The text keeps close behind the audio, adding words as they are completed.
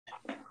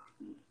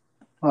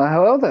Well,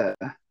 hello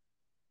there.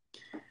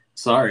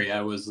 Sorry,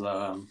 I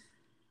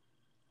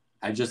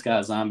just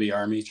got Zombie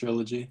Army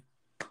Trilogy.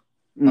 I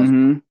was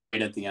Mm-hmm.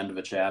 right at the end of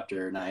a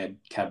chapter and I had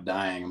kept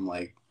dying. I'm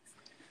like,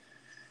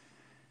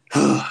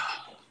 I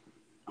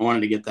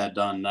wanted to get that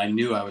done. I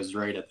knew I was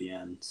right at the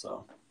end.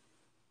 So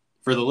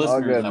for the All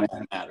listeners, good, that man.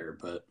 won't matter.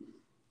 But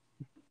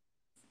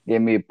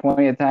Gave me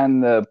plenty of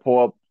time to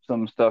pull up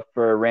some stuff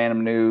for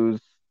random news.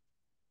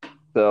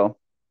 So,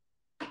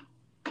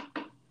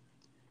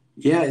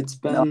 yeah, it's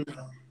you know, been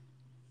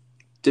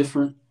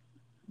different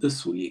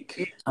this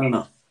week. I don't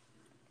know.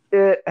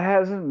 it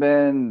hasn't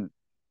been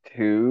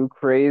too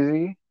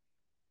crazy.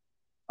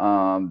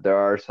 There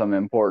are some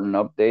important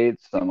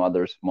updates, some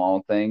other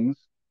small things.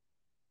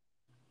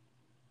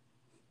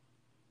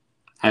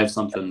 I have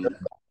something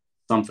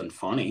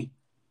funny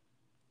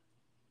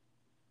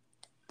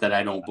that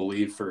I don't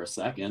believe for a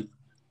second.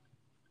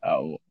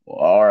 Oh,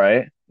 all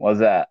right. What's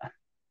that?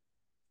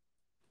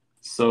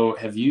 So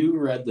have you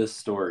read this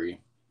story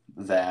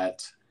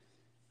that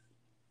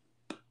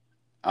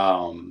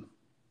um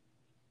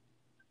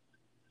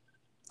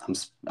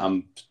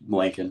I'm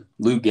blanking.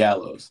 Luke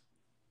Gallows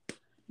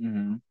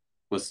Mm-hmm.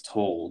 was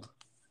told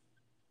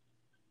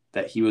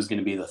that he was going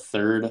to be the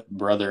third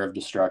brother of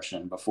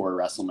destruction before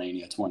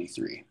WrestleMania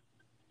 23.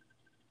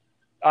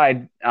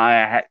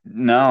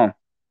 No,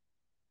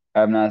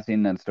 I've not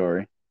seen that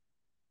story.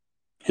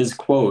 His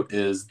quote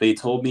is, "They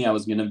told me I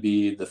was going to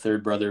be the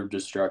third brother of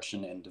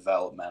destruction in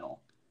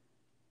developmental.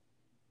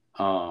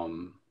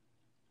 Um,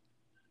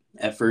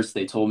 at first,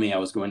 they told me I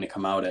was going to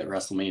come out at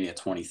WrestleMania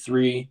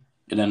 23.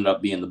 It ended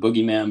up being the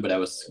Boogeyman, but I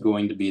was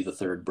going to be the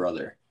third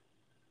brother.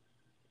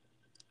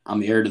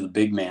 I'm heir to the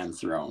big man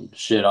throne.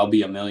 Shit, I'll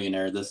be a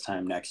millionaire this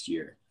time next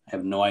year. I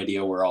have no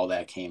idea where all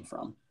that came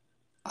from.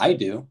 I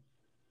do.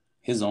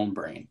 His own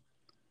brain.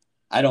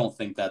 I don't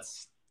think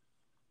that's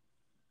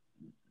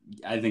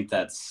I think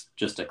that's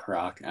just a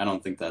crock. I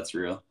don't think that's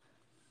real.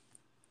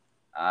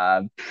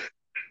 Uh,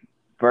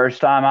 First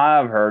time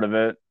I've heard of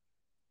it.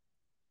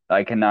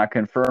 I cannot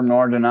confirm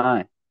nor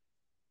deny.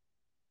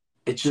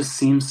 It just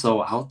seems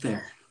so out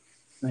there.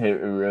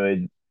 It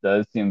really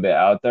does seem a bit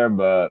out there,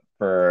 but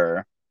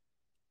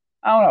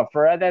I don't know,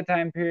 for at that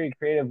time period,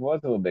 creative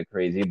was a little bit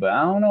crazy, but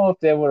I don't know if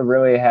they would have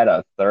really had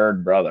a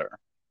third brother.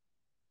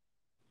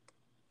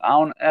 I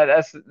don't,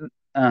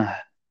 uh,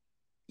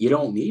 You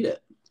don't need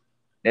it.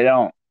 they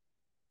don't,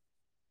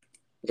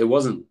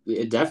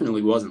 It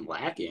definitely wasn't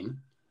lacking.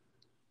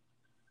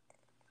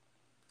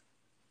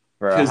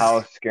 for Because,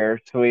 how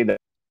scarcely the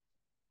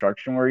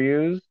construction were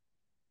used,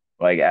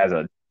 like as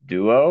a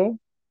duo.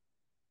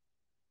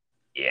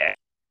 Yeah.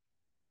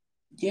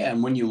 yeah,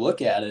 and when you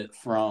look at it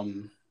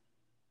from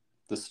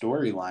the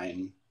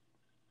storyline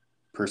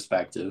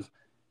perspective,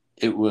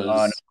 it Oh, no,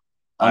 was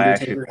I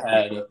actually, Undertaker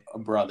had a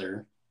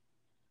brother,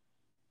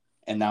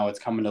 and now it's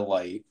coming to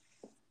light.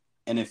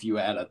 And if you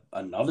add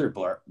another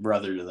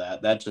brother to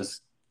that, that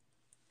just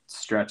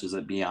stretches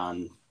it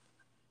beyond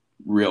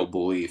real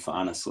belief,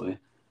 honestly.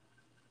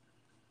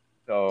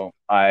 so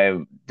I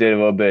did a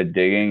little bit of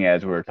digging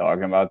as we were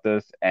talking about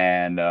this,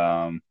 and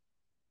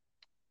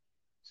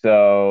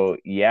so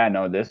yeah,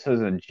 no, this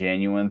is a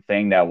genuine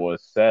thing that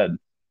was said.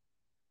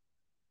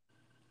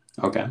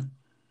 Okay.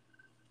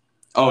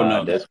 Oh,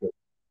 no. This was,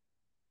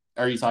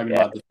 Are you talking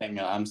yeah, about the thing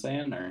I'm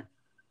saying, or?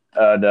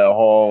 the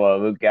whole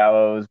Luke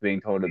Gallows being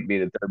told to be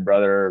the third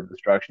brother of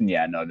destruction.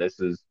 Yeah, no, this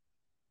is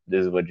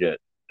legit.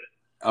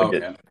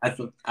 Legit. Okay.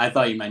 I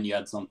thought you meant you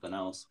had something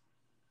else.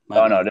 My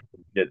Oh no, bad. this is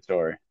a legit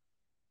story.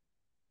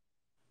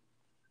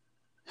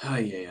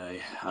 Ay, ay,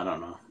 ay. I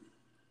don't know.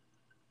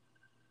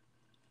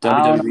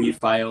 I don't know. WWE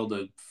filed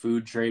a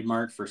food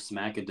trademark for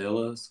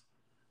Smackadillas.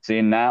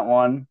 Seen that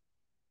one?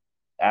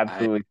 I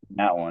Absolutely seen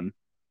that one.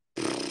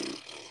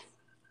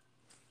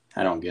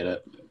 I don't get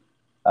it.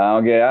 I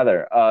don't get it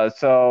either.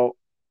 So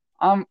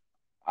I'm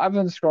I've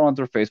been scrolling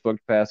through Facebook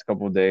the past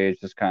couple of days,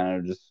 just kind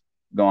of just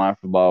going on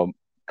for about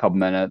a couple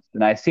minutes,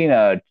 and I seen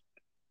the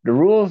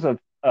rules of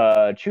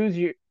choose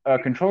your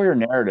control your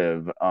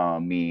narrative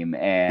meme,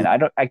 and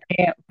I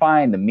can't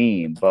find the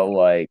meme, but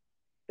like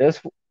this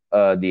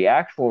the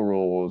actual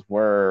rules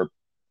were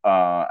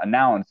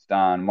announced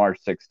on March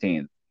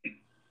 16th.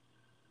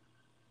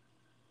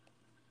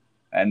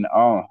 And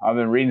I've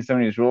been reading some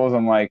of these rules.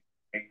 I'm like,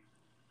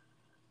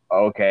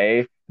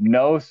 okay,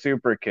 no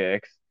super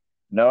kicks,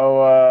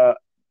 no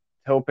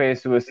tope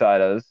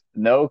suicidas,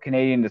 no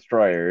Canadian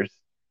destroyers.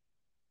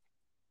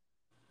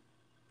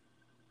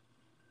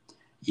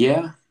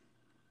 Yeah.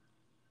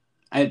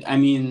 I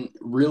mean,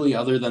 really,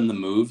 other than the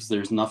moves,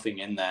 there's nothing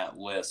in that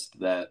list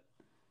that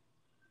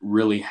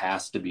really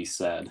has to be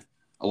said.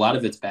 A lot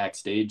of it's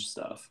backstage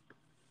stuff.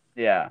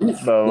 Yeah, Let me,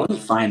 but let me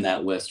find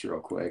that list real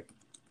quick.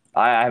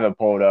 I have it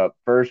pulled up.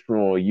 First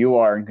rule, you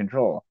are in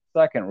control.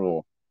 Second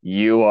rule,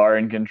 you are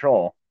in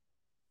control.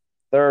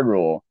 Third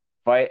rule,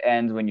 fight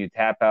ends when you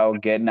tap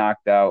out, get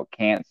knocked out,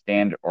 can't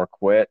stand or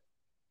quit.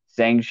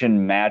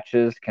 Sanctioned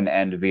matches can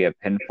end via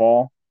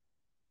pinfall.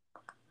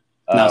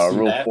 Now, see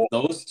Rule that 4.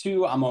 those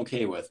two I'm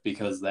okay with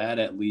because that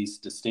at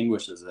least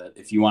distinguishes it.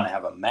 If you want to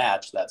have a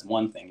match, that's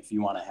one thing. If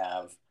you want to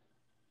have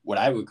what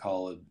I would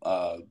call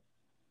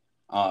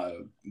a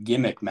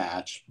gimmick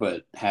match,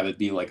 but have it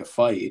be like a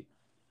fight,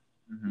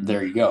 Mhm.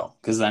 there you go.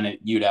 Because then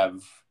you'd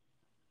have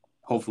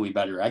hopefully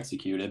better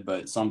executed,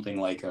 but something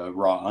like a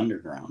Raw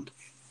Underground.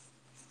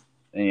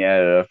 And yeah,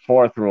 the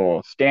fourth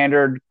rule: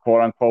 standard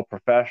quote unquote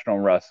professional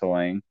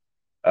wrestling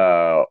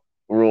uh,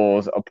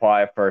 rules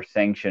apply for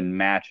sanctioned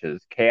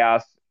matches.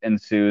 Chaos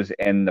ensues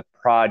in the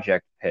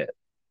project pit.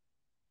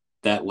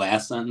 That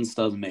last sentence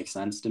doesn't make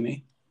sense to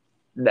me.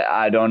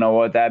 I don't know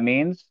what that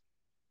means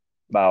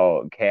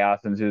about chaos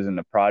ensues in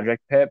the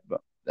project pit,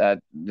 but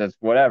that's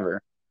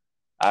whatever.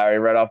 I already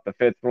read off the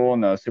fifth rule: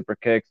 no super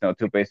kicks, no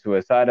tope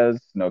suicidas,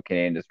 no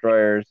Canadian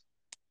destroyers.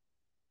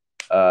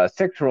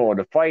 Sixth rule: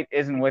 the fight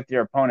isn't with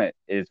your opponent,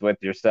 it's with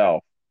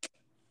yourself.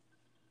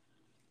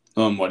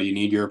 What do you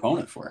need your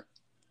opponent for?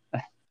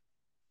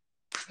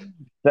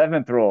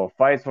 Seventh rule: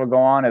 fights will go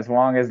on as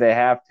long as they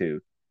have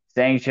to.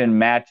 Sanctioned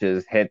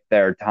matches hit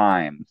their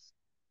times.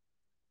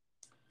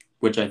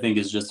 Which I think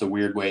is just a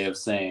weird way of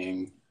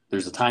saying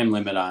there's a time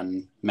limit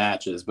on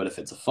matches, but if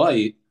it's a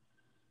fight,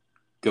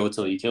 go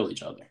till you kill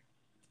each other.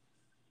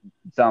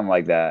 Something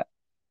like that.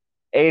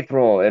 Eighth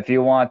rule: if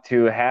you want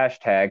to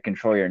hashtag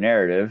control your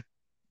narrative,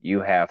 you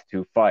have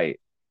to fight.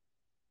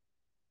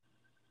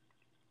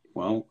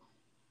 Well,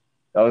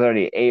 Those are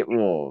the 8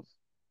 rules.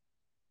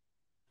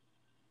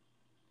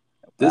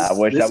 I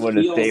wish I this would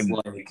have feels saved.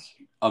 like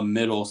a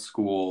middle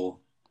school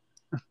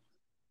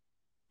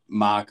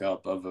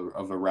mock-up of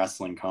a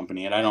wrestling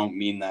company, and I don't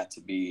mean that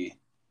to be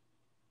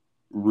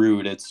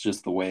rude. It's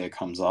just the way it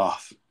comes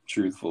off,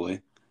 truthfully. I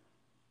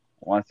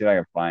want to see if I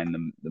can find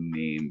the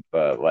meme,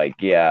 but like,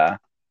 yeah,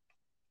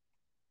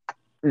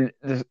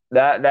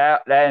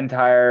 that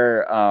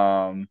entire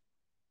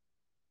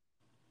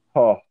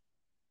oh,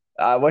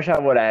 I wish I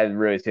would have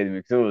really saved it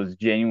because it was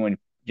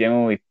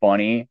genuinely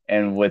funny,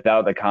 and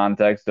without the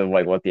context of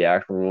like what the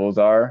actual rules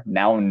are,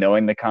 now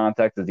knowing the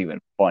context is even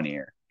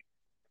funnier.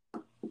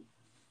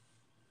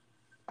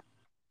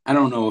 I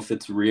don't know if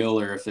it's real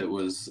or if it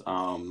was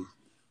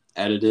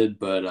edited,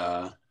 but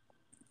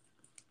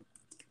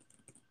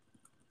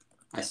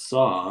I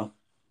saw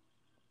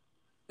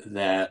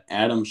that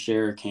Adam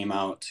Scherr came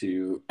out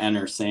to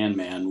Enter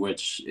Sandman,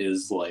 which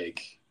is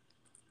like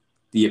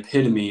the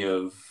epitome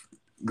of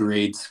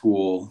grade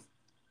school.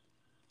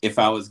 If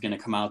I was going to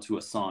come out to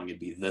a song, it'd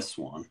be this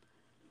one.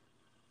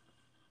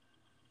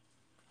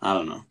 I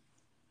don't know.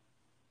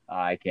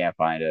 I can't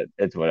find it.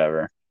 It's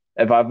whatever.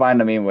 If I find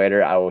the meme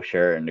later, I will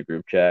share it in the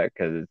group chat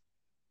because it's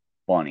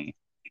funny.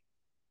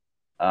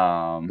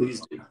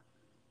 Please do.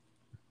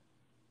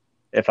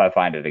 If I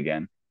find it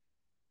again.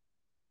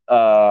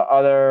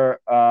 Other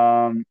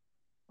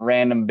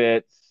random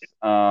bits.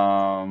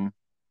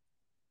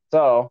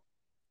 So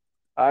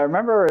I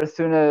remember as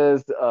soon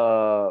as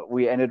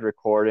we ended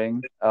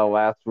recording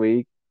last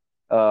week,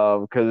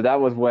 because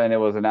that was when it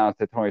was announced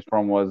that Tony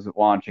Storm was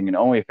launching an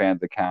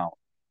OnlyFans account.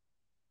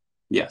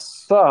 Yes.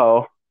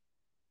 So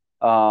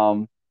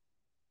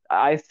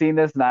I seen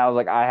this and I was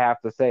like, I have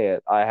to say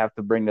it. I have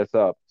to bring this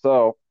up.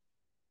 So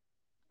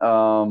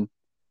um,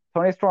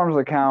 Tony Storm's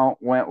account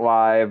went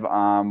live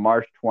on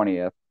March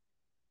 20th,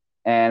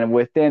 and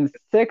within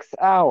 6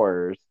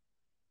 hours,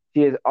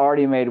 she has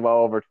already made well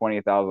over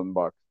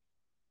 $20,000.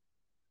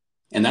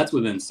 And that's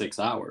within 6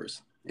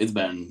 hours. It's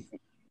been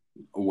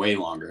way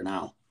longer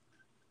now.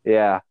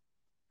 Yeah,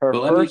 her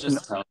But let me first.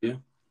 just tell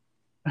you,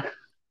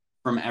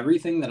 from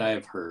everything that I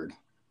have heard,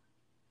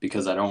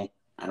 because I don't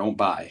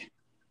buy,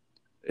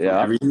 from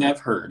Yeah, everything I've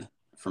heard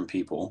from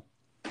people,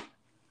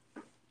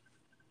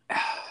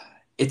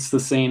 it's the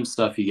same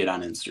stuff you get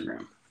on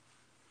Instagram.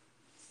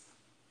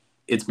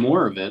 It's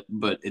more of it,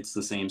 but it's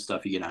the same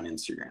stuff you get on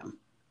Instagram.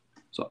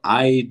 So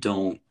I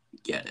don't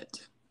get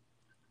it.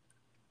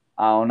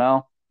 I don't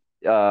know.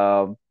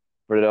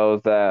 For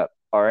those that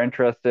are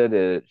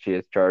interested, she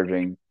is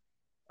charging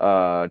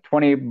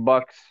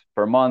 $20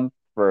 per month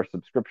for a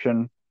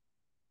subscription.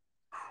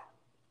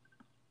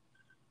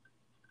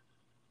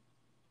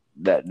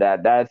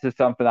 That's just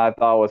something I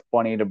thought was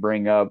funny to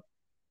bring up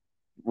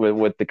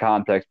with the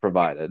context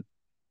provided.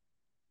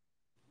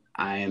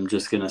 I am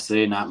just going to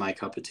say not my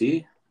cup of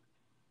tea.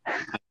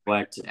 I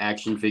collect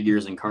action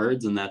figures and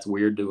cards, and that's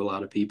weird to a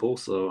lot of people,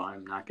 so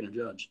I'm not going to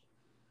judge.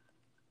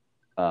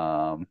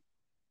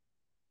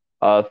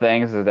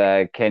 Things is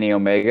that Kenny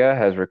Omega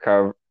has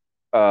recovered.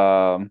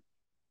 Um,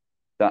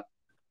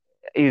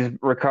 he's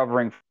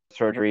recovering from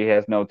surgery. He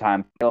has no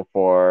time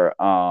for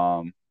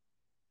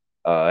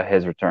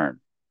his return.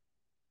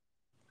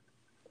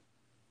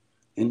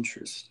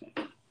 Interesting.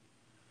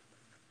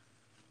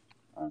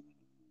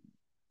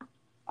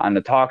 On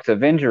the talks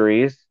of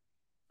injuries,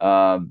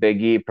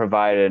 Big E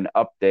provided an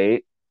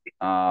update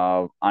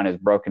on his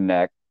broken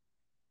neck.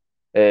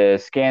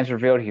 Scans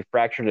revealed he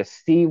fractured a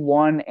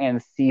C1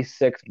 and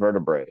C6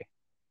 vertebrae.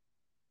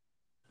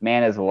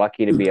 Man is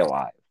lucky to be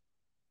alive.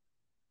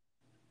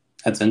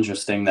 That's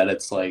interesting that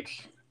it's like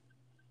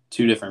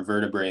two different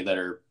vertebrae that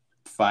are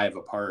 5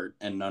 apart,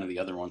 and none of the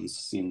other ones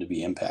seem to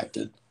be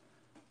impacted.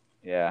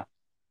 Yeah.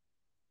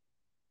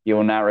 He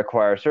will not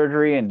require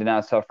surgery and did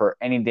not suffer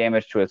any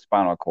damage to his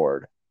spinal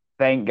cord.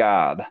 Thank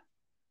God.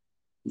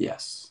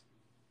 Yes.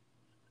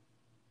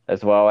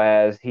 As well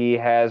as he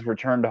has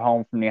returned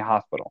home from the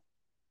hospital.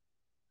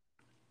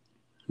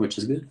 Which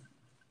is good.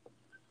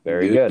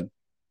 Very good.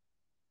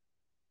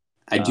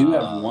 I do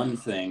have one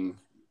thing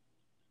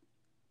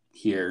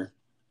here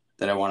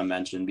that I want to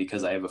mention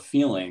because I have a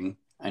feeling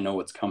I know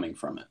what's coming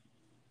from it.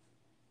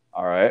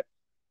 All right.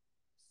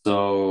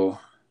 So,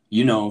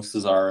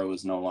 Cesaro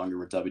is no longer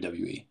with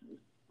WWE.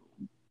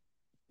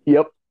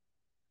 Yep.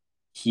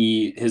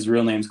 His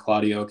real name's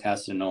Claudio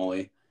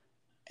Castagnoli,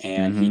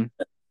 and he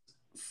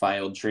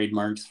filed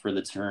trademarks for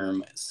the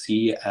term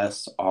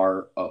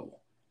CSRO.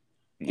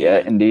 Yeah,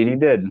 And indeed he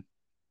did.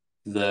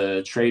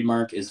 the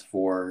trademark is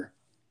for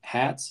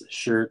hats,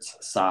 shirts,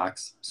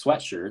 socks,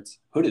 sweatshirts,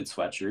 hooded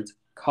sweatshirts,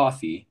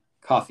 coffee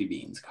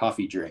beans,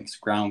 coffee drinks,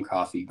 ground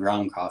coffee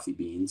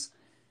beans,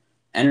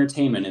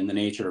 entertainment in the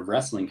nature of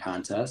wrestling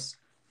contests,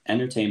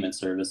 entertainment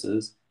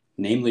services,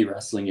 namely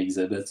wrestling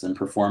exhibits and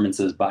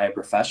performances by a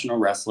professional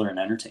wrestler and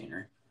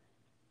entertainer.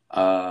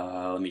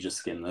 Let me just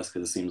skim this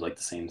because it seems like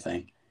the same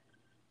thing.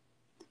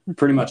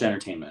 Pretty much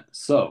entertainment.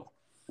 So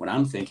what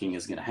I'm thinking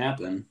is going to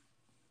happen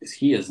is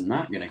he is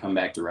not going to come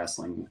back to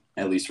wrestling,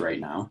 at least right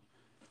now.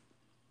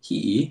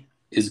 He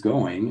is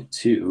going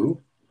to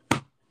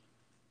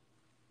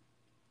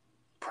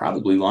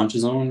probably launch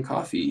his own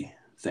coffee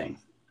thing.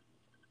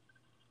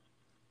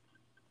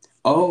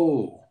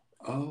 Oh.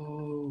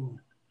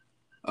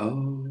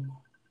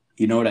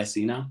 You know what I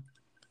see now?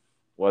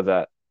 What's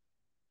that?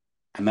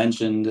 I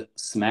mentioned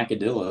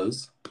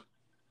Smackadillas,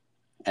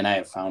 and I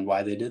have found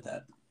why they did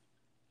that.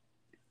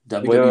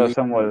 WWE.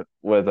 Someone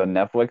with a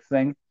Netflix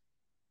thing?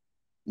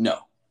 No.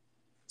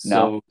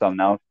 No, something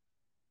else?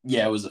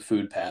 Yeah, it was a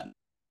food patent.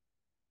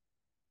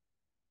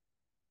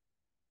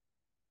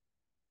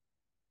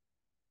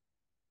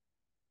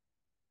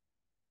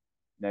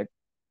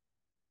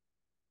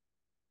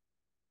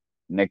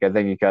 Nick, I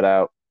think you cut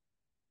out.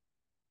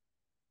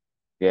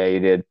 Yeah, you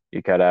did.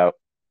 You cut out.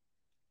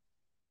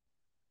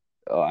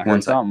 Oh, I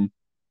heard something.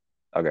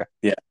 Okay.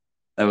 Yeah,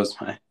 that was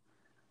fine.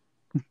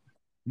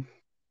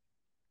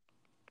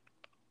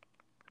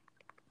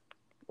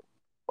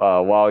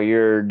 While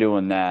you're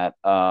doing that,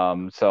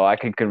 so I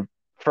can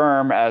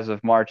confirm as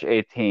of March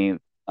 18th,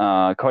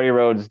 Cody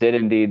Rhodes did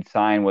indeed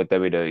sign with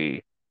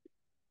WWE.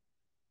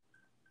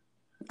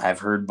 I've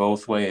heard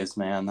both ways,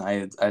 man.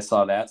 I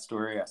saw that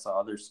story. I saw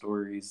other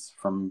stories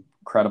from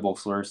credible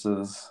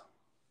sources.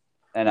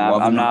 And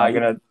I'm not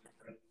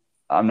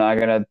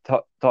gonna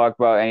talk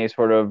about any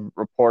sort of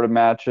reported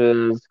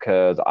matches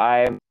because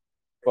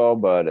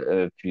but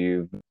if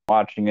you've been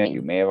watching it,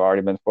 you may have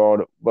already been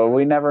spoiled. But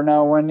we never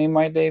know when he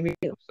might debut,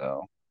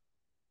 so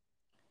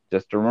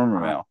just a rumor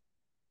mill.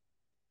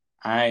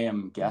 I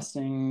am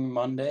guessing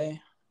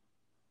Monday.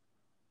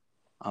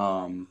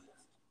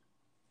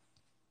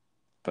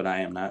 But I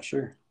am not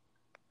sure.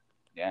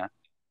 Yeah.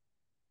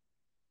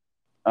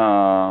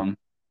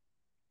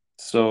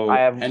 So,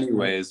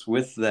 anyways,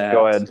 with that,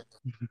 go ahead.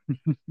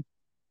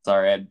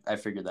 Sorry, I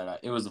figured that out.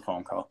 It was a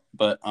phone call,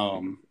 but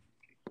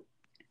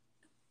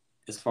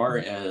as far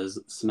as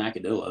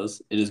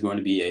Smackadillas, it is going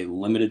to be a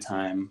limited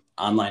time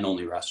online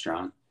only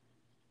restaurant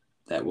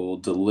that will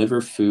deliver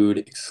food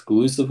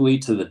exclusively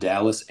to the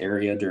Dallas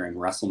area during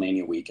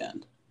WrestleMania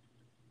weekend.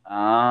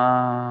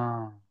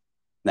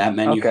 That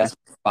menu has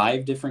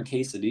 5 different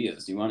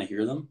quesadillas. Do you want to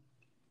hear them?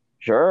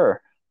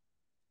 Sure.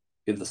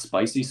 You have the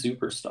Spicy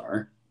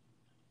Superstar,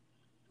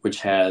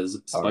 which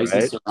has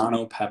spicy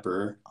serrano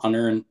pepper,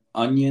 onion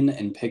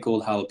and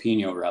pickled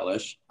jalapeno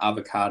relish,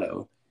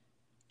 avocado,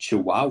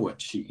 Chihuahua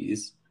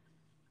cheese,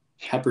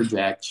 pepper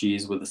jack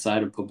cheese with a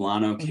side of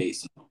poblano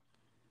queso.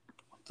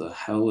 What the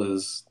hell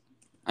is...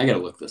 I gotta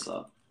look this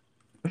up.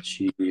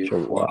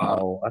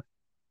 Chihuahua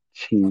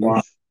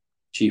cheese.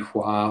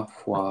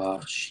 Chihuahua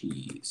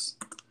cheese.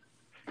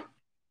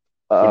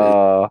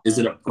 Is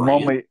it a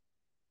brand?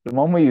 The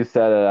moment you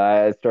said it,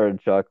 I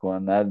started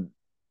chuckling.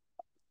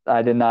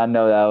 I did not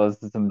know that was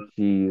some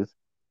cheese.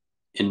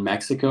 In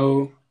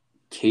Mexico,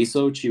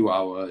 queso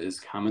Chihuahua is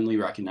commonly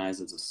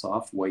recognized as a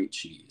soft white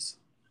cheese.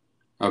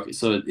 Okay,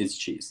 so it's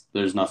cheese.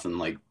 There's nothing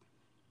like...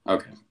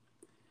 Okay.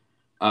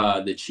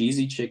 The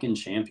Cheesy Chicken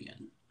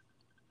Champion.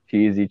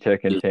 Cheesy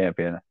Chicken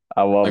Champion.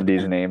 I love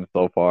these names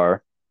so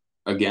far.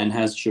 Again,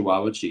 has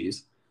Chihuahua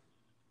cheese.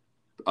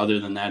 Other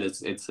than that,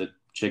 it's a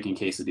chicken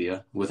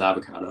quesadilla with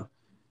avocado.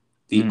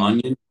 The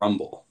Onion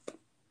Rumble.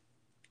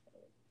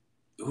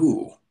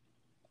 Ooh,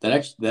 that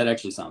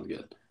actually sounds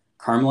good.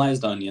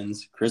 Caramelized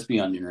onions, crispy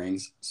onion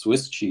rings,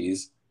 Swiss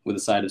cheese with a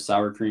side of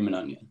sour cream and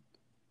onion.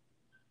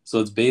 So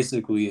it's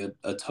basically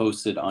a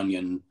toasted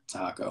onion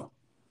taco.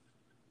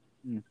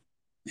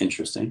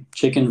 Interesting.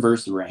 Chicken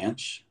versus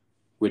ranch,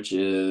 which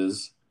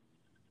is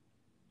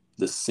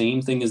the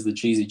same thing as the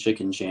Cheesy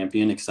Chicken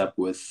Champion, except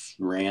with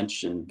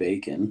ranch and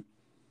bacon.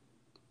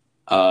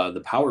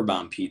 The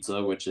Powerbomb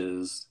Pizza,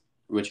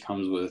 which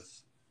comes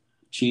with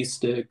cheese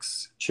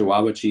sticks,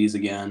 Chihuahua cheese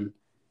again,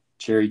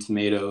 cherry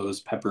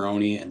tomatoes,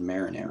 pepperoni, and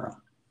marinara.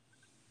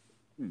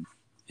 Hmm.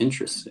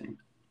 Interesting.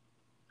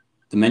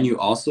 The menu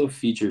also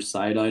features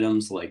side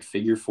items like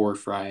figure four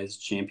fries,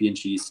 champion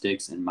cheese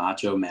sticks, and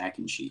macho mac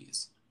and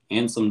cheese,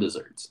 and some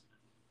desserts.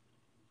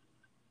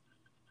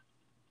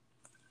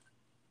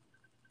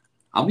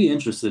 I'll be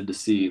interested to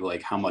see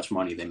like how much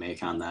money they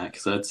make on that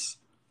because that's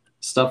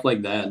stuff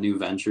like that. New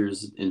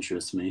ventures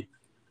interest me.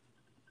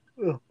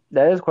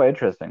 That is quite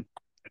interesting.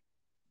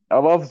 I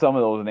love some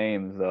of those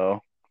names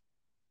though.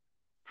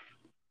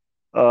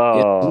 Yeah,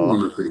 some of Oh,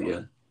 them are pretty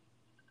good.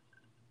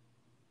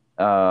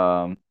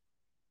 um,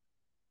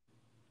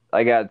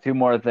 I got two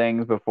more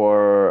things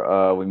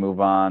before we move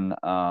on.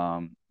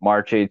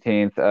 March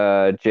 18th,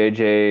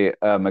 JJ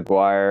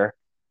McGuire,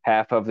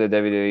 half of the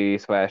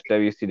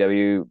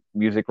WWE/WCW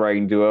music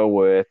writing duo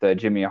with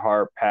Jimmy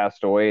Hart,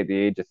 passed away at the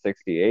age of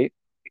 68.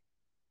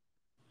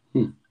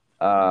 Hmm.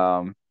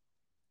 Um,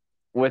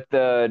 with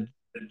the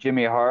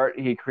Jimmy Hart,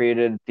 he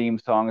created theme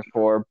songs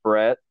for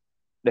Bret,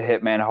 the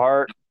Hitman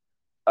Hart,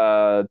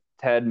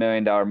 Ted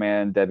Million Dollar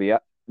Man,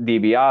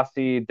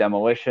 DiBiase,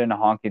 Demolition,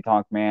 Honky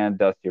Tonk Man,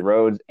 Dusty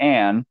Rhodes,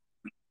 and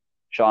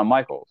Shawn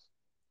Michaels,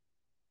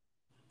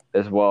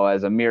 as well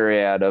as a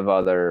myriad of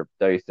other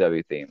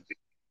WCW themes.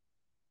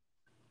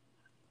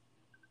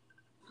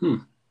 Hmm.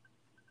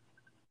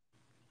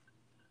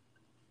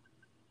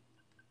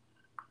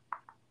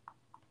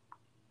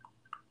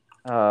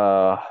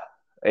 Uh,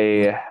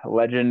 a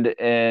legend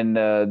in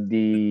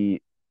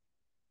the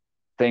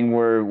thing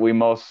where we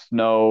most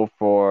know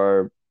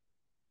for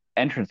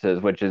entrances,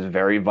 which is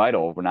very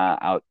vital. We're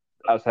not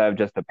outside of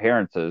just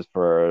appearances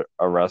for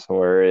a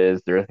wrestler,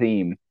 is their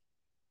theme.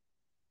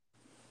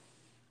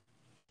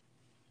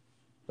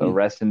 So Hmm.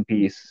 rest in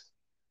peace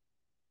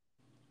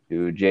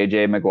to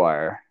JJ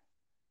McGuire.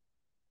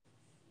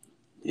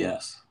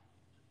 Yes.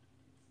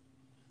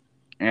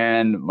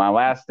 And my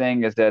last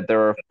thing is that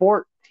there are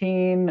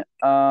 14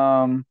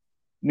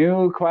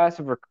 new class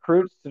of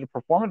recruits to the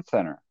Performance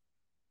Center.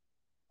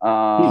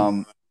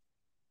 Hmm.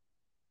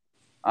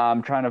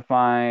 I'm trying to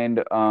find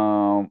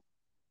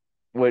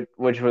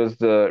which was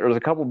there was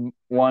a couple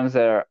ones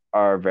that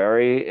are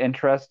very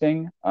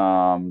interesting.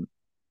 I'll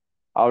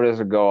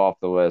just go off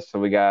the list. So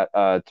we got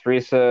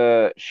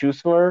Teresa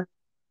Schussler,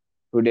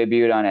 who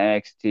debuted on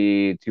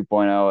NXT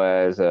 2.0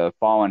 as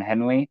Fallon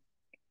Henley.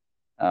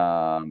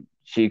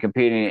 She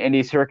competed in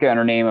indie circuit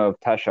under name of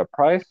Tasha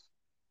Price.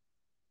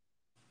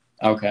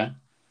 Okay.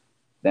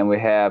 Then we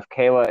have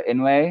Kayla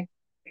Inlay.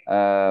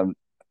 Um,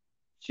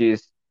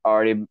 she's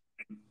already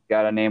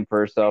got a name for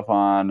herself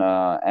on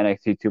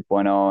NXT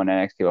 2.0 and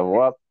NXT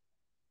Level Up.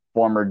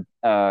 Former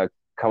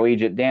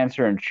collegiate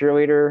dancer and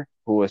cheerleader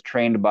who was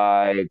trained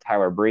by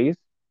Tyler Breeze.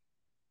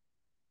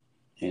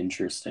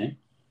 Interesting.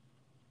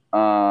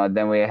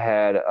 Then we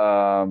had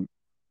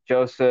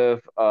Joseph.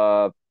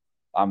 I'm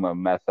gonna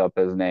mess up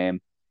his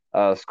name.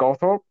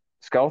 Sculthorpe.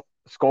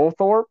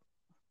 Sculthorpe.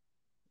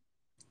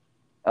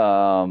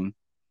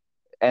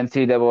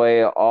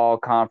 NCAA All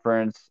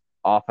Conference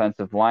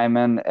offensive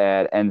lineman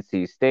at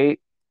NC State.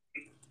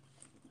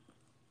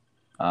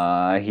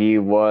 He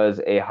was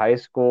a high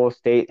school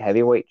state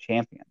heavyweight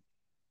champion.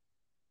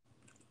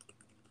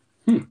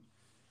 Hmm.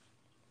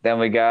 Then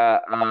we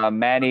got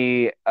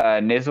Maddie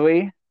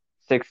Nisley,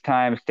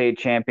 six-time state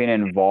champion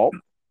in vault,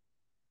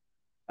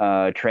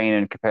 trained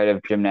in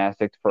competitive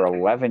gymnastics for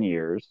 11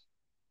 years.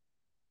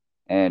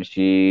 And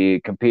she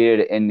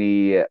competed in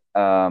the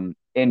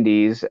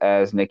Indies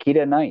as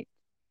Nikita Knight.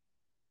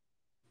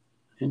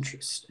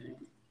 Interesting.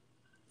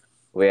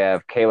 We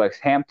have Kalex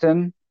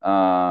Hampton,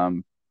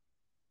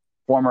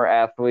 former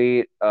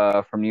athlete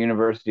from the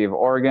University of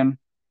Oregon,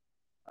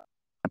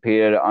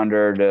 competed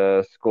under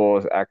the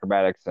school's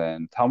acrobatics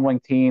and tumbling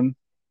team,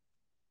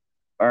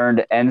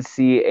 earned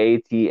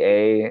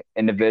NCATA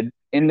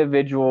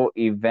individual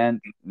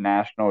event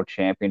national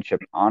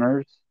championship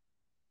honors.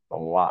 A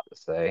lot to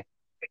say.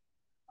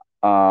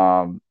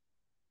 Um,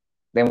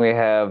 then we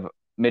have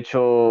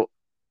Mitchell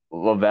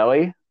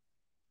Lavelli. I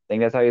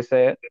think that's how you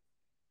say it.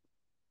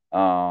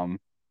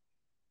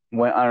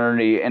 Went under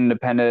the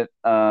independent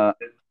in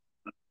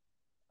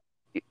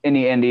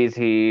the Indies.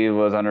 He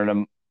was under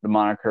the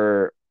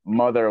moniker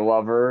Mother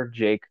Lover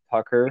Jake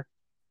Tucker, Huh.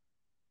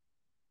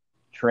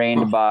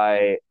 trained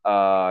by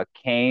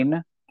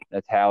Kane,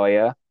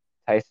 Natalia,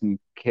 Tyson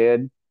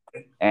Kidd,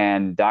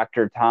 and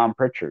Dr. Tom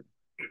Pritchard.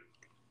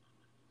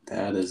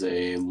 That is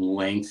a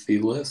lengthy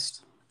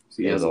list.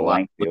 He It is has a a lot.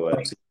 lengthy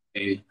list.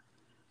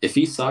 If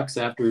he sucks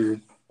after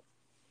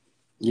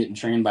getting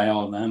trained by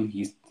all of them,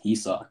 he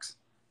sucks.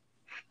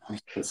 I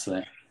should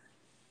say.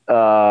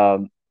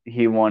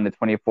 He won the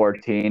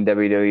 2014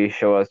 WWE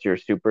Show Us Your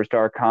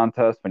Superstar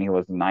contest when he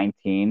was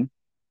 19.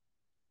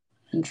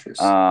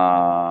 Interesting.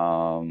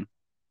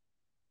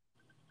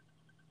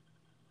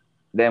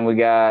 Then we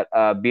got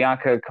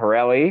Bianca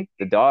Corelli,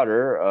 the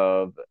daughter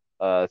of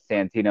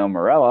Santino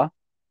Marella.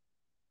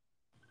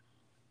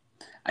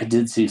 I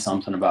did see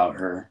something about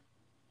her.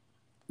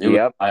 It was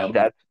Yep, wild.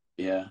 that's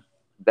Yeah.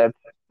 that's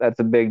that's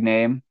a big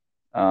name.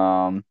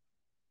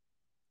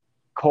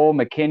 Cole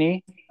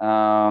McKinney.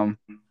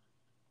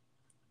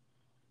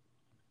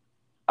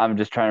 I'm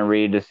just trying to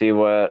read to see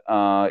what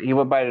he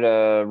went by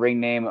the ring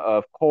name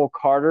of Cole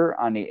Carter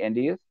on the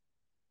Indies.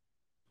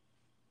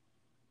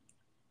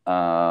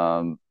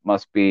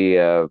 Must be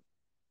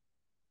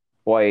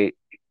quite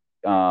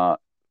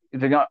he's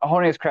been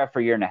honing his craft for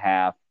a year and a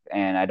half,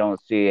 and I don't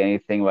see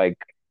anything like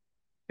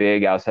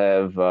big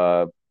outside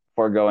of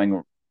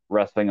foregoing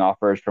wrestling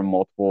offers from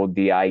multiple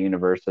DI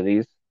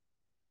universities.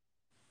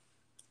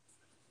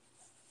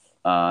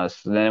 So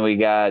then we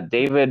got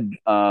David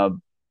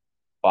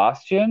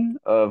Bastian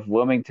of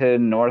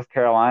Wilmington, North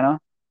Carolina,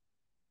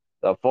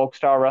 the folk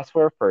style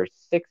wrestler for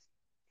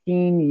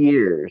 16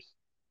 years,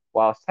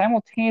 while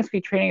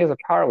simultaneously training as a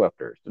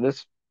powerlifter. So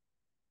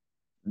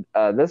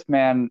this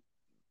man,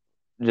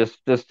 just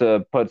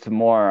to put some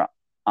more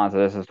onto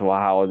this as to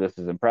how this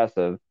is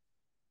impressive,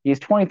 he's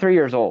 23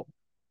 years old,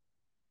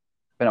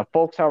 been a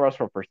folk style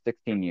wrestler for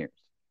 16 years.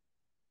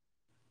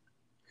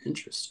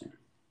 Interesting.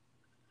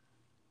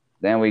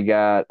 Then we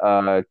got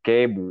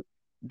Gabe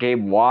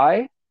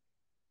Y.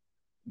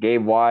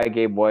 Gabe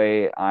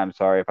Y. I'm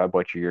sorry if I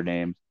butcher your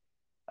names.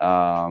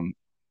 From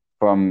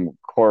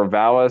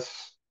Corvallis,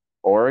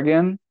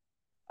 Oregon,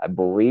 I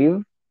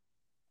believe.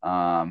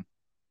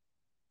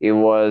 He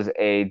was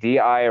a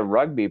DI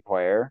rugby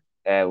player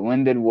at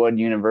Lindenwood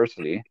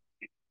University.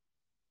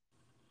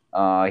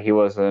 He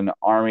was an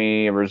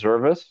Army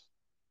reservist,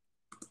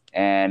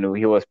 and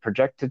he was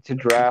projected to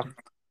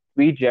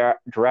be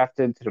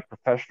drafted to the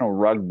Professional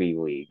Rugby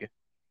League.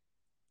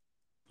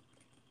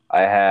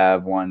 I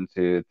have 4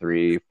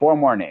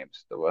 more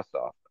names to list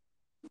off.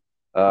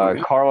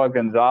 Okay. Carla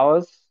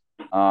Gonzalez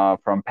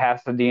from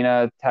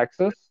Pasadena,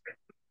 Texas,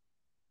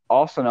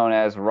 also known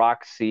as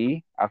Rock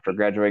C, after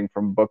graduating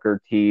from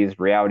Booker T's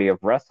Reality of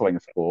Wrestling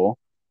School,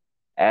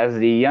 as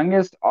the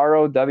youngest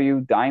ROW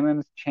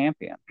Diamonds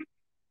champion.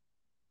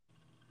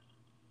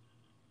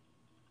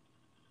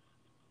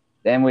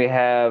 Then we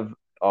have,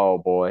 oh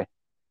boy,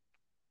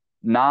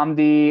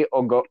 Nnamdi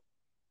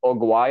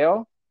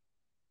Ogwayo.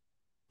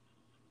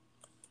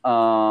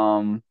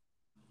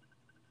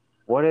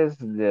 What is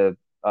the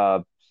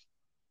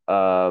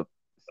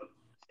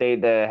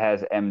state that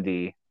has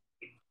MD?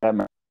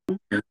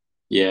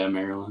 Yeah,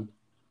 Maryland.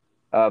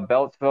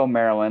 Beltsville,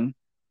 Maryland.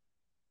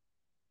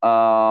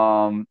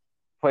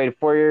 Played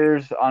 4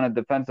 years on a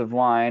defensive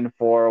line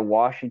for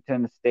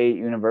Washington State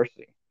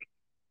University.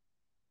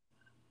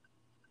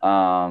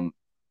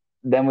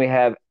 Then we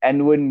have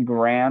Edwin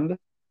Grand.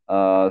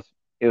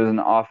 He was an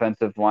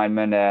offensive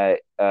lineman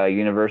at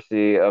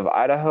University of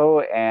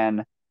Idaho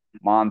and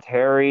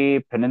Monterey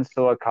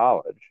Peninsula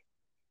College.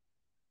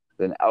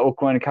 An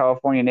Oakland,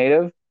 California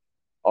native.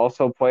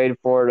 Also played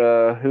for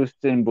the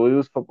Houston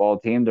Blues football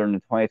team during the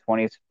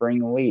 2020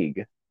 Spring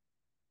League.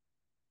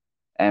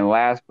 And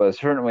last but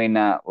certainly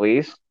not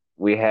least,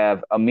 we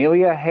have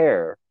Amelia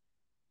Hare.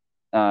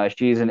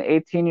 She's an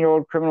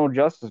 18-year-old criminal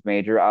justice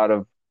major out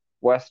of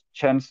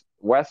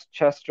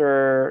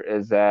Westchester.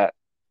 Is that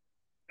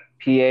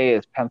PA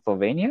is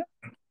Pennsylvania?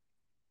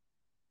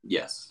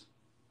 Yes.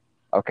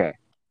 Okay.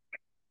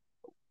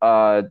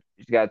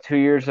 She's got 2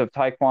 years of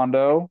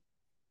Taekwondo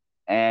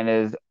and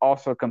is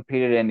also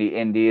competed in the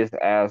Indies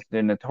as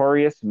the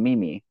Notorious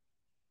Mimi.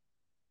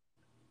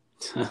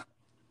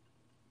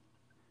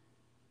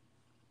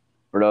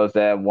 For those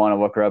that want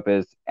to look her up,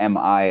 is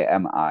Mimi.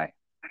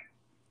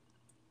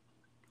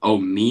 Oh,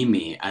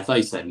 Mimi. I thought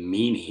you said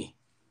Meanie.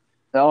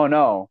 Oh,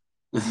 no.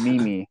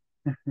 Mimi.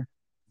 That's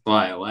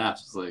why I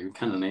laughed. It's like, what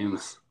kind of name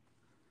is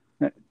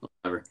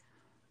whatever.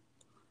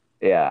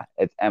 Yeah,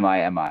 it's Mimi.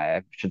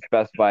 I should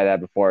specify that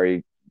before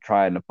you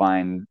try to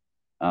find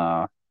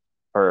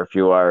her if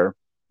you want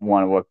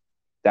to look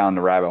down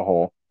the rabbit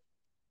hole.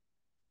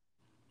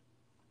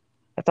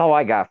 That's all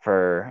I got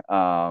for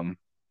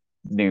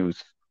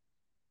news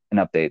and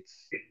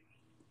updates.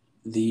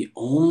 The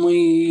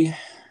only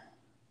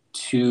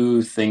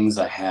 2 things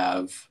I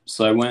have.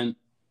 So I went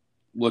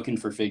looking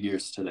for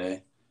figures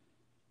today.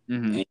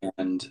 Mm-hmm.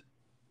 And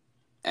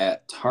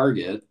at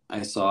Target,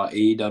 I saw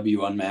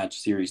AEW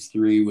Unmatched Series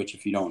 3, which,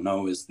 if you don't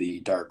know, is the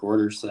Dark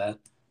Order set.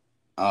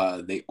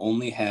 They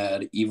only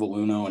had Evil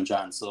Uno and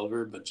John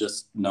Silver, but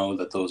just know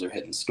that those are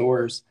hitting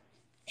stores.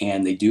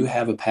 And they do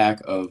have a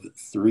pack of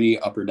 3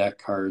 Upper Deck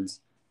cards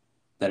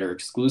that are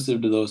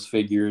exclusive to those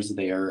figures.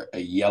 They are a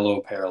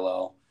yellow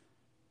parallel,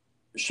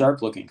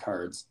 sharp-looking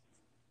cards.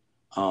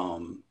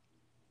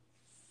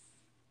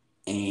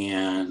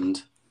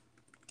 And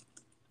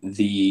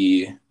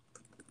the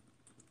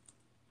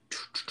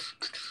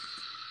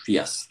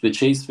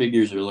chase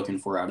figures you're looking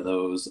for out of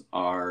those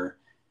are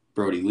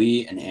Brody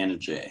Lee and Anna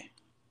Jay.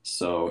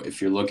 So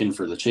if you're looking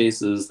for the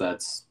chases,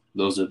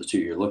 those are the 2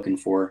 you're looking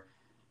for.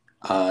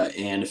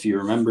 And if you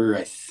remember,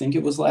 I think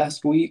it was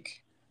last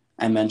week,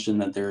 I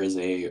mentioned that there is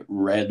a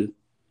red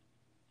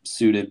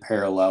suited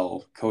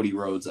parallel Cody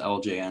Rhodes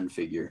LJN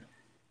figure.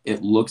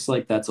 It looks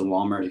like that's a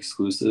Walmart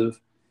exclusive,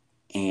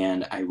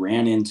 and I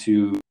ran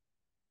into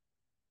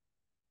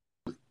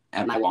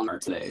at my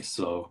Walmart today.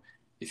 So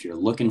if you're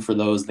looking for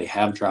those, they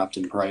have dropped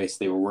in price.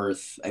 They were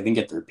worth, I think,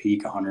 at their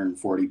peak,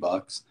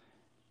 $140.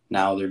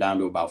 Now they're down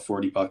to about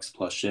 $40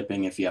 plus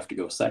shipping if you have to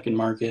go second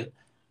market,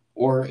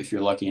 or if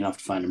you're lucky enough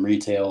to find them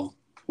retail,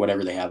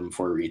 whatever they have them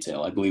for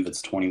retail. I believe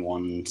it's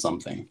 21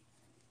 something.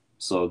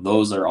 So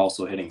those are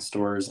also hitting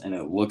stores, and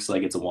it looks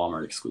like it's a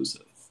Walmart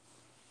exclusive.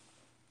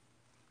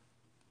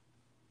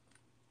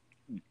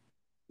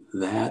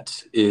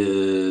 That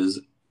is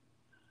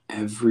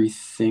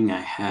everything I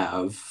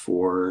have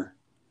for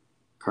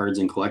cards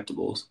and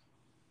collectibles.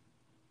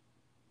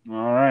 All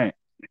right.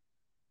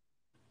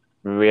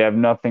 We have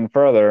nothing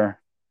further.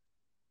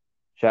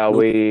 Shall Nope.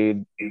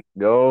 we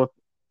go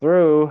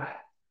through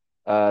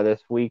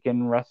this week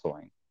in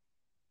wrestling?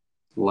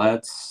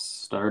 Let's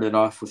start it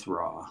off with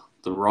Raw.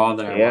 The Raw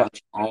that I Yeah.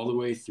 watched all the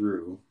way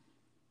through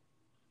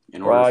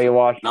in order Raw, you for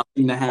watched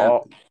nothing to all.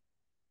 happen.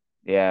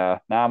 Yeah,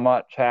 not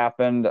much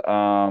happened.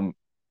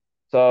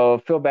 So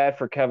feel bad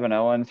for Kevin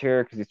Owens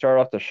here because he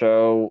started off the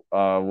show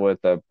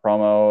with a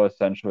promo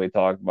essentially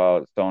talking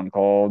about Stone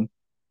Cold.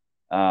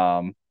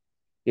 Um,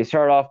 he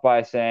started off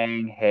by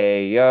saying,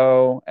 "Hey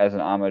yo," as an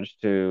homage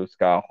to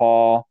Scott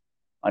Hall.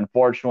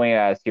 Unfortunately,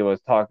 as he was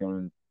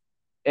talking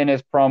in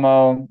his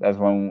promo, that's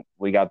when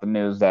we got the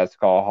news that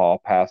Scott Hall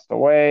passed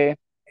away.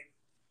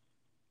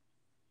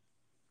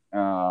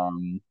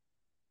 Um,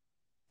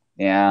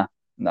 yeah,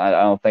 I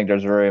don't think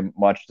there's very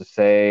much to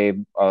say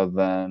other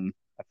than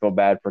I feel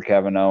bad for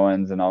Kevin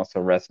Owens and also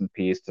rest in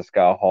peace to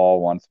Scott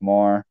Hall once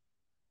more.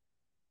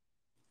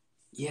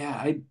 Yeah,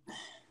 I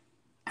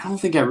don't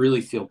think I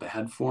really feel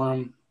bad for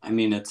him. I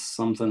mean, it's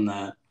something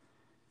that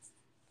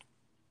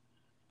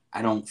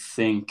I don't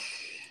think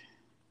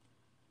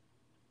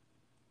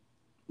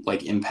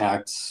like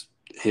impacts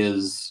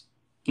his,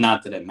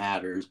 not that it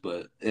matters,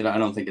 but I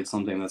don't think it's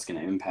something that's going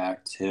to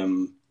impact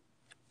him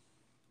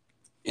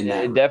in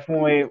that. It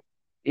definitely,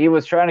 he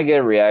was trying to get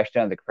a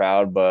reaction out of the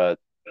crowd, but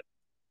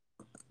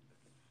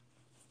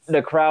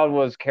the crowd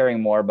was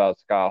caring more about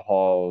Scott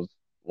Hall's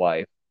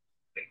life.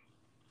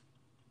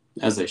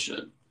 As they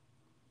should.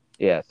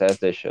 Yes, as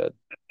they should.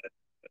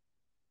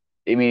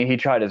 I mean, he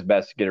tried his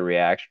best to get a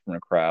reaction from the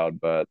crowd,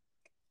 but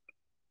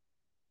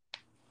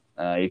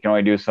you can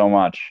only do so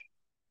much.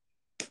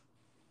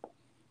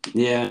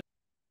 Yeah,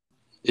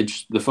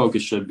 the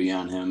focus should be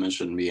on him. It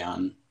shouldn't be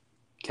on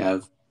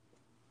Kev.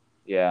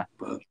 Yeah.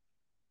 But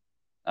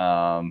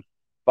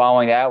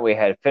Following that, we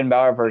had Finn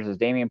Balor versus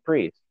Damian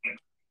Priest.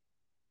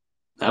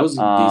 that was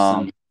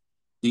a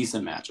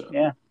decent matchup.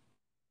 Yeah,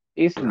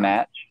 decent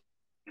match.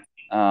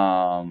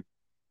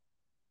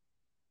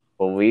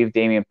 Believe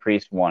Damian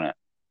Priest won it.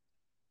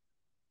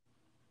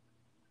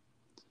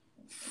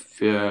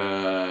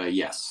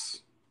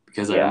 Yes,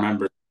 because I Yeah.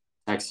 remember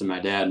texting my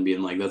dad and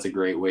being like, "That's a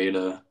great way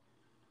to,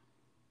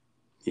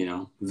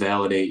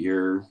 validate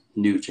your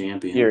new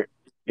champion."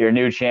 Your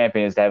new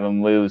champion is to have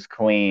him lose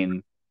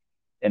clean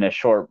in a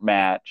short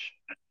match,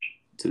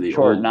 To the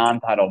short old.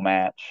 non-title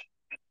match.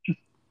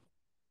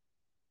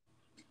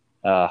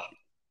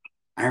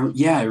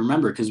 I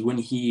remember because when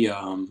he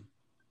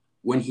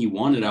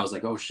won it, I was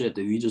like, "Oh shit,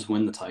 did he just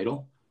win the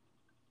title?"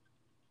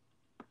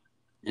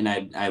 And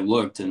I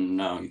looked and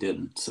no, he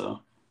didn't.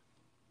 So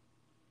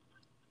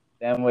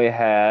Then we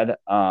had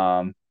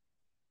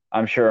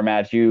I'm sure a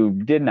match you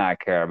did not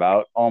care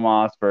about,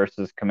 Omos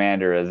versus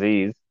Commander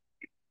Aziz.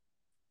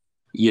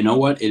 you know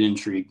what? It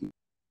intrigued me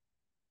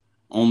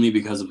only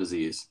because of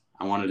Aziz.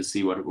 I wanted to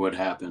see what would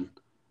happen,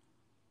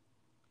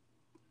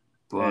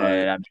 but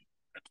And I'm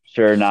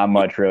sure not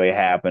much really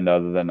happened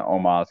other than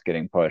Omos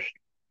getting pushed.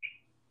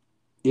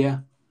 yeah,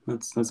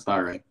 that's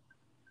about right.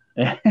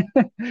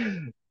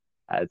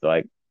 I was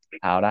like,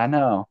 how'd I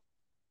know?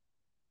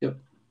 Yep.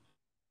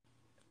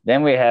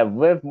 Then we have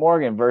Liv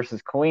Morgan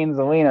versus Queen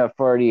Zelina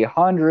for the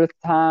 100th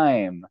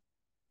time.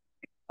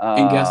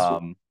 And guess what?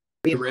 Um,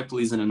 Rhea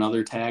Ripley's in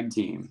another tag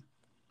team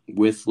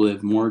with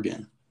Liv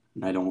Morgan,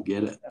 and I don't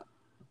get it.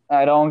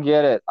 I don't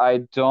get it. I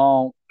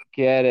don't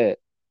get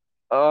it.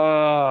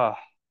 Ugh.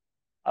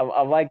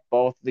 I like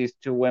both these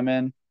two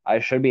women. I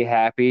should be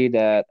happy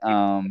that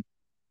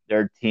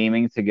they're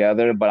teaming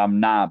together, but I'm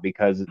not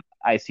because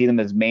I see them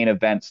as main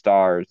event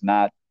stars,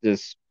 not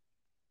this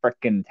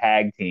freaking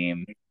tag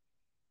team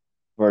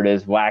for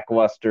this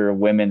lackluster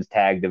women's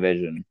tag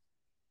division.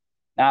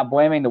 Not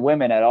blaming the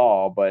women at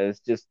all, but it's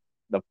just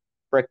the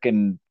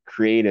freaking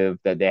creative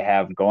that they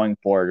have going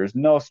for it. There's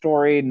no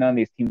story. None of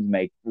these teams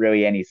make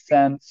really any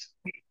sense.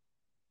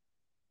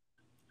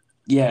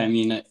 Yeah, I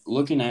mean,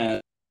 looking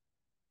at,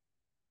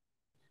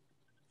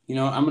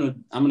 I'm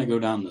gonna go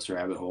down this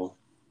rabbit hole.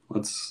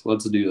 Let's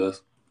do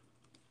this.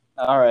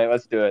 All right,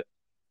 let's do it.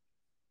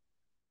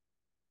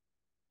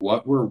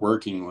 What we're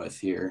working with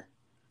here,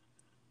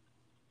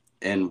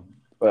 and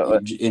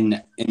But,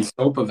 in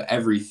scope of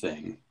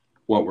everything,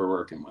 what we're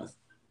working with.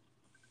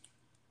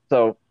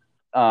 so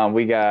we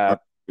Our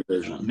got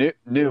division.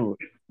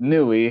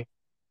 Newey,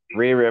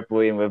 Rhea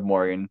Ripley, and Liv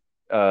Morgan,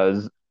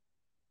 Zelina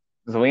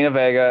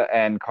Vega,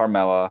 and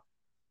Carmella.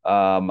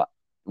 Um,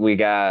 we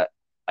got,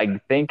 I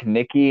think,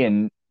 Nikki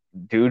and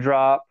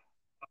Dewdrop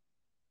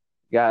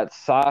Got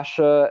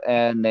Sasha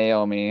and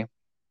Naomi.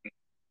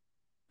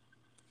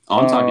 Oh,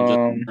 I'm talking just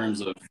in Um.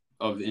 terms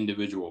of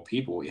individual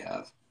people we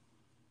have.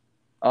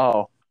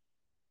 Oh.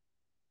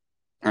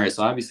 All right,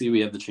 so obviously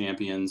we have the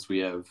champions. We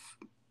have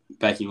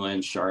Becky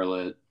Lynch,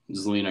 Charlotte,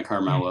 Zelina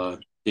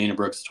Carmella, Dana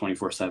Brooks,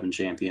 24/7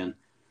 champion.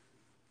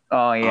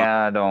 Oh Uh,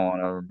 yeah. I don't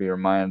want to be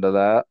reminded of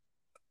that.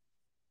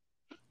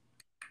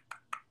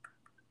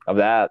 Of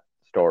that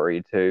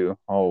story too.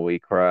 Holy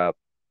crap.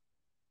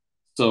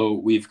 so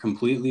we've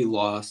completely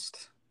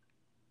lost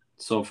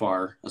so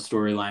far a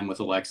storyline with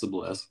Alexa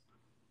Bliss.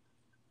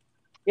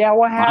 Yeah.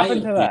 What My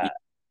happened to opinion, that?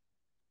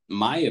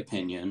 my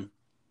opinion,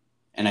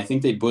 and I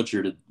think they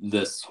butchered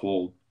this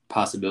whole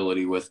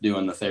possibility with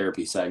doing the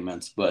therapy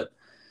segments, but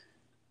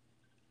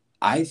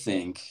I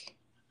think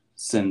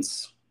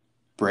since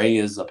Bray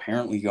is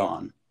apparently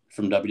gone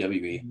from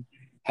WWE,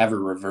 have her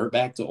revert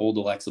back to old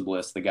Alexa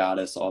Bliss, the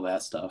goddess, all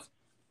that stuff,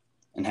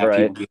 and have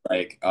Right. people be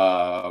like,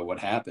 what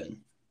happened?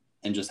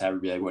 And just have her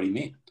be like, what do you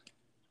mean?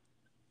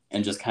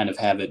 And just kind of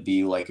have it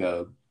be like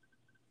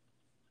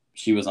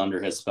she was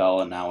under his spell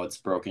and now it's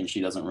broken.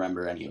 She doesn't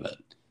remember any of it.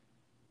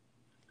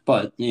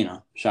 But,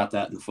 shot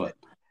that in the foot.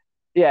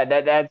 Yeah,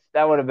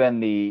 that would have been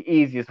the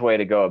easiest way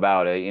to go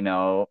about it.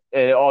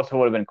 It also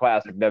would have been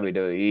classic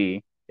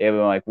WWE. They'd been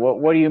like,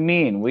 "What do you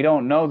mean? We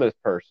don't know this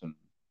person,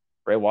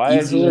 Bray Wyatt. Who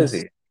is Easiest,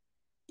 he?"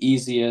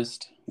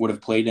 easiest would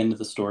have played into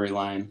the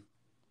storyline.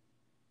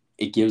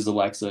 It gives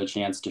Alexa a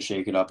chance to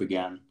shake it up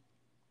again.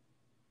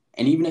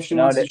 And even if she You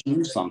know, wants to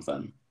change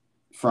something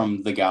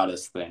from the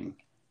goddess thing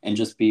and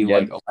just be yeah,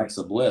 like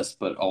Alexa Bliss,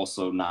 but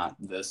also not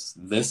this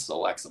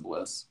Alexa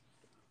Bliss.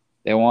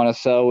 they want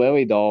to sell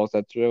Lily dolls.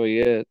 That's really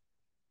it.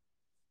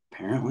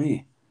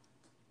 Apparently.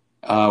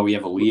 We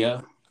have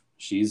Aaliyah.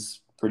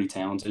 She's pretty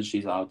talented.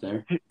 She's out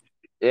there.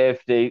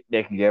 If they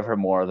can give her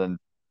more than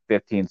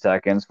 15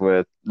 seconds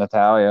with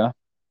Natalia,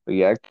 but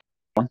yeah,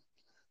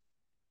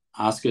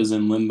 Asuka's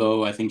in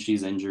limbo. I think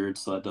she's injured,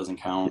 so that doesn't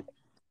count.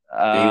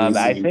 Bailey's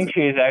I in. think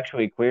she's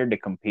actually cleared to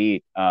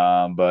compete,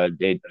 but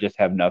they just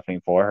have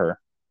nothing for her.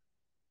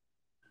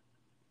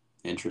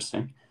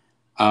 Interesting.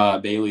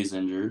 Bailey's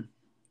injured,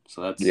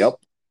 so that's Yep,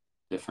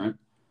 different.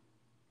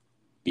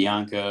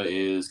 Bianca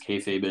is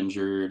kayfabe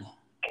injured,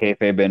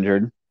 kayfabe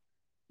injured.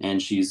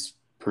 and she's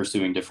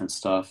pursuing different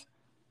stuff.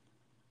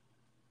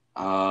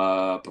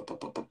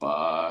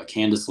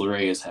 Candice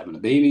LeRae is having a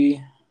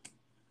baby.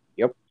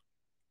 Yep.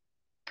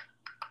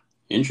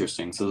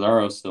 Interesting.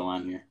 Cesaro's still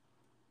on here.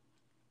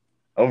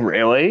 Oh,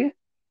 really?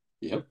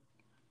 Yep,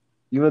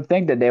 You would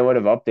think that they would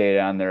have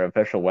updated on their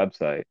official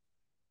website.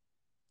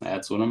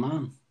 that's what I'm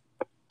on.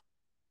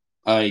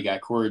 You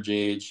got Cora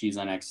Jade. She's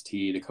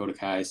NXT. Dakota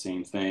Kai,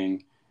 same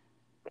thing.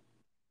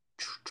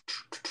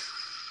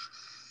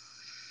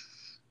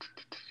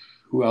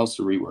 Who else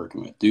are we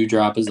working with?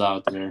 Dewdrop is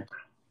out there.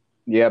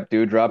 Yep,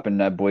 Dewdrop,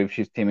 and I believe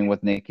she's teaming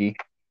with Nikki,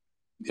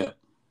 Yep.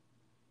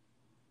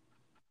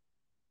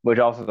 which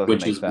also doesn't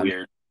Which make is sense.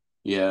 weird.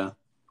 Yeah.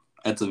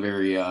 That's a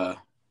very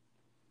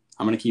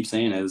I'm gonna keep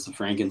saying it, it's a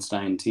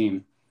Frankenstein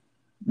team,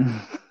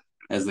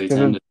 as they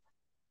tend to.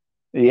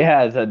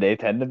 Yeah, so they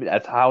tend to be.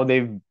 That's how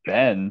they've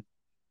been.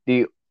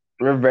 The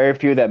There are very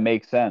few that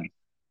make sense.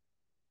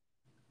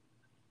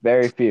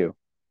 Very few.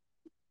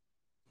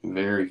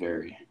 Very,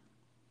 very.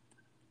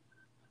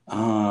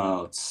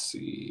 Let's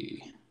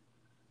see.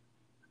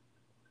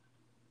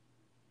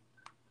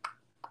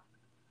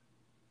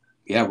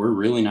 Yeah, we're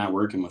really not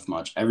working with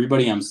much.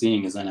 Everybody I'm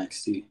seeing is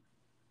NXT.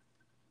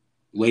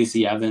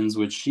 Lacey Evans,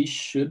 which she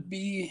should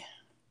be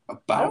I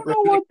about don't ready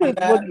know to what come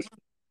the what. back.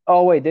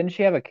 Oh wait, didn't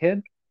she have a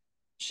kid?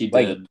 She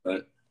Like, did,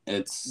 but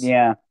it's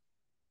yeah,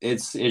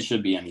 it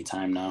should be any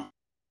time now.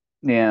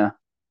 yeah.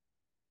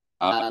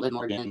 Liv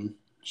Morgan,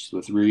 she's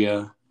with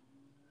Rhea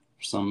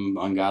for some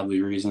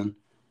ungodly reason.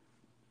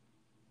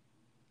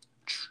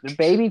 The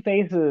baby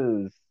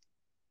faces.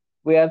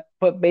 We have to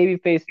put baby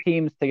face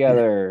teams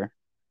together.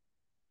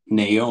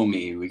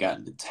 Naomi, we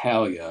got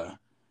Natalia,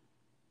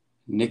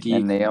 And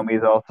Nikki,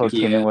 Naomi's also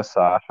teaming with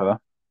Sasha.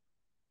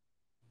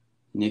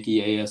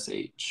 Nikki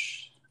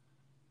ASH.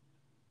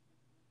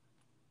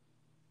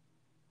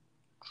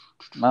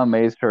 I'm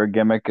amazed her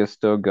gimmick is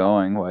still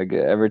going. Like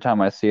every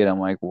time I see it, I'm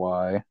like,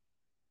 why?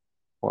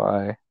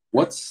 Why?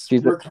 What's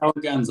She's Raquel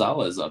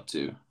Gonzalez up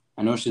to?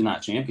 I know she's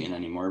not champion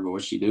anymore, but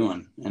what's she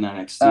doing in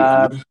NXT?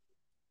 I uh know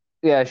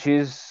yeah,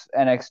 she's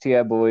NXT,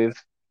 I believe.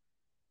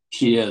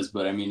 she is,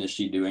 but I mean, is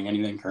she doing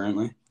anything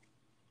currently?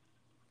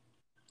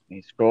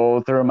 You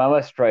scroll through my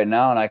list right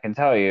now, and I can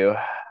tell you.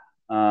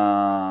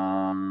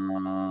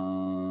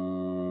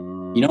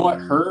 You know what?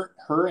 Her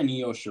and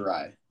Io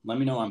Shirai. Let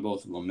me know on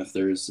both of them if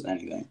there's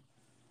anything.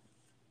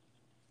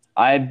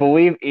 I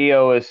believe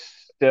Io is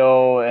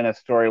still in a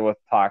story with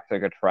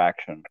Toxic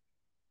Attraction.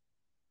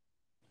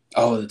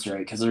 Oh, that's right,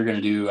 because they're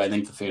gonna do, I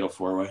think, the Fatal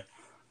 4-Way.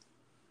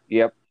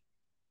 Yep.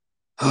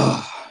 Bring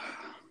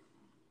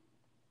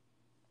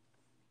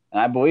And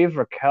I believe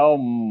Raquel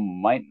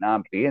might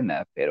not be in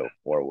that Fatal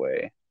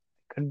 4-Way.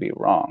 Could be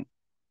wrong.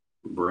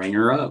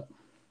 her up.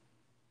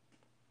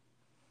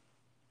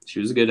 She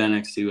was a good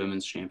NXT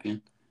Women's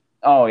Champion.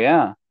 Oh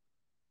yeah,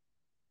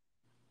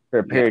 for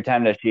a You got period of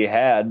time that she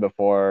had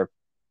before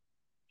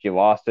she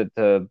lost it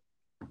to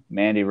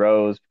Mandy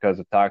Rose because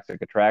of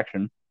toxic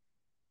attraction.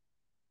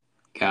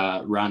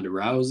 got Ronda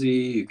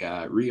Rousey, you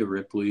got Rhea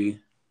Ripley,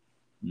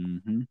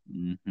 Mm-hmm.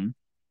 Mm-hmm.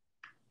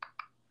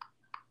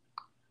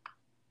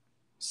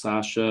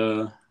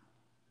 Sasha,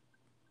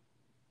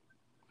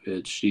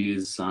 which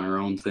she's on her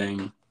own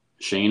thing.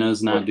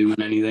 Shayna's not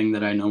doing anything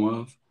that I know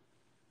of.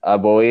 I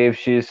believe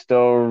she's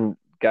still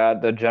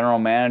got the general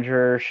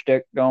manager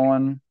shtick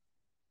going.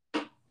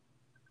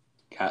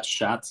 Got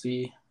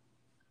Shotzi.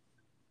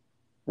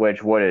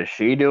 Which what is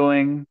she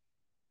doing?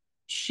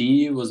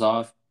 She was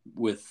off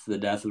with the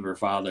death of her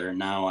father, and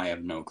now I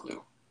have no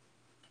clue.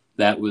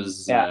 That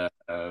was Yeah,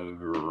 a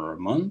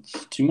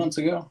month, 2 months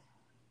ago.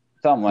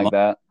 something A like month.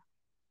 that.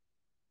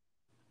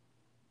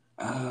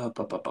 Ba,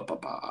 ba, ba, ba,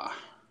 ba.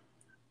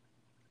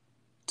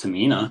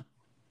 Tamina,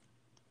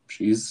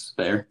 she's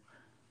there.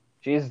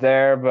 She's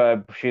there,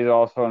 but she's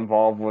also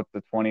involved with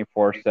the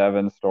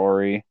 24/7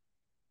 story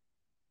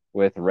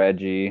with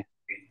Reggie.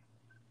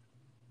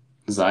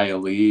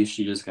 Xia Li,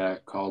 she just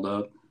got called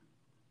up,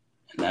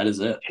 and that is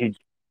it. She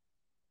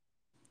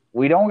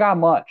We don't got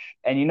much.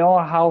 And you know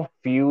how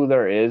few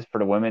there is for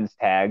the women's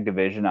tag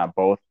division on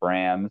both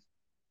brands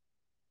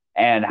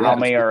and how Yeah,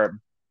 many are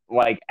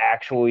like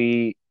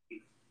actually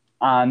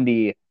on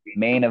the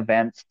main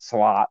event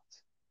slot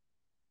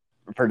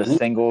for the I think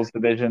singles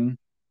division,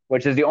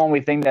 which is the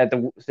only thing that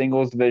the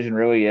singles division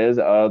really is,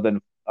 other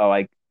than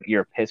like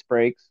your piss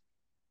breaks.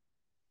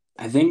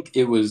 I think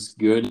it was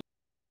good.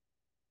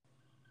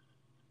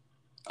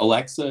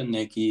 Alexa and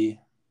Nikki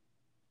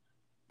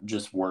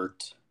just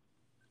worked,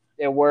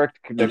 It worked.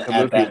 The and at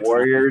Kabuki that time,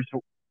 Warriors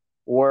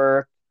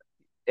worked.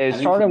 It I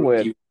think started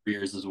with, Kabuki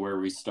Warriors is where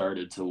we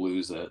started to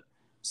lose it.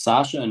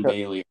 Sasha and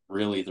Bailey are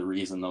really the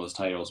reason those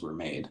titles were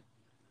made.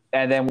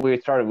 and then we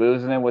started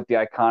losing it with the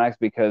Iconics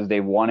because they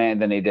won it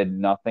and then they did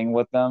nothing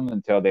with them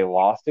until they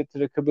lost it to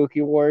the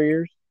Kabuki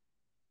Warriors.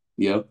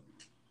 Yep.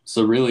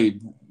 So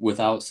really,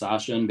 without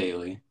Sasha and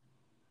Bailey,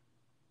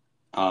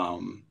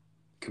 um,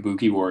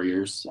 Kabuki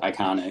Warriors,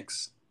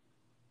 Iconics,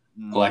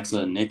 Mm-hmm. Alexa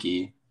and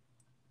Nikki,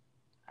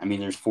 I mean,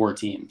 there's 4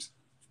 teams.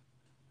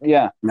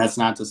 Yeah, And that's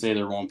not to say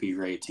there won't be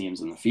great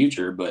teams in the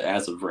future, but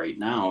as of right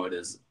now, it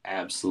is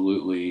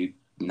absolutely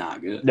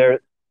not good.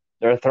 they're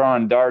they're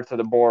throwing darts at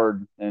the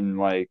board and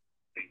like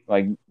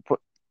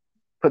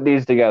put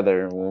these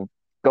together. We'll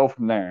go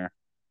from there.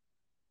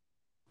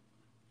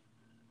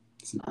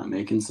 It's not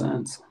making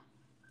sense.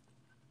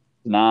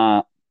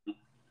 Nah,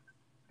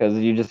 because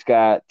you just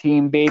got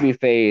Team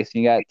Babyface,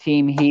 you got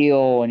Team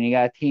Heel, and you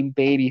got Team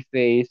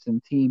Babyface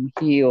and Team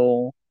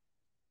Heel.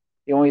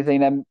 The only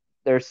thing that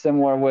they're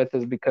similar with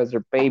is because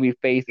they're baby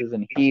faces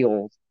and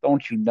heels.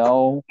 Don't you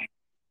know?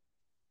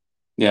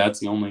 Yeah, that's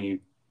the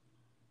only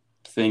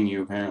thing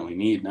you apparently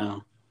need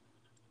now.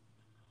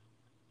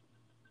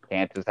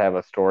 Can't just have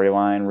a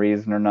storyline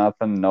reason or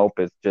nothing. Nope,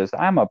 it's just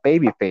I'm a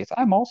baby face.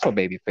 I'm also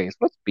baby face.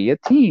 Let's be a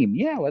team.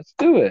 Yeah, let's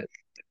do it.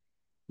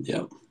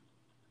 Yep,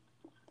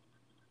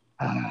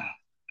 that's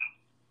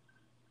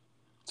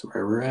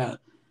where we're at.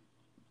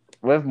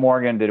 Liv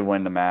Morgan did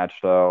win the match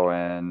though,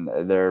 and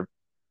they're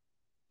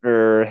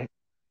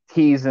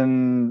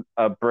teasing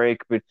a break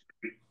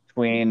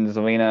between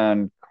Zelina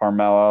and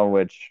Carmella,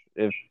 which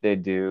if they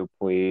do,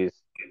 please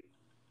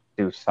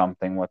do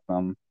something with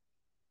them.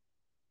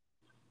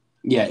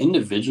 Yeah,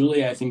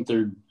 individually, I think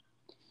they're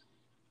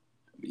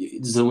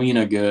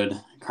Zelina good,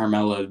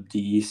 Carmella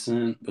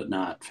decent, but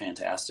not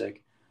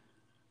fantastic.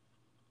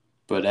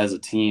 But as a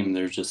team,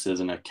 there just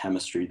isn't a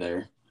chemistry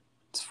there.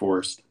 It's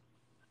forced.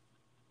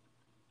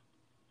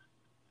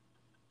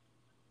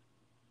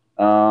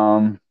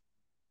 Um,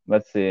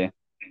 let's see.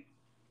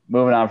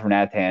 Moving on from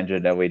that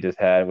tangent that we just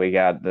had, we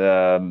got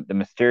the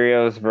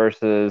Mysterios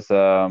versus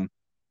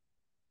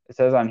it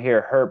says on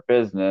here Hurt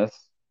Business.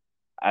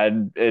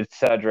 It's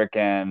Cedric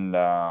and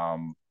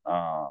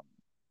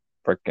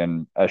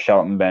freaking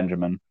Shelton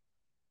Benjamin.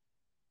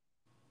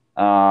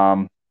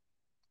 Um,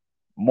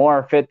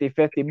 more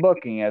 50-50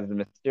 booking as the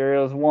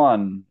Mysterios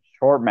won.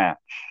 Short match.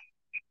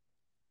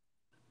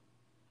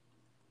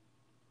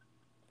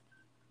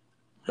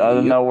 The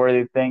other Yep.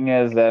 noteworthy thing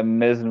is that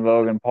Miz and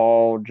Logan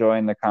Paul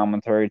joined the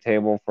commentary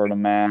table for the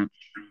match.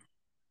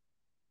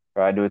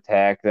 Tried to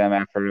attack them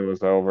after it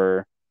was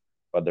over,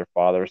 but their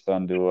father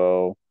son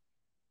duo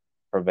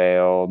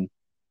prevailed.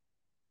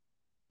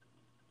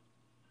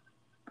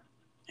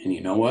 And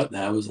you know what?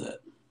 That was it.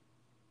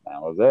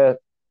 That was it.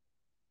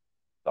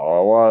 That's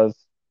all it was.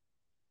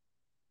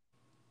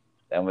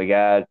 Then we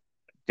got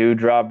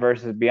Doudrop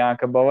versus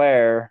Bianca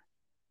Belair.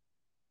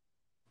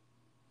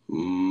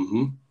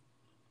 Mm-hmm.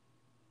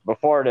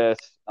 Before this,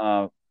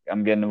 I'm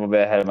getting a little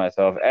bit ahead of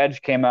myself.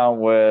 Edge came out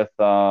with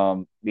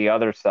the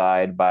other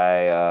side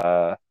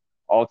by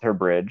Alter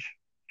Bridge.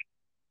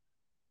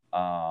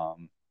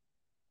 Um,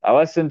 I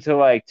listened to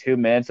like 2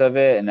 minutes of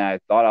it and I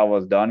thought I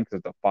was done because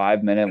it's a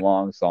 5 minute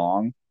long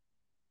song.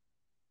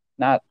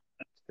 Not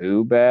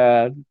too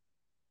bad.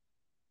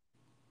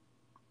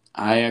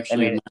 I I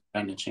actually have mean,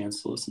 not gotten a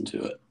chance to listen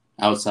to it.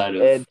 outside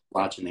of It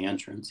watching the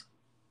entrance.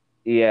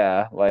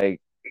 yeah,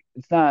 like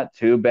it's not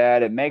too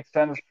bad. It makes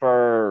sense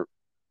for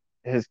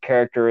his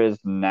character is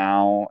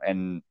now,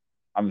 and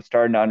I'm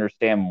starting to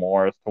understand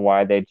more as to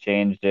why they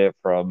changed it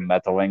from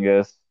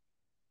Metalingus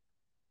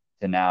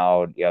to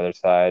now the other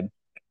side.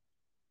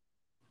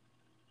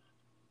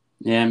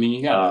 Yeah, I mean,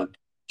 you Uh, gotta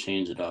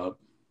change it up.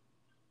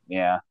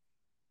 yeah.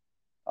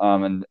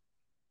 And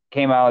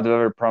came out,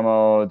 delivered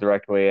promo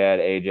directly at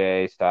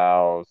AJ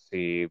Styles.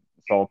 He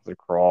insulted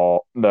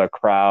the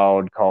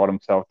crowd, called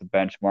himself the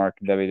benchmark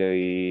in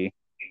WWE.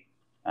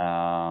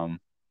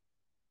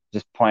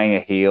 Just playing a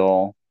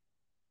heel.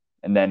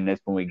 And then this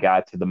when we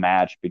got to the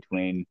match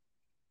between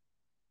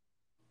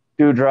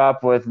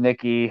Doudrop with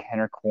Nikki in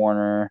her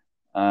corner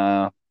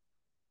uh,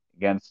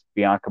 against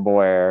Bianca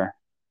Belair.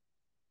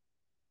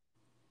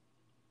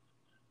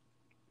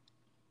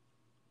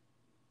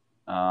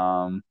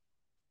 Um,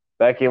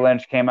 Becky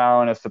Lynch came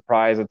out in a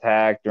surprise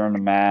attack during the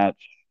match,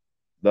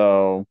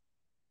 though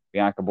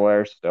Bianca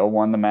Belair still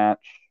won the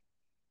match.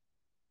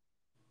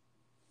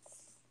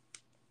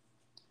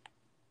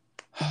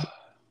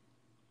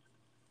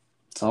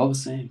 It's all the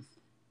same.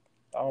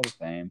 All the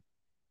same.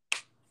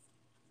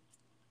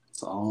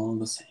 It's all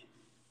the same.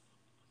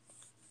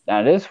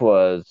 Now this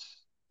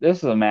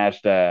is a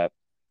match that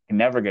I can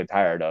never get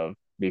tired of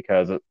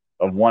because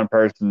of one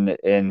person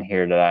in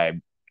here that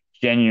I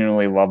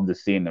genuinely love to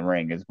see in the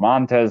ring is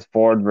Montez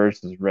Ford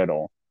versus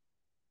Riddle.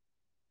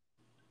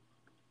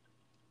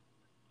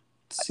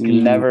 I can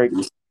Seeing never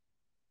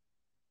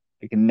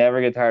I can never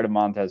get tired of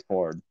Montez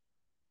Ford.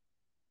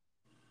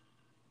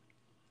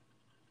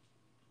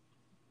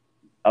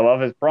 I love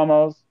his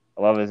promos.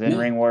 I love his yeah.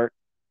 in-ring work.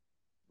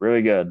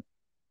 Really good.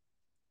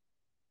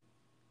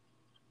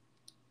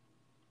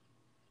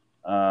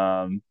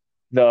 Um,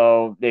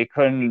 though they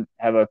couldn't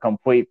have a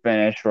complete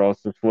finish, or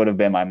else this would have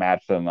been my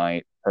match of the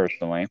night,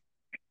 personally,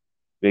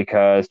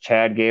 because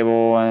Chad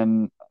Gable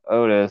and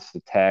Otis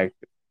attacked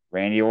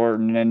Randy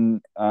Orton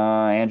and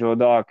Angelo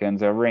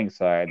Dawkins at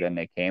ringside. Then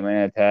they came in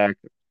and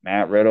attacked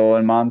Matt Riddle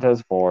and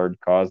Montez Ford,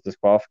 caused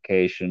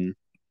disqualification.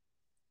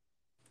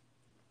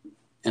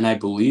 And I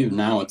believe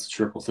now it's a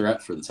triple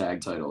threat for the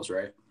tag titles,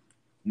 right?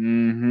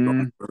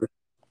 Mm-hmm.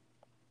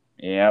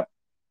 Yep.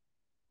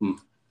 Hmm.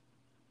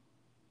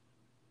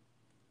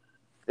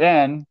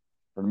 Then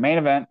for the main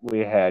event, we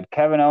had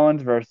Kevin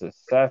Owens versus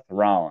Seth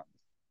Rollins.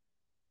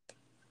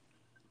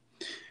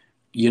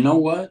 You know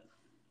what?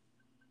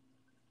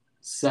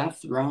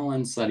 Seth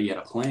Rollins said he had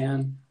a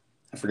plan.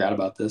 I forgot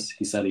about this.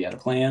 He said he had a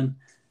plan.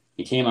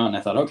 He came out and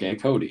I thought, okay,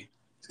 Cody.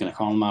 He's going to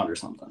call him out or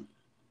something.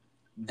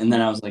 And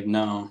then I was like,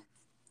 no,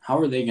 how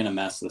are they going to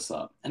mess this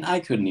up? And I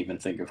couldn't even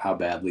think of how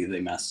badly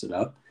they messed it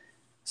up.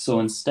 So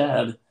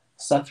instead,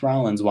 Seth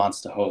Rollins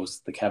wants to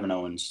host the Kevin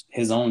Owens,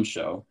 his own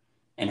show,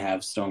 and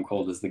have Stone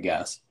Cold as the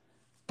guest.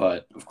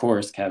 But of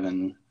course,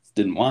 Kevin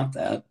didn't want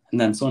that. And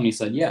then Sony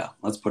said, yeah,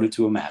 let's put it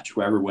to a match.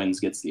 Whoever wins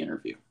gets the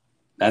interview.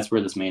 That's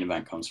where this main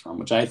event comes from,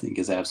 which I think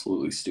is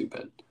absolutely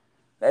stupid.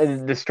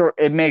 The story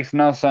it makes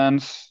no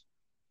sense.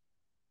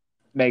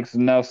 Makes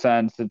no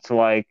sense. It's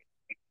like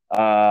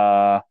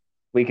uh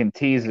we can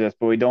tease this,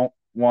 but we don't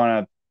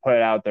want to put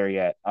it out there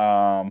yet.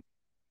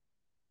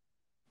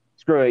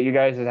 Screw it. You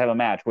guys just have a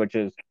match, which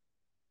is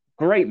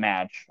great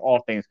match, all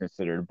things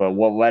considered. But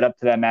what led up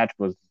to that match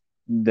was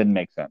didn't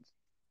make sense.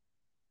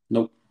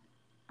 Nope.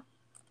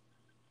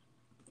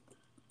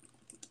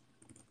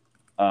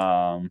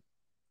 Um,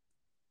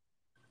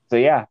 so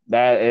yeah,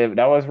 that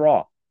was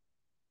Raw.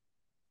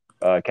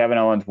 Kevin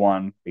Owens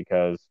won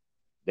because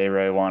they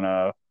really want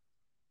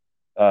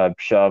to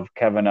shove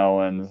Kevin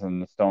Owens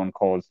and Stone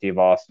Cold Steve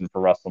Austin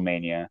for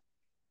WrestleMania,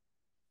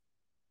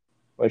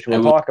 which I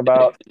we'll will talk say,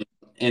 about.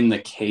 in the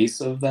case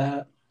of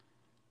that,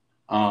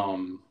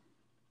 um,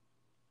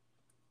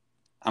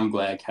 I'm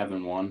glad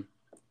Kevin won.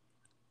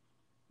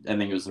 I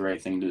think it was the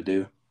right thing to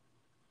do.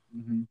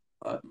 Mhm.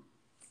 But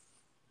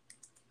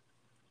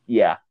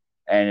Yeah,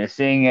 and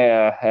seeing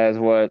as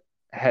what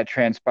had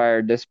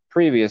transpired this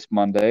previous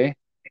Monday,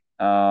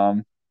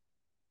 um,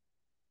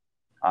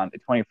 on the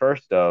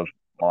 21st of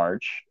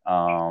March,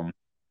 I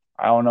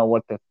don't know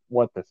what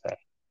to say.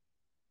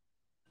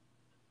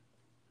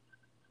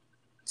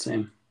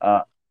 same.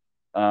 Uh,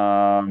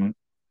 um,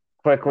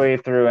 quickly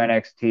through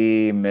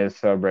NXT, Miz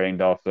celebrating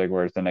Dolph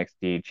Ziggler's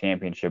NXT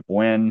Championship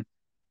win.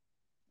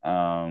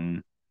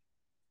 Um,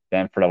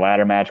 then for the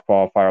ladder match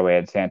qualifier, we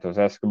had Santos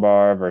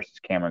Escobar versus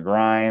Cameron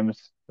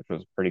Grimes, which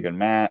was a pretty good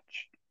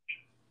match.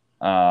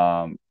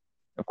 Um,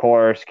 of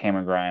course,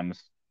 Cameron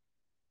Grimes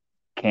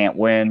can't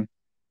win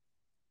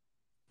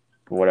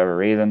for whatever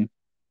reason.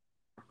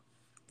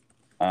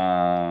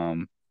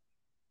 Um,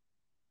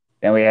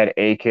 then we had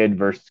A Kid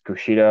versus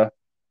Kushida,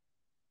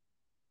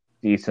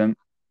 decent.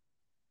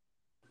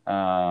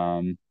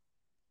 Um,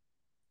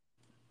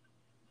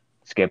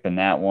 skipping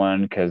that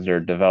one because they're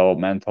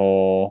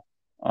developmental,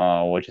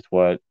 which is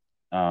what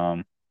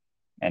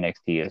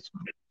NXT is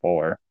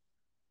for.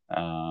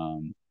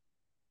 Um,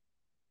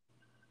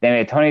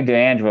 then Tony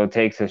D'Angelo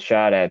takes a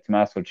shot at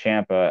Tommaso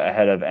Ciampa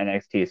ahead of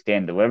NXT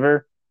Stand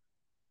Deliver.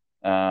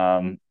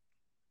 Um,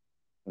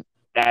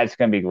 That's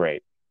gonna be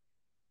great.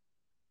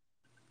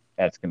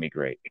 That's gonna be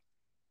great.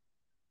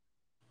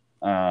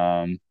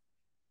 Um,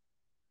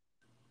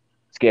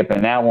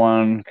 skipping that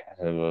one 'cause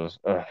it was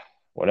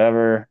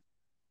whatever.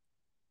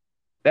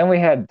 Then we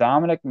had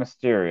Dominic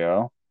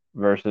Mysterio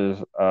versus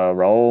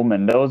Raul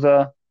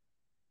Mendoza.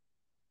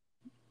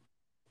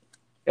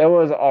 It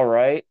was all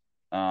right.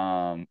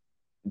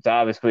 It's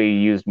obviously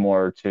used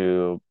more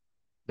to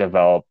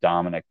develop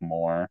Dominic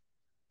more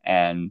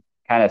and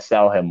kind of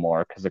sell him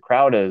more because the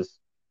crowd is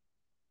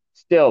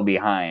still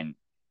behind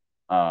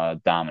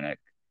Dominic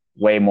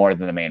way more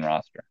than the main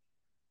roster.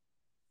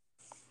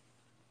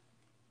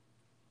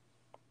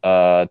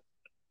 Uh,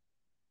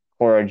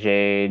 Cora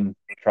Jade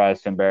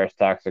tries to embarrass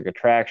Toxic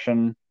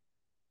Attraction,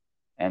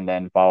 and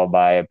then followed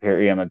by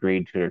Imperium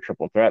agreed to a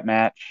triple threat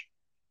match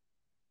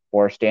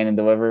for Stand and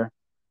Deliver.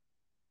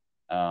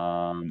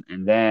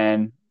 And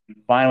then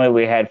finally,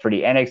 we had for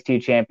the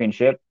NXT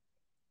Championship,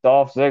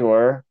 Dolph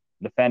Ziggler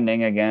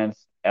defending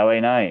against LA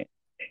Knight.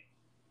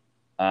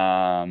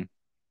 Um,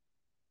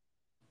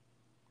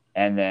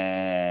 and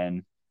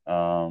then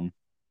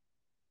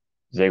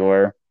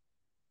Ziggler,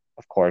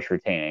 of course,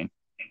 retaining.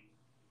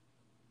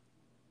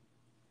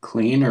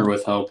 Clean or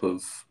with help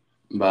of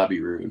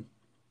Bobby Roode?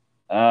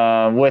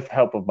 With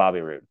help of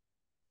Bobby Roode.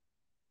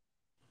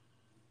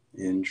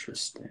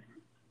 Interesting.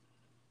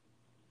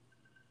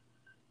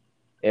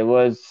 It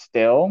was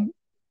still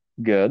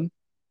good.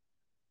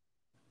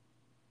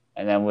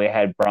 And then we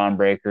had Braun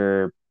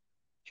Breaker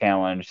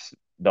challenge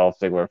Dolph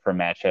Ziggler for a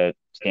match at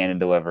Stand and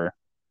Deliver.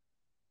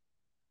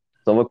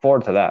 So look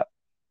forward to that.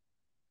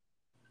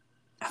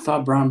 I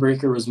thought Braun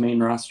Breaker was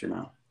main roster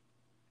now.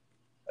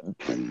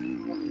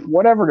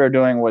 Whatever they're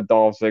doing with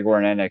Dolph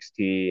Ziggler and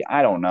NXT,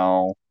 I don't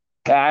know.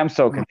 I'm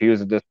so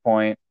confused at this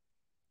point.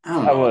 I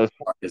don't know what the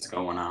fuck is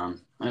going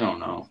on. I don't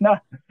know. No,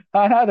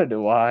 neither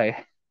do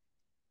I.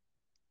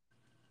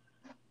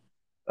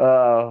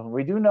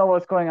 We do know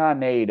what's going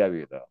on in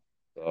AEW though.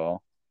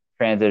 So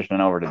transitioning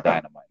over to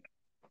Dynamite,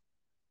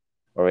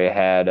 where we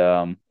had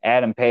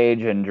Adam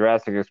Page and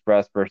Jurassic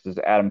Express versus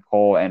Adam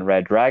Cole and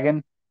Red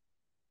Dragon.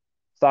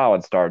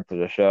 Solid start to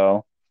the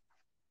show.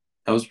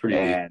 That was pretty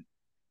good.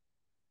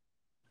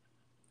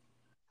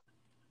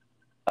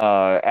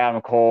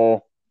 Adam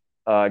Cole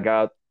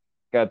got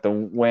the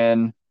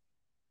win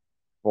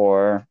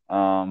for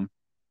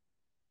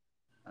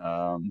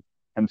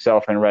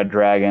himself and Red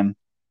Dragon.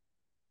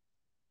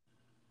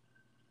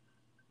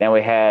 Then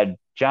we had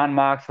Jon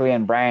Moxley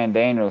and Bryan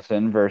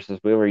Danielson versus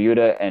Wheeler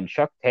Yuta and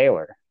Chuck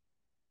Taylor.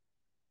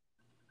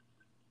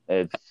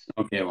 It's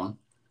okay one.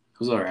 It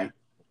was all right.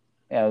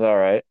 Yeah, it was all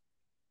right.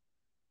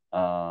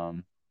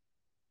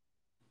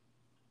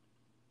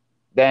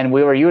 Then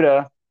Wheeler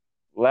Yuta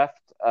left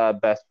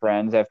Best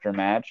Friends after a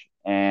match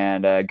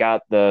and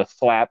got the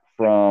slap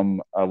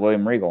from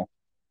William Regal.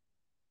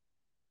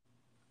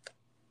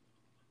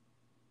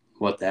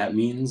 What that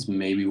means,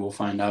 maybe we'll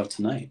find out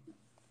tonight.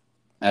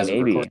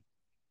 Maybe.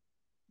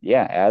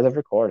 Yeah, as of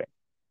recording.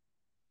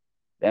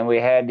 Then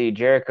we had the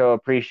Jericho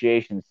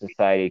Appreciation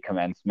Society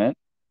commencement.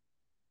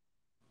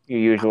 Your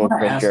usual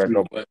Chris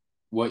Jericho.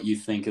 What you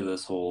think of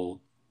this whole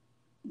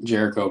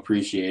Jericho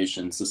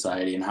Appreciation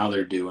Society and how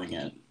they're doing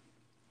it?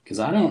 Because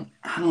I don't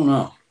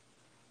know.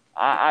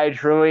 I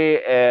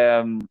truly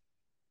am.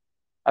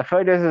 I feel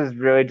like this is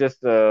really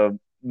just a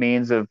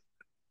means of.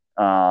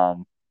 I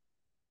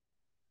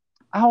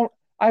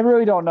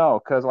really don't know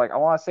because like I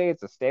want to say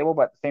it's a stable,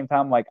 but at the same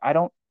time, like I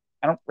don't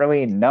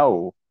really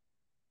know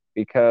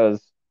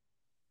because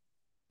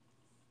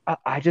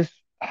I just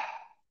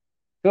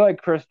feel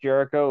like Chris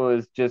Jericho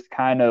is just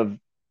kind of.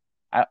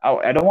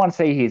 I don't want to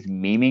say he's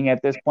memeing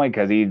at this point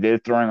because he is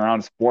throwing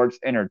around sports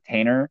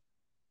entertainer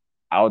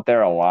out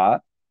there a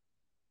lot.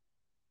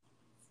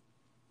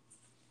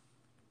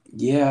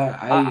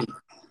 Yeah,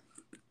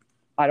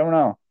 I don't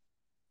know.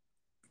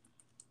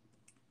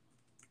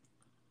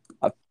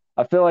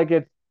 I feel like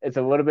it's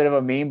a little bit of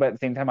a meme, but at the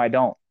same time, I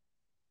don't.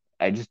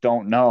 I just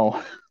don't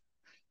know.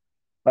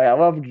 Like I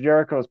love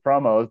Jericho's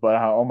promos, but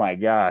oh my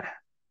god.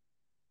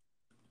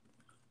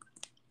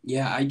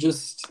 Yeah,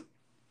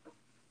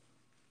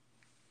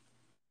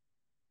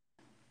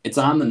 it's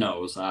on the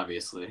nose,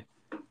 obviously.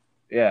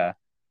 Yeah.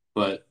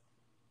 But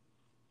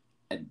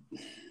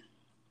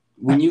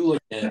when you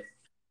look at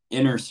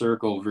Inner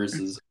Circle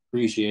versus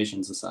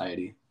Appreciation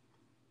Society,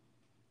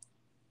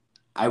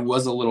 I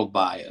was a little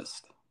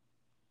biased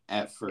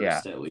at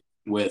first, at least,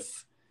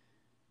 with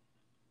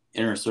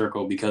Inner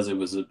Circle because it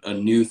was a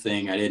new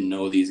thing. I didn't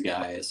know these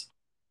guys.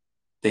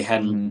 They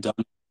hadn't done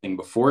anything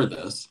before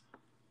this.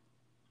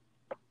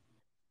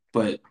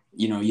 But,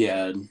 you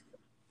had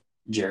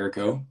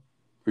Jericho,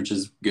 which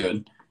is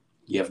good.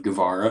 You have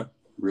Guevara,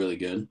 really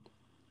good.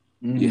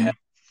 You have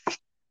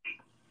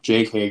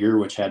Jake Hager,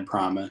 which had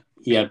promise.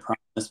 He had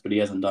promise, but he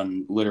hasn't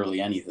done literally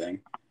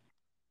anything.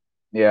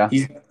 Yeah.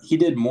 He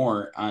did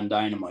more on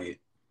Dynamite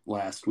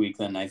last week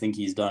than I think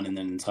he's done in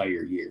an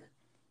entire year.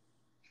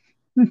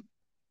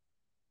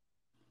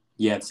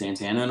 You had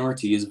Santana and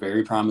Ortiz,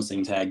 very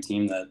promising tag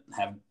team that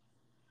have,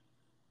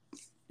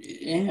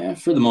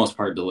 for the most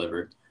part,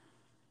 delivered.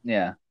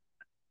 Yeah.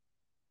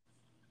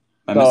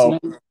 Am I missing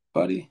So,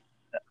 anybody?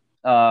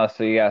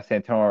 so you got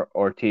Santana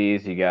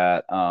Ortiz, you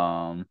got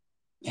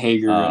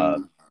Hager uh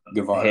and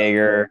Guevara.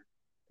 Hager,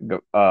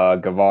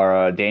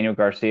 Guevara, Daniel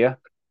Garcia.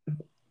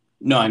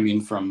 No, I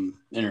mean from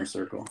Inner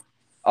Circle.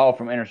 Oh,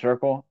 from Inner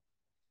Circle.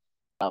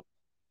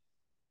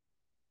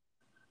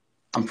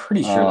 I'm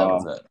pretty sure that Uh,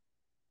 was it.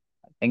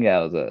 I think that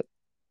was it.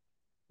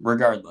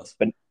 Regardless,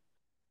 But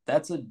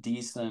that's a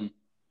decent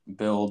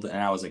build, and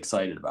I was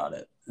excited about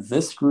it.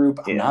 This group,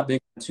 I'm yeah, not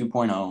big on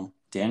 2.0.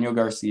 Daniel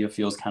Garcia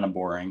feels kind of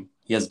boring.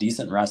 He has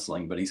decent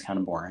wrestling, but he's kind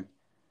of boring.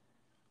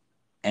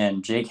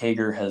 And Jake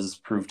Hager has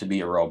proved to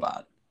be a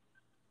robot,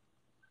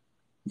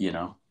 you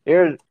know?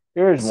 here's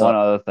So one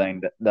other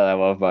thing that I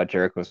love about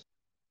Jericho,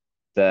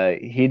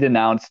 that he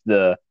denounced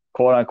the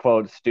quote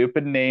unquote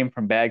stupid name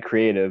from Bad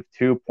Creative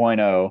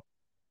 2.0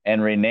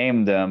 and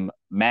renamed them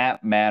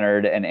Matt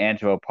Mannard and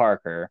Angelo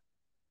Parker,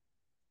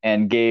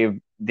 and gave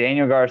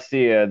Daniel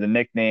Garcia the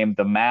nickname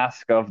the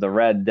Mask of the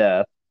Red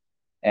Death,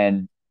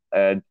 and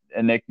a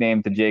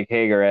nickname to Jake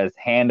Hager as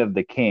Hand of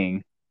the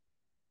King,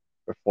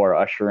 before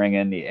ushering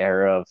in the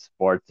era of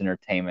sports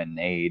entertainment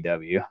in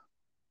AEW.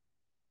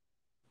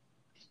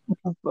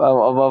 I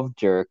love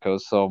Jericho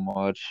so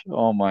much.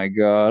 Oh my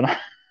god.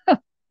 yeah,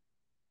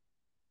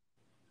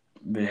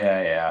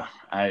 yeah.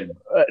 I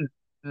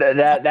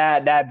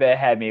That bit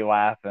had me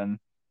laughing.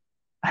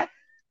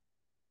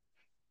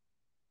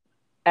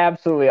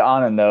 Absolutely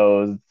on the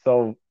nose.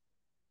 So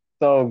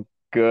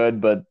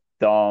good but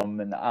dumb,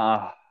 and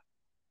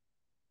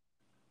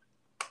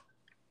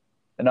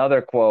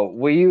another quote.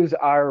 We use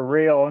our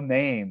real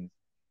names.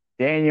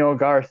 Daniel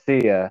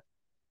Garcia,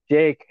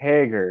 Jake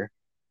Hager,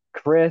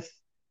 Chris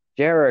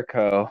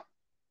Jericho.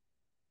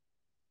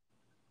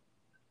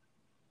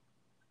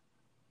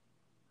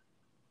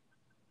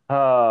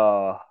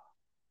 Oh,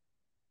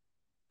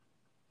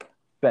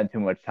 spent too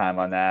much time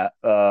on that.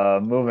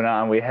 Moving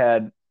on, we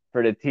had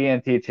for the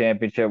TNT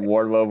Championship,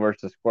 Wardlow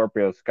versus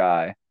Scorpio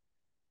Sky.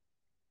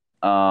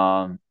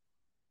 Um,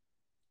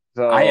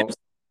 I have so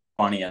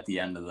funny at the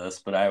end of this,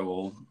 but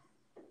I'll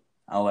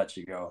let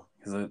you go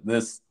because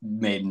this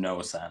made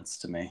no sense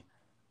to me.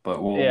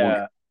 But we'll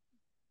yeah,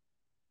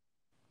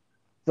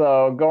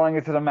 so going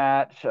into the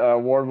match,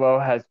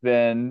 Wardlow has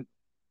been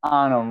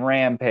on a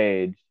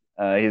rampage.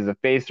 He's a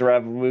face of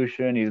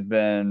Revolution. He's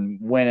been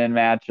winning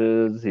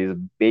matches. He's a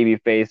baby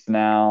face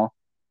now.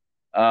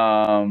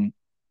 Um,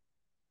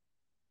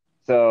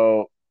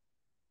 so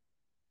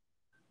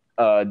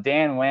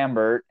Dan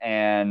Lambert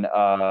and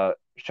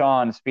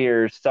Sean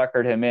Spears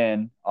suckered him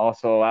in,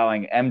 also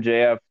allowing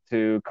MJF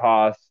to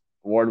cost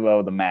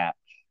Wardlow the match.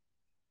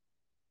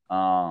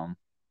 Um,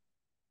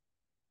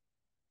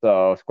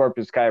 so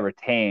Scorpio Sky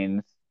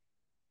retains.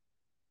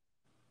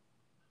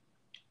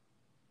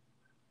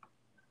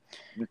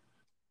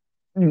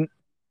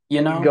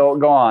 you know.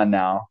 Go on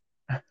now.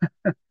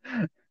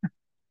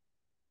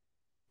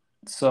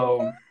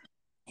 So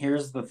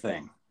here's the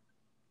thing.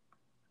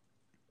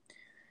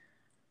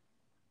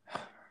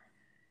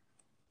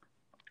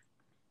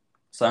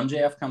 So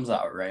MJF comes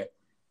out, right?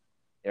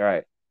 You're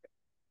right.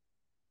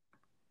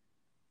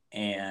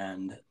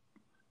 And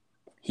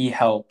he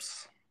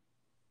helps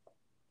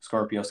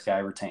Scorpio Sky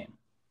retain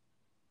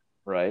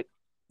Right.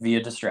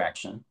 via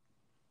distraction.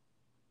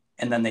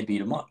 And then they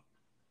beat him up.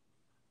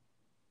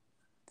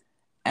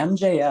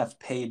 MJF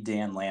paid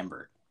Dan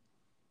Lambert.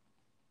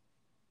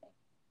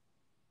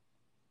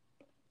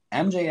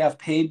 MJF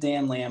paid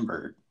Dan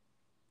Lambert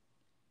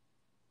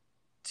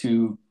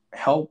to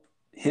help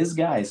his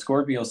guy,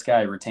 Scorpio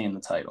Sky, retain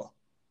the title.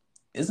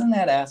 Isn't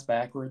that ass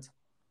backwards?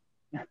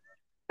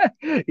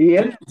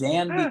 Yeah. Shouldn't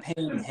Dan be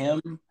paying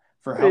him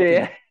for helping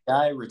Yeah. his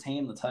guy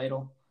retain the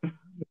title?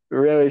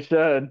 Really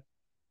should.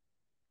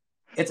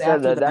 It's That,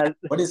 after that, the match.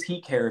 that, What does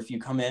he care if you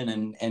come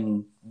in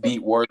and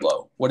beat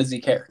Wardlow? What does he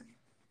care?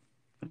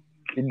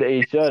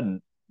 he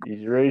shouldn't.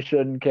 He really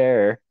shouldn't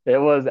care. It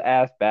was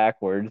ass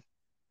backwards.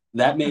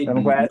 That made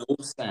I'm glad. no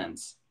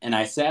sense. And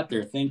I sat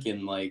there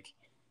thinking, like,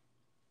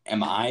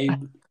 am I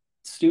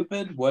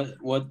stupid? What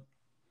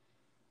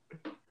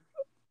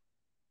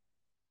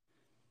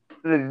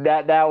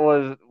That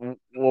was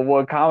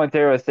what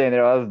commentary was saying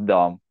there. That was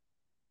dumb.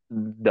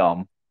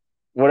 Dumb.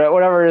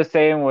 Whatever it's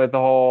saying with the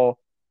whole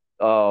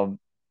um,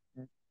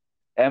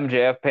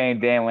 MJF paying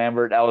Dan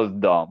Lambert, that was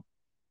dumb.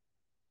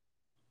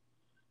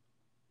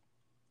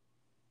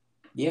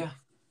 yeah.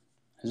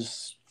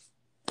 Just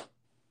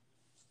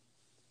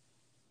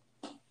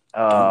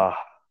don't. Uh,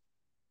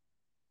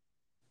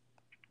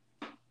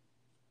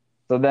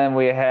 so then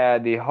we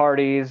had the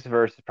Hardys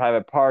versus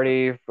Private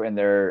Party in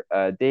their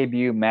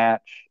debut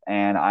match,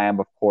 and I am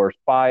of course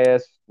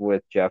biased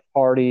with Jeff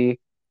Hardy.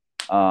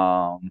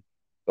 Um,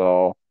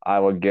 so I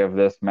would give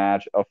this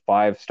match a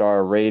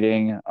 5-star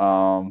rating.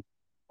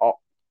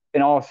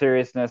 In all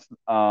seriousness,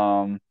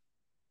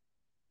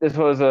 this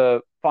was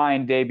a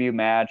fine debut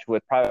match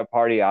with Private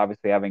Party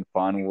obviously having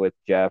fun with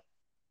Jeff,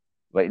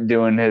 like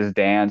doing his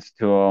dance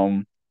to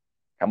him,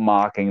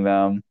 mocking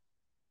them.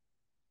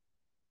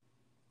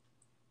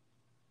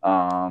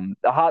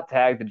 The hot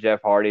tag to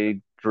Jeff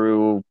Hardy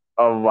drew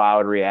a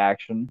loud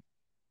reaction.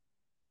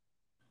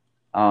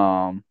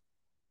 Um,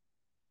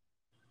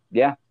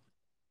 yeah,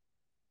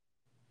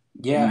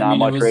 Yeah, I not mean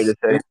much really to it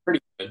say. was pretty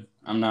good.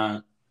 I'm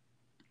not.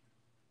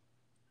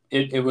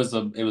 It was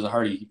a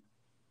Hardy.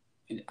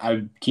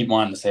 I keep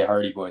wanting to say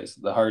Hardy Boys.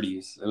 The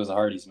Hardys. It was a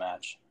Hardys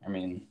match. I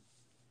mean,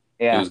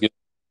 it Yeah. was good.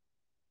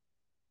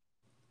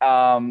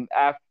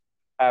 Af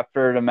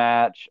after the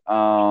match,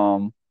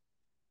 Andrade,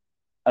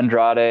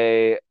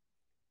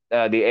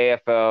 the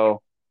AFO,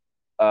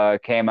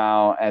 came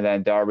out, and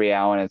then Darby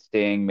Allin and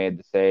Sting made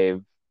the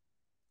save.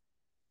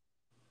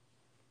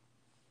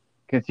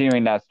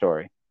 Continuing that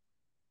story,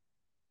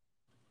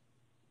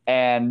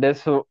 and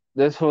this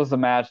was the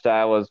match that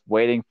I was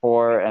waiting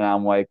for, and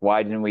I'm like,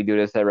 why didn't we do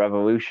this at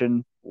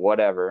Revolution?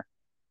 Whatever.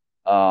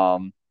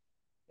 Um,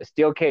 a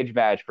steel cage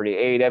match for the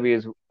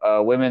AEW's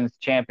Women's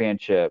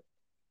Championship.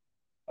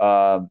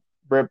 Uh,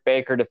 Britt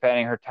Baker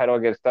defending her title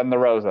against Thunder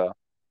Rosa.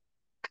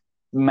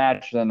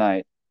 Match of the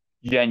night.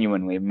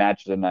 Genuinely,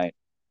 match of the night.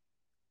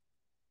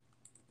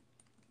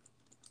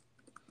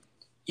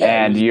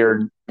 Yeah, it And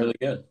was really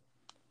good.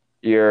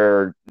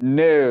 your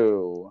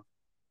new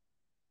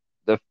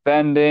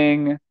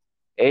defending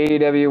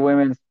AEW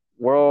Women's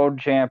World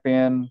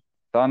Champion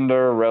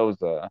Thunder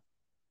Rosa.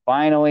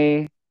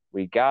 Finally,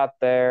 we got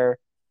there.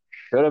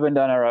 Should have been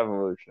done at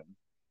Revolution.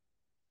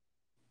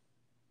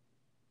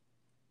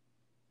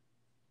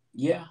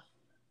 Yeah,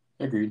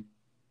 agreed.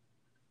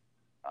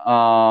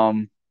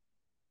 Um,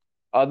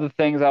 Other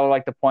things I would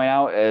like to point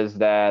out is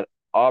that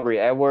Aubrey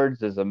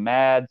Edwards is a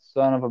mad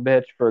son of a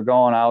bitch for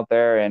going out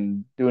there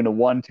and doing a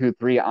 1, 2,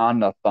 3 on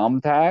the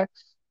thumbtacks.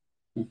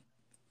 Yeah,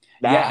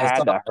 That I saw.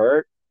 had to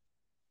hurt.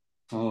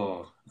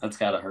 Oh, that's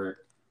gotta hurt.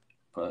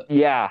 But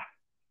Yeah,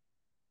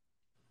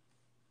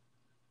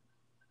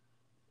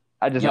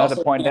 I just you had to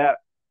also point can't.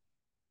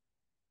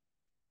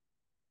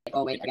 that.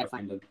 Oh wait, I gotta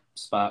find a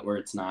spot where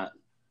it's not.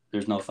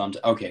 There's no thumb.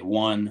 Okay,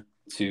 1,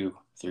 2,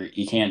 3.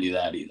 You can't do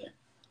that either.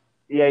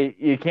 Yeah,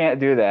 you can't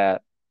do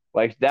that.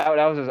 Like that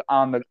was just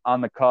on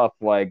the cuff,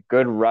 like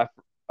good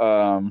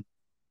um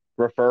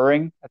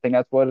referring. I think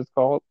that's what it's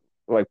called,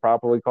 like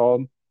properly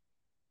called.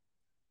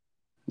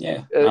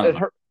 Yeah, I don't It's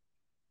know.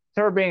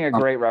 her being a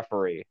great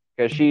referee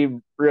because she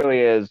really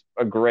is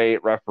a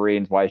great referee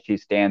and why she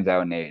stands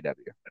out in AEW.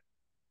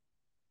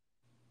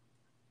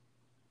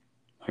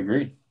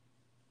 Agreed.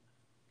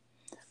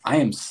 I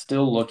am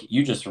still looking.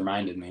 You just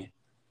reminded me.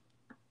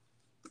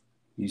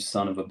 You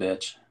son of a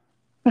bitch.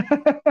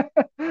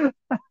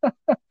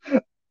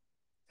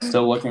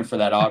 Still looking for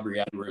that Aubrey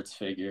Edwards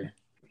figure.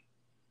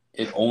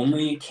 It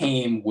only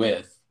came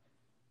with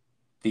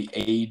the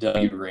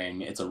AEW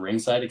ring. It's a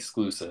ringside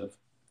exclusive,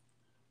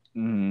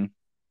 Mm.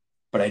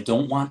 but I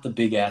don't want the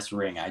big ass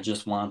ring. I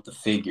just want the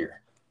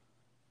figure.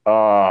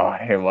 Oh,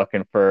 you're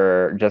looking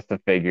for just a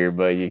figure,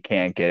 but you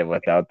can't get it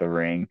without the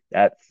ring.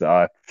 That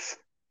sucks.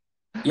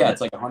 Yeah,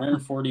 it's like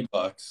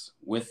 $140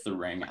 with the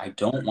ring. I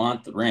don't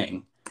want the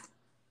ring.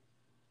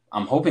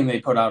 I'm hoping they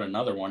put out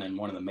another one in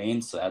one of the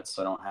main sets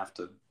so I don't have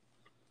to.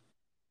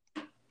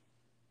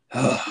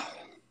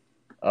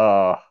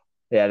 Oh,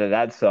 yeah,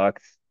 that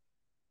sucks.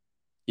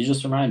 You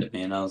just reminded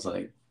me, and I was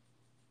like,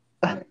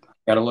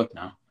 gotta look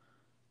now.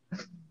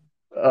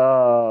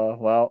 Oh,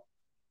 well,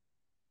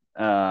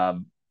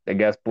 I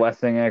guess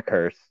blessing and a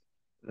curse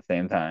at the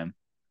same time.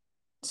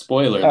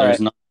 Spoiler, All there's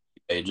right.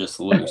 nothing just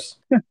loose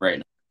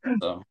right now.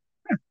 So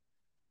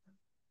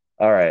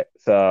All right.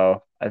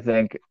 So I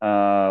think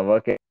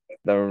look at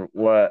the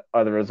what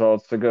other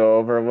results to go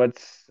over.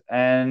 Let's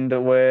end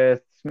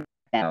with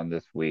SmackDown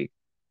this week.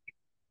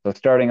 So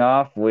starting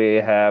off, we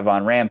have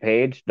on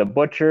Rampage, The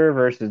Butcher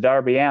versus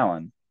Darby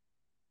Allin.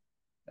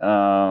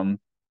 Um,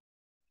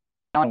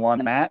 Allin won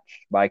the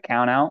match by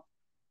count out,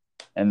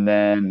 and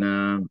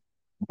then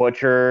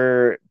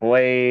Butcher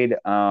Blade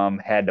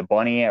had the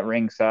bunny at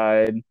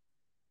ringside,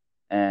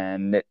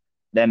 and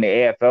then the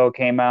AFO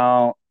came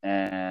out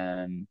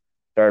and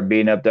started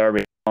beating up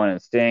Darby Allin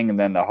and Sting, and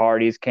then the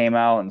Hardys came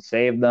out and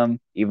saved them,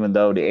 even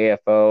though the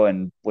AFO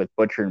and with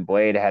Butcher and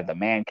Blade had the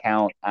man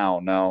count. I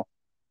don't know,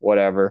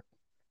 whatever.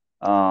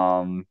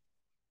 Um,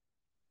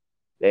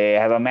 they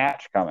have a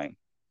match coming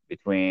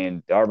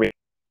between Darby,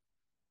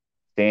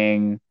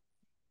 Sting,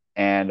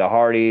 and the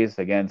Hardys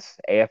against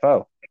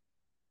AFO.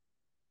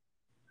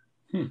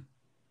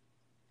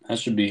 that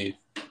should be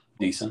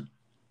decent.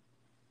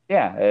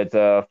 Yeah, it's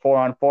a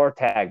 4-on-4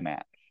 tag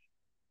match.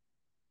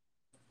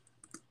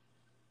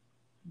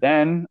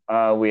 Then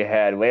we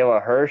had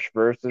Layla Hirsch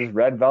versus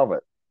Red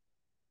Velvet.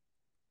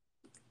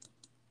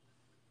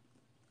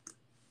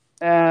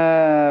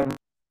 Uh,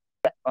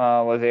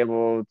 was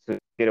able to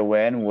get a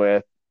win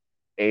with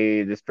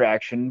a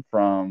distraction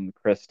from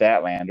Chris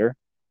Statlander.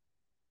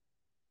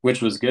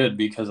 Which was good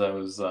because I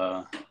was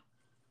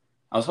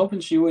hoping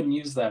she wouldn't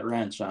use that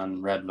wrench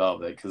on Red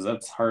Velvet because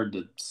that's hard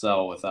to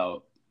sell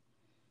without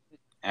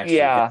actually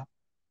Yeah,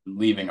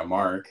 leaving a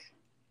mark.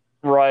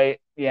 right.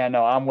 Yeah,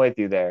 no, I'm with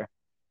you there.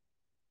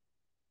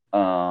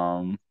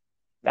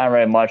 Not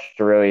really much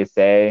to really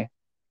say.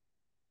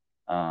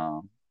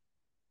 Um,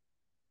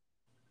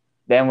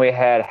 Then we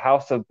had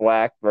House of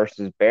Black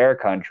versus Bear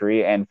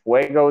Country and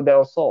Fuego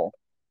del Sol.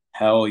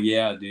 Hell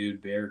yeah,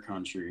 dude. Bear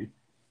Country.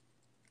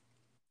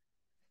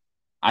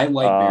 I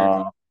like Bear Uh,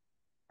 Country.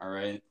 All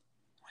right.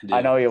 I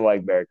I know do. you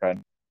like Bear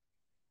Country.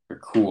 They're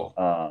cool.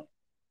 Uh,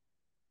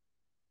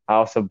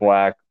 House of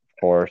Black, of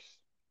course,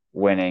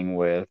 winning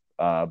with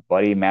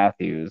Buddy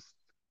Matthews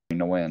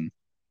to win.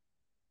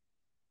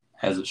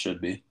 As it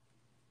should be.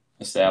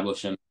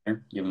 Establish him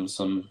there. Give him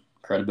some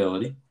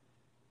credibility.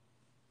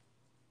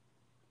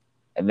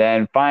 And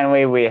then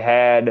finally we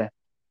had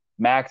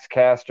Max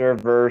Caster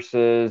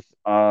versus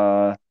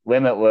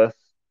Limitless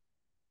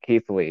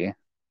Keith Lee.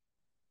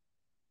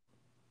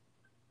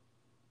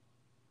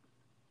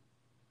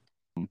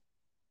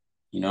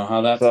 You know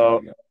how that's So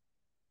gonna go.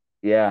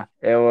 yeah,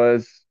 it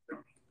was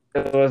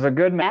a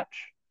good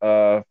match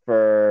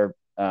for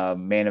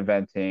main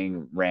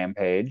eventing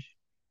Rampage.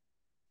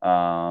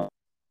 Um,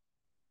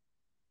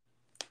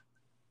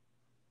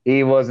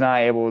 he was not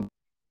able to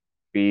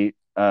beat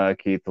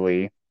Keith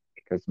Lee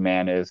because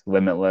man is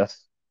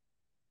limitless.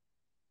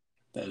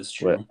 That is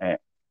true.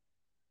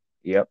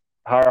 Yep.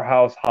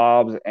 Powerhouse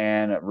Hobbs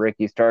and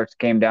Ricky Starks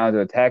came down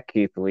to attack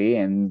Keith Lee,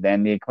 and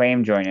then the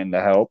Acclaim joined in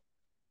to help.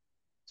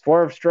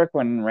 Swerve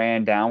Strickland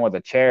ran down with a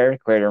chair,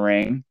 cleared a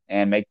ring,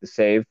 and make the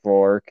save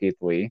for Keith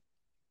Lee.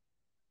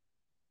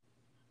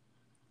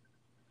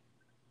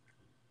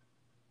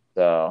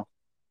 So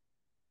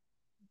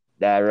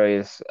that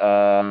really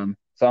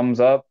sums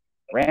up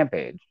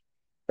Rampage.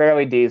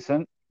 Fairly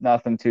decent,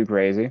 nothing too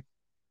crazy.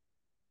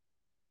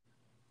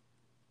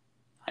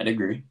 I'd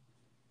agree.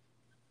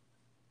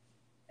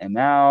 And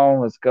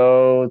now let's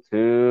go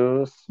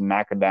to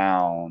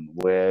SmackDown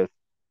with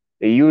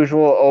the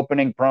usual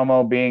opening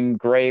promo being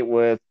great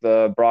with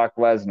Brock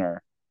Lesnar.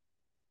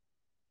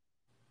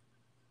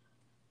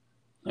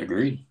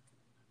 Agreed.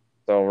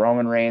 So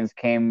Roman Reigns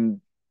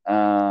came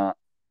uh,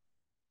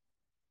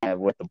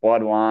 with the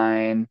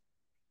bloodline.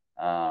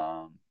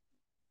 Um,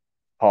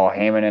 Paul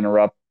Heyman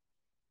interrupted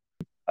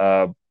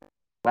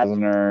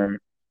Lesnar,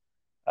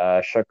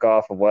 shook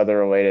off a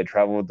weather-related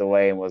travel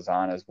delay and was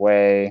on his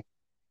way.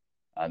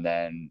 And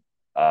then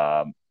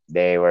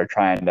they were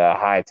trying to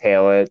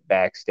hightail it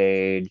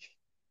backstage.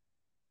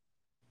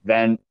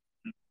 Then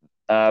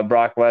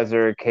Brock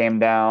Lesnar came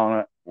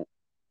down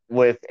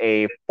with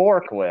a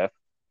forklift.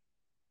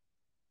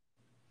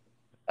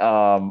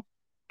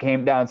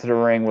 Came down to the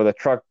ring with a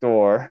truck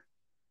door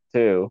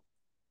too,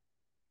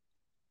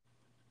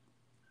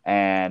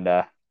 and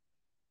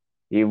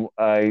he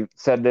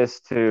said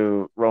this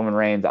to Roman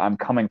Reigns: "I'm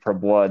coming for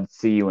blood.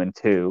 See you in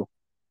 2."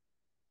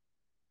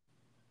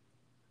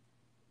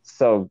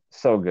 So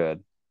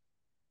good.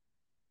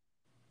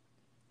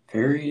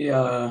 Very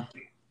I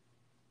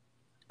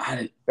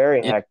Very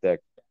it,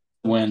 hectic.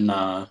 when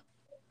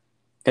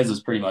because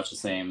it's pretty much the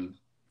same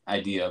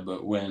idea,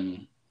 but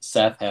when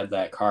Seth had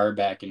that car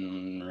back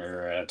in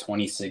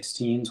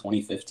 2016,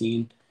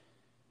 2015,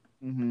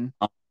 Mm-hmm.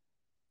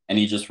 and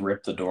he just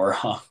ripped the door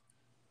off.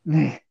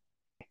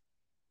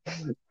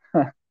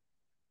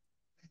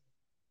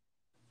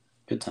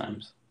 Good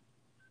times.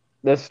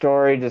 This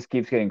story just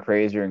keeps getting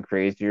crazier and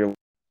crazier.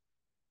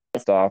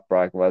 Pissed off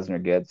Brock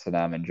Lesnar gets, and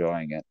I'm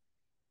enjoying it.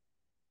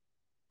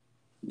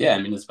 Yeah,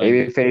 I mean it's been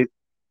Babyface,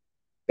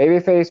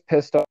 babyface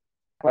pissed off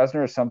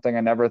Lesnar is something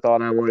I never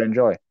thought I would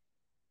enjoy.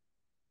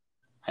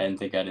 I didn't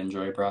think I'd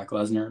enjoy Brock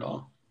Lesnar at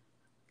all.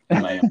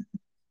 In my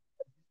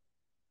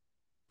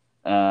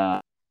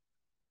uh,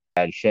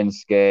 had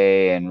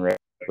Shinsuke and Rick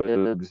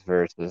Boogs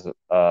versus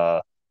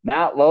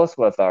not Los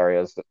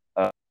Lotharios,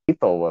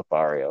 Lethal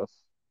Lotharios.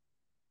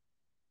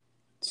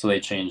 so they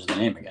changed the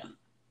name again.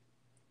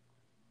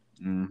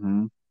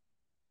 Mm-hmm.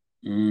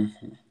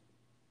 Mm-hmm.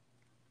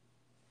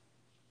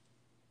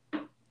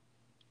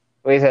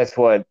 At least that's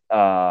what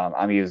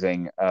I'm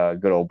using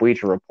good old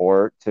Bleacher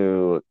Report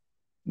to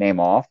name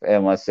off,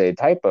 unless they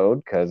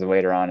typoed, because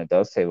later on it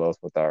does say Los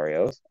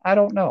Lotharios. I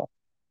don't know.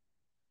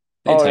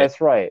 They Oh, typed.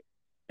 that's right.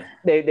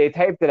 They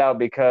typed it out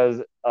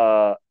because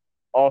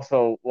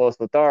also Los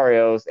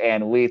Lotharios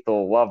and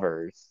Lethal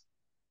Lovers.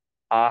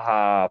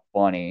 Aha,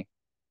 funny.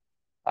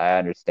 I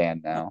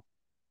understand now.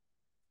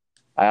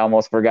 I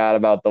almost forgot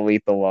about the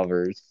Lethal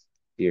Lovers.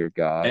 Dear I,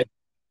 God.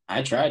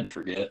 I tried to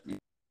forget.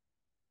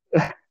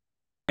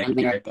 I'll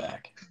be right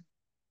back.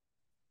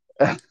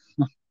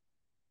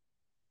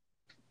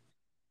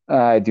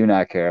 I do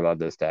not care about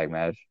this tag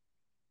match.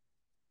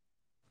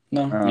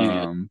 No, me neither.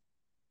 Um,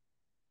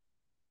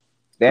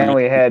 For then me,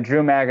 we had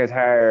Drew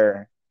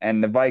McIntyre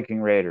and the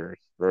Viking Raiders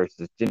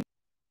versus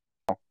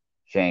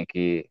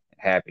Shanky,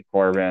 Happy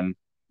Corbin.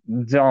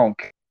 Don't.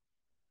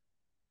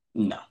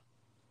 no.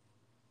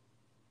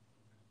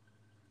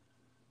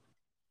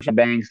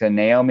 Banks and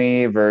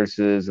Naomi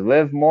versus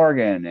Liv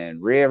Morgan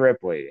and Rhea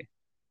Ripley.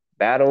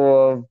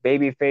 Battle of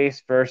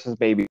Babyface versus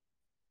Baby.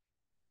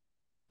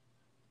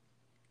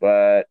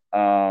 But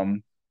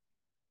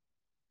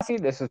see,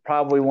 this is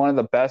probably one of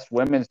the best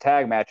women's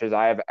tag matches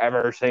I have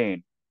ever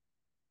seen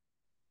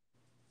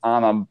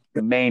on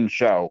a main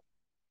show.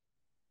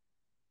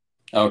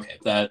 Okay,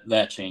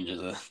 that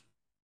changes it.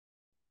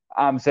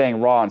 I'm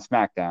saying Raw and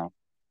SmackDown.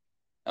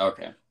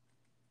 Okay.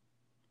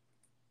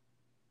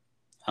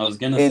 I was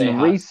gonna In say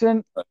hot,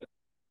 recent but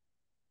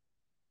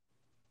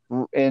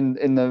in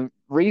the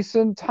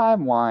recent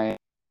timeline,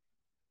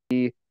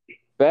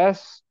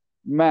 best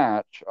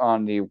match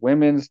on the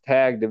women's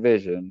tag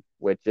division,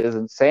 which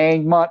isn't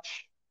saying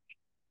much,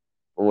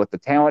 but with the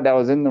talent that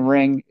was in the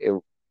ring,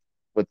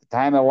 with the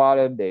time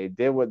allotted, they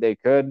did what they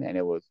could, and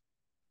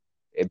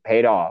it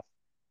paid off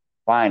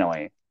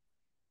finally.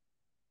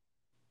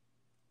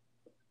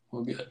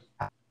 well, good.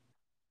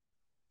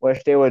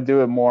 Wish they would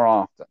do it more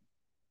often.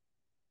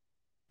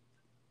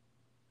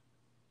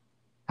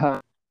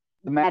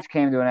 The match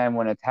came to an end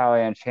when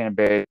Natalya and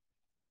Shayna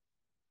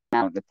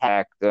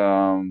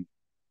Baszler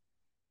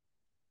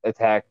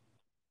attacked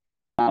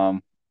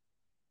um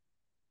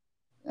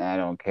I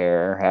don't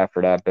care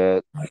after that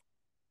bit.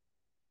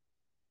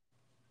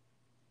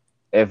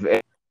 If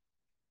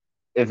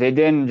if they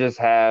didn't just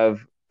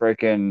have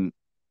freaking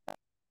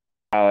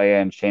Natalya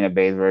and Shayna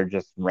Baszler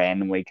just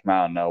randomly come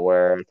out of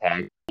nowhere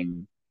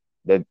attacking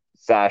the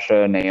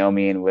Sasha,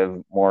 Naomi, and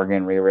Liv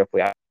Morgan, Rhea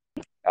Ripley,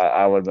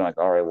 I would have been like,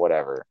 all right,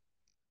 whatever.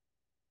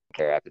 I don't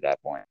care after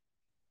that point.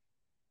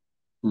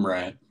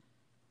 Right.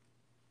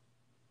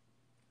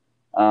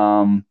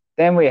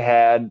 Then we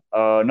had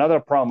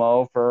another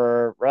promo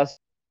for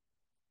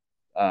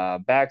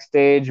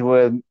backstage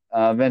with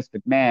Vince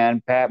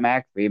McMahon. Pat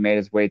McAfee made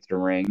his way to the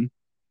ring,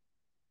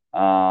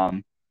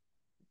 um,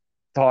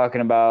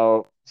 talking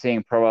about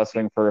seeing pro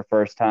wrestling for the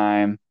first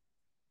time.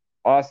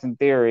 Austin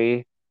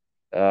Theory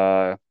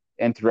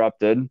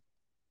interrupted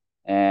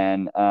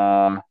and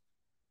kind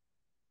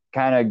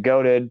of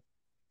goaded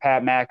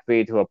Pat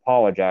McAfee to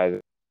apologize.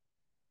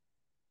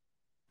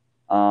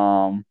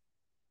 Um,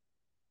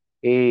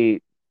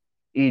 he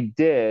he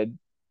did,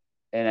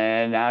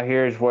 and now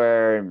here's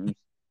where I'm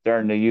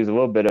starting to use a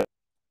little bit of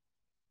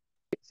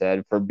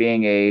said for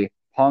being a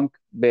punk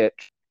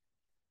bitch.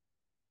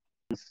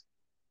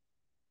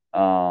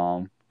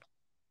 Um,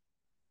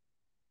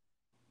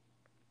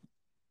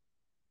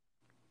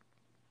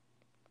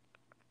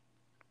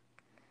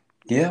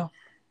 Yeah.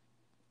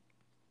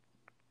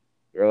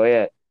 really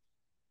it.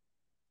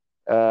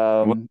 What,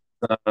 Um,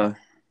 I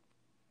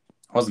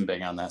wasn't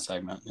big on that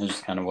segment. It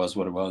just kind of was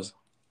what it was.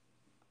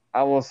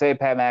 I will say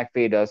Pat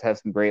McAfee does have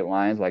some great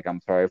lines, like "I'm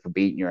sorry for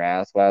beating your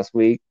ass last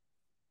week."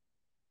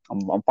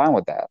 I'm fine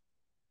with that.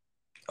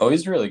 Oh,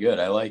 he's really good.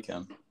 I like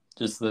him.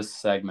 Just this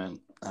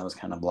segment, I was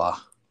kind of blah.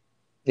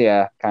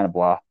 Yeah, kind of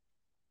blah.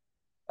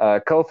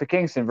 Kofi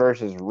Kingston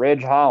versus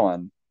Ridge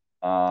Holland.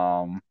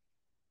 Um,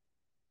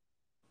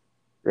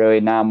 really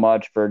not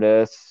much for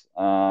this.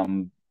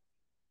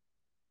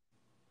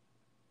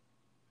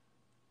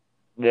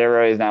 There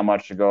really is not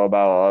much to go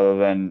about other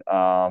than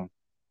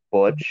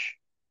Butch.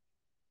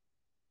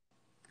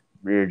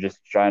 We're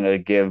just trying to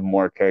give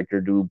more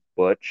character to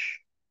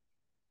Butch.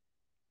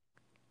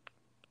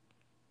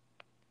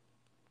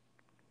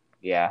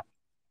 Yeah.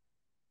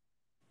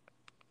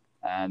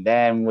 And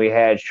then we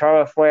had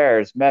Charlotte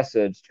Flair's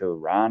message to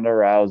Ronda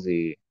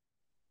Rousey.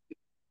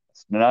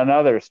 It's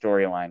another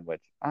storyline,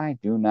 which I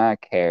do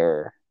not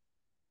care.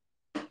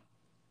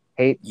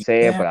 Hate to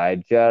say it, Yeah. but I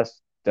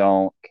just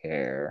don't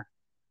care.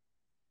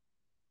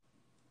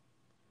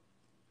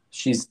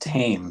 She's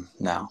tame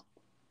now.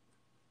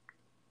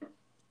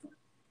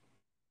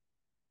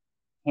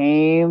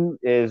 Tame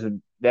is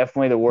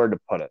definitely the word to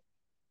put it.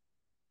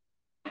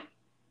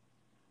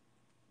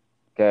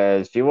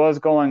 Because she was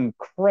going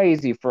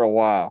crazy for a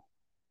while.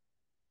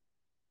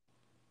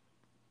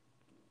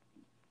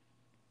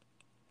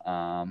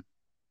 Um,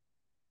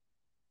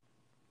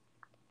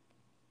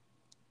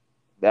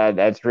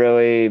 that's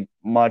really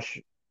much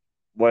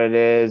what it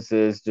is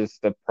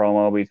just the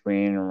promo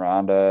between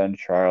Ronda and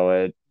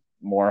Charlotte,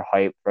 more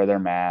hype for their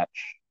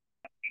match.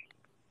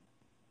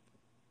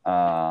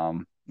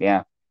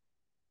 Yeah.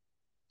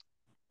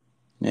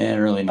 Yeah,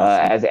 really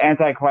nothing. As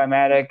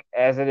anticlimactic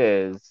as it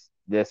is,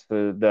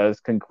 does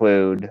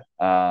conclude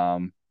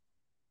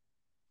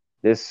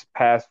this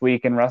past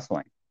week in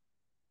wrestling.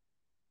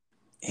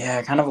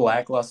 Yeah, kind of a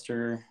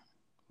lackluster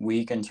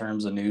week in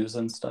terms of news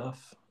and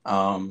stuff.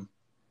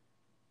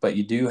 But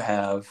you do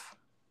have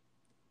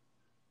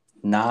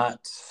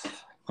not.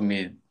 Let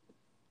me.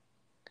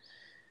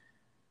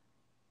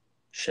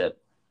 Shit.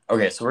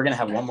 Okay, so we're gonna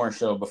have one more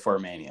show before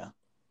Mania.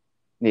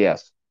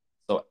 Yes.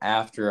 So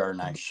after our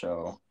next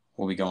show,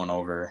 we'll be going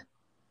over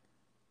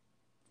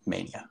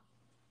Mania.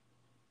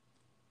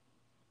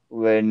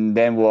 And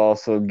then we'll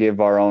also give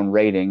our own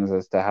ratings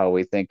as to how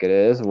we think it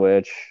is,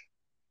 which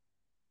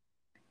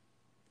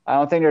I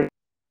don't think there's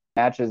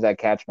matches that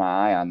catch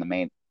my eye on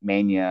the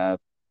Mania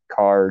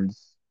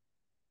cards.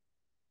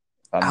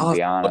 I'm I'll gonna have be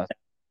to look honest.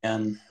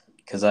 again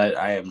because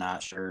I am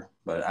not sure,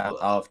 but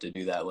I'll have to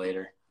do that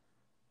later.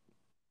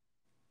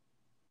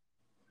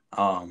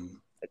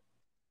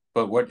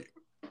 But what?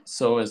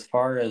 So as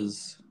far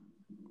as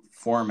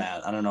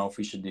format, I don't know if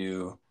we should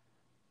do.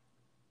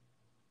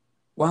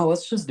 Well,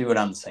 let's just do it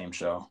on the same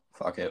show.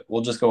 Fuck it,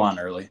 we'll just go on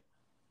early.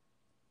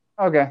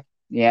 Okay.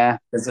 Yeah.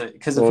 Because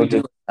if We'll we do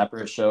just a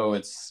separate show,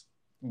 it's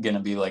going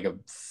to be like a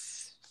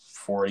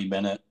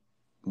 40-minute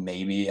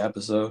maybe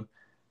episode.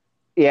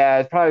 Yeah,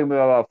 it's probably gonna be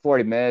about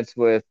 40 minutes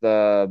with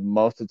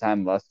most of the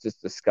time us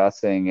just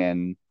discussing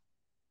and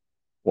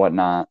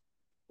whatnot,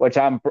 which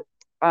I'm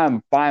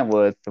fine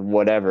with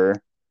whatever.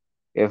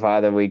 If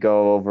either we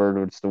go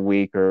over just the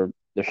week or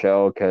the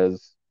show,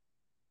 because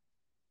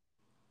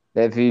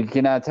if you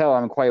cannot tell,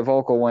 I'm quite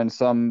vocal when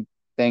some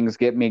things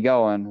get me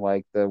going,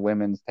 like the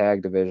women's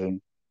tag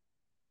division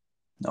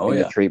Oh, and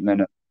the yeah.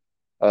 treatment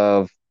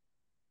of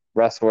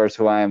wrestlers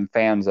who I am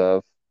fans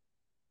of,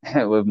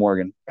 Liv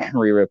Morgan,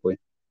 Rhea Ripley.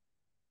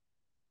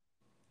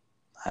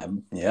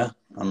 I'm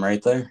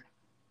right there.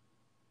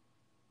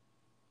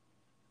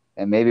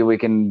 And maybe we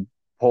can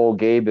pull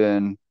Gabe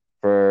in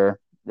for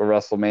the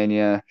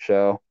WrestleMania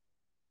show.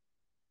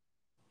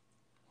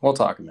 We'll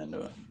talk him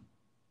into it.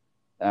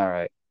 All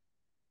right.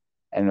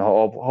 And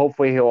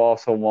hopefully he'll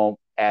also won't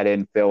add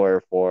in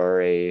filler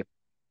for a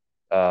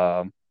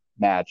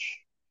match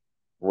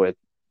with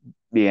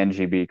the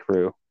NGB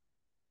crew.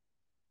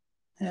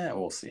 Yeah,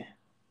 we'll see.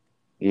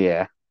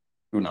 Yeah.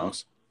 Who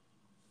knows?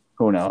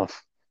 Who knows?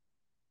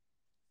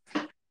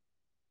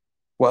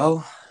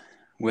 Well,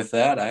 with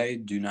that, I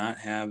do not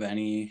have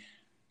any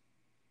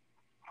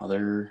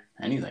other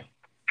anything.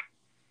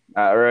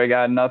 I really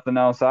got nothing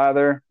else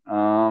either.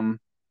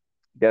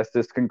 Guess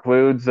this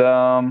concludes this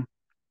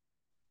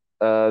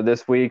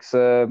week's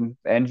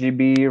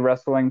NGB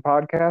Wrestling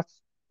Podcast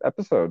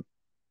episode.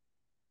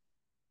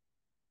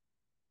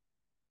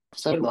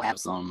 So we'll have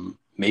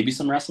maybe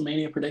some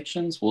WrestleMania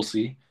predictions. We'll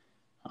see.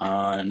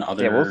 And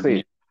other, yeah, we'll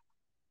see.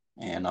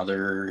 And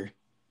other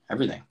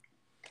everything.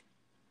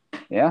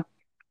 Yeah.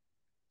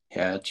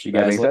 Yeah, you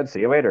That guys. being said,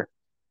 see you later.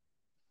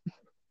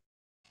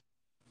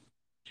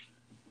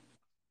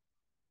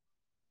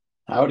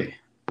 Howdy.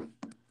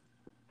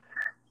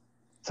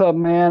 What's up,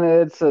 man?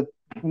 It's a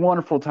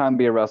wonderful time to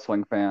be a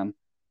wrestling fan.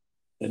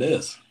 It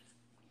is.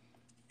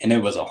 And it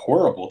was a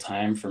horrible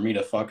time for me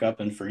to fuck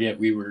up and forget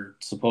we were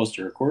supposed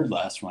to record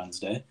last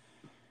Wednesday.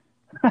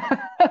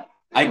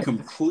 I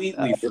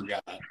completely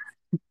forgot.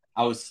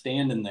 I was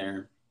standing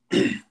there.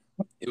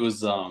 It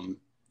was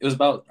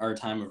about our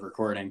time of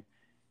recording,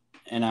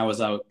 and I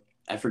was out.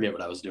 I forget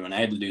what I was doing. I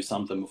had to do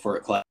something before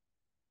it clapped,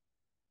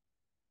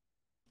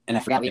 and I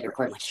forgot we had to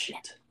record. Like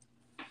shit.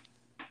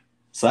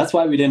 So that's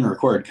why we didn't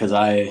record, because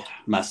I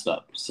messed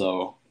up.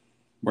 So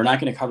we're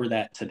not going to cover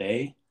that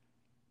today.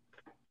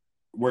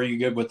 Were you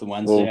good with the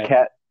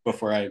Wednesday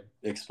before I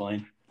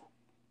explain?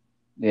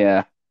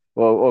 Yeah,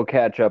 we'll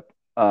catch up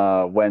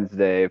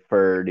Wednesday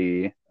for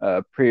the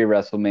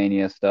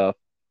pre-WrestleMania stuff.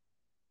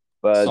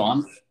 But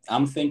so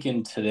I'm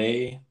thinking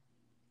today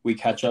we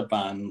catch up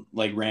on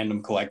like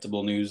random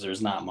collectible news.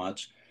 There's not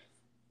much.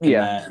 And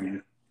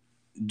then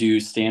do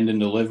Stand and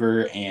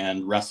Deliver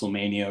and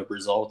WrestleMania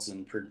results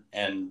and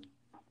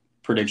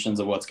predictions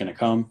of what's going to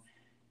come.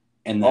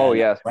 And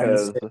then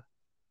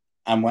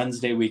on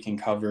Wednesday we can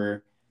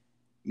cover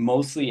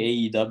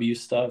mostly AEW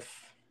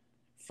stuff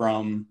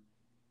from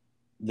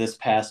this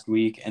past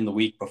week and the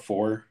week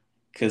before,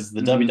 because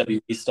the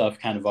WWE stuff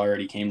kind of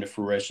already came to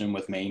fruition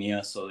with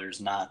Mania, so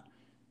there's not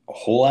a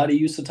whole lot of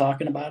use of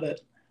talking about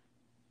it.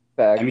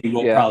 I mean,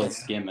 we'll probably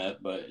skim it,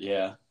 but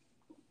yeah.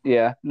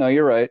 Yeah, no,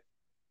 you're right.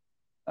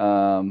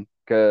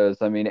 Because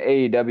I mean,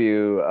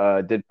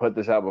 AEW did put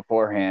this out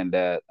beforehand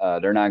that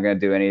they're not going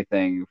to do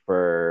anything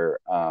for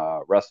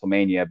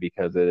WrestleMania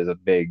because it is a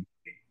big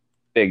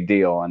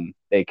deal and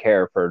they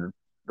care for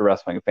the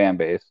wrestling fan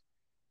base.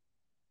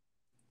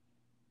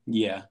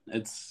 Yeah,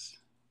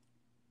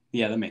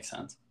 that makes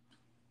sense.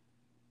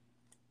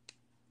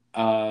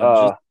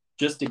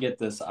 Just to get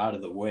this out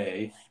of the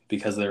way,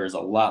 because there is a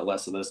lot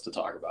less of this to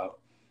talk about.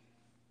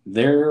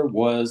 There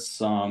was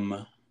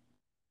some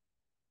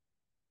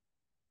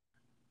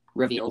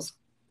reveals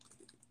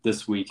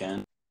this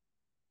weekend.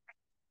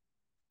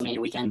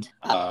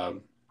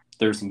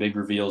 There's some big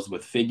reveals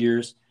with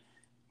figures,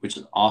 which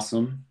is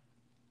awesome.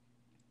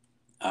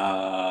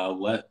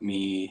 Let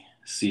me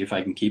see if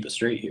I can keep it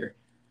straight here.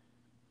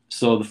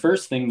 So the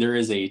first thing, there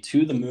is a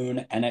To the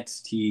Moon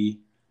NXT,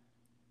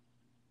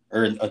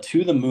 or a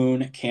To the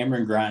Moon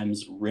Cameron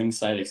Grimes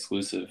ringside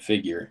exclusive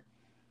figure,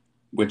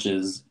 which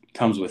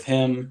comes with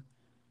him,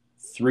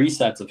 3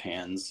 sets of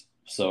hands.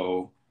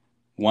 So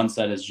one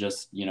set is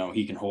just,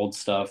 he can hold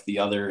stuff. The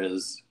other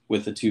is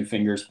with the 2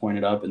 fingers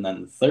pointed up. And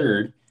then the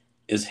third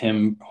is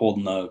him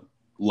holding a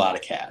lot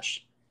of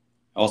cash.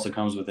 Also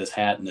comes with his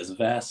hat and his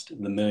vest,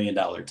 the $1 million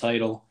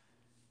title.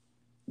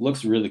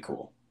 Looks really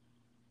cool.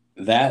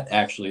 That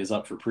actually is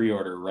up for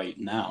pre-order right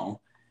now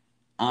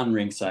on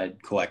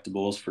Ringside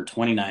Collectibles for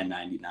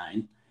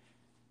 $29.99.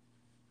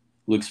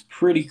 Looks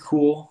pretty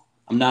cool.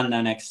 I'm not an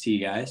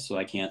NXT guy, so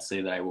I can't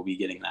say that I will be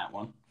getting that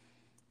one.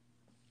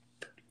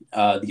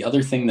 The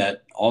other thing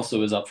that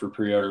also is up for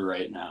pre-order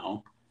right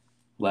now,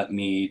 let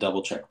me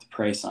double check the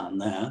price on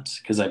that,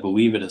 because I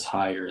believe it is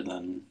higher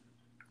than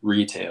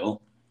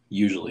retail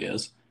usually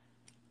is.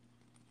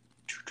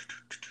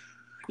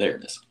 There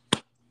it is.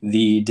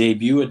 The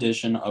debut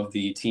edition of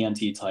the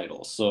TNT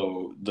title,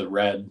 so the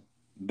red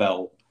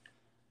belt,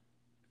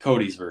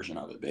 Cody's version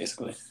of it,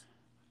 basically.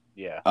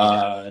 Yeah.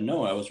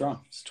 No, I was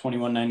wrong. It's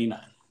 $21.99.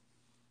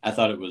 I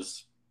thought it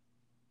was.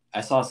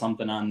 I saw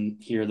something on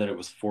here that it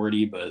was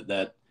 40,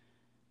 but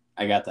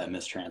I got that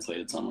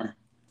mistranslated somewhere.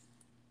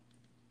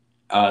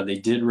 They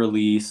did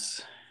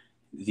release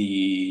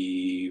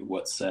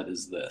what set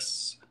is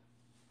this?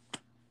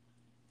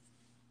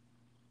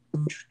 I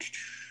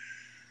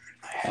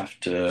have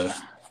to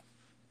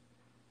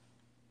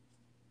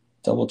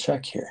double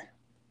check here.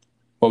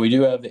 Well, we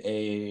do have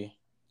a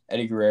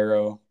Eddie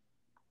Guerrero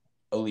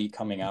Elite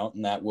coming out,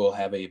 and that will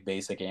have a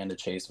basic and a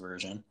chase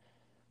version.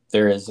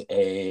 There is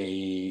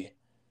a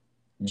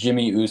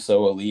Jimmy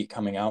Uso Elite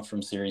coming out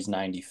from Series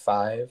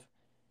 95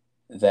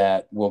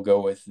 that will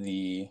go with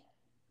the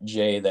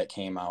J that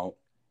came out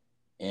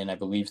in, I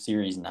believe,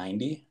 Series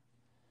 90.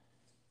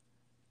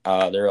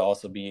 There will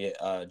also be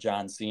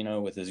John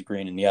Cena with his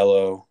green and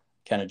yellow,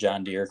 kind of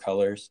John Deere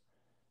colors.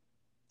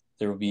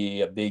 There will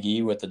be a Big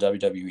E with the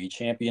WWE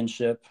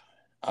Championship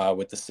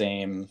with the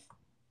same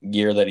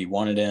gear that he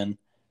won it in.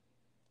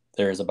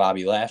 There's a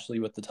Bobby Lashley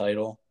with the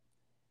title.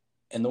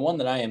 And the one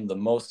that I am the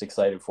most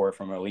excited for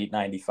from Elite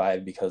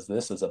 95, because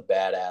this is a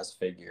badass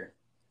figure.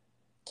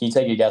 Can you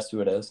take a guess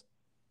who it is?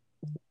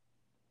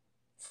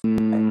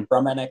 From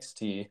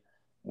NXT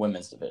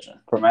Women's Division.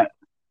 From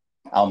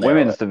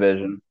Women's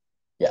Division.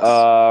 Yes.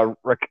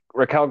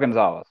 Raquel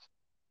Gonzalez.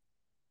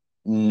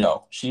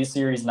 No, she's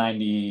Series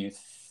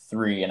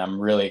 93, and I'm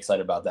really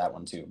excited about that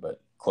one too,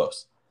 but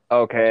close.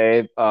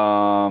 Okay.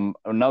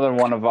 Another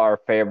one of our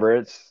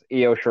favorites,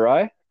 Io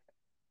Shirai.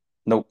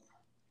 Nope.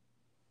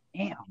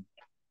 Damn.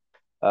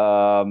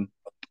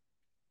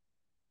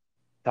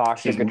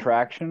 Toxic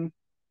Attraction.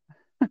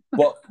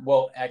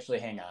 Well, actually,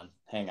 hang on.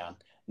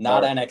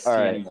 Not NXT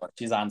anymore.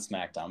 She's on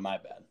SmackDown. My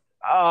bad.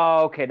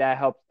 Oh, okay, that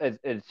helps.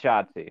 It's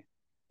Shotzi.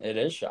 It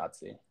is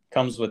Shotzi.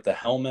 Comes with the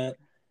helmet,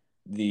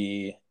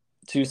 the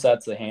 2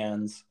 sets of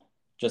hands,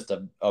 just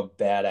a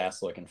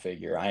badass looking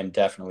figure. I am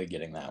definitely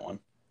getting that one.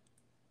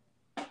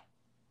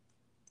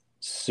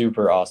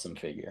 Super awesome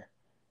figure.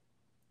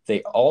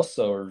 They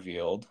also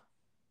revealed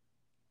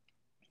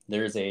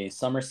there's a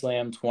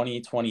SummerSlam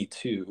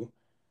 2022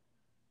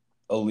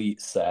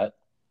 Elite set.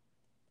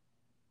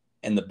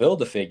 And the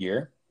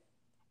Build-A-Figure,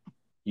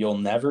 you'll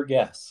never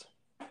guess.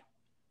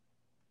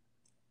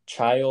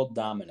 Child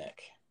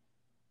Dominic.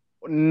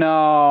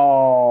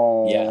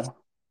 No. Yes.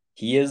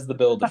 He is the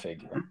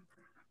Build-A-Figure.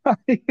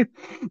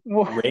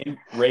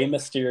 Rey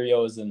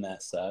Mysterio is in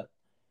that set.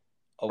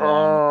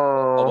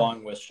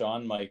 Along with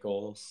Shawn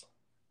Michaels,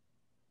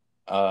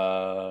 Randy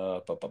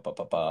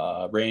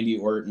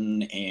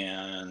Orton,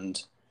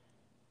 and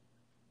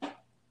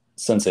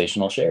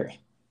Sensational Sherry.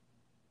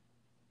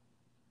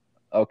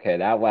 Okay,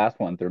 that last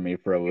one threw me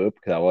for a loop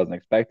because I wasn't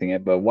expecting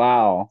it, but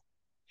wow.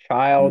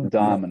 Child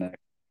Dominic.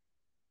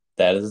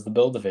 That is the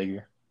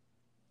Build-A-Figure.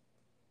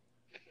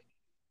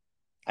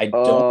 I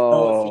don't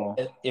know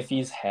if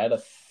he's had a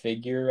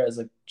figure as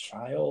a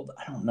child.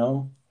 I don't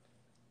know.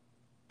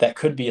 That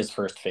could be his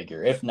first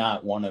figure, if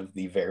not one of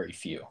the very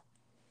few.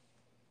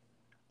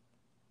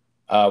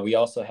 We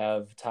also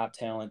have Top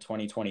Talent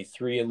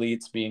 2023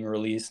 Elites being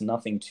released.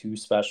 Nothing too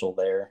special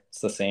there.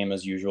 It's the same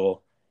as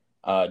usual.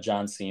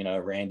 John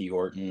Cena, Randy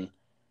Orton.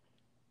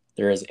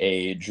 There is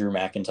a Drew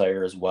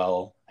McIntyre as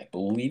well. I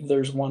believe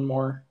there's one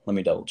more. Let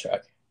me double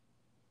check.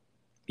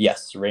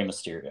 Yes, Rey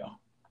Mysterio.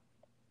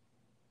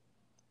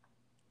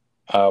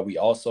 We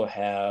also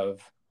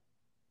have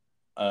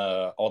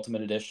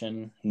Ultimate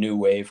Edition New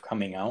Wave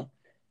coming out.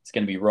 It's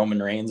going to be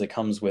Roman Reigns. It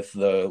comes with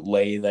the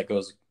lei that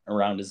goes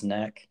around his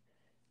neck,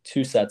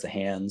 2 sets of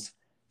hands,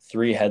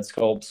 3 head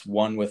sculpts,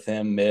 one with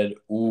him mid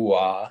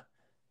ooh-ah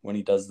when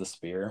he does the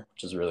spear,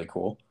 which is really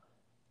cool.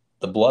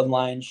 The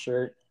Bloodline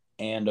shirt,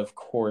 and of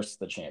course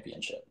the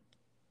championship.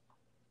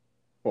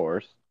 Of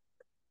course.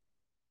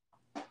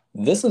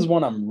 This is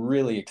one I'm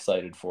really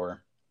excited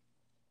for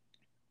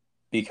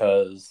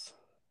because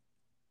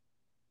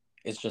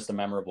it's just a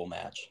memorable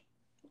match.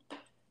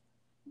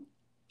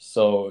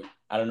 So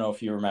I don't know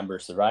if you remember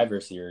Survivor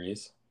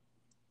Series.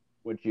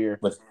 Which year?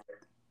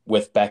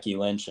 With Becky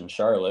Lynch and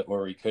Charlotte,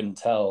 where we couldn't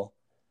tell.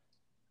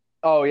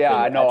 Oh yeah,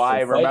 I know. I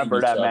remember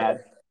that match.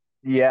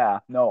 Yeah,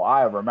 no,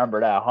 I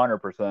remember that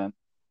 100%.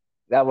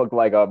 That looked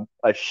like a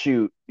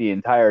shoot the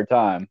entire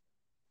time.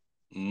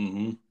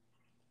 Mm-hmm.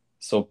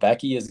 So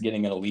Becky is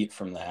getting an Elite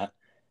from that.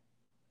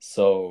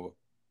 So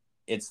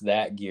it's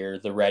that gear,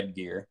 the red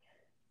gear,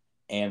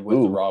 and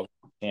with the Raw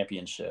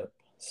Championship.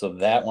 So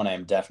that one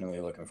I'm definitely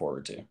looking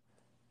forward to.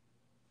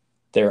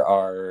 There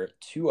are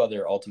 2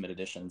 other Ultimate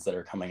Editions that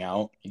are coming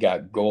out. You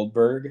got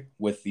Goldberg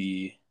with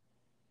the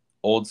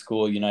old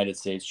school United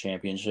States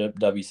Championship,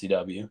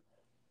 WCW.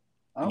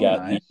 You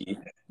got the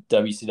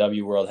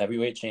WCW World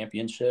Heavyweight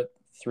Championship,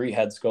 3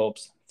 head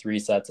sculpts, 3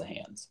 sets of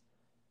hands.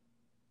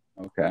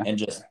 Okay.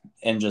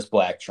 And just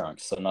black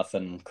trunks, so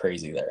nothing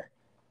crazy there.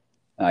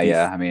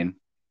 Yeah, I mean,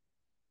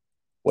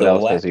 what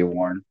else has he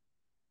worn?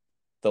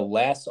 The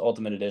last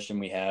Ultimate Edition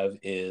we have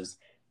is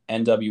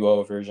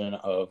NWO version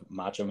of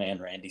Macho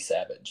Man Randy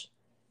Savage.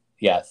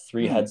 Yeah,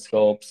 3 Hmm. head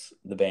sculpts,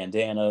 the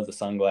bandana, the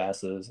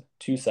sunglasses,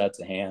 2 sets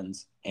of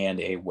hands, and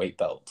a weight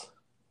belt.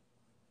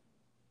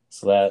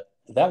 So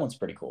that one's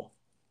pretty cool.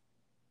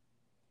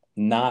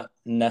 Not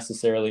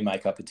necessarily my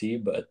cup of tea,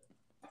 but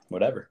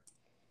whatever.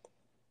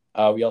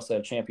 We also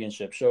have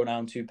Championship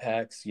Showdown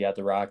 2-packs. You got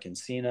The Rock and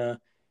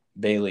Cena,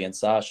 Bailey and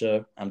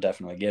Sasha. I'm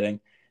definitely getting,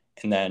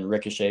 and then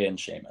Ricochet and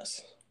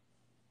Sheamus.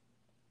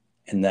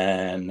 And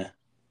then,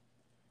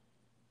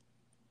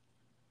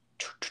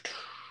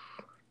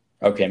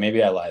 okay,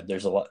 maybe I lied.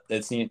 There's a lot.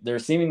 There's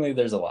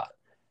a lot.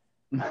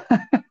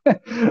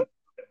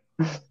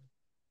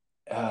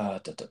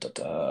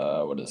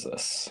 What is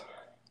this?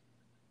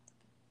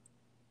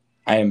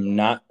 I am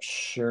not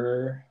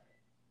sure.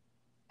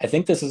 I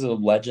think this is a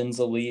Legends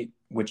Elite,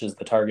 which is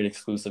the Target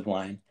exclusive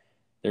line.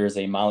 There is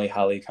a Molly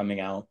Holly coming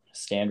out,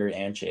 standard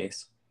and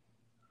chase.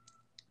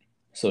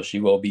 So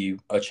she will be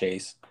a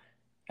chase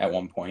at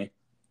one point.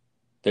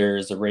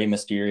 There's a Rey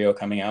Mysterio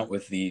coming out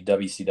with the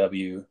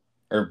WCW,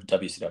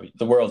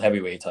 the World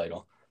Heavyweight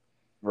title.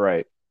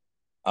 Right.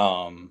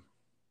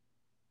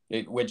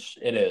 Which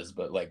it is,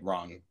 but like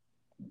wrong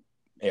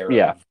era.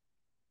 Yeah.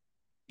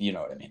 You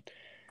know what I mean.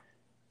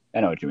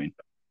 I know what you mean.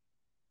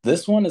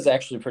 This one is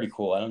actually pretty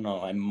cool. I don't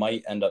know. I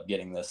might end up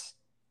getting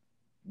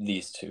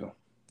these two.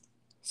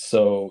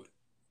 So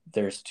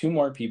there's 2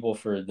 more people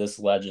for this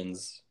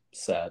Legends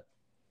set,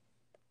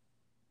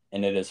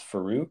 and it is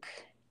Farouk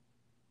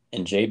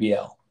and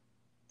JBL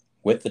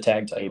with the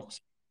tag titles.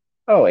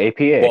 Oh,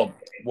 APA.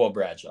 Well,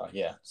 Bradshaw,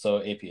 yeah.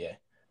 So APA.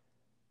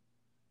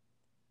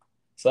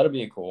 So that'll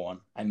be a cool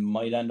one. I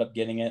might end up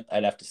getting it.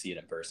 I'd have to see it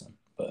in person,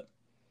 but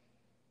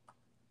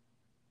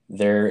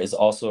there is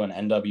also an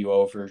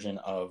NWO version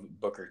of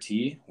Booker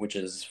T, which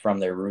is from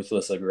their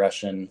Ruthless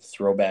Aggression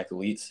Throwback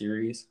Elite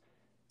series.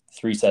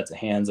 3 sets of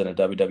hands and a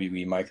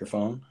WWE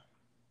microphone.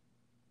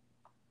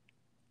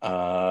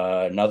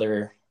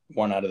 Another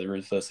one out of the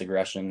Ruthless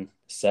Aggression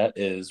set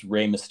is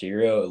Rey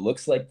Mysterio. It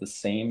looks like the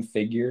same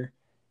figure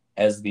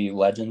as the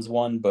Legends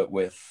one, but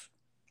with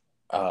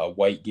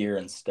white gear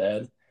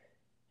instead,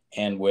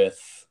 and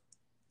with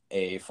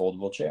a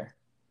foldable chair.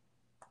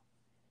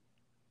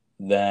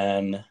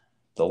 Then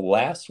the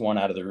last one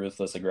out of the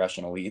Ruthless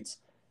Aggression Elites,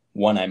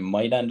 one I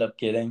might end up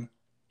getting,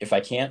 if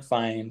I can't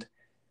find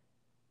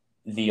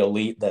the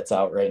Elite that's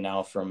out right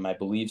now from, I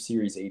believe,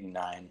 Series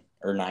 89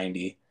 or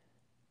 90,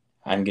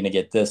 I'm going to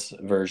get this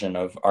version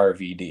of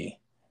RVD.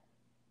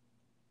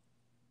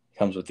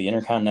 Comes with the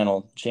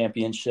Intercontinental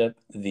Championship,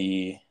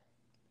 the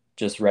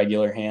just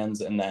regular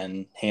hands, and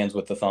then hands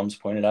with the thumbs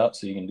pointed out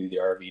so you can do the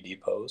RVD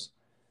pose.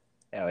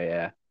 Hell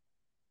yeah.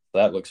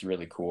 That looks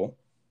really cool.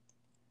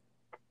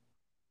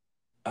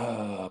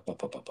 That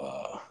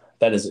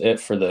is it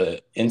for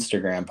the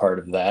Instagram part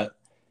of that,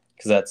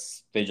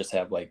 because they just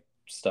have like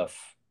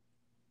stuff,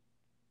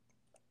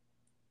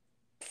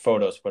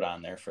 photos put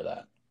on there for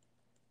that.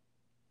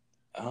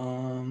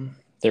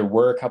 There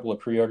were a couple of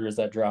pre-orders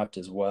that dropped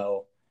as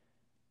well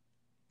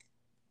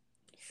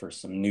for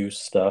some new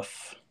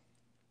stuff.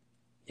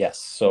 Yes,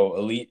 so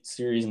Elite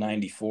Series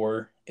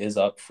 94 is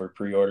up for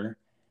pre-order.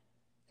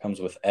 Comes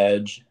with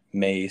Edge,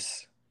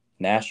 Mace,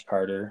 Nash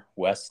Carter,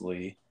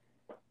 Wesley.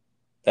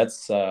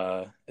 That's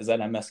is that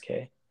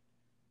MSK?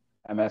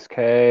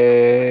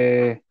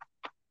 MSK.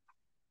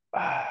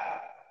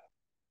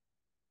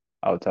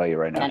 I'll tell you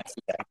right now.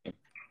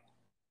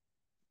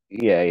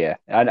 Yeah, yeah.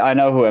 I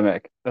know who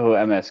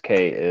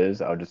MSK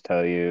is. I'll just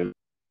tell you.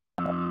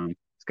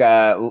 It's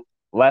got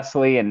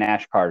Leslie and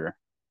Nash Carter.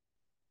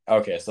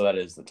 Okay, so that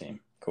is the team.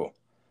 Cool.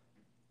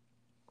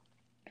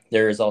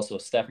 There is also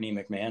Stephanie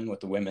McMahon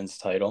with the women's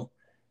title,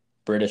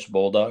 British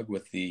Bulldog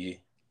with the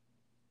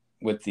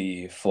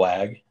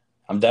flag.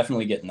 I'm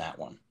definitely getting that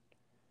one.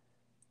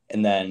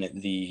 And then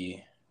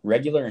the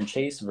regular and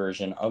chase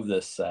version of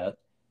this set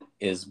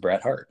is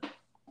Bret Hart.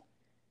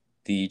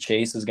 The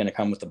chase is going to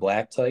come with the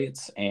black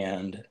tights,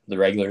 and the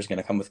regular is going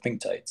to come with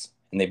pink tights.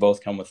 And they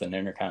both come with an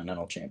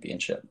Intercontinental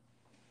Championship.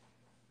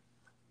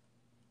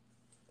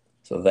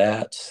 So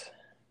that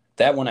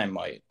one I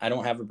might. I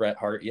don't have a Bret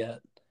Hart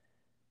yet.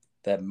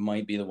 That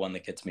might be the one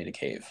that gets me to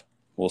cave.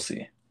 We'll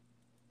see.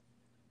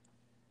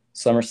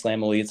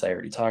 SummerSlam Elites, I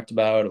already talked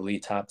about.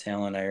 Elite Top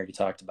Talent, I already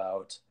talked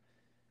about.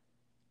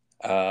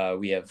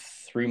 We have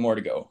 3 more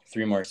to go.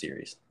 3 more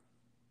series.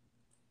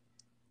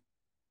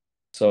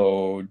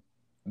 So,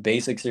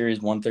 Basic Series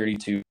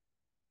 132.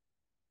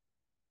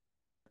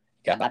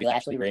 Got Bobby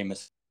Lashley, Rey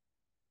Mysterio,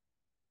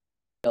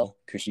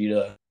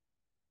 Kushida,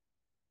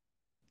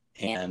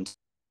 and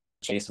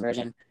Chase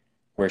version,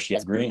 where she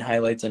has green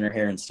highlights in her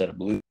hair instead of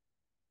blue.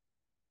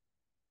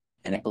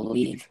 And I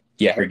believe,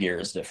 yeah, her gear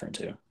is different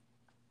too.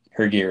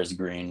 Her gear is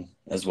green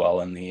as well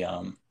in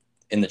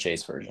the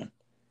Chase version.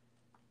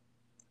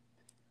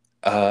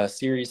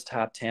 Series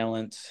Top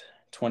Talent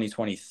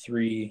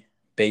 2023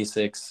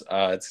 Basics.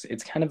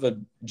 It's kind of a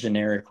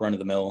generic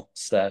run-of-the-mill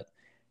set.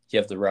 You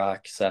have The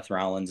Rock, Seth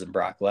Rollins, and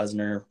Brock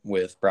Lesnar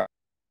with Brock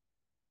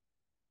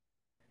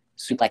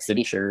Suplex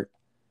City shirt.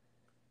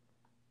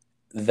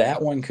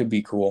 That one could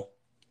be cool,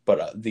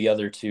 but the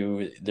other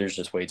 2, there's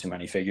just way too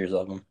many figures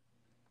of them.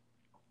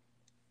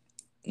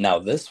 Now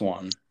this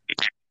one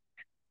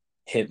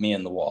hit me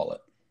in the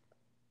wallet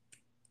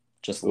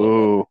just a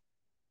little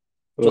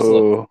bit. Ooh, Just a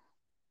little bit.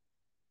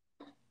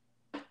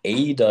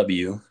 ooh.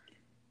 AEW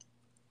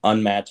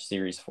Unmatched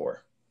Series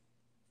 4,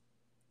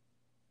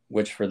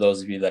 which for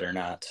those of you that are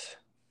not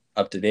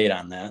up to date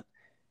on that,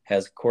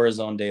 has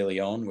Corazon de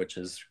Leon, which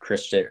is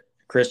Chris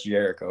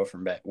Jericho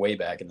from way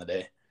back in the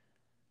day.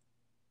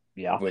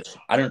 Yeah. Which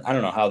I don't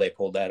know how they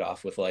pulled that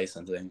off with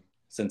licensing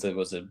since it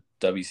was a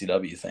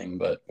WCW thing,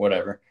 but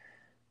whatever.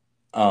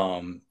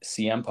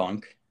 CM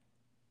Punk,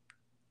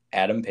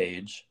 Adam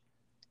Page,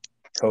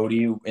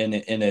 Cody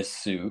in his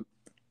suit,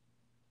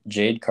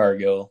 Jade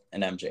Cargill,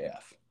 and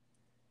MJF.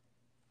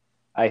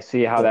 I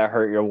see how that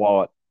hurt your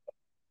wallet.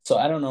 So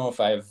I don't know if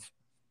I've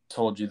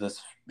told you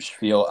this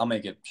spiel. I'll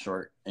make it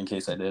short in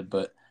case I did,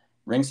 but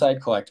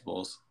Ringside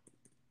Collectibles,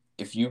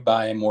 if you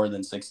buy more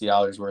than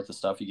 $60 worth of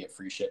stuff, you get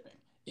free shipping.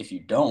 If you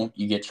don't,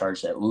 you get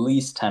charged at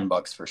least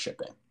 $10 for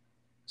shipping.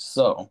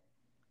 So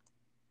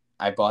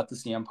I bought the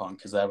CM Punk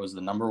because that was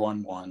the number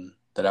one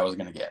that I was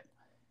going to get.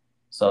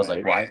 So I was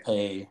like, why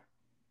pay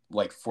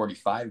like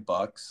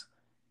 $45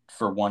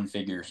 for one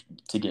figure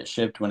to get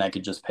shipped when I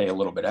could just pay a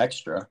little bit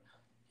extra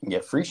and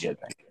get free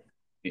shipping?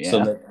 Yeah.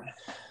 So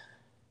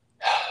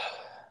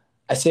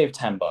I saved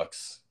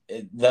 $10.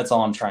 That's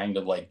all I'm trying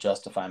to like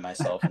justify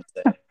myself and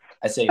say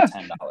I saved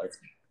 $10.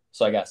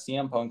 So I got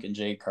CM Punk and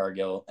Jade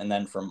Cargill, and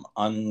then from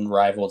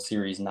Unrivaled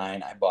Series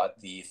 9, I bought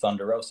the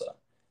Thunder Rosa.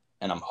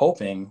 And I'm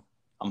hoping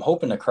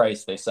to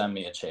Christ they send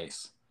me a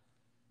chase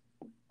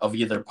of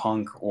either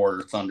Punk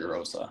or Thunder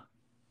Rosa.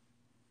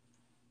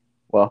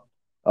 Well,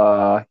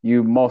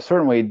 you most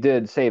certainly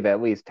did save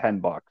at least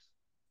 $10.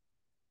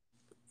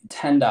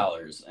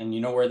 $10. And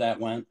you know where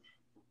that went?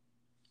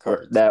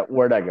 Cards.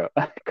 Where'd I go?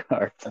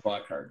 Cards. I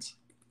bought cards.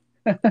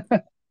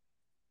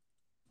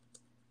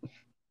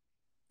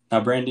 Now,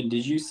 Brandon,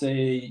 did you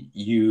say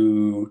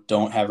you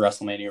don't have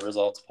WrestleMania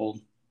results pulled?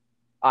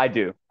 I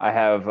do. I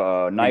have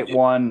night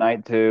 1,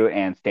 night 2,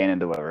 and Stand and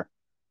Deliver.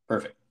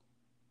 Perfect.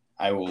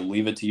 I will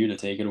leave it to you to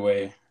take it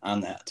away on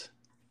that.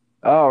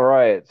 All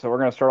right. So we're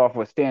going to start off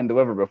with Stand and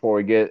Deliver before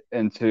we get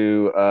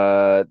into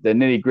the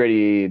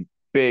nitty-gritty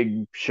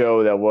big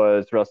show that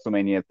was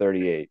WrestleMania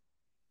 38.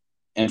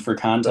 And for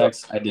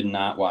context, I did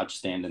not watch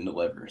Stand and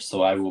Deliver,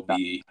 so I will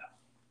be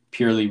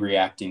purely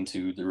reacting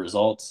to the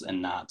results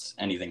and not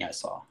anything I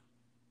saw.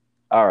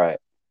 All right.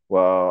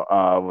 Well,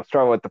 we'll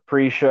start with the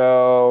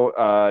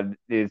pre-show.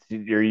 It's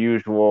your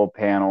usual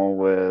panel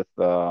with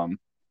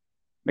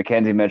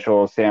Mackenzie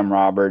Mitchell, Sam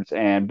Roberts,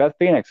 and Beth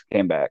Phoenix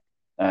came back.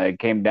 It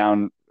came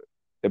down,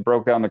 they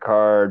broke down the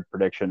card,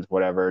 predictions,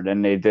 whatever.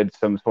 Then they did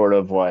some sort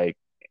of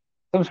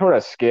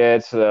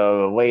skits.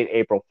 The late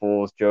April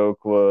Fool's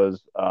joke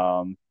was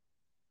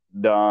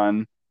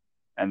done.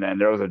 And then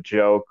there was a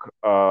joke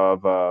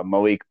of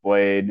Malik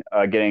Blade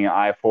getting an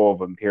eye full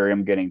of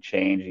Imperium getting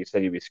changed. He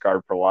said he'd be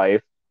scarred for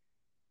life.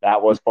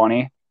 That was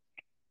funny.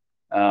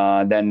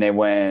 Then they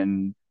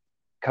went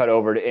cut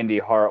over to Indy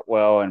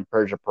Hartwell and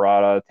Persia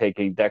Parada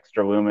taking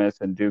Dexter Loomis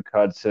and Duke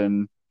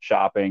Hudson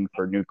shopping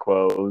for new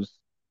clothes.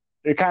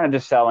 They're kind of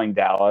just selling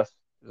Dallas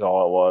is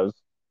all it was.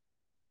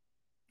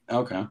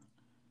 Okay.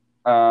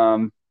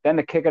 Then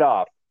to kick it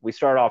off, we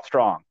start off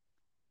strong.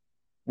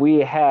 We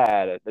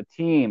had the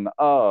team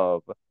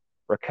of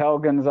Raquel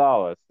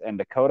Gonzalez and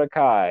Dakota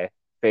Kai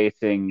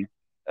facing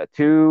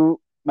two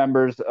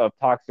members of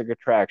Toxic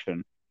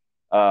Attraction,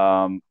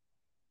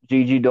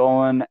 Gigi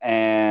Dolan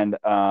and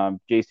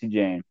JC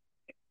Jane.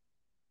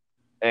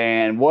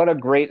 And what a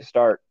great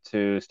start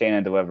to Stand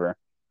and Deliver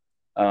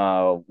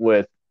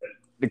with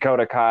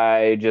Dakota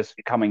Kai just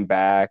coming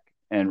back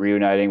and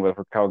reuniting with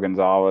Raquel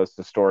Gonzalez,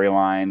 the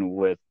storyline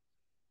with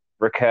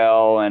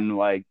Raquel and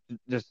like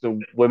just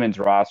the women's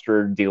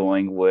roster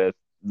dealing with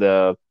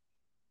the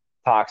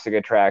Toxic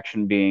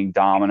Attraction being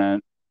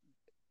dominant,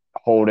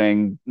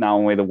 holding not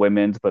only the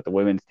women's but the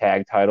women's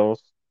tag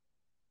titles.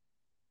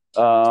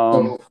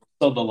 So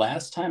the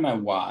last time I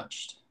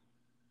watched,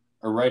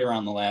 or right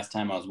around the last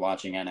time I was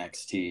watching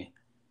NXT,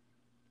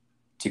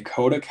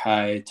 Dakota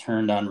Kai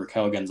turned on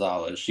Raquel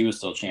Gonzalez. She was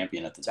still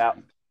champion at the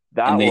time.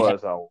 That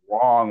was a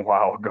long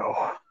while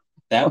ago.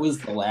 That was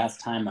the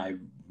last time I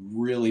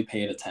really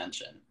paid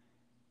attention.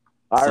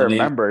 I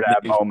remember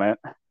that moment.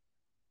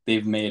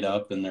 They've made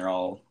up and they're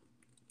all...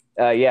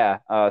 yeah.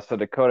 So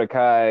Dakota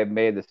Kai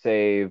made the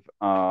save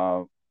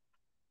on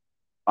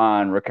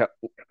Raquel,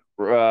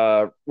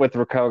 with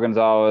Raquel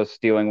Gonzalez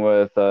dealing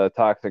with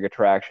Toxic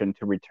Attraction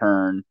to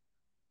return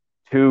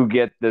to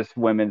get this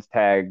women's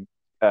tag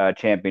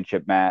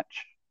championship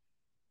match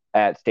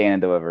at Stand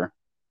and Deliver.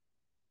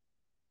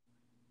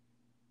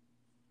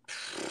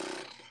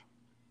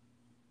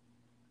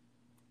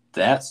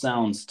 That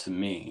sounds to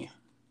me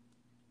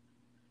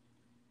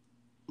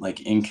like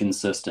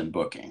inconsistent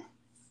booking.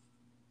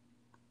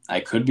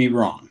 I could be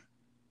wrong.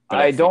 But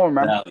I don't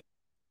remember.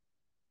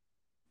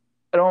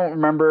 I don't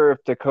remember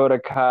if Dakota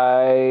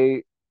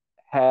Kai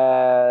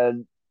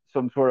had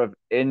some sort of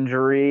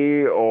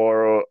injury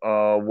or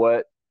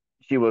what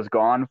she was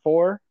gone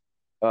for.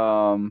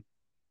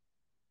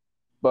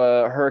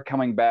 but her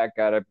coming back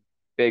got a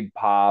big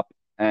pop,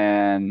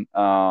 and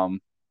the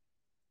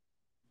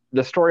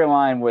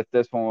storyline with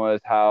this one was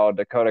how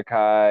Dakota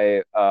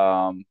Kai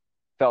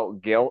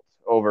felt guilt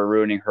over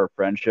ruining her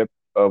friendship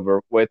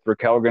over with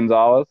Raquel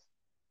Gonzalez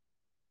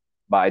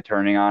by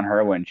turning on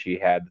her when she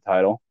had the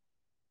title.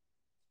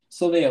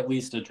 So they at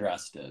least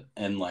addressed it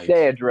and They like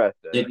addressed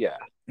it, it, yeah.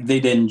 they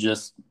didn't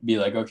just be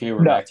like, okay,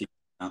 we're No, back to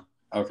now.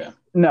 Okay.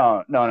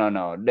 no, no, no,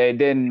 no. They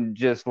didn't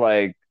just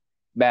like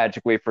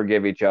magically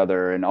forgive each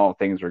other and all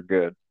things were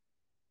good.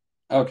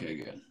 Okay,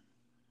 good.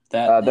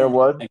 That There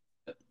was I-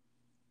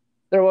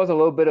 a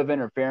little bit of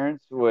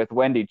interference with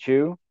Wendy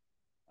Chu,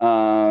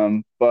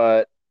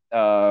 but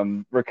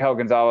Raquel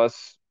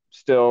Gonzalez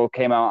still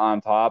came out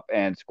on top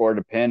and scored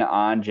a pin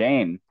on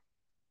Jane,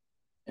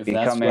 if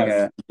that's who becoming I a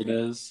think it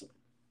is,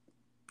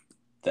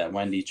 that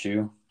Wendy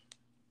Chu.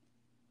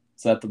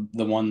 Is that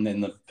the one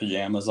in the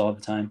pajamas all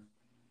the time?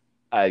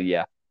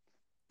 yeah.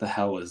 The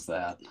hell is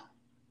that?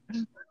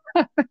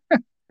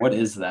 What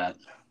is that?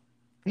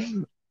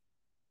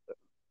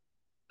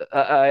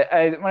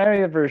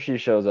 Whenever she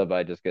shows up,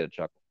 I just get a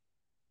chuckle.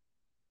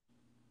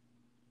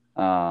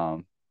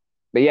 Um,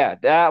 but yeah,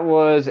 that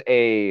was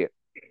a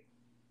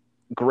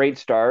great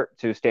start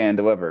to Stand and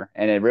Deliver,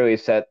 and it really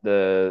set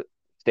the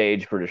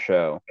stage for the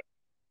show.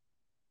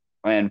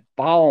 And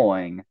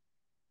following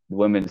the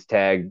women's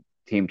tag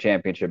team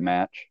championship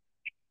match,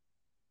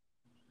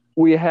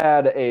 we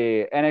had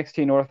a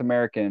NXT North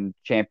American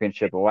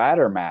Championship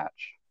ladder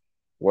match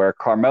where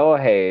Carmelo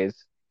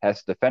Hayes has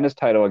to defend his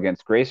title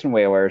against Grayson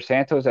Waller,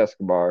 Santos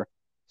Escobar,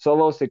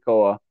 Solo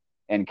Sikoa,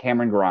 and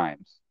Cameron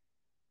Grimes.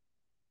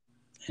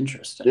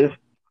 Interesting.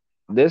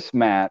 This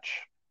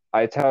match,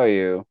 I tell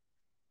you,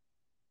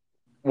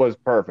 was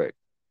perfect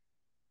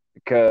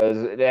because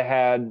it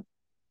had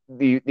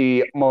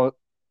the most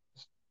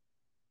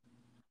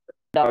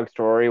dog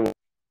story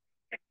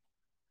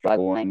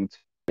going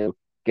to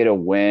get a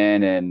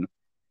win and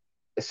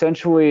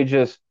essentially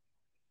just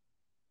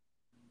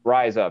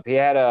rise up. He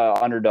had a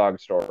underdog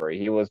story.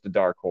 He was the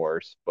dark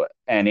horse, but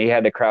and he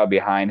had the crowd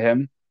behind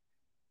him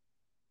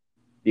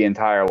the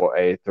entire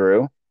way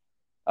through.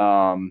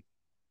 Um,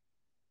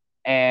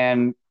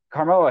 and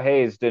Carmelo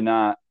Hayes did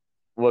not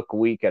look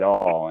weak at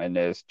all in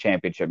this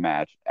championship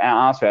match. And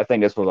honestly, I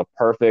think this was a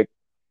perfect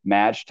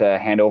match to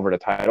hand over the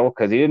title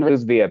because he didn't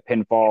lose via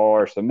pinfall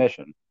or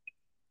submission.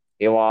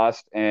 He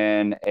lost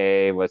in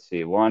a let's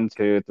see, one,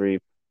 two, three,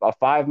 a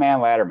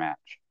 5-man ladder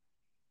match.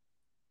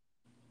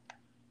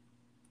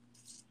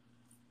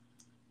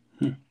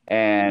 Hmm.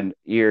 And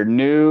your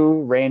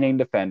new reigning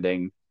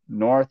defending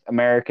North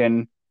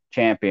American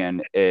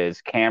champion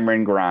is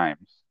Cameron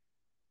Grimes.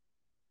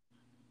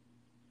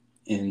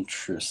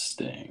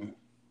 Interesting.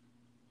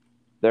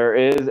 There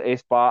is a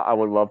spot I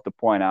would love to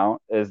point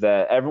out is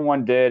that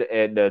everyone did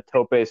the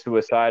tope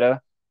suicida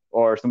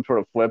or some sort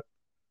of flip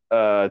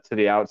to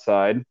the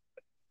outside.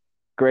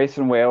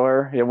 Grayson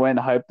Waller, he went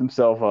and hyped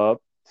himself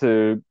up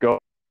to go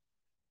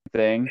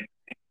thing,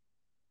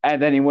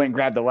 and then he went and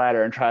grabbed the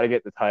ladder and tried to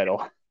get the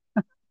title.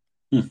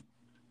 Hmm.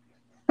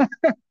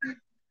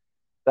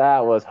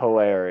 That was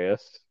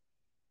hilarious.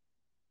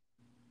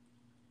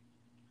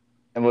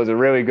 It was a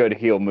really good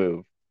heel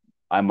move,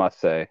 I must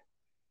say.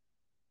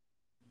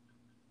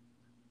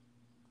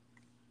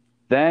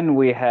 Then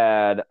we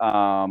had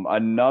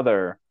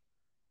another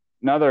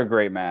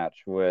great match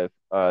with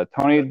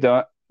Tony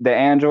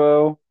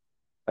D'Angelo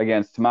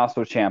against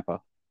Tommaso Ciampa.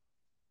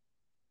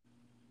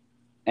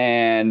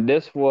 And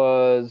this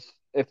was,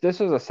 if this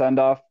was a send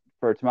off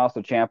for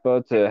Tommaso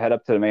Ciampa to head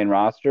up to the main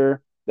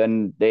roster,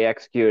 then they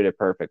executed it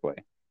perfectly.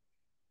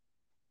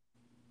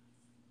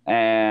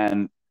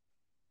 And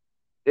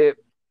it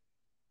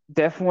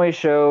definitely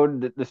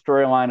showed the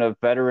storyline of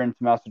veteran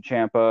Tommaso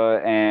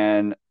Ciampa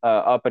and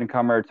up and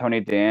comer Tony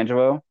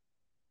D'Angelo.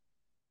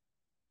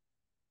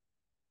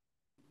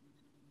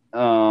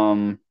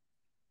 Um,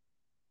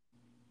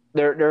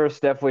 there was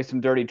definitely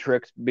some dirty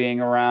tricks being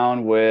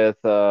around with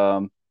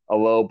a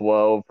low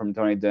blow from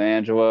Tony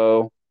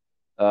D'Angelo.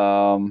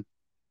 Um,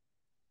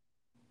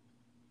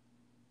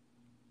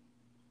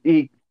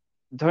 he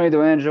Tony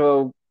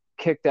D'Angelo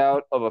kicked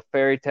out of a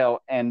fairy tale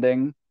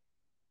ending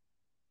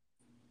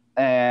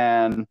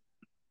and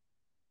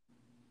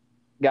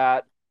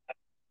got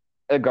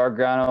a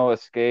Gargano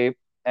escape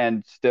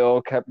and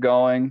still kept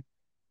going,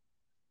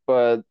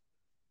 but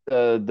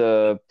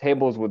the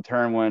tables would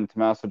turn when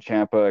Tommaso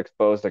Ciampa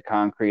exposed the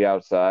concrete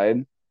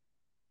outside,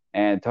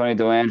 and Tony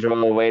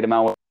D'Angelo laid him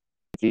out with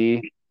a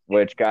key,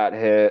 which got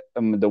hit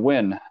the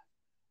win.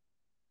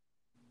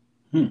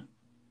 Hmm.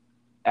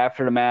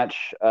 After the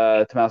match,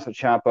 Tommaso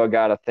Ciampa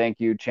got a "Thank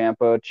you,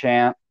 Ciampa"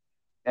 chant,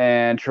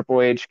 and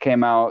Triple H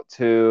came out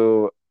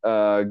to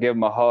give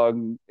him a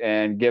hug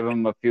and give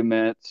him a few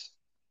minutes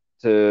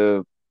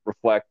to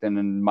reflect and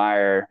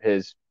admire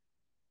his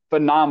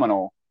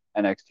phenomenal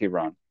NXT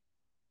run.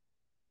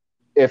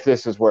 If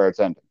this is where it's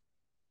ending,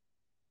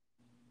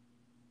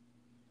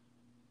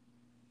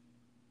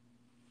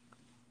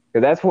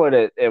 because that's what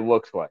it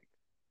looks like.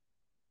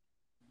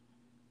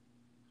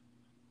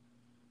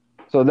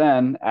 So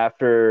then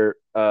after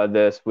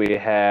this, we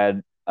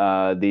had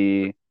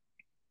the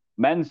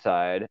men's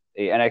side,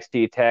 the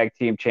NXT Tag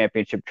Team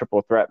Championship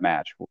Triple Threat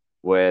match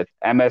with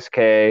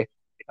MSK,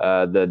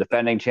 the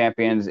defending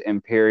champions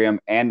Imperium,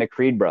 and the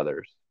Creed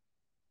brothers.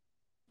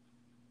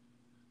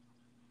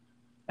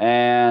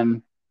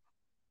 And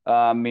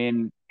I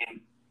mean,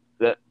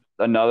 the,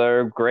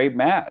 another great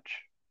match,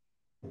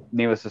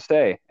 needless to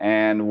say,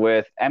 and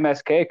with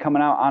MSK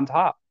coming out on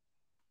top.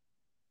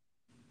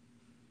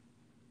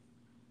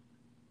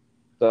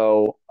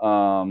 So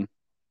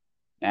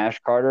Nash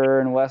Carter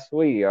and Wes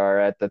Lee are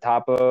at the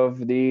top of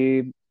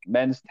the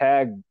men's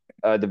tag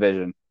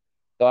division.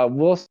 So I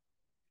will say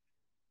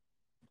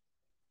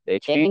they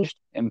changed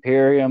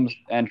Imperium's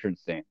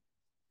entrance theme.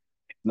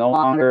 No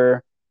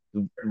longer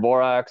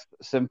Vorax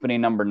Symphony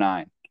Number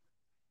 9.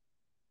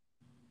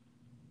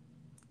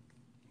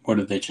 What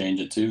did they change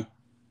it to?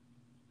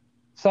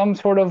 Some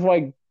sort of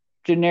like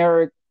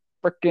generic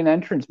freaking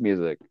entrance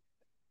music.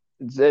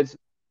 It's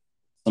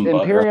Some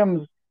butter.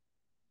 Imperium.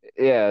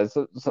 Yeah,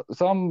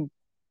 some.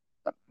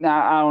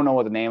 Now I don't know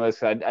what the name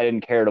is. I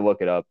didn't care to look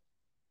it up,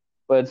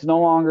 but it's no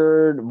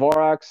longer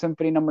Vorax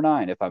Symphony Number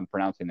 9, if I'm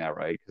pronouncing that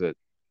right, because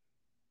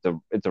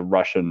it's a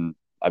Russian.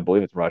 I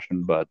believe it's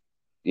Russian, but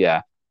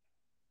yeah,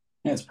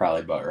 Yeah, it's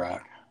probably butt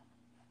rock.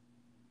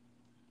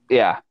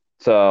 yeah.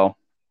 So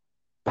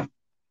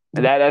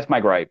that's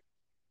my gripe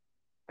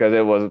because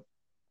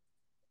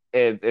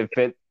it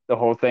fit the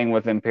whole thing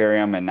with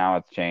Imperium, and now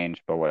it's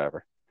changed. But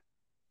whatever.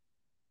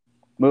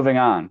 Moving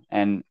on,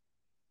 and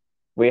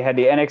we had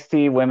the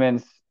NXT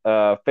Women's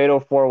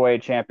Fatal Four Way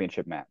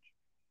Championship match,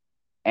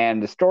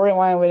 and the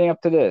storyline leading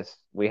up to this,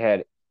 we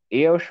had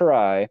Io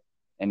Shirai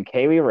and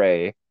Kaylee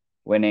Ray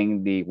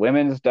winning the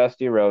Women's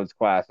Dusty Rhodes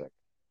Classic.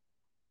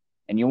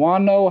 And you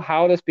want to know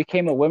how this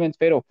became a women's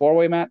fatal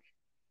four-way match?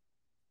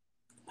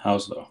 How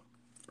so?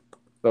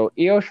 So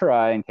Io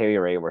Shirai and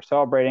Kaylee Ray were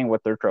celebrating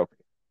with their trophy.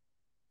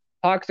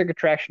 Toxic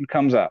Attraction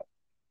comes out.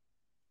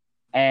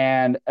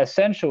 And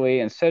essentially,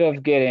 instead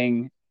of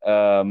getting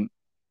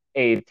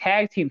a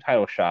tag team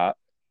title shot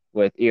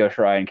with Io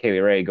Shirai and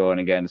Kaylee Ray going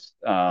against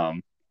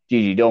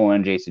Gigi Dolan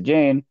and Jacy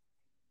Jayne,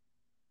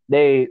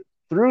 they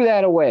threw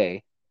that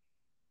away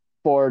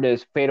for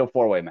this fatal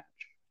four-way match.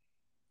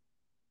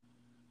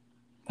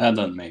 That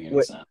doesn't make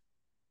any sense.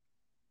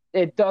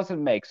 It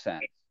doesn't make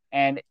sense.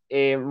 And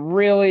it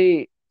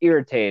really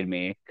irritated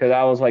me because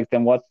I was like,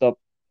 then what's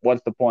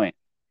the point?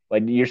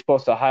 Like you're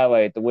supposed to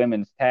highlight the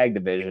women's tag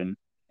division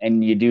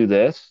and you do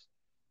this.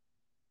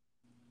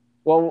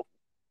 Well,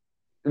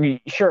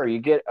 sure, you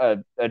get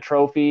a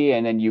trophy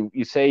and then you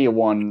say you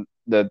won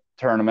the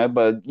tournament,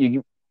 but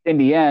you in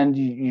the end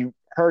you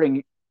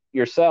hurting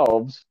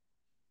yourselves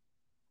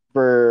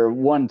for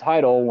one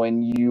title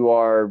when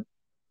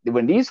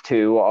these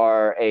two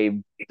are a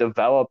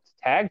developed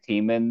tag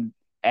team in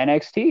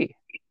NXT.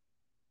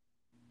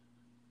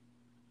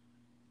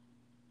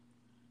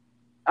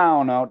 I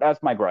don't know.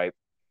 That's my gripe.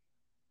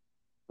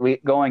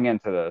 Going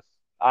into this,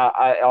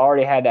 I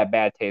already had that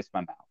bad taste in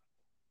my mouth,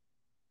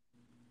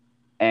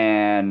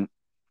 and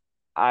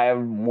I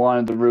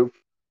wanted to root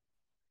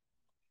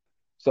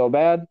so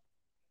bad,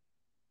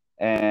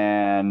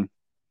 and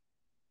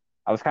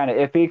I was kind of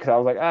iffy because I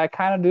was like, I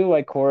kind of do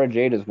like Cora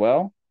Jade as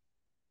well,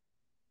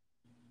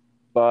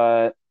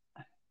 but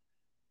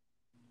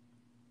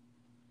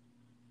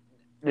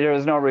there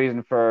was no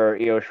reason for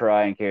Io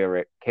Shirai and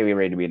Kaylee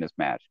Ray to be in this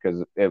match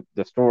because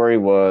the story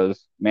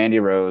was Mandy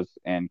Rose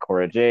and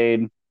Cora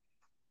Jade,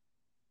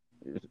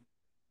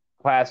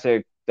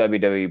 classic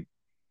WWE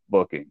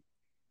booking.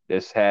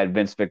 This had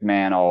Vince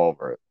McMahon all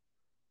over it.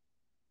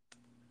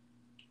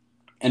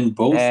 And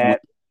both And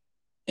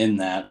in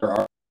that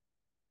are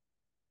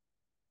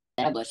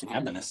established and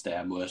have been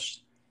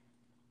established.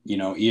 You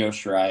know, Io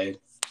Shirai,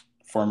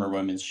 former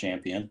women's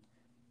champion.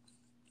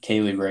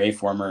 Kaylee Ray,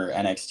 former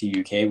NXT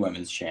UK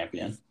women's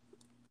champion.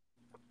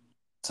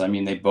 So, I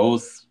mean, they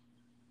both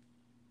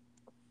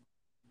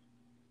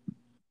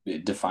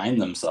define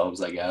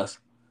themselves, I guess.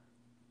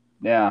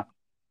 yeah,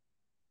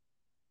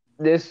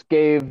 this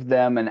gave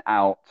them an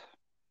out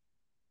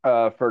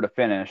for the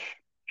finish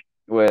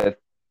with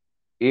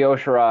Io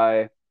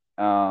Shirai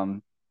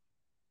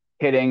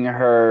hitting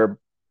her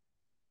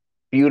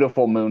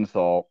beautiful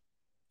moonsault,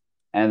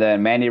 and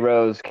then Mandy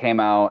Rose came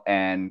out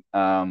and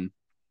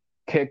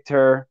kicked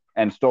her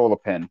and stole the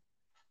pin.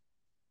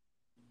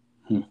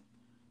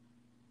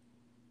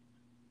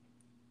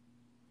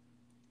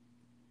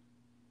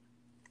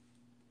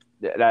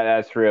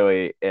 That's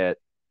really it.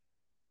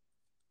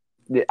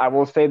 I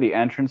will say the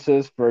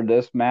entrances for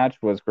this match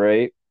was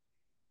great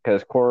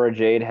because Cora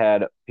Jade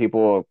had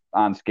people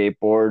on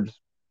skateboards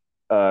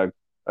uh,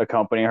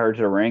 accompany her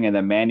to the ring, and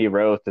then Mandy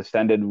Rose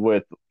descended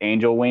with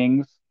angel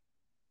wings.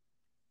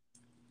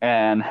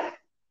 And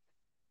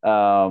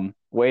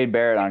Wade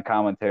Barrett on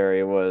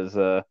commentary was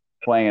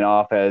playing it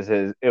off as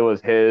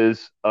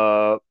his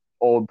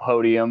old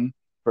podium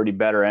for the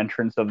better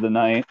entrance of the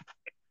night.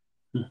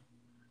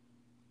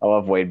 I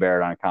love Wade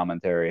Barrett on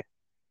commentary.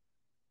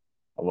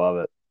 I love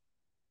it.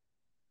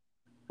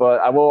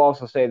 But I will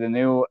also say the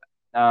new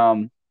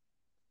Um,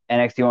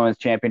 NXT Women's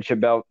Championship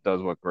belt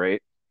does look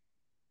great.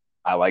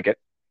 I like it.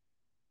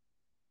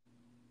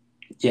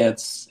 Yeah,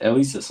 it's at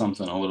least it's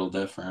something a little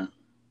different.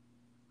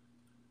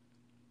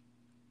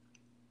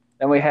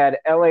 Then we had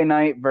LA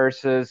Knight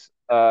versus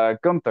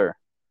Gunther,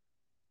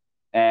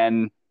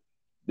 and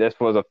this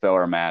was a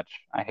filler match.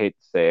 I hate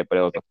to say it, but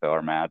it was a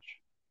filler match.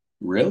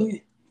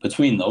 Really?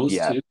 Between those Yes,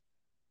 two?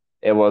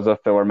 it was a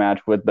filler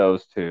match with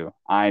those two.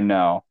 I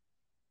know.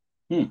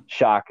 Hmm.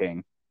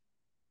 Shocking.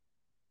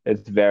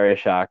 It's very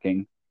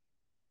shocking.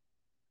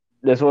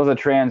 This was a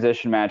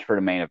transition match for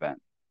the main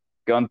event.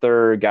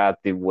 Gunther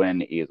got the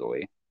win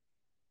easily.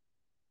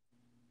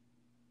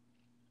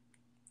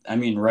 I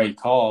mean, right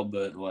call,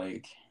 but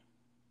like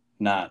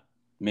not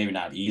maybe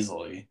not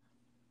easily.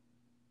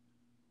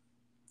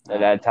 I don't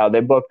That's know. how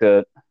they booked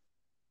it.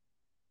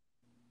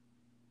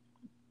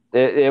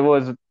 It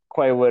was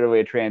quite literally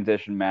a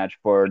transition match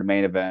for the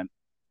main event,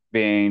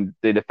 being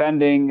the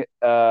defending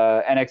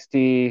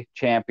NXT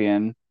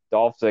champion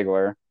Dolph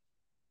Ziggler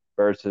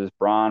versus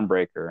Braun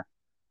Breaker.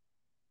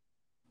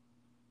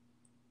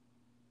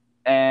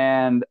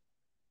 And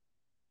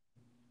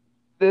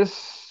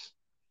this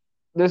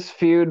this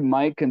feud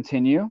might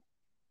continue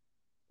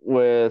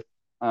with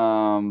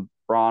Braun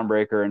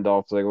Breaker and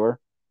Dolph Ziggler.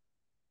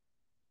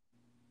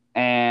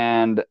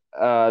 And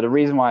the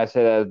reason why I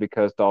say that is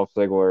because Dolph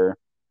Ziggler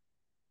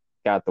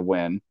got the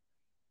win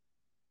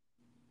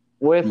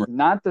with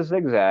not the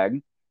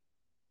zigzag,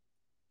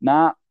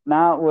 not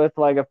with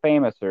like a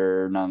famous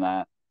or none of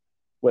that,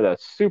 with a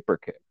super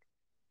kick.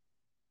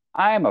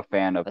 I am a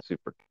fan of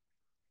super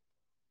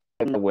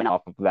kick. The win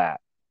off of that.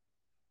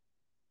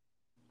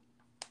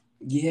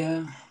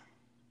 Yeah,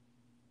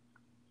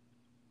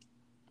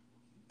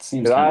 it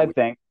seems Because kind of weird.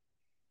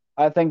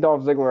 I think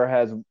Dolph Ziggler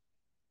has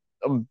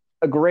a,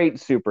 a great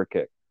super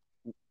kick,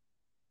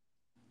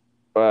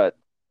 but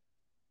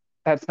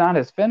that's not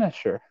his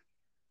finisher.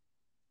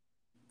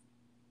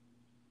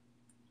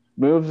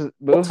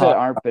 We'll Moves that talk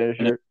aren't about it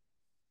finisher.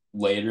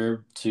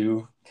 later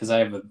too, because I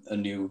have a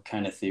new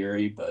kind of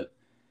theory, but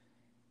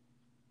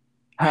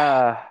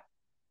Uh,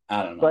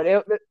 I don't know.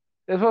 but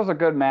this was a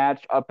good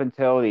match up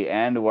until the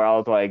end, where I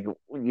was like,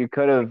 you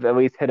could have at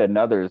least hit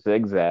another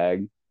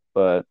zigzag,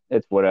 but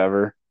it's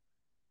whatever.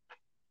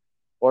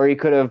 Or he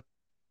could have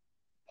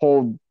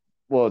pulled,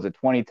 what was it,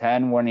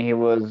 2010 when he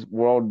was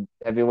world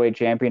heavyweight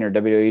champion or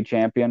WWE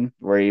champion,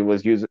 where he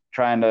was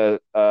trying to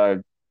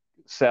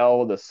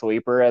sell the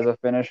sleeper as a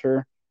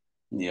finisher.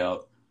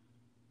 Yep,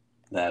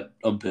 that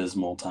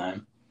abysmal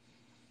time.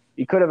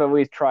 He could have at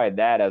least tried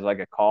that as like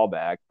a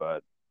callback,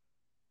 but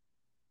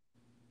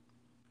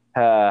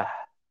uh,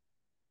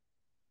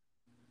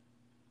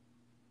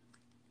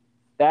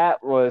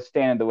 that was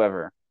stand and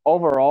deliver.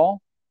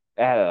 Overall,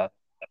 it had a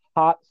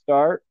hot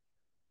start,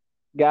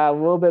 got a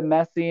little bit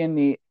messy in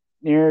the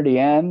near the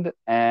end,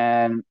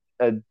 and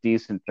a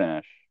decent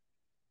finish.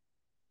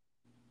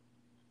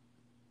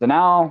 So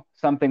now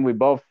something we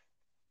both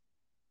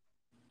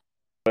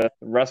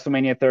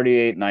WrestleMania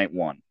 38 night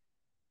one.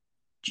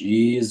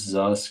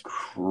 Jesus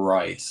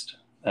Christ,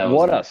 that was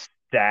What a a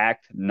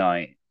stacked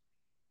night.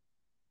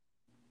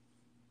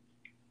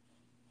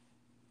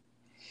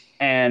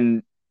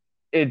 And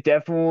it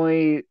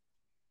definitely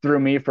threw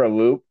me for a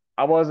loop.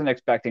 I wasn't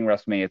expecting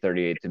WrestleMania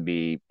 38 to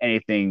be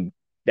anything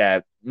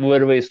that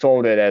literally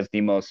sold it as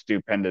the most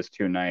stupendous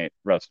two night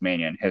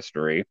WrestleMania in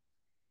history.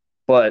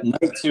 But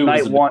night two was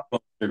night a bit one,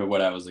 closer to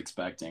what I was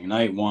expecting.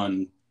 Night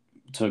one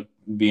took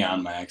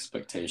beyond my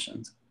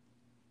expectations.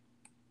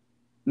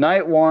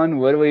 night one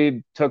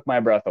literally took my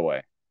breath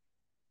away.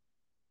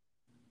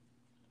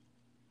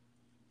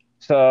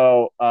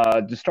 So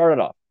to start it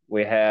off,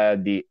 we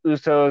had the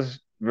Usos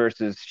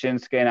versus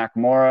Shinsuke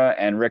Nakamura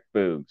and Rick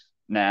Boogs.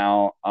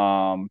 Now,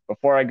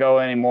 before I go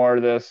any more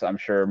of this, I'm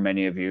sure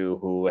many of you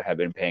who have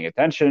been paying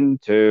attention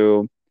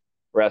to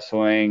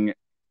wrestling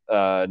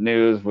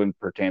news when it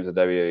pertains to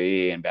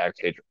WWE and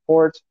backstage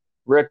reports,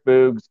 Rick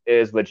Boogs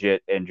is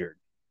legit injured.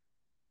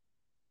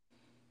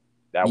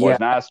 That Yeah, was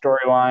not a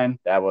storyline.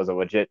 That was a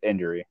legit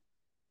injury.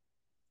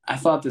 I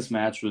thought this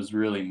match was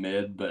really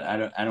mid, but I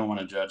don't want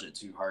to judge it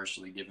too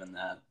harshly given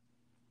that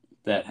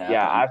Yeah, happened.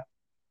 I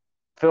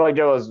feel like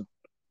there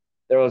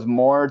was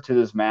more to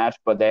this match,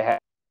 but they had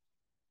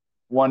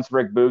once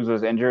Rick Boogs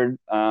was injured,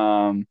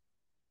 there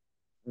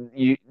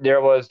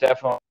was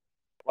definitely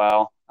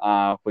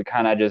we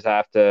kind of just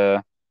have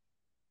to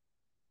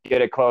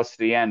get it close to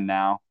the end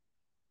now,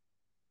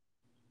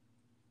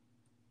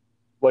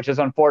 which is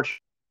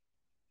unfortunate.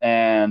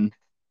 And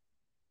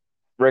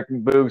Rick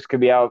Boogs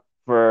could be out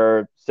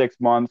for 6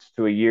 months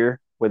to a year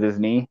with his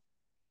knee.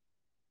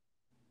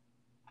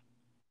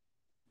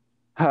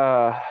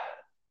 Uh,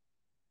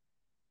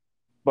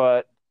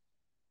 but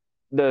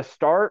the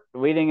start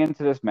leading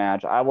into this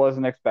match, I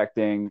wasn't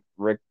expecting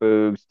Rick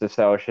Boogs to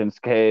sell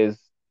Shinsuke's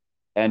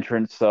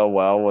entrance so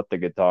well with the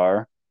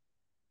guitar.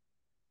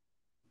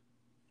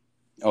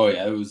 Oh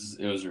yeah, it was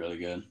really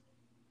good.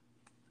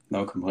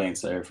 No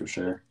complaints there for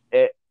sure.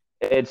 It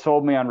it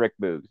sold me on Rick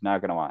Boogs,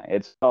 not gonna lie.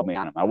 It sold me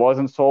on him. I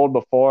wasn't sold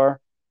before,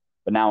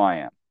 but now I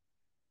am.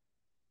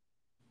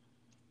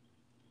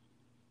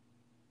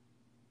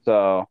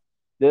 So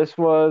this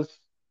was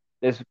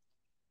this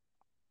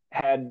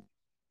had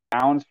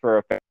rounds for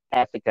a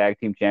fantastic tag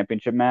team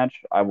championship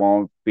match. I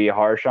won't be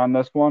harsh on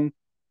this one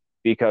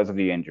because of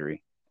the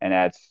injury, and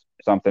that's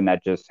something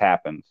that just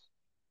happens.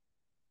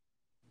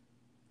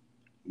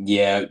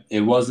 Yeah,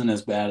 it wasn't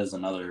as bad as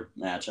another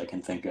match I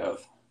can think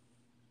of.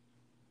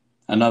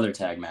 Another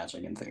tag match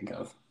I can think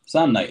of. It's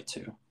on night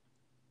 2.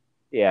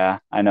 Yeah,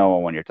 I know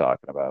what one you're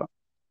talking about.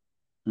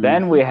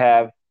 Then Mm-hmm. we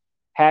have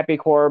Happy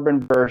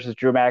Corbin versus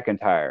Drew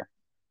McIntyre.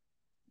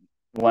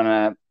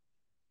 When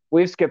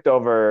we've skipped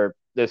over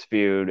this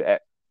feud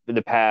at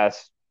the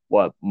past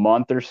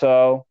month or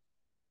so,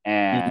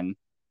 and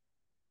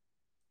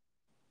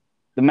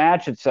the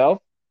match itself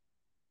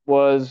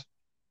was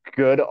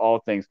good, all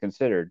things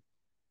considered.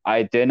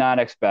 I did not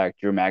expect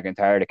Drew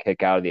McIntyre to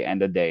kick out of the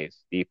end of days.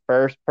 The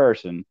first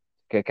person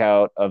to kick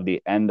out of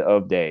the end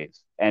of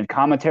days. And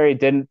commentary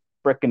didn't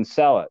fricking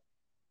sell it.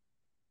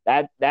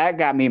 That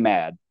got me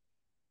mad.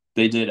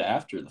 They did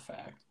after the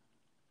fact.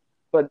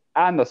 But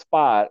on the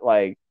spot,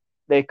 like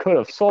they could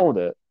have sold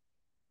it.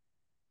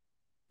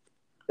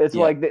 It's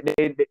Yeah, like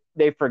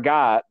they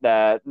forgot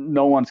that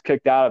no one's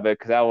kicked out of it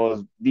because that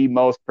was the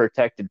most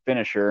protected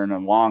finisher in a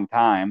long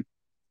time.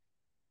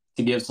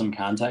 to give some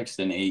context,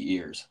 in 8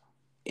 years.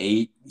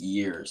 8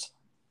 years.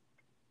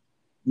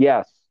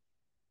 Yes,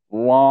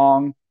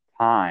 long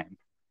time.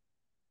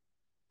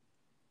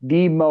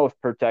 The most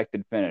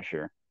protected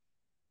finisher.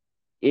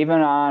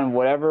 Even on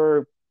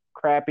whatever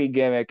crappy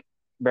gimmick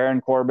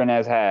Baron Corbin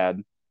has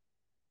had,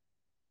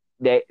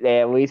 they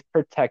at least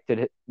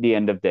protected the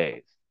end of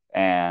days.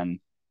 And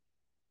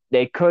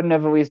they couldn't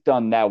have at least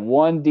done that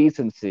one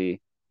decency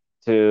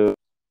to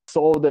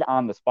sold it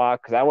on the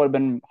spot because that would have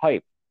been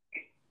hype.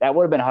 That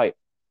would have been hype.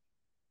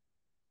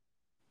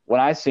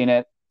 When I seen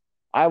it,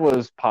 I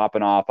was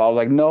popping off. I was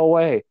like, no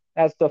way.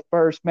 That's the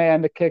first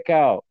man to kick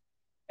out.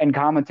 And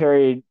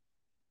commentary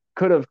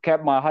could have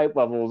kept my hype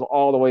levels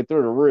all the way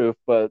through the roof,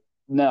 but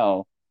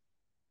no,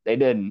 they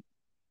didn't.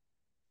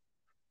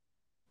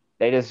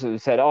 They just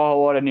said, oh,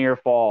 what a near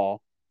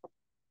fall.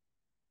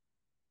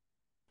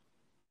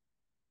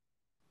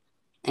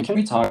 And can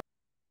we talk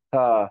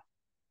Uh,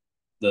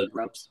 the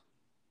ropes?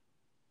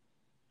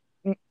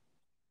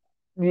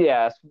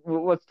 yes,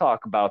 let's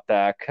talk about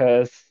that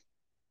because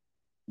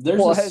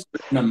There's a what?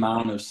 certain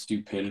amount of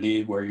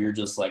stupidity where you're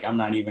just like, I'm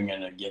not even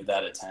going to give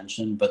that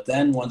attention. But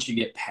then once you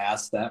get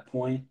past that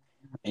point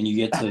and you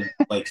get to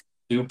like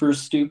super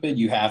stupid,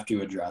 you have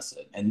to address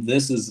it. And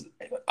this is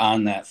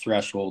on that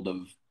threshold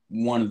of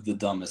one of the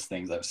dumbest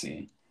things I've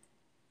seen.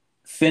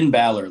 Finn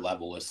Balor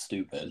level is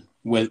stupid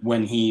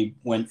when he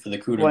went for the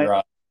coup de When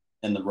grace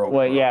and the rope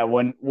well, broke. yeah,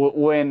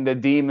 when the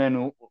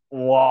demon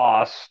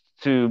lost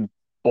to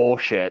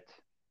bullshit.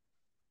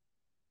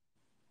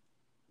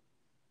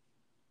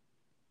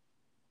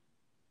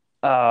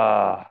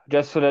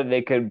 Just so that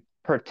they could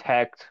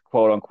protect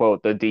quote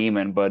unquote the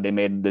demon, but they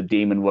made the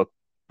demon look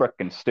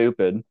freaking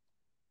stupid.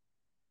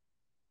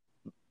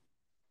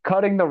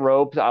 Cutting the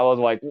ropes, I was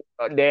like,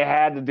 they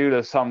had to do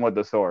this some with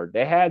the sword.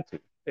 They had to.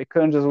 They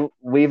couldn't just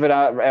leave it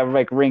out at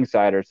like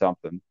ringside or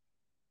something.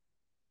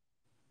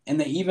 And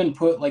they even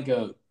put like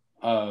a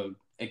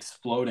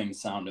exploding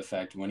sound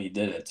effect when he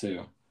did it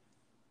too.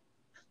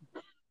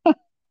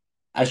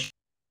 I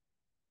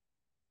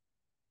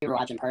We were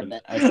watching part of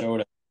it. I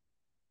showed it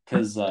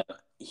because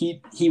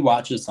he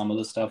watches some of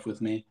the stuff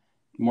with me,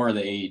 more of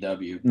the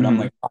AEW. But I'm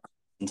Mm-hmm. like,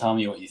 and tell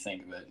me what you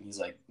think of it. And he's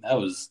like, that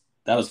was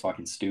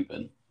fucking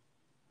stupid.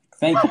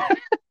 Thank you.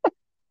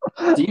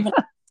 So even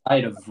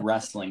outside of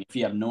wrestling, if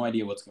you have no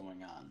idea what's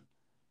going on,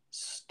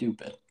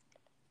 stupid.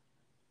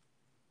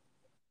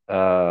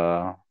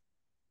 Uh,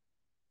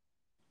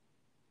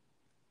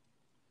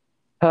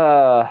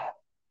 uh,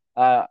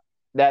 uh,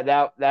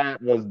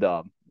 that was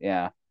dumb.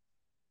 Yeah,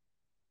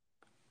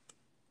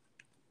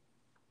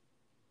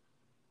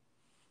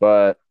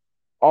 but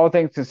all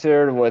things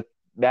considered, with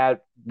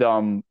that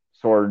dumb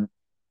sword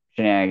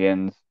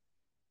shenanigans,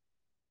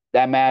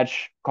 that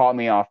match caught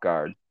me off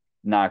guard.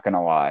 Not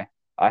gonna lie,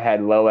 I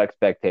had low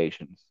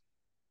expectations.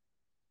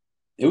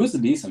 It was a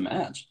decent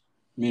match.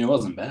 I mean, it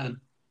wasn't bad.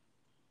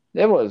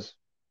 It was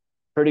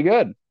pretty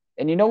good.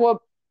 And you know what?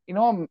 You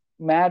know what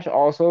match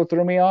also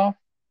threw me off?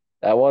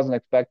 That I wasn't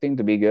expecting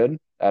to be good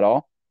at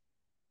all.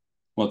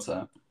 What's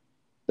that?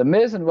 The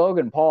Miz and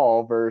Logan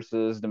Paul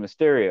versus the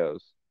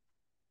Mysterios.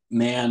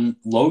 Man,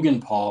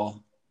 Logan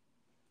Paul,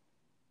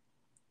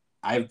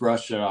 I've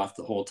brushed it off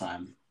the whole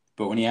time.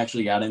 But when he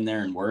actually got in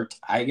there and worked,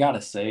 I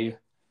gotta say,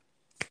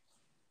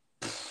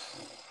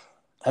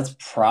 that's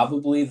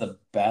probably the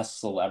best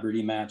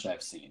celebrity match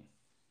I've seen.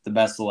 The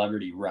best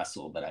celebrity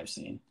wrestle that I've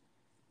seen.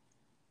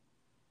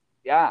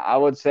 Yeah, I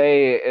would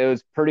say it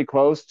was pretty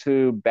close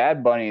to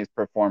Bad Bunny's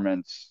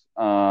performance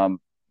last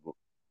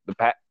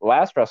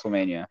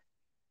WrestleMania.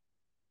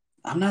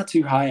 I'm not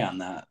too high on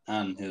that,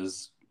 on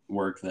his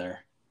work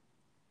there.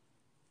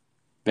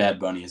 Bad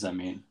Bunnies, I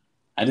mean.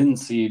 I didn't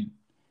see.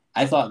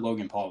 I thought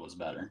Logan Paul was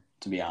better,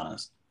 to be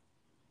honest.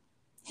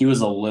 He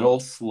was a little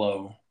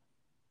slow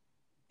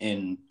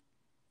in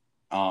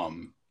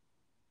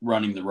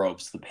running the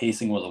ropes. The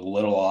pacing was a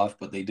little off,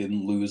 but they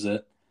didn't lose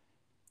it,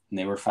 and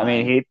they were I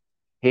mean, fine.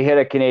 he hit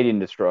a Canadian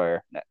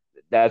destroyer.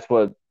 That's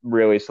what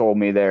really sold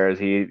me there is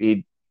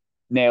he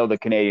nailed the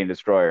Canadian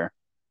destroyer.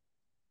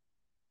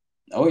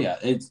 Oh yeah,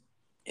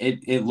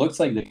 it looks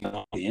like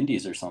the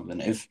Indies or something.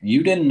 If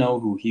you didn't know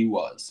who he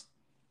was,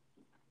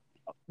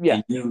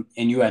 Yeah,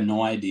 and you had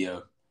no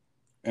idea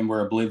and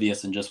were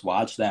oblivious and just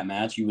watched that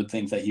match, you would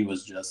think that he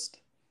was just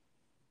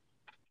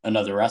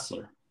another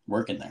wrestler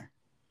working there.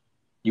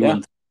 You yeah.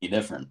 wouldn't think any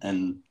different.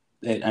 And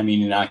I mean,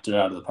 he knocked it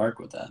out of the park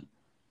with that.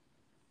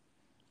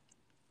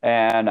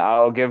 And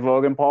I'll give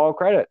Logan Paul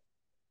credit.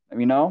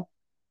 You know,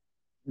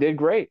 did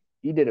great.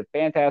 He did a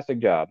fantastic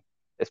job,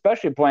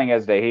 especially playing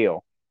as the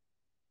heel.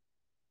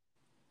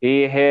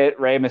 He hit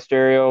Rey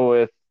Mysterio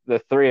with the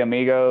Three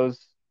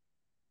Amigos.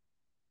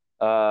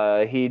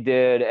 He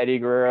did Eddie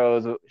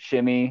Guerrero's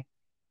shimmy.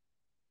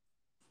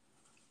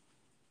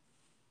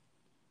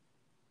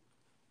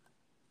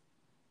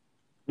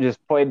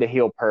 Just played the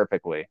heel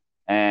perfectly.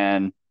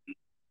 And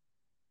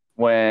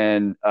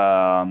when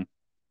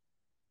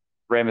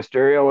Rey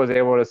Mysterio was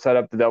able to set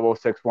up the double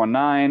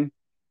 619,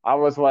 I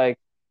was like,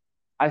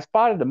 I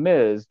spotted the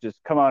Miz just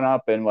come on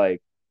up and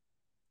like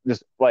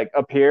just like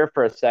appear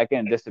for a second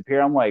and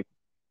disappear. I'm like,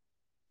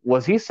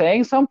 was he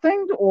saying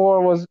something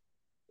or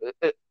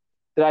did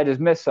I just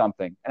miss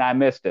something? And I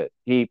missed it.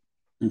 He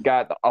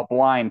got a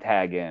blind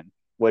tag in,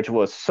 which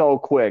was so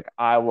quick.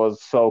 I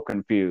was so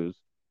confused.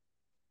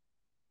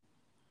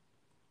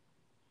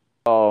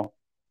 So,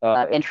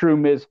 in true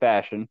Miz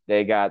fashion,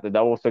 they got the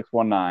double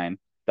 619.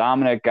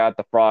 Dominic got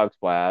the frog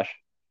splash.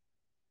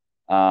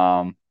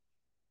 Um,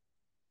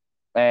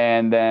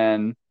 and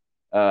then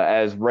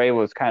as Ray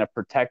was kind of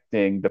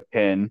protecting the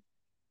pin,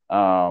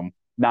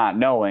 not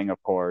knowing,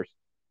 of course,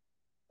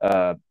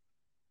 uh,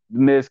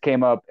 Miz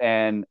came up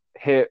and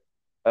hit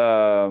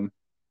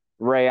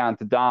Ray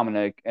onto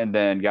Dominic and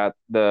then got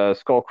the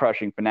skull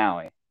crushing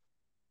finale.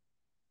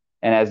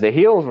 And as the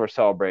heels were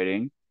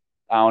celebrating,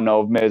 I don't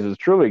know if Miz is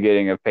truly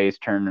getting a face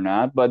turn or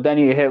not, but then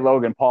he hit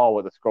Logan Paul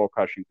with a skull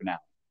crushing finale.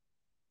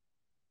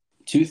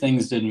 Two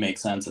things didn't make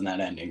sense in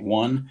that ending.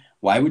 One,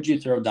 why would you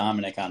throw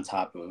Dominic on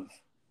top of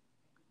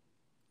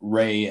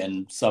Ray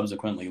and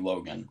subsequently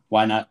Logan?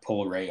 Why not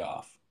pull Ray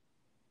off?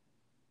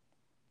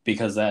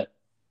 Because that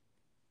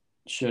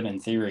should, in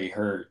theory,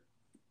 hurt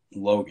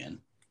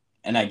Logan.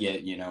 And I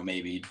get,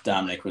 maybe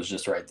Dominic was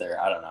just right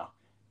there. I don't know.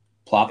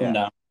 Plop him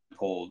Yeah. down and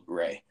pull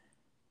Ray.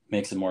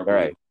 Makes it more All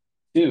right.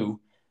 believable. Two,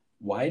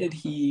 why did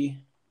he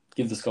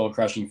give the skull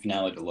crushing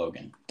finale to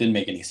Logan? Didn't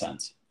make any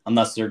sense.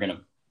 Unless they're going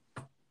to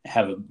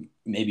have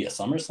maybe a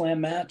SummerSlam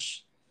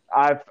match.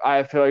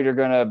 I feel like you're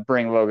gonna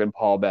bring Logan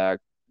Paul back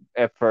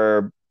if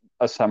for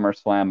a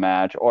SummerSlam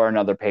match or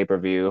another pay per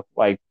view.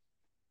 Like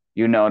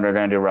they're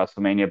gonna do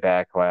WrestleMania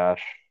Backlash.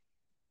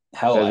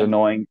 Hell, As I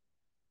annoying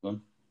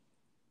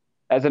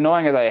as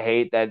annoying as I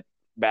hate that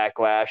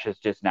Backlash is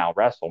just now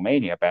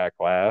WrestleMania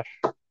Backlash.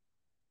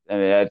 I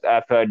mean,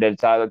 I feel like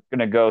it's either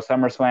gonna go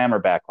SummerSlam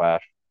or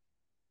Backlash.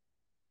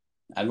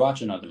 I'd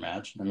watch another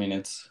match. I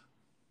mean,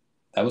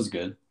 that was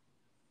good.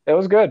 It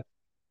was good,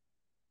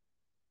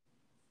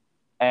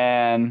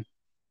 and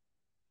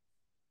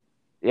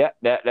yeah,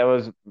 that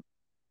was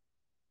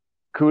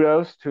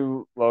kudos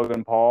to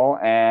Logan Paul.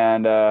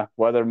 And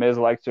whether Miz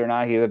likes it or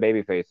not, he's a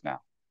babyface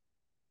now.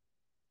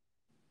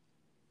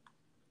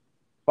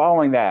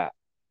 Following that,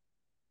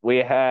 we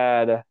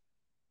had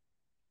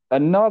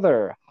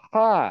another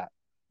hot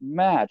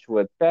match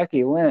with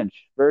Becky Lynch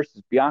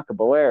versus Bianca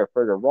Belair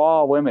for the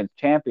Raw Women's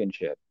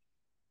Championship.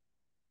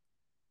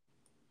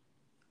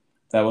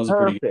 That was a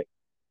pretty good. Perfect,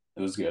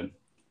 It was good.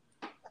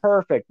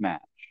 perfect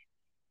match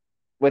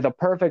with a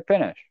perfect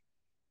finish.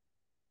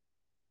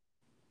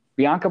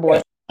 Bianca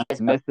Belair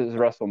misses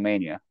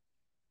WrestleMania.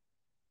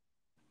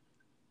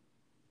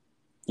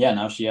 Yeah,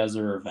 now she has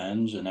her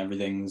revenge and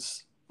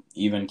everything's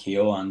even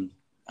keel on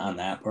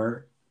that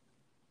part.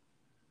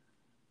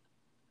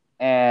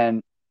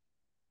 And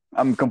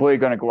I'm completely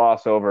going to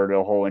gloss over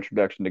the whole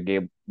introduction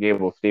to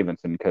Gable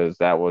Stevenson because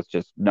that was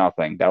just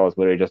nothing. That was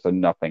literally just a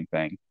nothing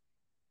thing.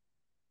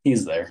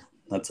 He's there.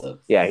 That's it.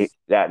 Yeah,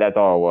 that's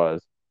all it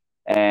was.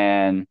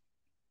 And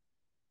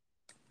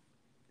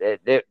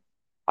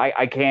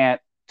I can't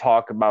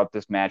talk about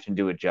this match and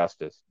do it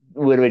justice.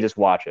 Literally, just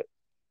watch it.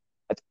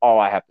 That's all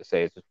I have to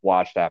say is just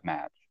watch that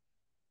match.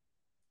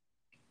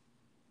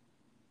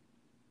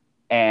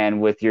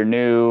 And with your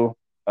new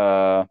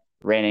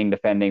reigning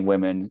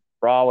defending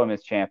Raw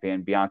Women's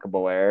Champion Bianca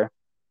Belair,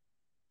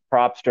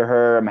 props to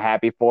her. I'm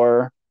happy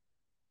for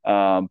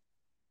her.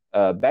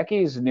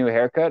 Becky's new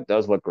haircut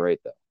does look great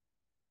though.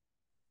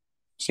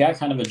 She's got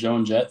kind of a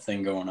Joan Jett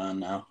thing going on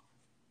now.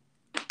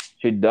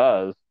 She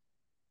does.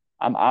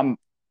 I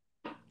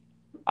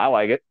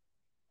like it.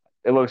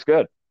 It looks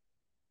good.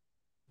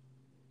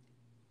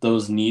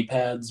 Those knee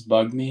pads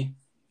bug me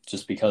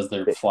just because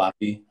they're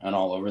floppy and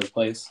all over the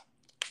place.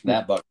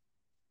 That bug.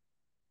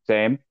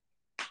 Same.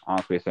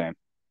 Honestly, same.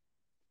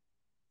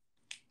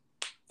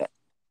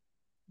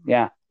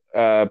 Yeah.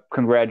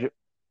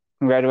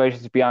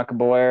 congratulations to Bianca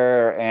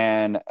Belair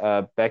and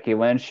Becky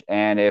Lynch.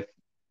 And if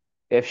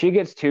she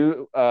gets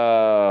two,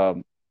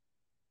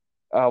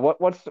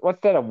 what's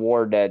that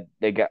award that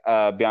they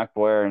got Bianca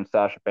Belair and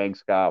Sasha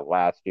Banks got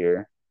last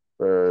year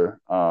for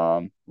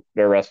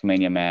their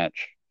WrestleMania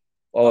match?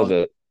 What Oh, was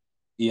the it?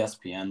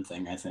 ESPN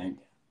thing, I think.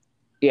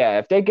 Yeah,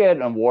 if they get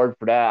an award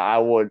for that,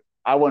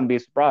 I wouldn't be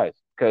surprised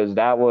because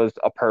that was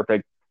a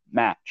perfect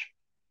match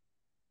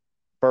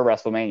for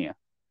WrestleMania.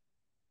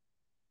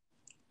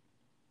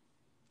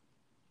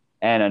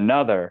 And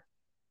another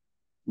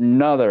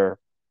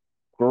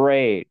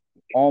great,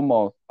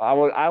 almost I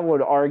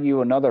would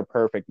argue another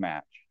perfect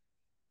match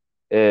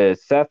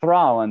is Seth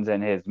Rollins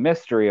and his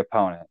mystery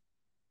opponent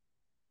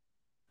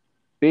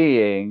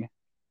being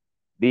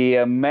the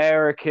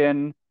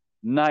American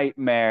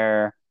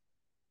Nightmare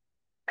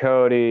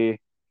Cody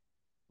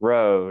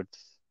Rhodes.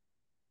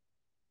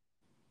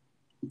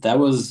 That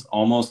was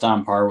almost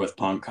on par with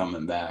Punk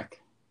coming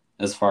back,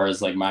 as far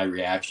as like my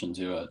reaction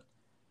to it.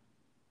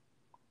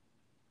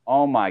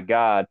 Oh my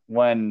God.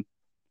 When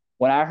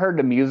I heard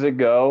the music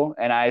go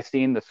and I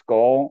seen the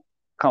skull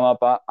come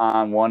up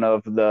on one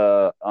of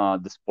the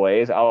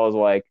displays, I was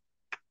like,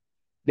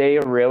 they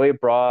really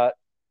brought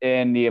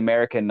in the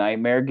American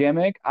Nightmare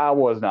gimmick. I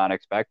was not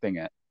expecting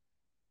it.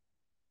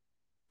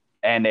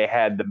 And they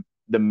had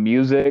the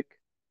music,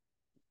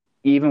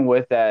 even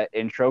with that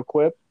intro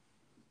clip.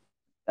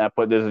 I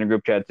put this in a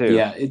group chat too.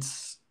 Yeah,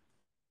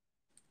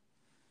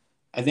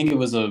 I think it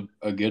was a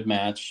good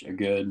match,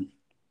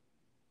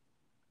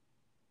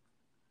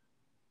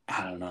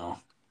 I don't know.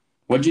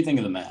 What did you think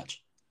of the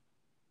match?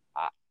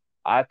 I,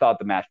 I thought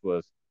the match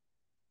was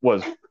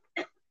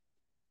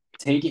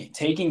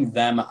Taking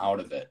them out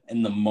of it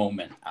and the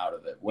moment out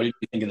of it. What did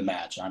you think of the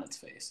match on its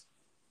face?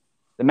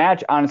 the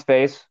match on its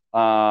face.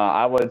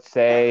 I would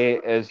say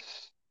is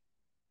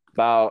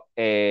about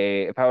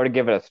a if I were to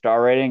give it a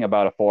star rating,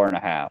 about a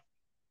 4.5.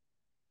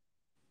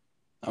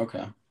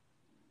 Okay.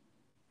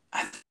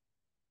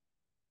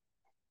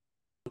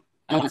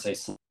 I would say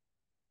so.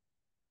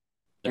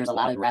 There's a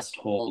lot of rest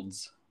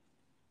holds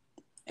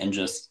and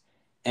just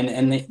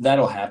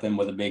that'll happen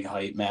with a big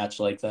hype match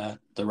like that.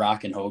 The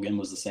Rock and Hogan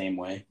was the same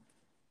way.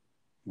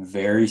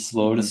 Very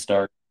slow to Mm-hmm.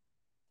 start.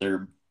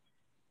 They're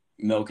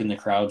milking the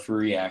crowd for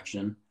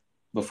reaction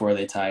before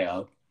they tie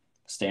up.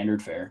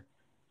 Standard fare.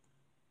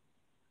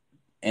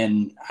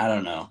 And I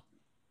don't know.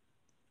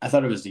 I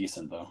thought it was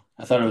decent though.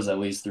 I thought it was at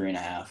least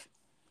 3.5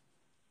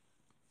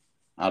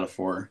 out of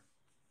 4.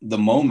 The I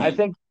moment,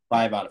 think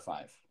 5 out of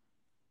 5.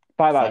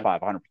 5 out of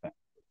 5, 100%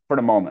 for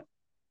the moment.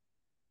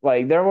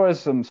 Like there was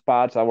some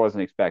spots I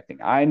wasn't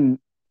expecting.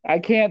 I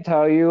can't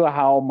tell you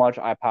how much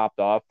I popped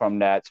off from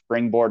that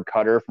springboard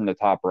cutter from the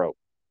top rope.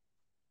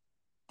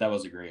 That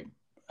was a great.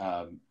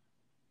 Um,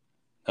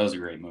 that was a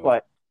great move.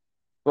 But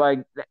like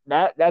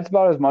that's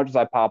about as much as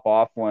I pop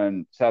off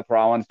when Seth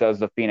Rollins does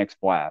the Phoenix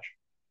Splash.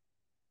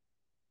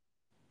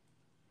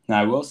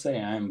 Now I will say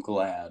I am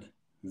glad,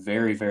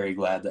 very very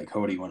glad that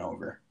Cody went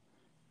over.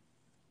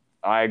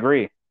 I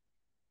agree.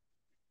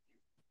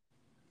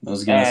 I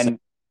was gonna say And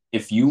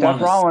if you Seth want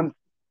to see Rollins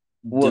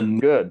looked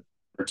the good.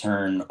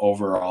 return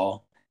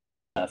overall,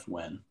 Seth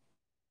win.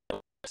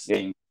 Yeah.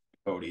 Seeing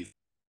Cody,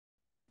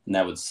 and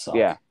that would suck.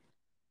 Yeah.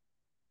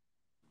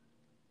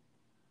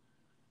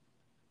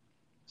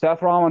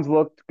 Seth Rollins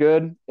looked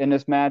good in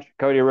this match.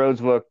 Cody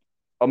Rhodes looked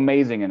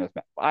amazing in this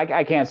match.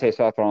 I can't say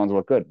Seth Rollins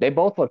looked good. They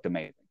both looked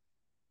amazing.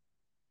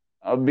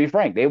 I'll be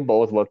frank, they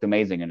both looked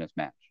amazing in this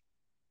match.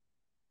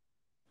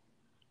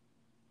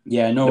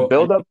 Yeah, I The know. I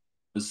build up,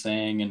 was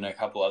saying, and a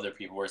couple other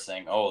people were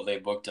saying, "Oh, they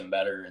booked him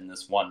better in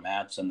this one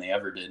match than they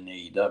ever did in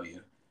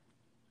AEW."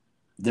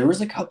 There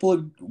was a couple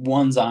of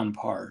ones on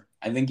par.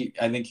 I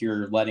think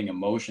you're letting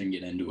emotion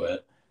get into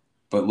it,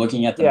 but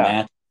looking at the yeah,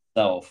 match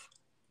itself,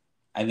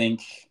 I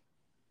think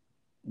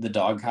the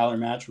dog collar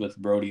match with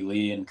Brody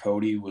Lee and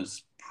Cody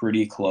was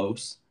pretty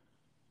close.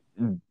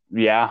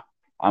 yeah,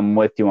 I'm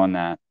with you on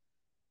that.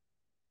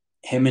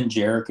 Him and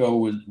Jericho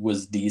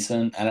was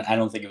decent. I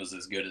don't think it was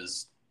as good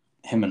as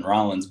him and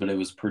Rollins, but it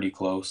was pretty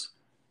close.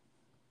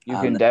 You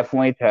can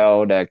definitely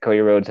tell that Cody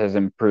Rhodes has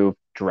improved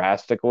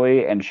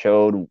drastically and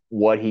showed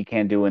what he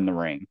can do in the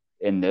ring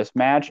in this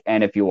match.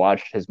 And if you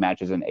watched his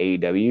matches in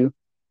AEW,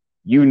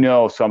 you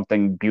know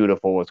something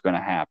beautiful was going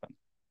to happen.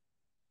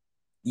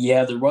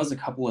 Yeah, there was a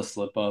couple of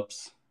slip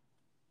ups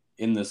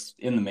in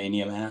the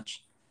Mania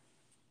match,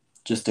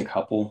 just a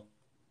couple.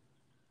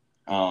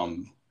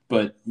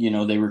 But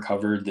they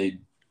recovered. They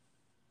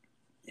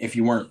if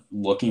you weren't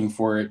looking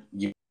for it,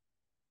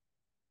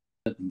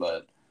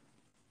 but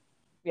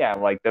Yeah,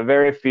 like the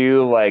very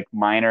few like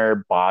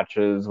minor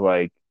botches,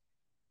 like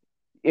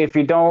if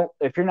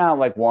you're not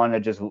like one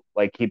that just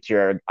like keeps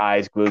your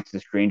eyes glued to the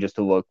screen just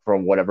to look for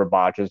whatever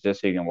botches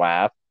just so you can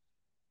laugh,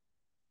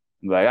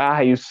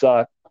 like you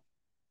suck.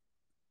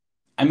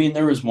 I mean,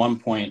 there was one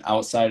point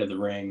outside of the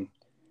ring.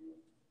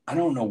 I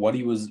don't know what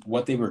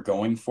they were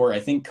going for. I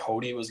think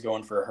Cody was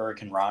going for a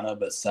Hurricane Rana,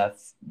 but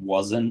Seth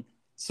wasn't.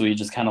 So he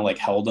just kind of like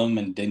held him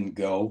and didn't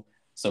go.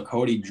 So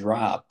Cody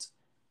dropped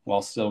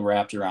while still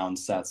wrapped around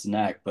Seth's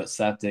neck, but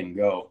Seth didn't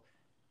go.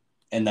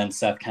 And then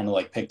Seth kind of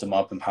like picked him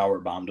up and power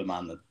bombed him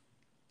on the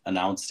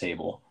announce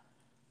table.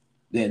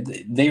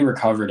 They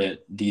recovered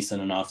it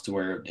decent enough to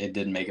where it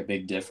didn't make a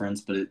big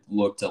difference, but it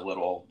looked a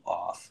little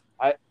off.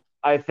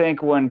 I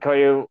think when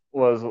Cody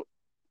was,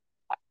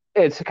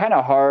 it's kind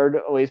of hard,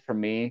 at least for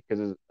me,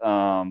 because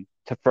to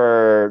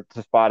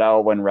spot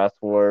out when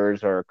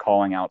wrestlers are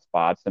calling out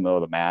spots in the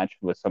middle of the match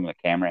with some of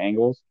the camera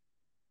angles.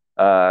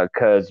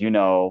 Because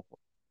you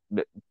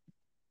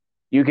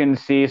can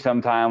see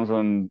sometimes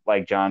when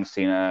like John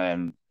Cena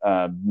and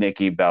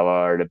Nikki Bella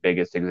are the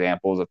biggest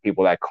examples of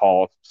people that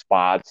call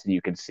spots, and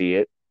you can see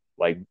it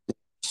like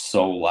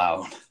So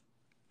loud. so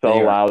They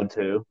are loud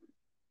too.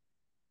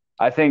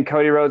 I think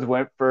Cody Rhodes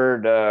went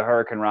for the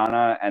Hurricane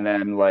Rana, and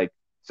then like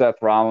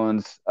Seth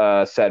Rollins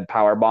said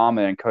power bomb,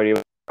 and Cody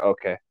was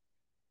okay.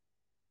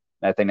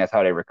 I think that's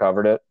how they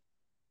recovered it.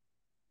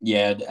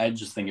 Yeah, I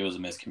just think it was a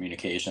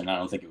miscommunication. I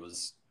don't think it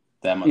was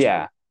that much of a.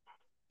 Yeah.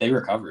 They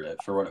recovered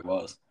it for what it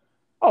was.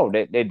 Oh,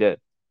 they did.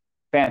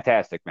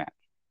 Fantastic match.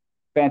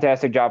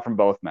 Fantastic job from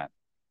both men.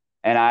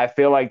 And I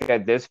feel like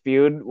that this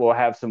feud will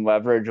have some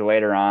leverage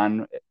later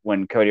on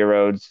when Cody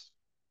Rhodes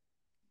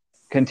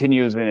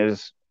continues in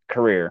his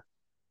career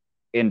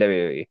in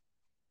WWE.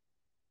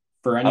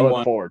 For I look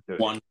anyone forward to it.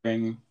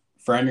 wondering,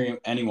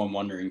 anyone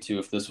wondering too,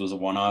 if this was a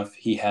one-off,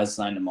 he has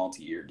signed a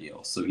multi-year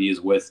deal, so he is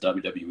with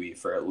WWE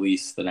for at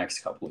least the next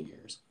couple of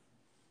years.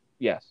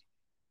 Yes.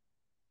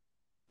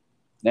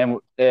 And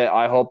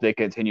I hope they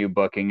continue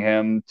booking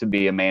him to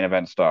be a main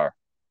event star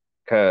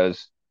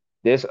because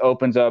this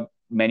opens up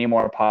many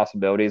more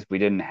possibilities we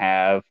didn't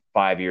have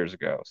 5 years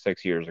ago,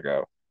 6 years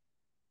ago.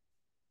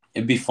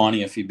 It'd be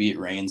funny if he beat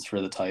Reigns for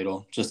the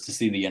title, just to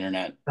see the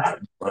internet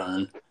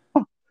burn.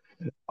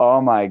 Oh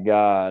my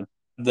God.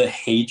 The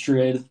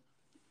hatred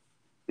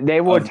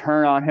They would of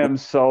turn on him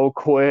so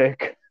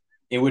quick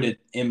it would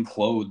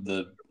implode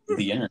the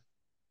internet.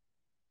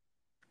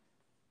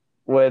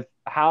 with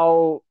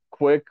how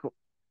quick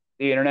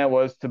the internet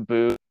was to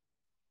boo.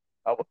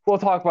 We'll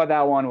talk about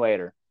that one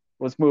later.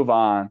 Let's move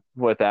on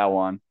with that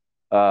one.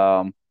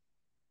 Um,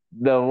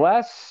 the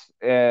less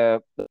I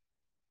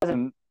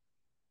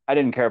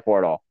didn't care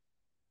for it all.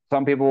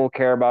 Some people will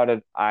care about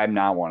it. I'm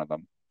not one of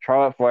them.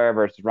 Charlotte Flair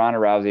versus Ronda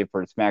Rousey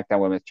for the SmackDown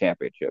Women's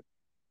Championship.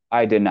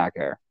 I did not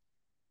care.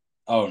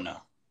 Oh no,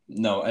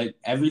 no!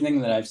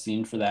 Everything that I've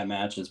seen for that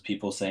match is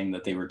people saying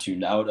that they were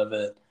tuned out of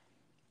it.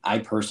 I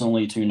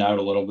personally tuned out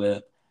a little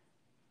bit.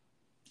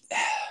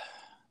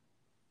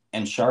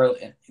 And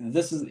Charlotte,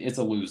 it's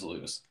a lose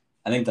lose.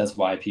 I think that's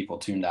why people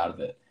tuned out of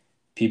it.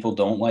 People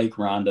don't like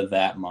Ronda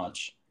that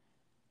much.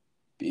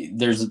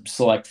 There's a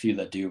select few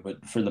that do,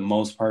 but for the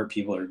most part,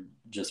 people are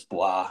just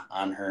blah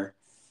on her,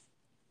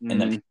 and then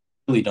Mm-hmm. people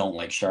really don't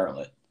like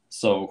Charlotte.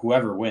 So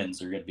whoever wins,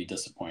 they're going to be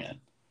disappointed.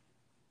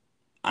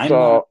 I'm not.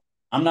 So,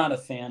 I'm not a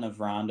fan of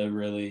Ronda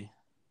really.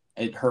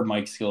 Her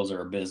mic skills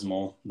are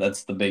abysmal.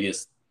 That's the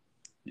biggest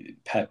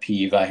pet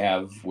peeve I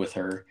have with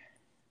her.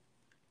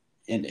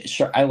 And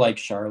I like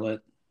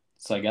Charlotte,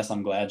 so I guess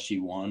I'm glad she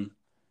won.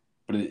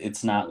 But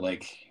it's not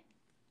like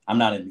I'm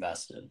not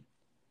invested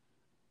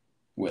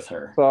with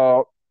her.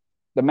 so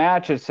the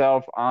match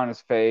itself on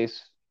its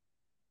face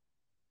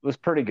was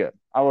pretty good.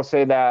 I will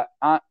say that,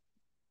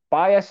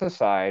 bias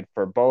aside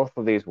for both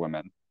of these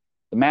women,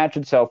 the match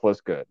itself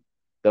was good.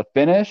 The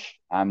finish,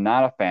 I'm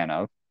not a fan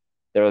of.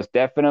 There was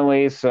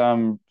definitely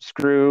some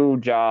screw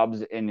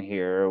jobs in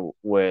here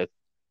with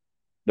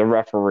the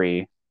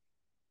referee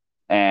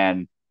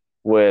and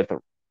with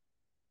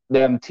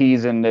them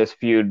teasing this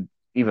feud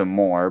even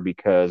more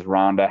because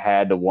Ronda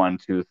had the 1,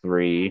 2,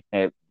 3.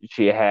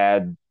 She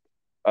had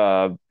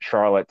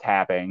Charlotte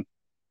tapping,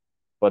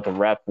 but the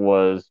ref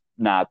was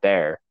not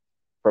there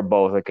for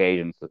both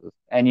occasions.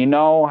 And you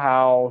know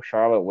how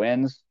Charlotte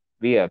wins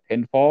via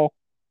pinfall?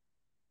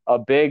 A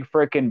big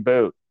freaking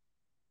boot.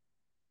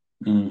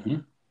 Mm-hmm.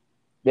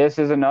 This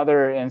is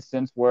another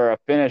instance where a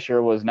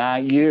finisher was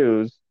not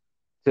used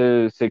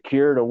to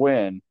secure the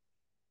win.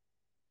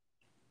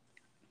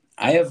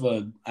 I have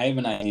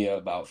an idea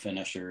about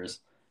finishers,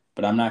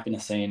 but I'm not going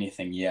to say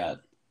anything yet.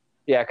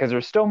 Yeah, because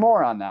there's still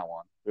more on that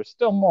one. There's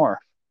still more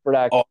for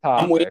that Oh,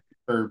 I'm waiting topic.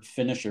 for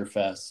Finisher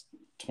Fest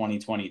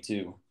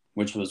 2022,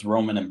 which was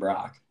Roman and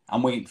Brock.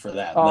 I'm waiting for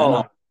that. Then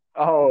Oh, I'll.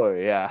 oh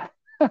yeah.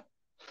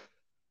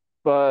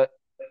 But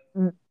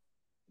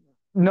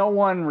no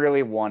one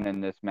really won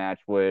in this match,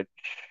 which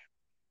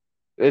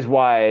is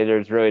why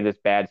there's really this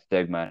bad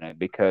stigma in it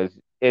because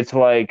it's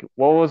like,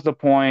 what was the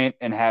point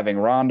in having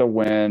Ronda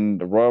win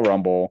the Royal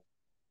Rumble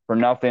for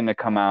nothing to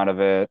come out of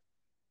it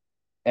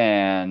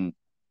and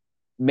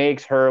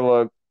makes her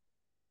look,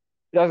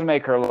 doesn't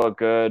make her look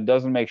good,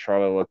 doesn't make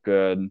Charlotte look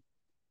good.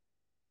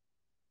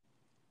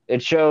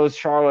 It shows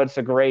Charlotte's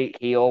a great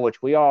heel,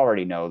 which we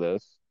already know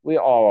this. We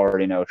all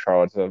already know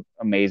Charlotte's an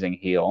amazing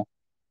heel.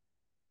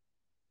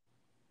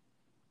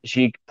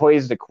 She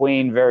plays the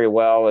queen very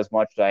well, as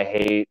much as I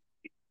hate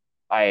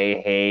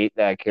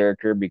that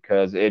character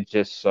because it's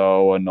just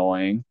so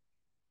annoying.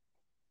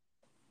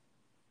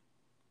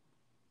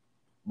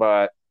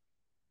 But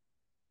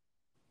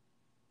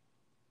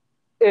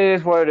it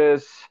is what it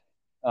is.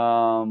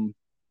 Um,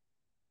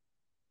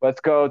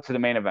 let's go to the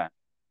main event.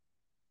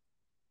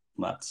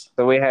 Let's.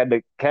 So we had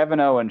the Kevin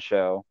Owens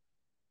show,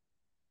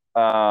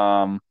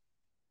 um,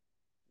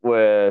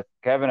 with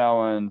Kevin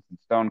Owens and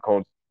Stone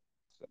Cold.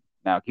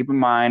 Now, keep in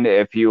mind,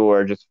 if you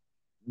were just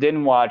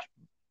didn't watch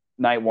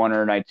night one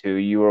or night two,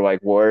 you were like,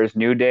 "Where's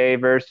New Day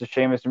versus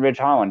Sheamus and Rich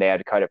Holland?" They had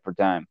to cut it for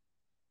time.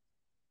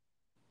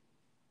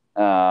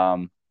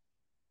 Um,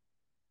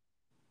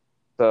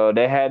 so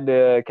they had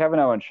the Kevin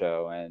Owens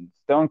show, and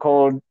Stone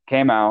Cold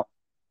came out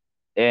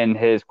in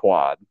his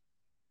quad,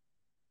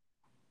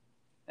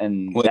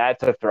 and Wait,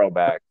 that's a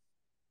throwback.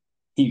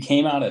 he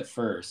came out at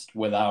first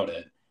without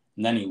it,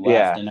 and then he left,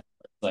 Yeah, and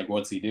like,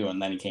 what's he doing?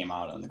 And then he came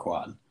out on the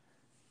quad.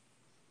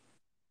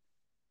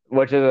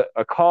 which is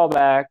a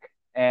callback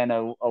and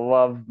a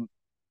love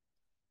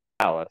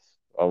Alice,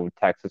 a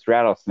Texas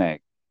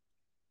rattlesnake.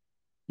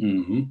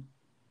 Mm-hmm.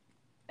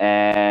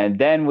 And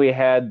then we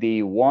had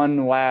the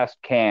one last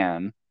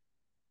can,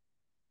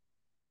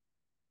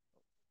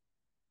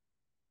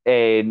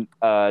 a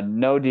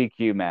no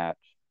DQ match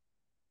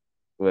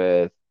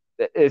with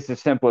it's the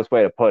simplest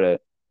way to put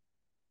it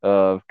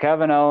of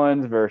Kevin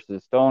Owens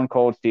versus Stone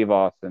Cold Steve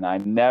Austin. I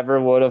never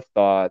would have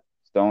thought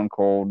Stone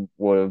Cold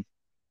would have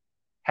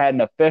had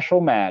an official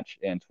match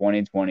in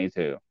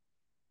 2022.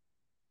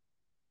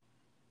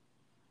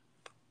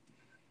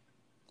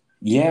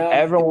 Yeah,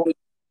 Everyone,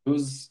 it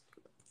was.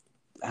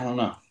 I don't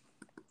know.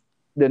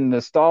 the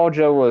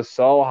nostalgia was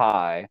so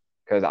high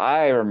because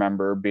I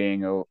remember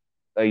being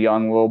a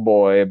young little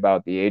boy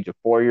about the age of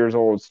 4 years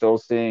old, still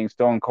seeing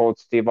Stone Cold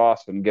Steve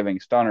Austin giving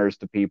stunners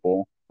to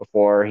people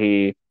before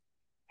he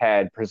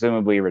had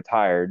presumably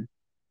retired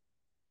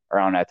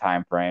around that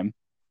time frame.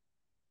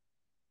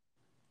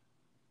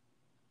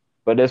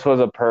 But this was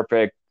a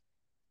perfect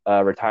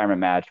retirement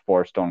match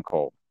for Stone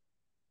Cold.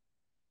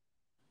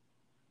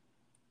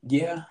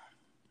 Yeah,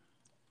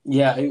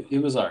 yeah,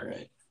 it was all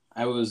right.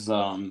 I was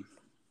I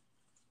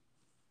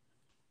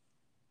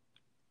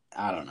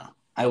don't know.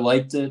 I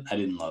liked it. I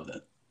didn't love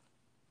it.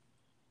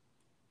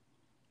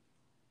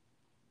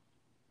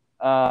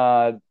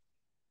 Uh,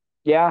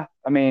 yeah,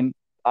 I mean,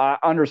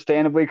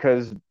 understandably,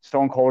 because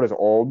Stone Cold is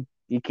old,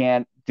 he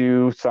can't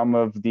do some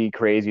of the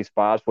crazy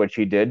spots, which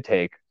he did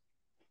take.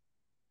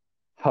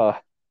 Huh.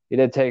 He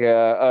did take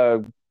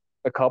a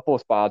couple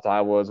of spots.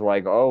 I was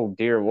like, oh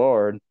dear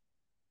Lord,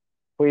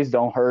 please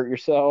don't hurt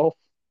yourself.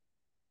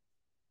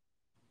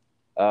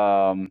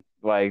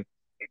 Like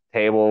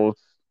tables.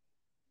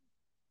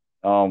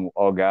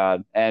 Oh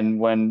God. And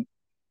when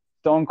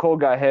Stone Cold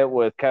got hit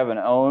with Kevin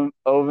Owens'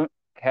 own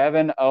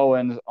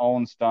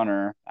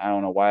stunner, I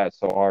don't know why it's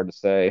so hard to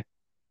say.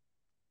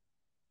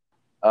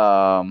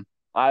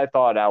 I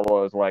thought that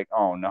was like,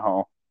 oh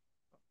no,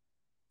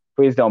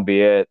 please don't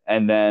be it.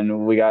 And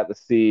then we got to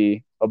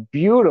see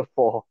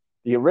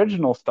the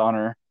original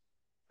stunner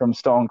from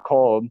Stone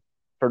Cold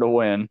for the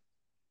win.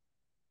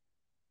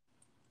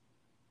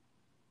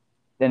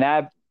 And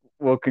that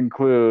will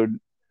conclude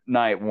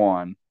night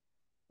one.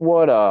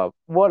 What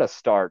a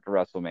start to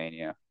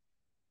WrestleMania.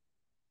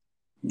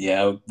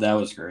 Yeah, that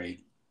was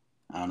great.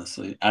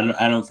 Honestly,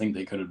 I don't think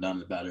they could have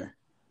done it better.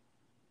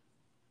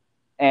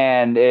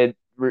 And it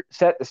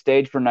set the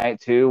stage for night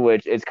two,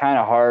 which it's kind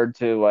of hard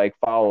to like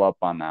follow up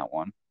on that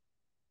one.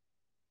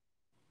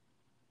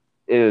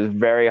 It is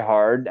very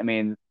hard. I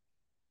mean,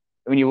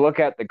 when you look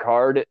at the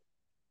card,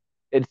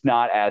 it's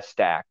not as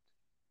stacked.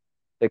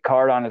 The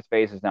card on his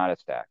face is not as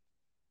stacked,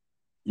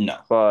 No.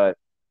 but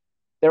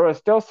there was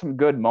still some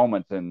good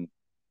moments in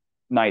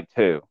night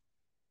two.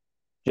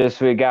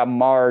 Just we got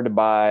marred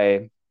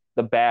by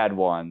the bad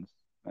ones,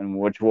 and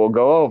which we'll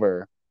go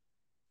over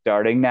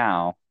starting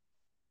now.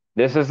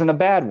 This isn't a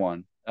bad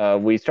one.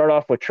 We start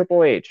off with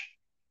Triple H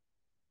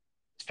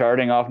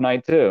starting off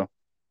night two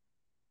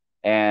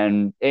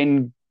and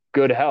in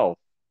good health.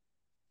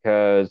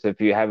 Because if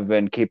you haven't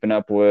been keeping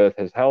up with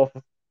his health,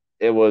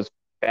 it was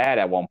bad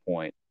at one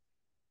point.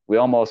 We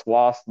almost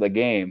lost the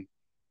game.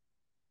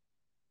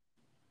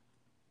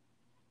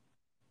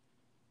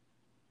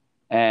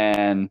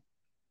 And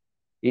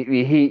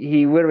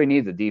he literally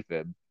needs a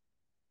defib.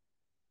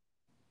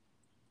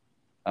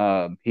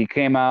 He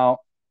came out,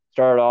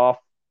 started off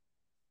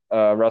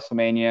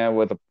WrestleMania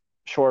with a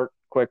short,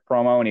 quick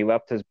promo, and he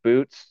left his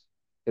boots,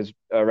 his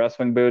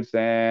wrestling boots,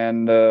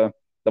 and the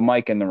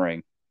mic in the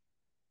ring.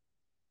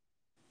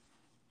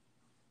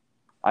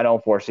 I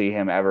don't foresee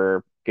him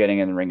ever getting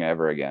in the ring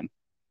ever again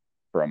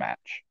for a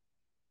match.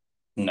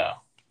 No.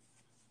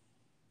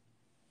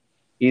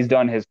 He's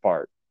done his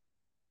part.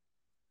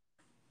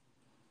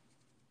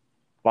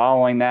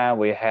 Following that,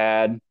 we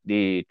had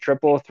the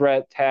triple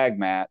threat tag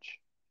match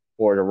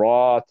for the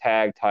Raw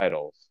tag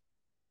titles.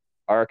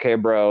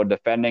 RK Bro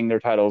defending their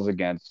titles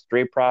against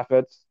Street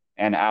Profits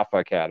and Alpha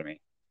Academy.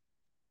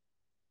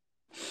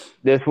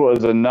 This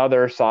was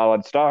another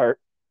solid start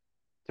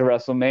to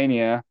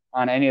WrestleMania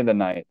on any of the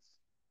nights.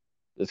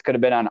 This could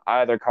have been on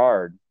either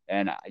card,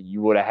 and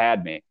you would have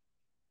had me.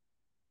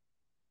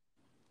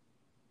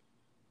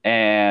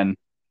 And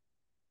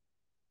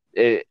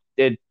it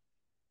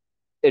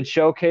it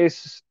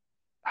showcases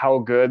how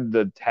good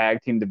the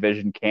tag team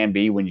division can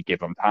be when you give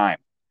them time.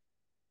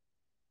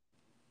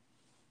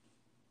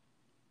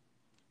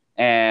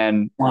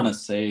 And I want to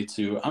say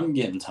too, I'm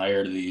getting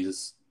tired of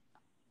these.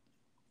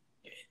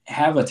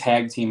 Have a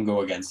tag team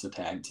go against a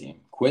tag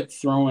team. Quit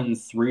throwing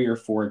three or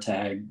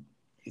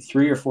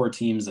four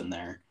teams in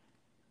there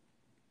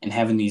and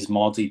having these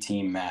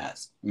multi-team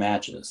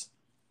matches.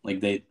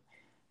 Like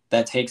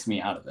that takes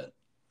me out of it.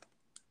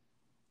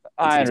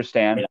 It I takes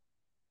understand me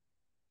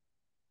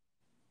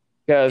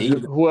because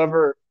right out.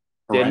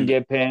 didn't Horrendous.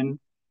 get pinned,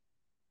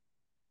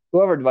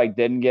 whoever like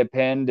didn't get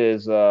pinned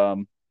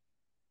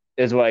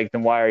is like,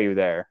 then why are you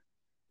there?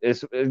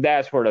 Is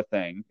that sort of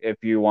thing if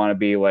you want to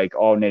be like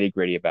all nitty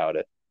gritty about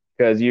it.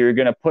 Because you're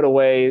gonna put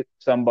away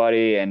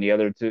somebody and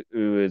other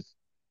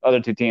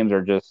two teams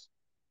are just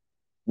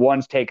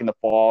one's taking the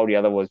fall, the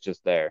other was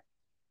just there.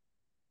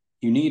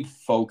 You need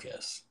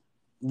focus.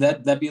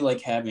 That'd be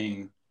like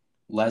having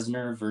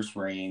Lesnar versus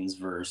Reigns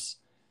versus.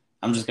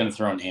 I'm just gonna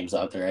throw names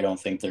out there. I don't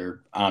think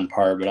they're on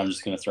par, but I'm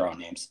just gonna throw out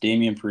names.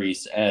 Damian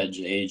Priest, Edge,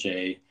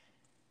 AJ,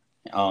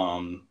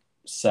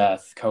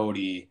 Seth,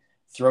 Cody.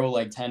 Throw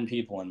like 10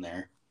 people in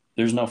there.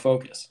 There's no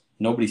focus.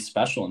 Nobody's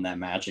special in that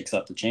match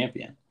except the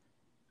champion.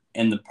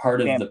 And the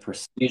part of Champ, the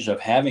prestige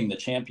of having the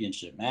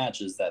championship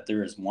match is that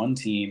there is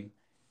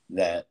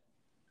that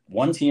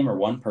one team or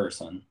one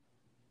person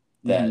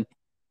mhm. that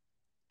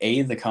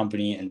A, the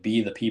company, and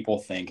B, the people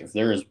think if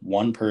there is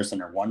one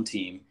person or one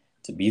team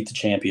to beat the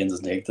champions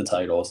and take the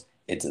titles,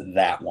 it's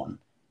that one.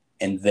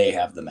 And they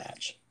have the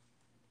match.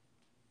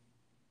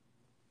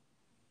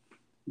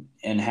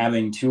 And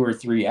having two or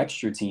three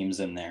extra teams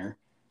in there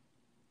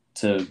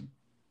to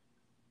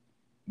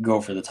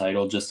go for the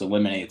title just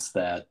eliminates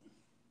that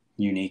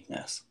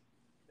uniqueness.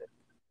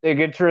 It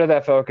gets rid of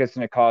that focus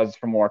and it causes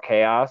for more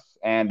chaos.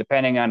 And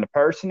depending on the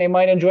person, they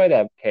might enjoy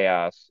that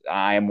chaos.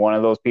 I am one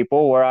of those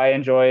people where I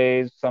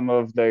enjoy some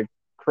of the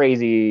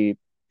crazy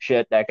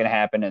shit that can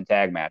happen in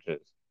tag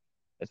matches.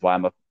 That's why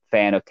I'm a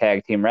fan of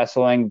tag team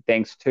wrestling,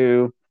 thanks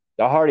to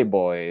the Hardy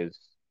Boys,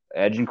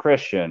 Edge and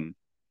Christian.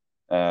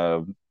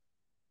 Uh,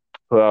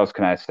 who else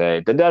can I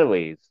say? The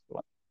Dudleys.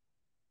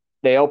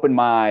 They opened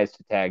my eyes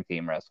to tag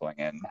team wrestling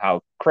and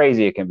how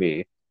crazy it can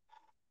be.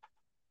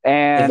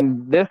 If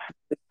And this,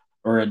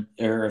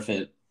 or if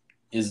it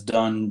is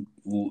done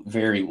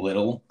very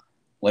little,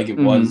 like it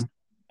mm, was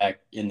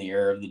back in the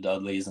era of the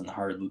Dudleys and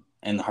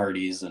the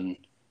Hardys and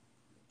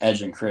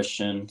Edge and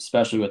Christian,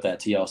 especially with that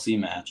TLC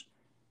match,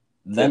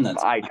 then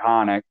that's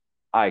iconic,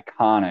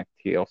 iconic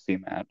TLC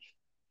match.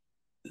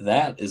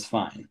 that is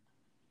fine.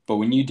 But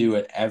when you do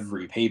it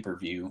every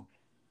pay-per-view,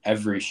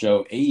 every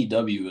show,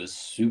 AEW is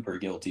super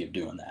guilty of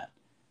doing that.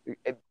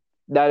 It,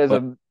 that is But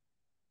a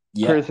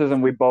yeah,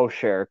 criticism we both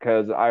share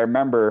because I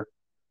remember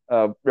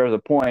there was a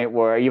point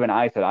where even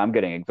I said, I'm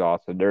getting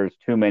exhausted. There's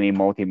too many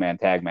multi man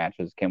tag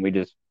matches. Can we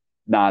just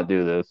not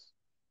do this?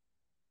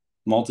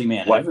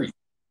 multi-man What? every.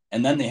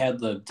 And then they had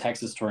the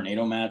Texas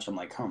Tornado match. I'm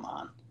like, come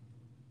on,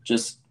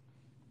 just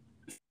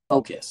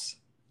focus.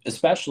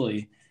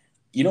 Especially,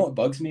 you know what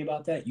bugs me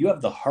about that? You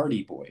have the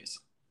Hardy Boys.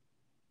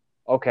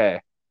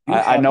 Okay. You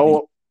I have the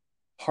know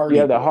you Hardy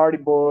have the Boys, Hardy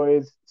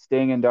Boys,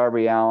 Sting and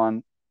Darby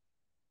Allin.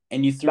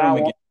 and you threw That them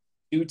one, against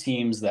two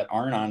teams that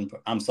aren't on.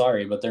 I'm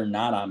sorry, but they're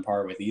not on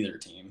par with either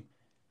team.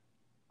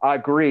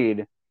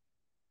 agreed.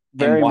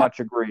 And Very much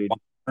agreed.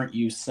 why aren't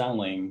you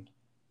selling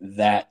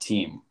that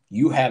team?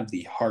 You have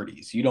the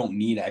Hardys. You don't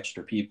need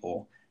extra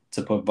people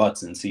to put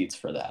butts in seats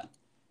for that.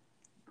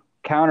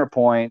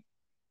 Counterpoint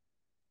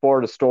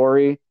for the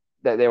story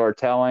that they were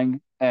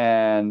telling,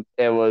 and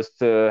it was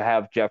to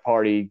have Jeff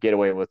Hardy get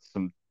away with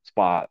some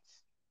spots,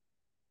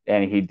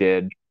 and he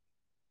did.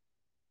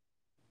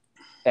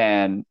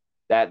 And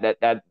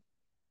that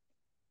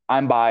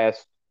I'm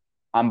biased.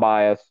 I'm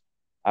biased.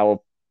 I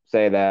will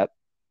say that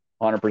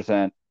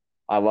 100%.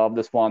 I love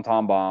the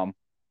Swanton Bomb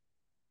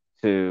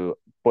to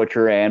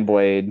Butcher and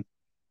Blade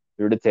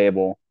through the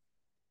table,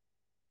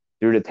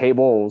 through the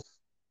tables.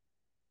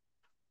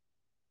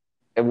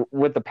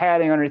 With the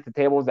padding underneath the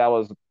tables, that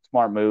was a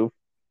smart move.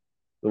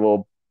 The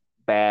little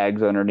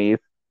bags underneath,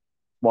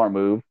 smart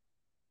move.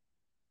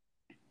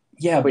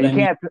 Yeah, But but you I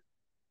mean,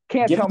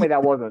 can't tell given me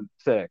that wasn't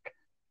sick.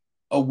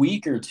 a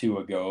week or two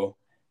ago,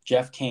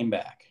 Jeff came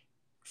back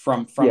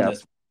from Yes,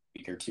 this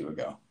week or two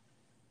ago.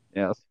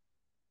 yes.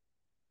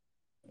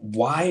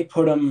 Why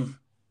put him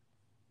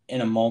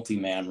in a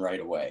multi-man right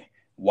away?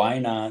 Why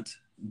not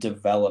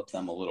develop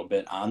them a little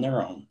bit on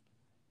their own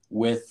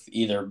with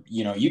either,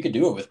 you could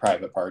do it with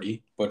Private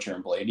Party, Butcher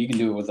and Blade. You can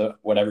do it with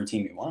whatever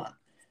team you want.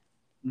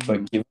 Mm-hmm.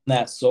 But give them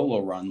that solo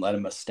run, let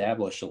them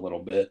establish a little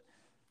bit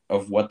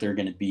of what they're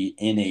going to be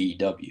in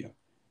AEW.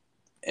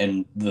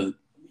 And the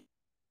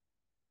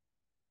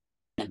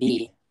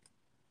B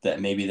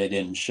that maybe they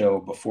didn't show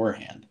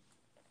beforehand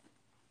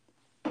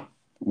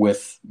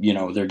with,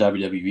 their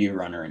WWE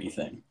run or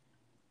anything.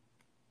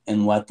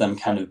 And let them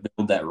kind of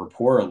build that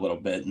rapport a little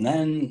bit. And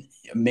then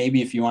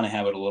maybe if you want to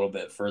have it a little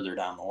bit further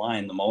down the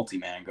line, the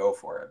multi-man, go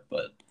for it.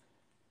 But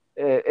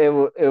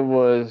It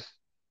was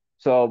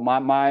so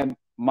my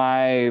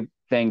my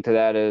thing to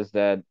that is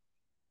that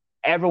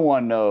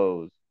everyone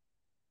knows,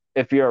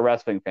 if you're a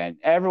wrestling fan,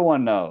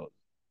 everyone knows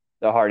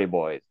the Hardy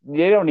Boys.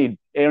 They don't need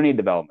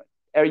development.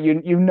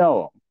 You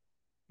know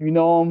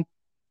them,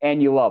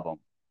 and you love them.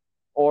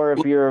 Or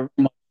if you're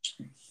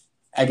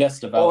I guess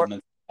or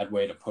development's a bad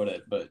way to put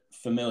it, but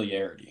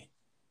familiarity.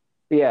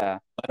 yeah,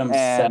 Let them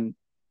set and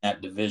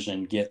that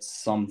division, get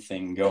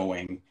something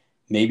going.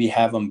 Maybe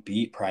have them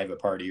beat Private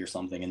Party or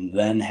something, and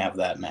then have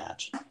that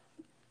match.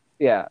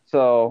 yeah.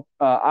 So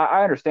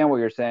I understand what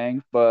you're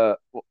saying, but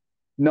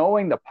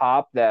knowing the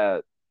pop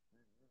that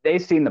they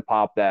seen the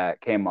pop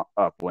that came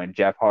up when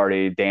Jeff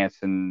Hardy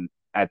dancing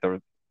at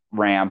the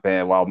ramp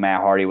and while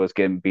Matt Hardy was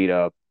getting beat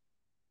up,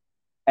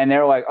 and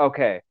they're like,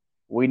 okay,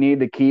 we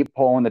need to keep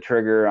pulling the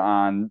trigger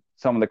on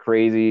some of the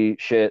crazy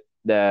shit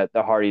that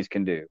the Hardys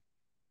can do,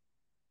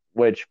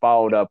 which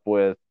followed up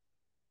with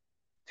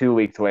 2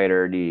 weeks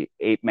later the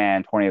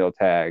 8-man tornado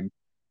tag.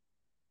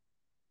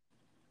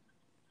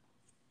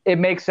 It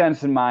makes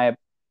sense in my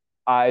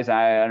eyes.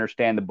 I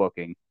understand the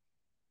booking.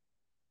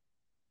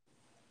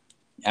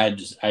 I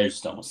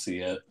just don't see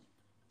it.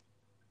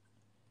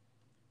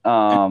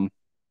 Um,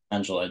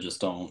 Potential, I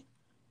just don't.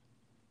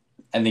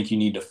 I think you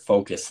need to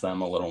focus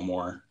them a little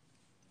more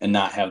and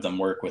not have them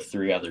work with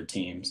three other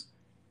teams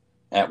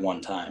at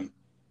one time.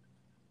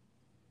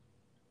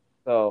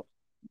 so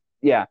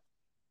yeah,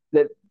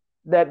 that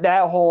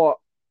that whole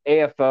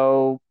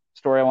AFO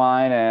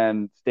storyline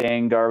and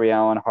Sting, Darby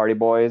Allin, Hardy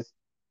Boys,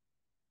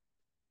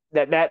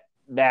 that that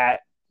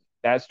that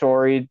that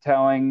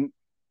storytelling,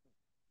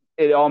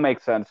 it all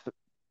makes sense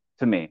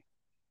to me.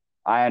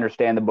 I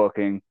understand the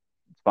booking.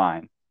 It's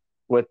fine.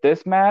 With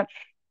this match,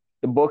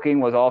 the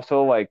booking was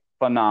also like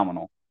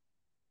phenomenal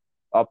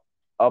up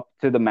up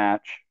to the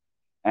match,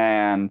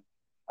 and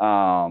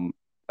um,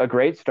 a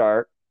great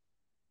start.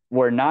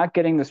 We're not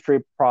getting the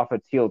Street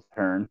Profits heel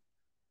turn.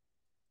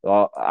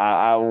 Well,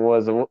 I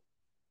was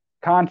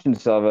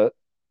conscious of it,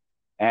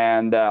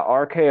 and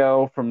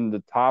RKO from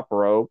the top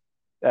rope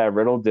that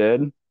Riddle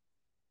did,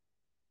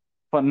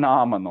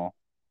 phenomenal.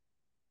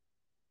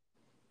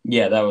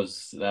 Yeah, that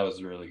was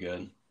really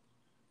good.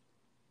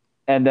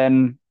 And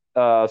then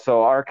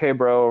so RK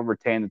Bro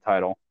retained the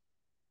title.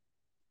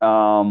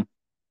 Um,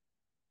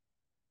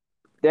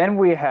 then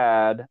we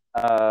had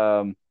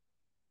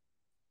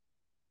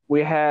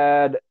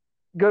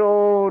good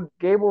old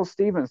Gable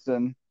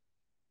Stevenson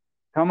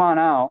come on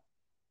out,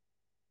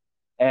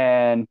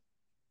 and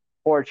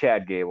poor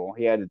Chad Gable,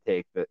 he had to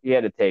take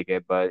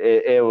it, but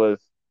it was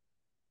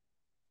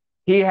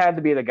he had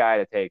to be the guy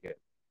to take it.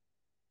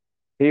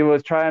 He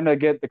was trying to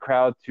get the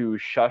crowd to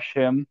shush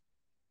him,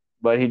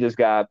 but he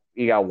got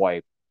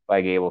wiped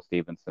by Gable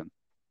Stevenson.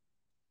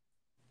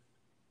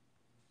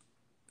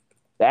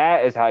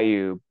 That is how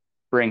you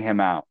bring him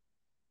out.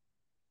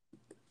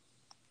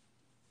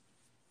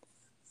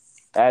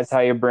 That's how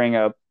you bring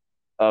up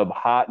a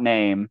hot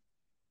name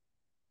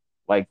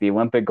like the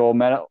Olympic gold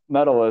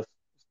medalist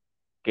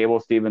Gable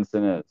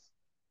Stevenson is.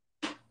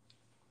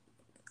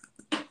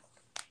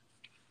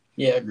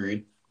 Yeah,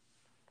 agreed.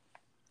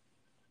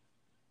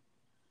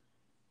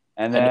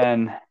 And I don't,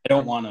 then I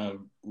don't want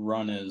to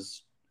run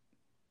as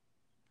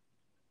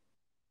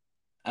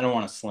I don't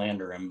want to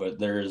slander him, but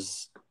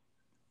there's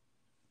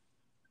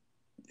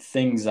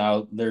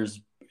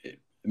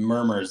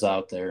murmurs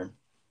out there,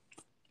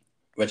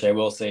 which I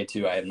will say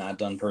too, I have not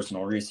done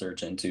personal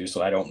research into,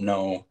 so I don't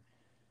know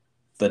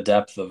the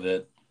depth of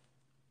it,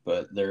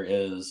 but there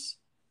is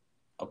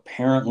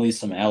apparently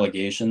some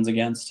allegations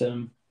against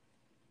him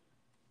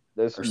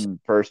this for, is the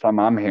first time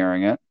I'm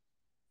hearing it.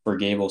 for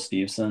Gable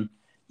Steveson.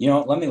 You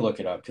know, let me look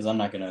it up because I'm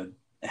not going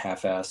to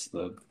half-ass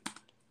the.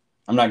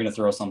 I'm not going to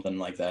throw something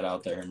like that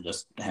out there and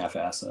just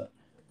half-ass it.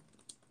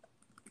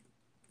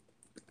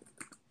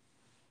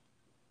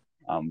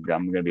 I'm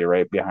going to be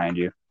right behind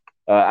you.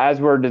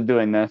 As we're just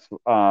doing this,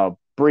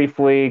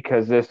 briefly,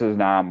 because this is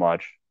not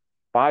much.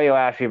 Bobby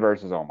Lashley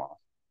versus Omos.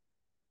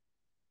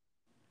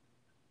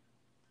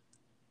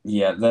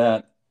 Yeah,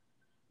 that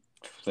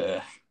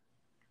the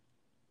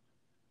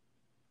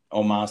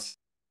Omos.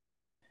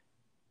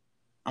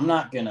 I'm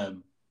not gonna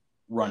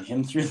run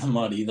him through the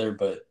mud either,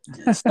 but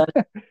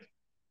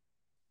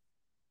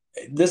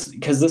this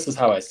is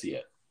how I see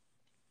it.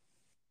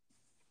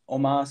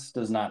 Omos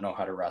does not know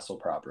how to wrestle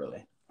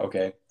properly.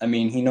 Okay, I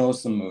mean he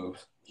knows some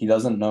moves. He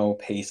doesn't know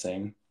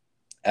pacing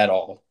at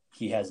all.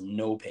 He has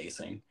no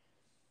pacing.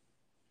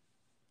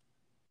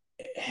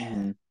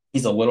 Mm-hmm.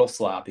 He's a little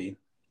sloppy,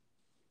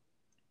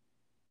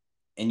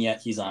 and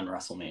yet he's on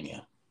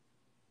WrestleMania.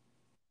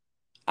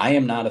 I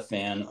am not a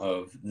fan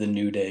of the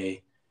New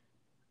Day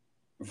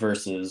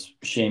versus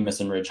Sheamus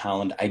and Ridge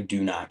Holland. I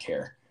do not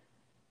care.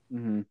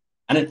 Mm-hmm.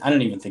 I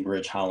don't even think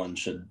Ridge Holland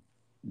should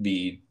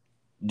be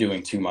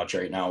doing too much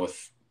right now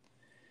with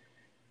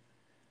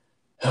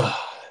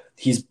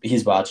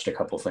he's botched a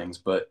couple things,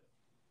 but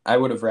I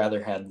would have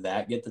rather had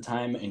that get the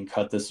time and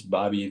cut this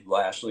Bobby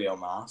Lashley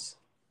Omos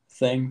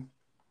thing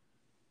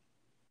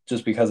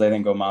just because I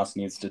think Omos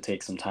needs to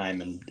take some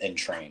time and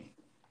train.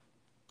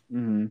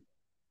 Mm-hmm.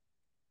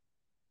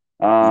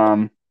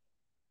 Um,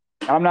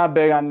 I'm not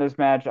big on this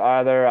match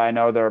either. I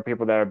know there are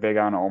people that are big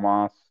on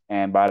Omos.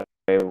 And by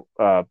the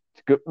way,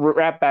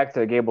 wrap back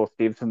to the Gable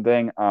Stevenson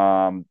thing.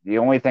 The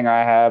only thing I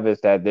have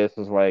is that this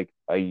is like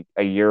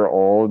a year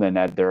old and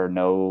that there are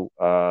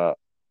no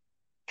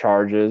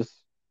charges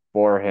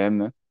for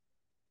him.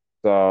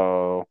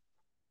 So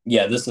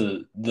Yeah, this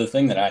is the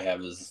thing that I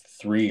have is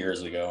 3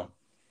 years ago.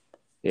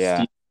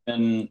 yeah,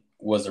 Steven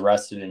was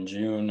arrested in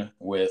June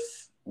with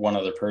one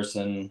other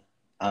person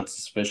on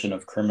suspicion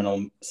of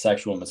criminal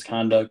sexual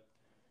misconduct.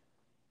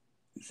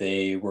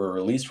 They were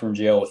released from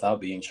jail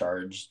without being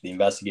charged. The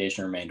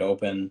investigation remained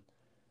open,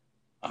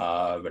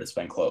 but it's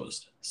been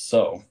closed.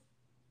 So,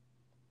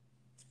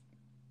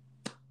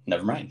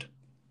 never mind.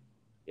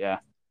 yeah.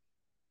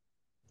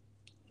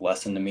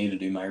 Lesson to me to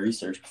do my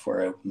research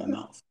before I open my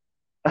mouth.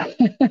 I'm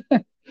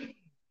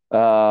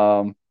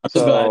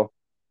just glad So to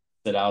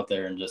sit out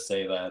there and just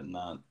say that and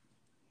not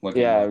look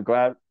at yeah, my.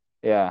 glad.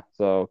 Yeah,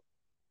 so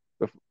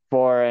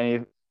before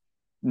any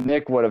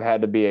Nick would have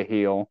had to be a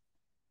heel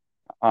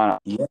on a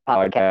Yeah,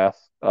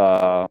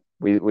 podcast.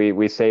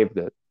 We saved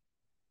it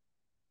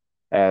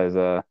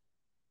as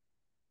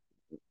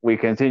we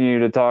continue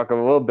to talk a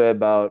little bit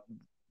about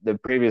the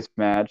previous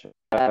match.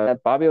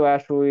 Bobby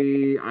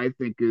Lashley, I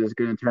think, is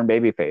going to turn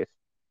babyface.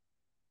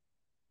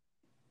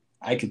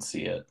 I could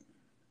see it.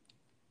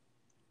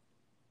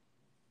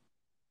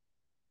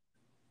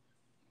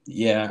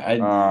 Yeah,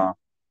 Uh,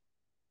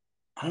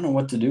 I don't know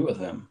what to do with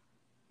him.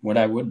 What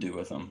I would do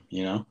with him,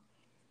 you know?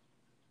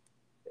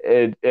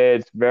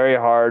 it's very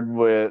hard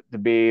to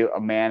be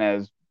a man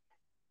as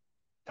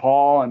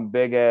tall and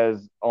big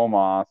as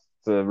Omos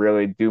to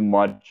really do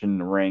much in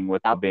the ring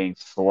without being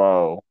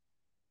slow,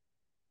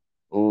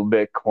 a little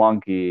bit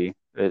clunky.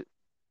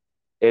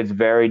 It's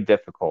very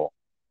difficult.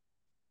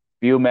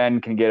 Few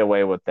men can get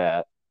away with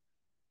that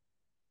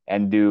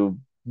and do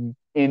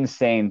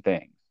insane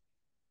things.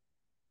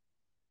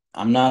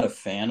 I'm not a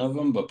fan of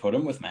him, but put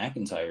him with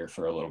McIntyre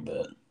for a little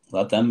bit.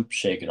 Let them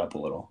shake it up a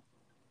little.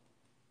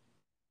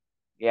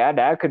 Yeah,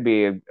 that could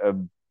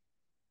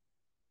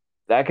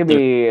They're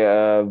be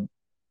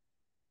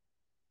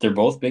they're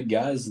both big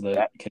guys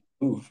that can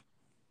move.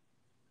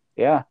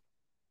 yeah.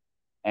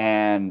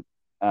 And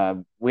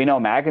we know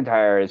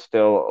McIntyre is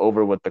still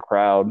over with the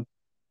crowd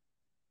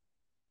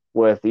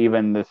with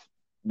even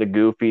the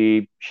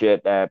goofy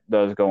shit that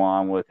does go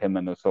on with him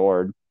and the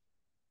sword.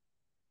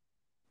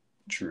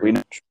 We True.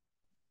 know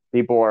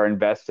people are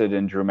invested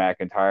in Drew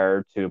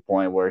McIntyre to a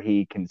point where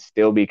he can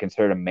still be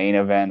considered a main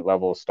event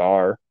level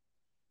star.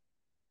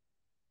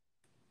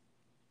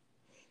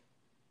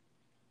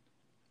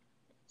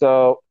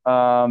 So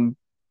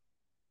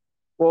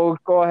we'll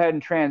go ahead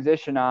and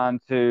transition on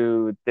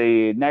to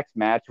the next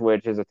match,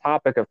 which is a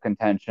topic of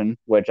contention,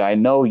 which I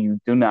know you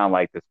do not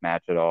like this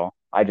match at all.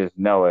 I just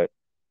know it.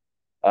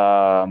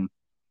 Um,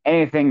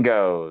 anything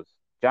goes.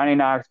 Johnny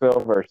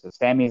Knoxville versus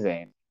Sami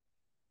Zayn.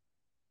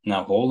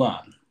 Now hold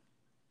on.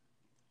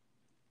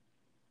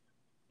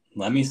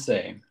 Let me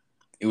say,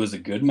 it was a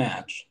good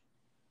match.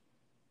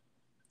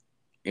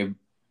 It,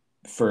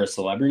 for a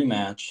celebrity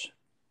match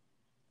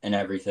and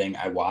everything,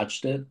 I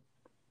watched it.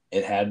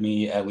 It had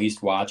me at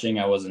least watching.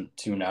 I wasn't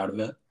tuned out of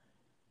it.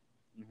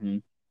 Mm-hmm.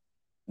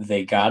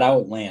 They got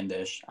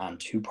outlandish on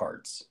two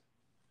parts.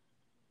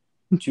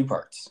 Two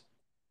parts.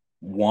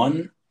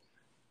 One,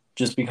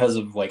 just because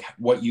of like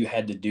what you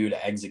had to do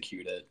to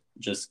execute it,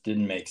 just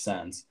didn't make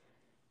sense.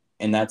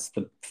 And that's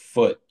the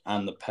foot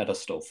on the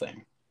pedestal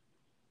thing.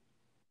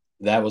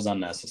 That was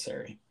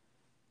unnecessary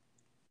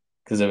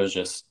because it was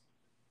just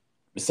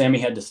Sammy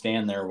had to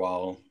stand there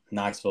while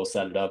Knoxville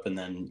set it up and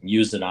then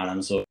used it on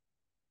him. So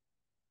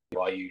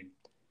while you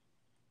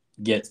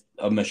get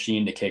a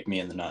machine to kick me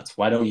in the nuts,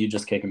 why don't you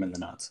just kick him in the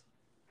nuts?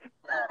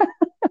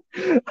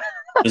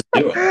 Just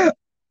do it.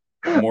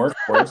 More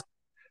force,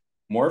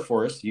 more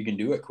force. You can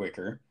do it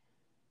quicker,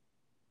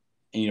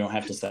 and you don't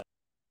have to set.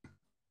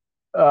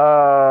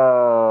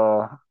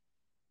 Oh,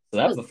 So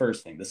that was the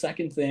first thing. The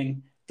second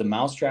thing, the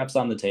mouse traps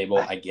on the table.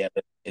 I get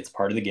it. It's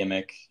part of the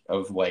gimmick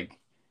of like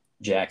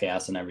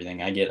Jackass and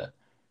everything. I get it.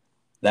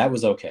 That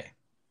was okay.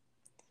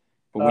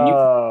 But when you put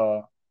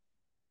oh,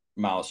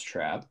 mouse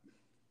trap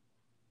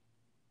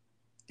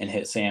and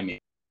hit Sammy,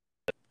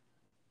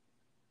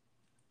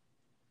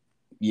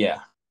 yeah,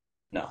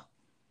 no,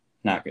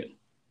 not good.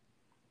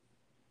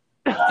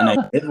 And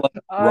I did like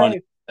the run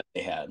I, that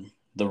they had.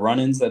 The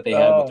run-ins that they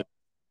had with oh, the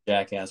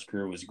Jackass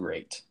crew was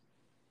great.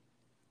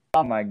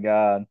 oh my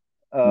God.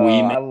 Wee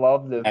I Man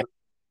love this.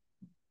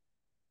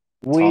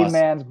 Wee toss.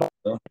 Man's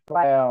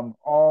Slam.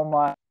 Oh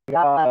my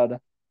God.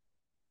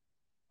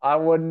 I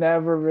would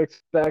never have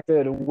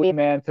expected Wee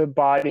Man to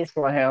body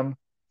slam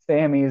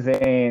Sami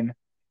Zayn.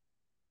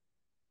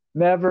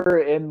 Never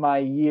in my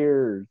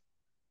years.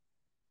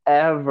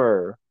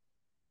 Ever.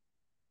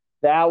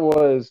 That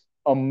was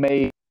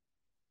amazing.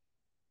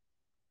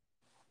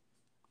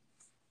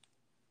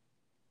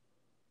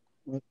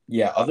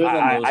 Yeah, other than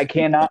I those two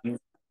cannot. things,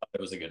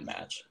 it was a good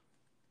match.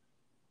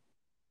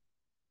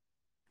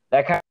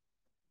 That kind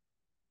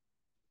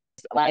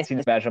of, when I see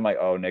this match, I'm like,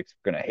 oh, Nick's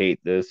gonna hate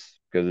this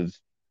because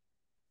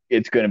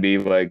it's gonna be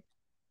like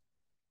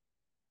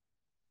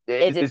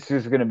it's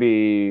just gonna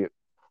be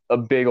a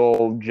big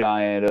old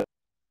giant of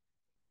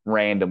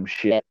random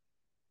shit.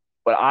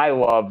 But I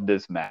love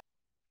this match.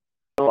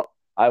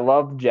 I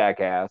love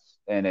Jackass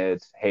in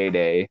its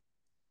heyday,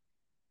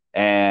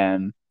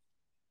 and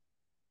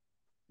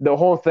the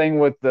whole thing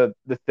with the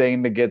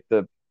thing to get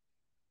the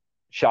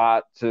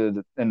shot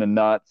in the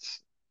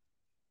nuts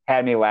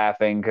had me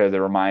laughing because it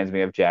reminds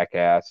me of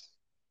Jackass.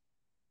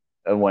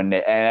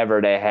 Whenever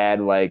they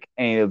had like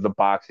any of the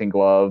boxing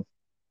glove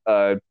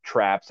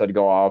traps that'd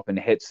go off and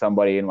hit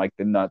somebody in like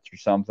the nuts or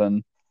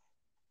something.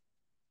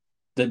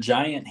 The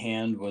giant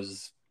hand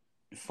was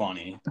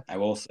funny. I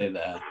will say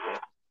that.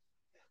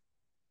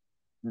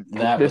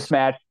 That This was,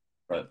 match,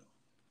 but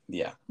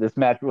yeah. this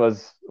match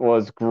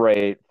was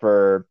great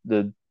for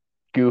the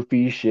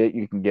goofy shit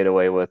you can get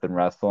away with in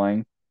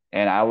wrestling,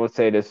 and I would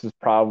say this is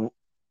probably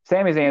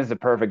Sami Zayn's the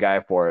perfect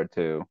guy for it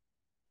too.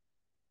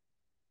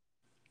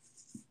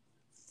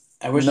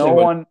 I wish they No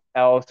would. one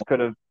else could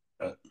have.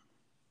 Uh,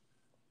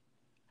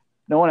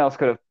 No one else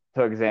could have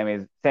took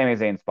Sami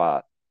Zayn's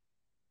spot.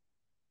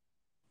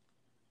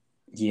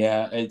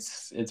 Yeah,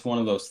 it's one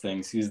of those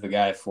things. He's the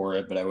guy for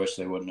it, but I wish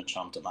they wouldn't have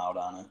chumped him out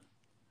on it.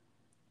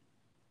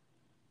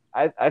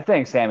 I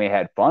think Sammy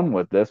had fun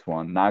with this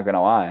one. Not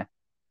gonna lie.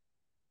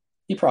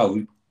 He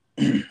probably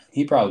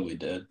he probably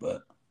did,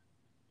 but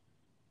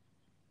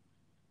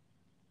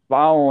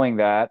Following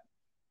that,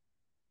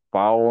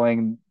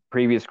 following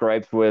previous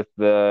gripes with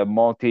the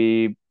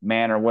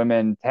multi-man or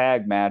women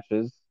tag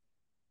matches,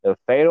 the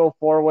fatal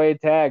four-way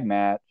tag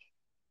match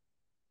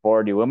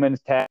for the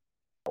women's tag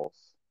titles.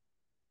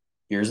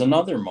 here's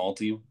another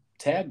multi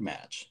tag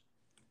match.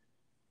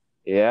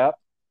 Yep.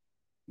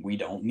 We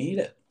don't need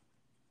it.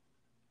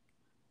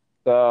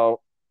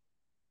 So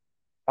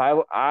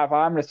if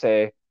I'm to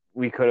say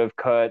we could have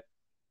cut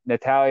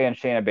Natalya and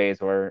Shayna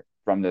Baszler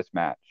from this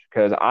match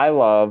because I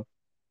love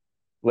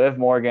Liv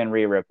Morgan,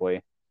 Rhea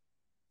Ripley.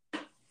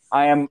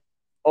 I am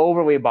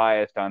overly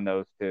biased on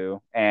those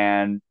two,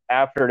 and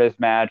after this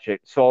match, it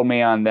sold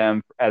me on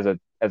them as a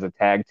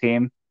tag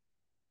team.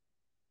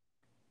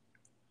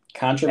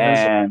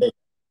 Controversial. And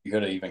You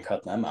could have even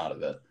cut them out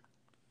of it.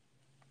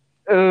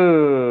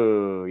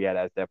 ooh, yeah,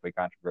 that's definitely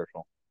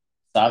controversial.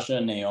 Sasha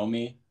and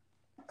Naomi,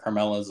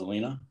 Carmella,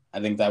 Zelina.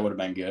 I think that would have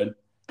been good.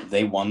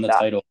 They won the Now,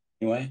 title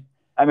anyway.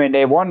 I mean,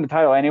 they won the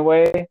title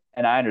anyway,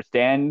 and I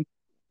understand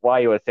why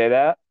you would say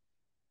that.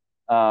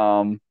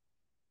 Um,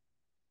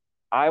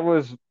 I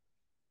was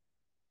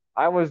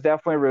I was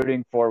definitely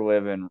rooting for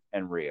Liv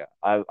and Rhea.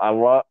 I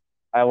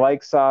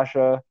like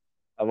Sasha.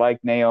 I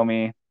like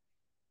Naomi.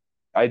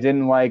 I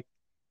didn't like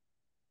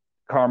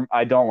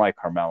I don't like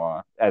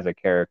Carmella as a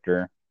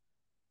character.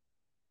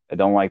 I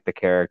don't like the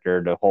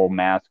character. The whole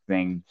mask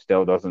thing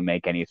still doesn't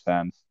make any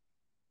sense.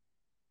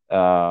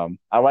 I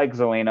like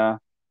Zelina.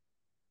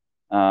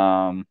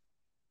 Um,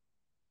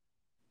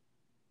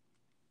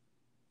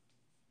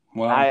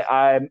 Well,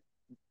 I'm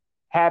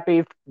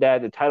happy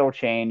that the title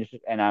changed,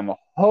 and I'm a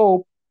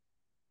hope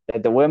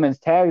that the women's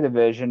tag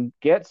division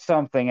gets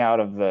something out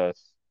of this.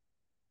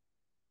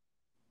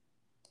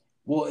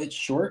 well, it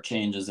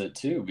shortchanges it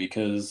too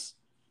because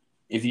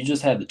if you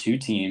just had the two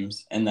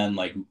teams and then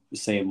like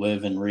say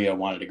Liv and Rhea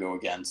wanted to go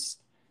against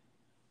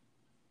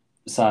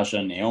Sasha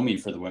and Naomi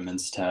for the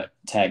women's tag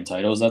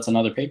titles, that's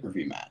another pay per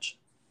view match.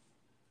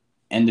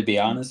 And to be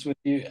honest with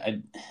you,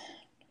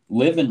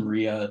 Liv and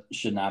Rhea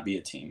should not be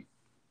a team.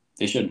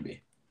 They shouldn't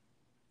be.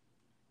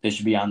 They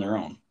should be on their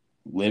own.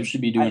 Liv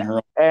should be doing And her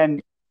own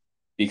and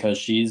because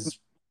she's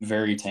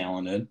very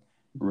talented.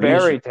 Rhea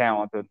should very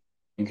talented.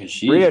 because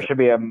she's Rhea should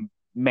be a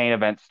main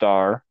event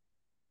star.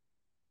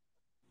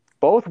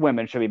 Both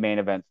women should be main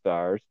event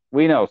stars.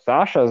 We know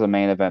Sasha's a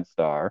main event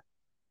star.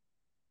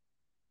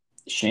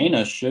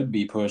 Shayna should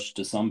be pushed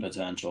to some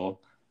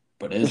potential,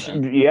 but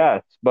isn't.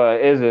 Yes,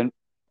 but isn't.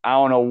 I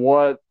don't know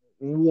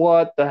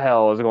what the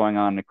hell is going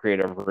on in the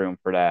creative room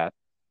for that.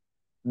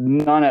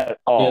 None at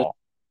all.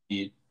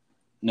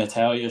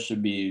 Natalya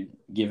should be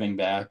giving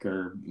back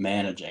or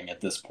managing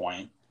at this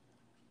point.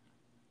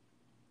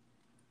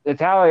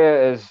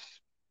 Natalia is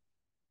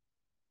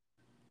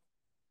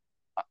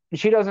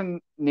she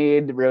doesn't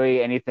need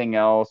really anything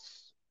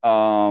else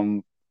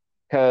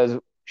because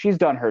she's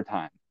done her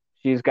time.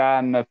 She's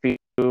gotten a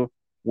few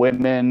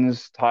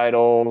women's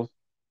titles.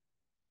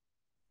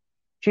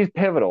 She's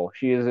pivotal.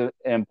 She is an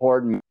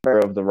important member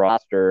of the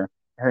roster.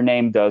 Her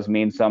name does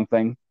mean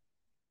something.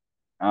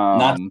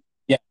 Not Um,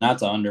 yeah, not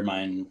to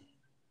undermine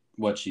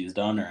what she's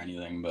done or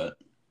anything, but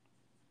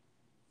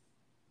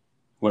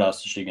what else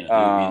is she gonna do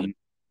either? um,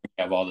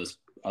 Have all this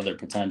other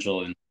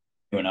potential and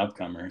doing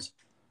upcomers.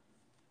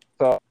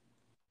 so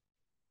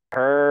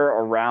her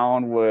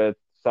around with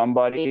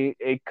somebody,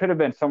 it could have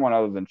been someone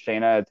other than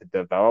Shayna to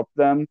develop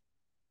them.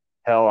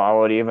 Hell, I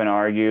would even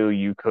argue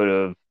you could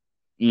have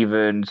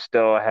even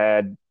still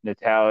had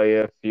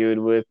Natalia feud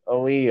with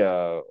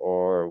Aaliyah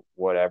or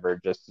whatever,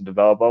 just to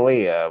develop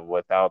Aaliyah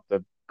without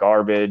the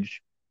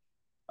garbage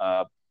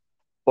uh,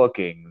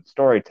 booking,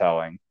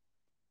 storytelling.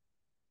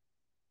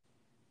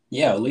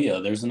 Yeah,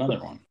 Leah, there's another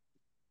one.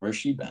 Where's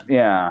she been?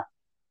 Yeah.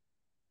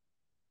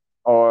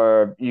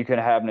 Or you could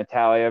have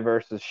Natalia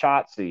versus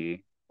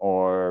Shotzi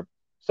or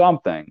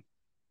something.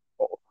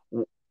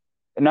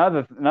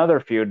 Another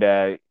feud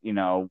that,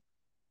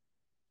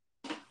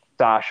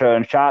 Sasha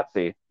and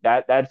Shotzi.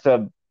 That's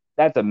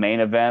a main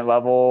event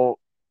level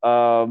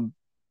um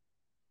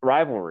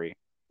rivalry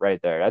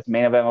right there. That's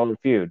main event level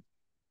feud.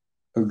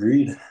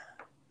 Agreed.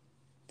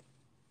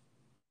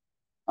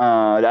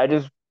 I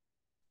just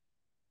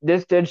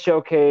This did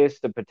showcase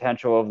the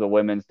potential of the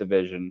women's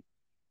division,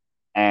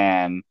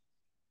 and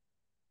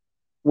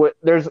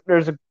there's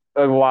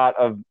a lot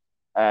of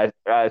I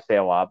say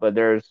a lot, but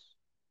there's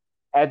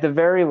at the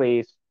very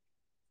least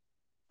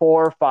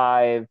 4 or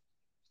 5,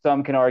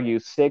 some can argue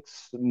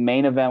 6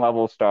 main event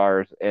level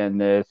stars in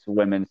this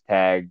women's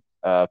tag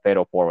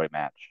fatal 4-way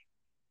match.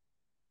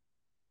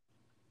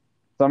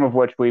 Some of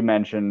which we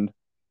mentioned,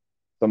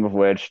 some of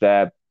which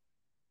that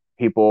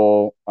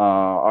people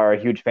are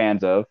huge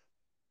fans of,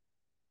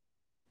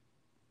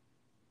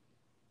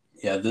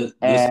 Yeah, this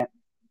and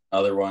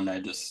other one,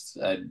 I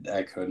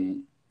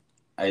couldn't.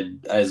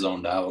 I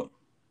zoned out.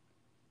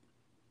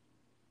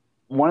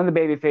 one of the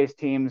babyface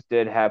teams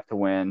did have to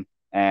win,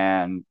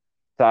 and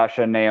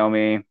Sasha and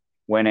Naomi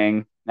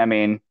winning. I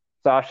mean,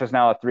 Sasha's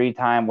now a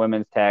 3-time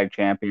women's tag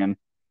champion.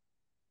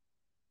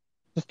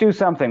 Just do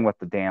something with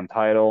the damn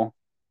title.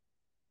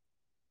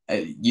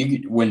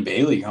 When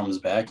Bailey comes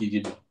back,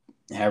 you could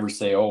have her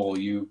say, "Oh, well,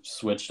 you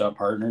switched up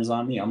partners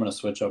on me. I'm going to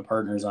switch up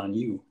partners on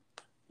you,"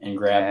 and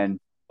grab. And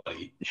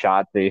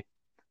Shotzi.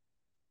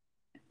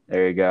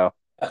 There you go.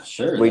 Yeah,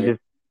 sure. We There,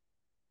 just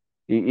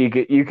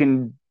you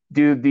can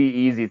do the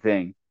easy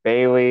thing.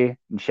 Bailey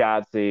and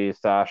Shotzi,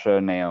 Sasha,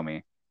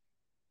 Naomi.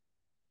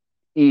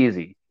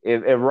 Easy.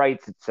 It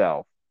writes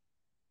itself.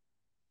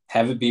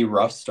 have it be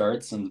rough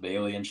starts since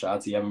Bailey and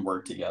Shotzi haven't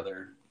worked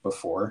together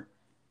before,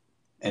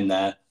 and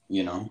that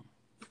you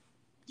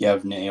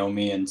have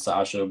Naomi and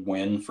Sasha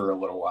win for a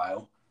little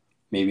while.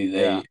 Maybe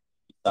Yeah.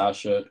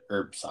 Sasha,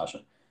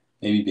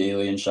 maybe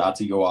Bailey and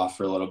Shotzi go off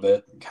for a little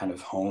bit, kind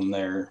of hone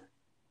their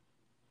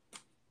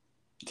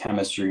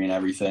chemistry and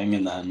everything,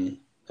 and then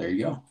there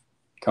you go.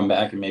 Come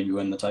back and maybe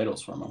win the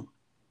titles from them.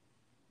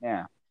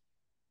 Yeah.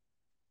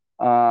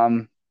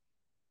 Um,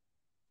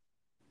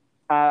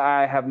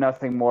 I have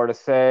nothing more to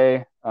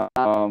say.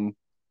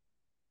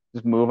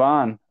 Just move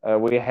on. I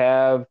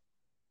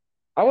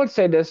would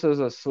say this is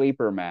a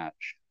sleeper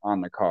match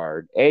on the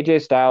card.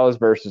 AJ Styles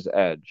versus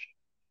Edge.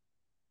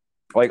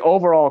 Like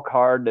overall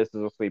card, this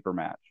is a sleeper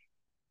match.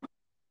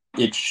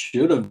 It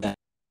should have been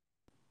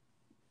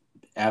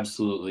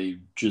absolutely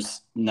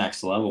just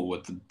next level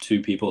with the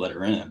 2 people that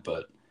are in it,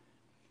 but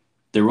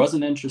there was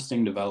an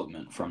interesting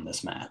development from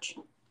this match.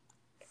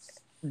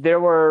 There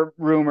were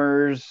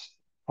rumors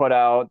put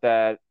out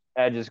that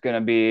Edge is going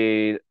to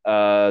be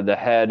the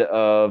head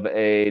of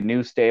a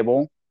new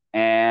stable,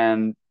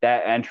 and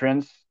that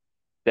entrance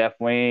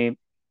definitely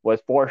was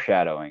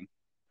foreshadowing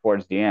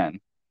towards the end.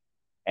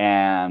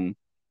 And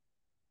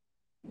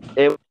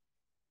it was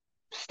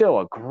still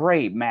a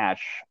great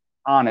match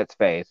on its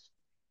face.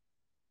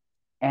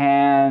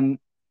 And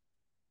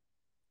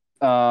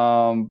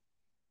um,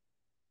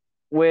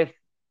 with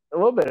a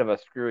little bit of a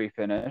screwy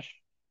finish,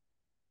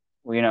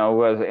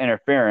 was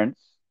interference.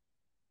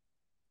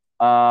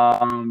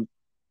 Um,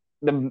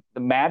 the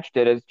match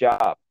did its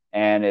job,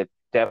 and it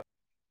definitely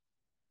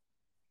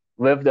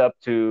lived up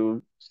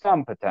to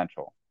some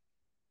potential.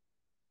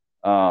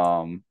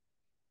 Um,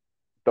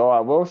 though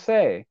I will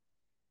say,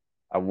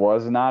 I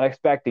was not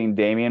expecting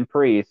Damian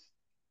Priest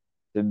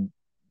to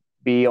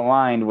be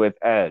aligned with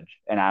Edge,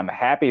 and I'm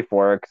happy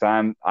for it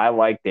because I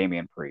like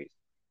Damian Priest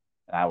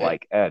and I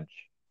like Edge.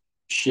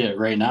 Shit,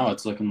 right now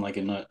it's looking like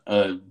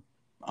a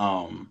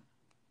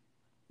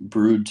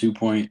Brood 2.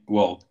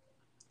 Well,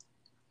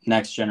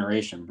 next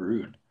generation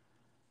Brood.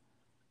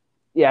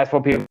 Yeah, that's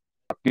what people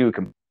do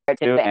compare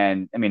to,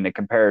 and I mean the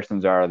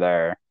comparisons are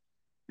there.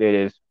 It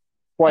is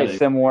quite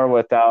similar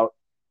without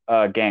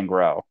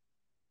Gangrel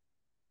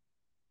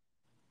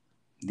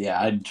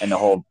Yeah, and the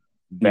whole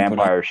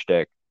vampire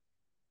shtick.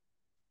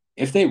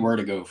 If they were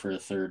to go for a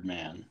third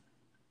man,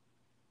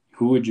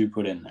 who would you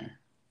put in there?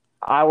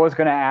 I was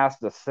going to ask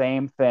the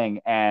same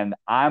thing, and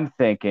I'm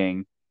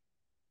thinking,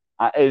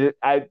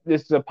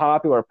 this is a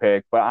popular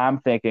pick, but I'm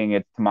thinking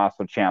it's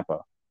Tommaso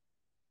Ciampa.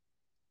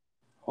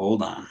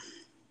 Hold on.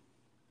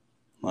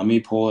 Let me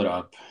pull it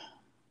up.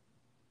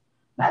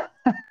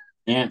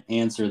 Can't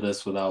answer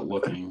this without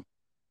looking.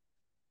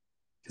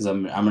 Because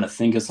I'm going to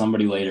think of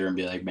somebody later and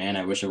be like, man,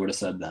 I wish I would have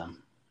said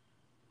them.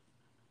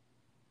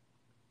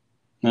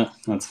 No,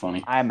 that's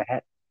funny.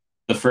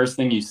 The first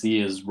thing you see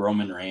is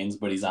Roman Reigns,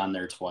 but he's on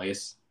there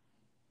twice.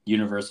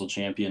 Universal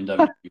Champion,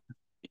 WWE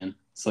Champion.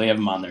 So they have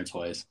him on there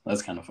twice.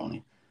 That's kind of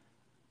funny.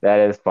 That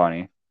is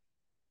funny.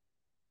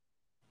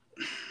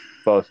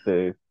 Supposed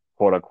to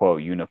quote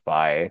unquote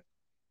unify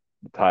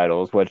the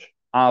titles, which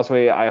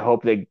honestly I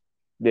hope they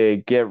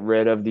get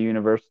rid of the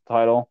Universal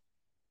title.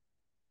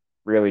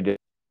 Really do.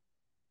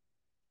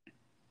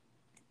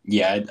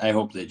 Yeah, I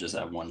hope they just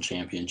have one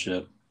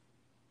championship.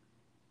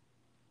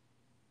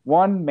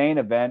 one main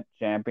event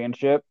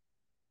championship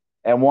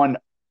and one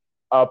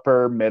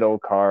upper middle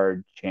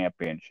card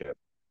championship,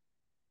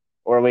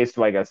 or at least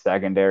like a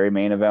secondary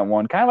main event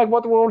one, kind of like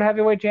what the World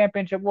Heavyweight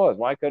Championship was.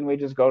 Why couldn't we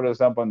just go to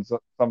something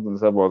similar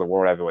to the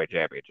World Heavyweight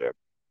Championship?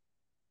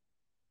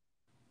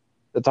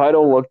 The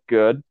title looked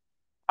good,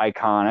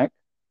 iconic.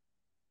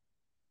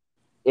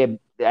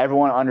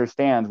 Everyone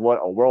understands what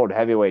a World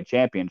Heavyweight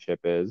Championship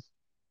is,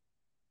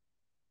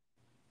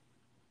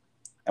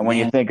 and when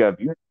you Man, think of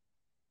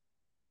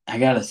I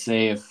gotta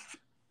say,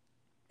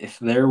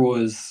 if it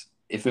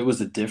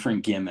was a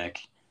different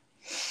gimmick,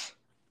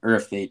 or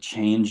if they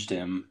changed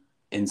him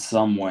in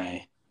some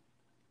way,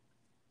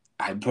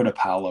 I'd put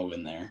Apollo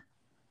in there.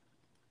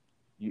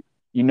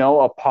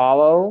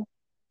 Apollo,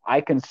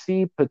 I can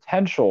see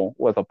potential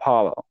with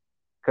Apollo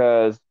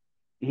because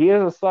he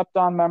is a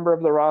slept-on member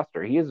of the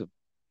roster. He is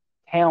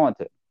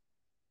talented.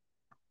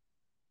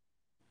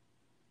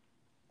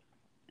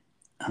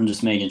 I'm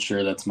just making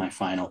sure that's my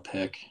final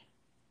pick.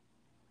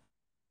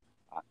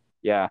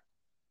 Yeah,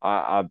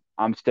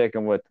 I'm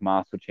sticking with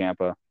Tommaso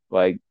Ciampa.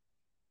 Like,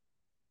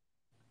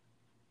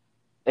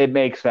 it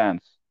makes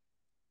sense,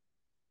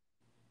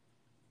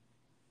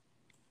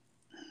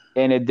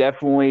 and it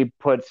definitely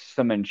puts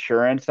some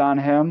insurance on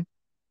him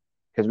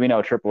because we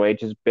know Triple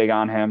H is big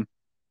on him,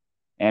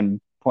 and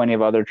plenty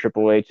of other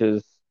Triple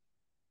H's,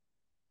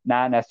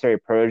 not necessarily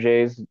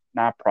proteges,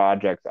 not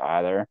projects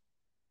either.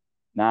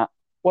 Not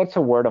what's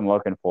the word I'm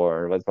looking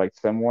for? It's like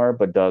similar,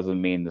 but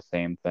doesn't mean the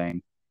same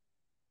thing.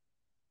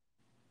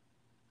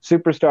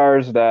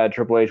 Superstars that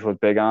Triple H was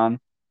big on: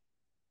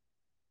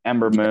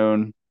 Ember Yeah,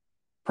 Moon,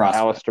 prospect.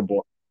 Alistair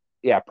Black.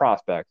 Yeah,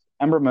 prospects.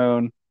 Ember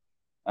Moon,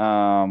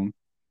 um,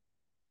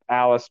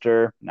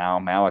 Alistair, now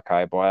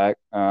Malachi Black.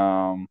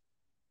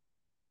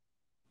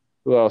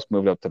 Who else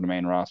moved up to the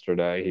main roster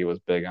that he was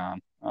big on?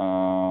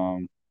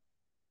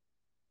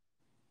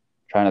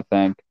 Trying to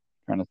think.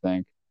 Trying to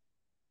think.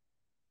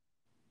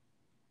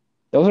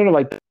 Those are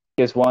like the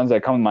biggest ones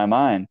that come to my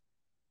mind.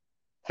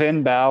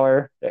 Finn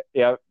Balor.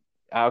 Yep.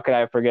 How could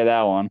I forget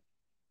that one?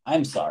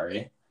 I'm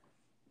sorry,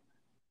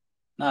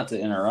 not to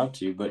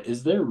interrupt you, but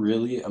is there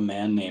really a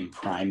man named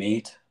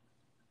Primate?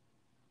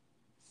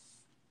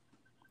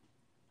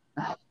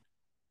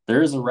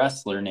 There is a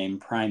wrestler named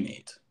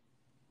Primate,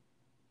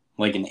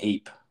 like an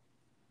ape.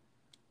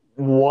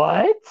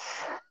 What?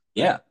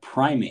 Yeah,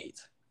 Primate.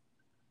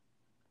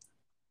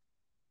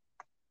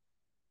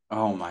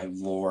 Oh my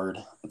lord,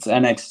 it's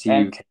NXT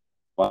And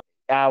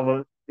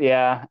UK.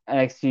 yeah,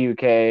 NXT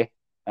UK.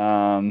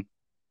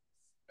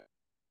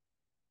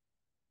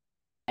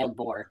 Ed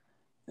Bohr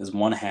is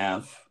one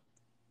half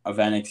of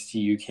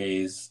NXT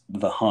UK's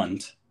The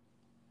Hunt.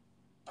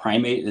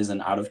 Primate is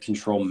an out of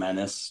control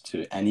menace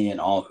to any and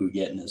all who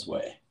get in his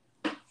way.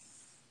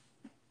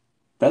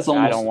 That's I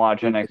almost don't as watch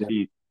stupid.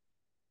 NXT.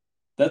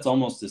 That's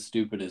almost as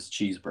stupid as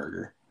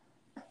Cheeseburger.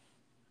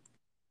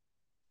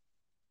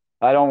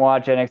 I don't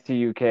watch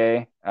NXT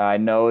UK. I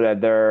know that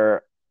there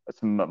are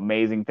some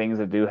amazing things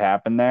that do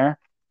happen there.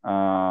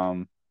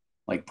 Um,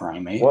 Like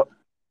Primate. what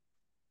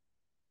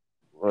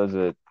was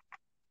it?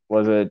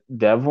 Was it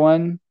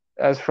Devlin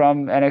as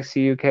from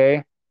NXT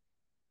UK?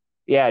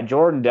 Yeah,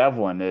 Jordan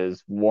Devlin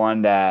is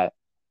one that's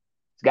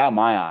got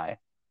my eye.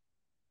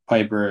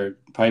 Piper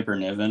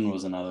Niven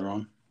was another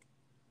one.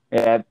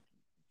 Yeah,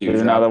 there's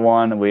Dewdrop. another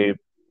one. We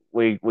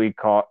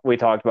talked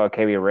about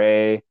KB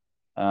Ray.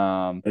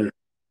 Um,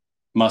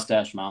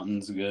 Mustache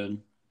Mountain's good.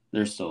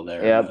 They're still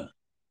there, yep, but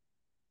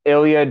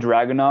Ilya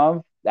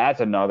Dragunov. That's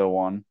another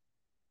one.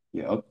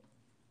 yep.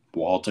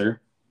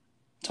 Walter,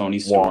 Tony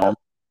Storm. Walt,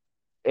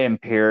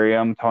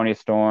 Imperium, Tony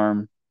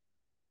Storm.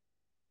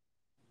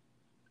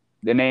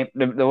 The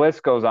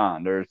list goes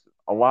on. There's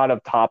a lot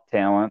of top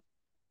talent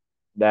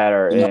that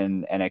are You know,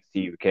 in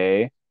NXT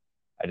UK.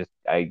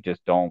 I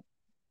just don't.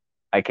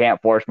 I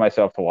can't force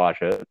myself to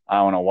watch it. I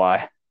don't know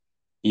why.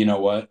 you know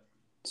what?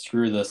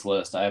 Screw this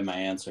list. I have my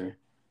answer.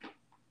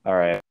 All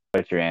right,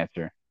 what's your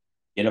answer?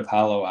 Get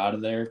Apollo out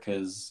of there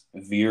because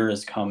Veer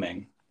is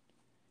coming.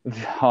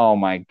 Oh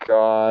my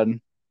God.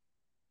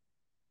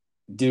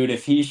 Dude,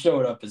 if he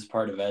showed up as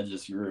part of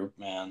Edge's group,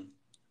 man,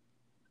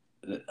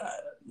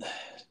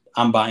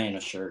 I'm buying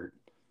a shirt.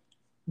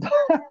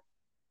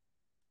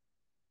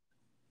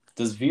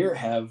 Does Veer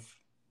have?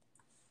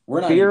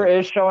 We're not Veer even.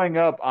 is showing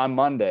up on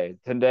Monday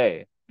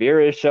today.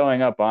 Veer is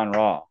showing up on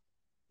Raw,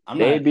 I'm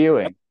not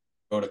debuting.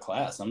 go to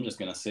class. I'm just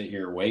gonna sit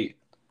here wait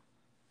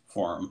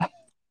for him.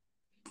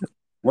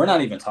 We're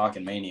not even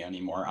talking Mania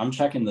anymore. I'm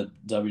checking the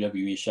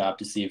WWE shop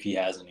to see if he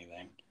has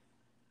anything.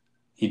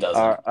 He Uh,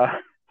 doesn't. uh,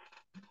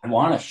 I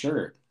want a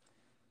shirt.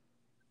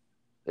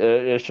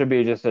 it should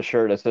be just a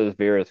shirt that says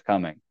Veer is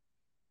coming.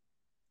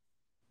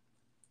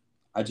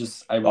 I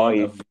Oh, want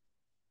a.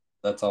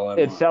 That's all I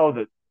it want. sells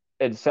it.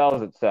 It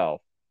sells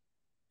itself.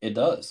 It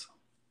does.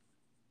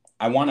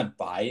 I want to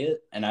buy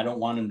it, and I don't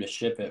want them to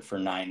ship it for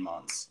 9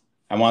 months.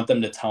 I want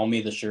them to tell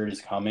me the shirt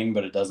is coming,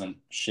 but it doesn't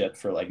ship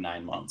for like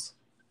 9 months.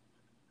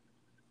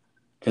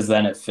 Because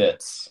then it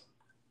fits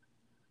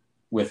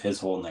with his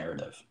whole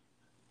narrative.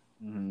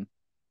 Mm-hmm.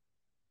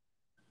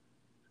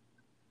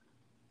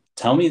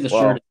 Tell me the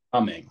shirt Well, is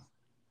coming.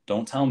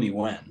 Don't tell me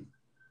when,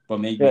 but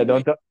make me yeah,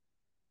 wait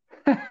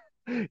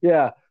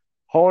yeah,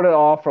 hold it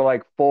off for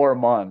like 4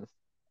 months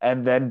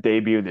and then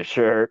debut the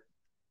shirt.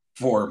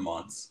 4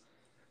 months.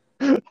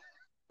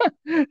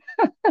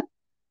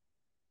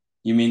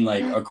 You mean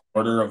like a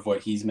quarter of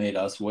what he's made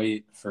us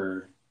wait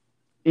for?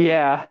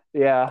 Yeah,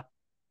 yeah.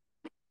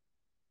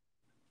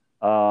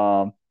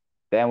 Um,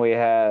 then we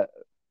had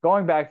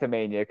going back to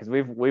Mania because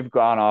we've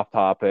gone off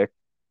topic.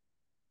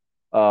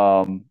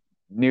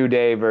 New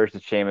Day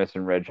versus Sheamus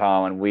and Ridge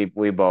Holland. We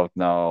both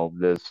know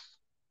this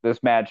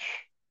match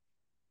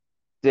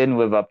didn't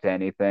live up to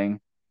anything,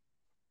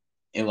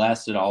 It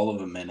lasted all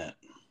of a minute.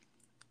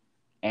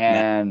 Matt,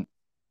 and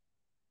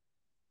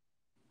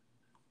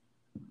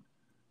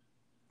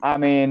I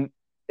mean,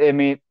 I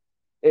mean,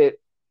 it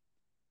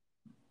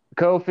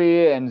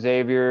Kofi and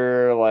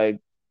Xavier like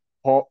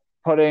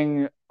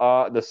putting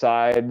the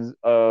sides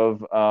of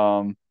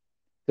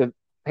to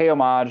pay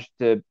homage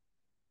to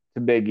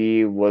Big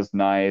E was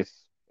nice.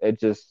 It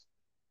just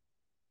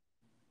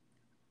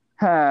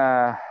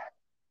not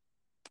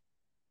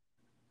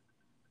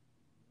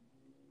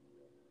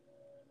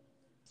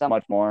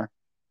much more.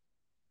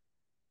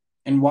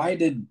 and why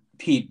did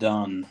Pete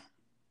Dunne?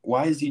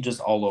 Why is he just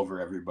all over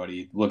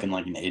everybody, looking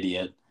like an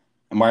idiot?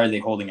 And why are they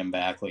holding him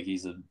back like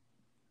he's a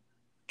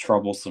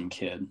troublesome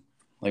kid?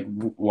 Like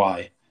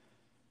why?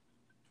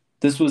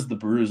 This was the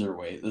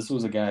bruiserweight. This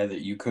was a guy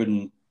that you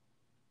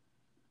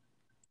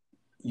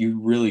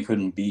really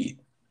couldn't beat.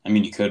 I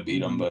mean, you could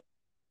beat him, but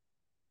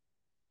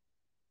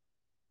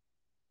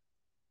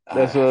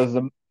This uh, was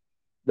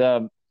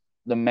the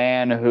the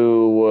man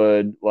who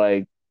would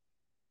like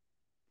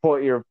pull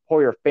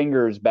your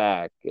fingers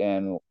back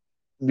and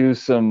do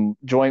some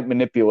joint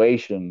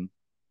manipulation.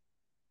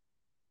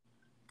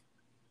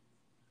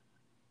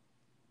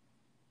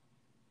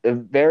 A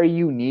very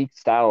unique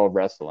style of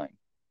wrestling.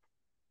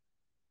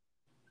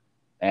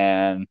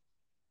 And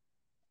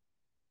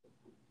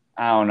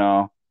I don't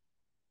know,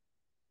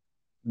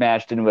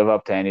 match didn't live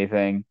up to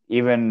anything.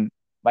 Even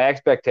my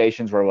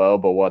expectations were low,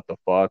 but what the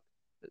fuck?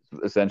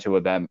 It's essentially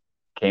what that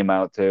came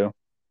out to.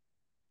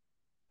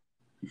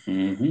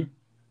 mm-hmm.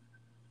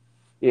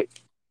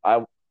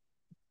 I'm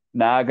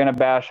not gonna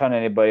bash on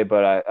anybody,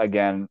 but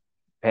again,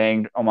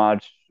 paying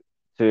homage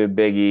to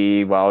Big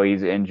E while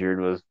he's injured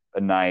was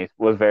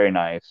very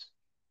nice.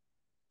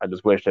 I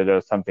just wish that there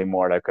was something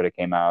more that could have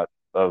came out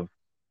of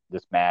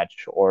this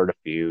match or the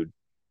feud.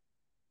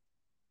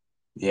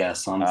 Yeah, Uh,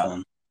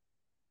 something.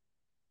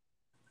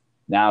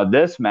 Now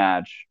this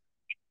match,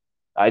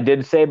 I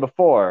did say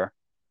before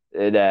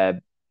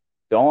that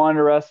don't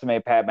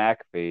underestimate Pat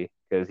McAfee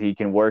because he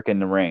can work in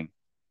the ring.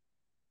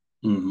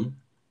 Mm-hmm.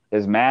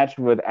 His match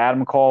with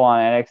Adam Cole on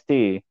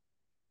NXT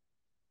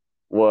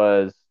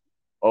was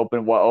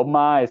opened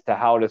my eyes to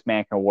how this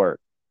man can work,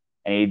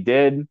 and he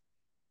did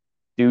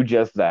do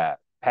just that.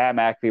 Pat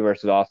McAfee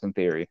versus Austin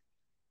Theory.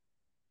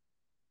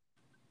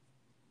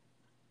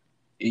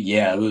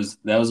 Yeah,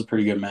 that was a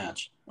pretty good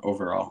match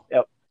overall.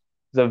 Yep,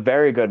 it's a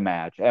very good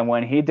match. And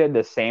when he did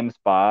the same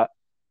spot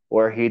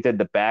where he did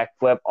the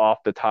backflip off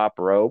the top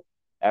rope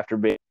after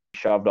being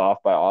shoved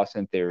off by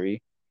Austin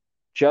Theory,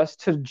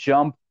 just to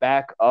jump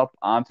back up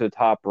onto the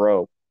top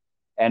rope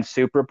and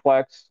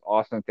superplex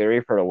Austin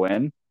Theory for the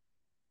win.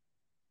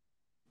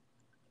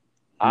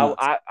 Nuts.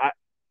 I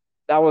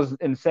that was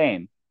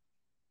insane.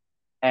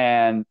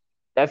 And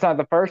that's not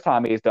the first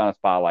time he's done a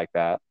spot like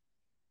that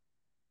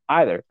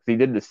either. Because he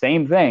did the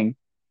same thing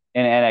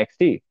in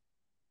NXT.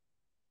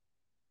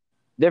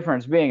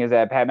 Difference being is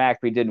that Pat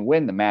McAfee didn't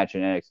win the match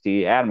in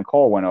NXT. Adam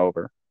Cole went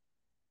over,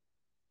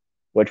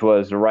 which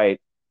was the right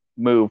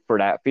move for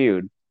that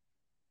feud.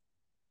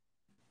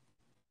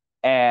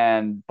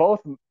 And both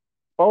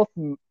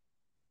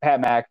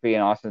Pat McAfee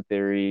and Austin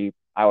Theory,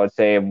 I would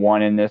say, have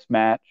won in this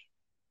match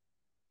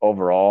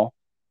overall.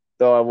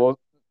 Though I will,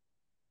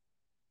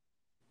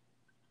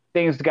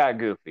 things got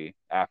goofy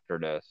after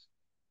this.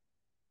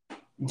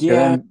 Because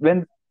Yeah,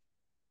 then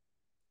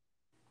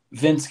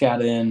Vince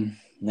got in.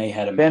 And they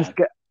had a Vince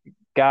match.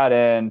 got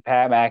in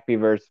Pat McAfee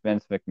versus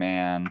Vince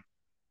McMahon.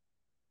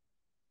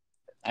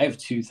 I have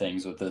two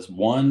things with this.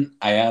 One,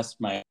 I asked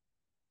my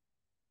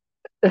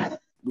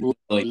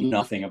like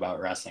nothing about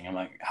wrestling. I'm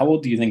like, how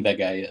old do you think that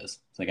guy is?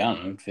 It's like, I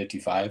don't know,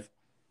 55.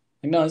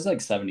 Like, no, he's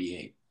like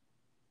 78.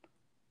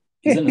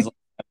 He's in his late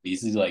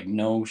 70s. He's like,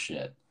 no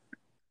shit.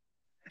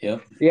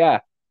 Yep. Yeah,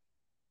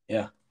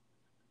 Yeah.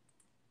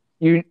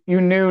 you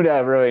knew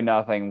that really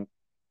nothing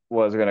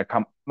was gonna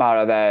come out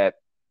of that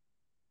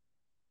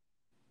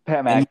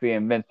Pat And McAfee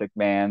and Vince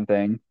McMahon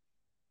thing.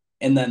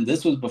 and then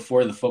this was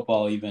before the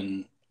football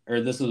even,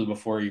 or this was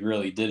before he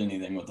really did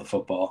anything with the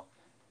football.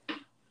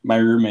 My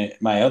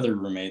other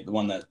roommate, the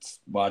one that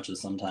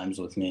watches sometimes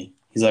with me,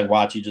 he's like,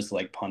 watch, he just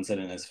like punts it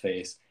in his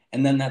face.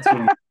 And then that's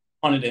when he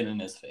punted it in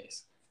his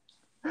face.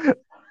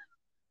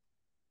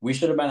 We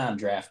should have been on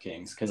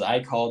DraftKings because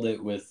I called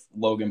it with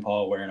Logan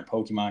Paul wearing a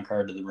Pokemon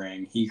card to the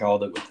ring. He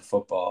called it with the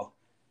football.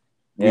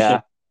 We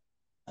should.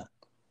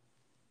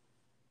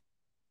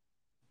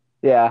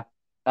 Yeah,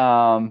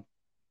 yeah. Um,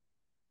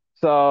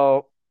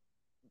 So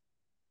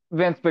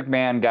Vince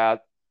McMahon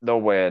got the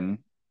win,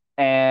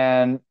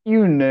 and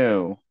you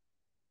knew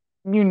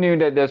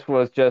that this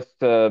was just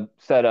to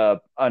set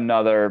up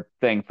another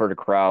thing for the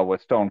crowd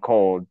with Stone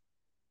Cold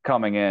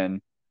coming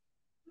in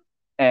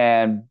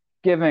and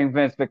giving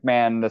Vince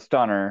McMahon the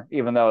stunner,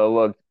 even though it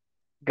looked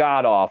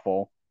god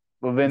awful.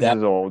 Well, Vince That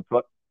is old,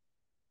 but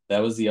that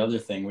was the other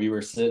thing. We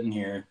were sitting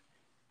here,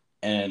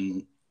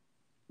 and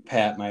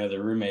Pat, my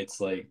other roommate's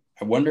like,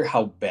 I wonder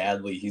how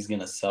badly he's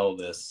gonna sell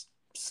this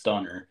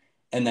stunner.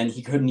 And then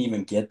he couldn't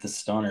even get the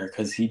stunner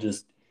because he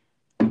just,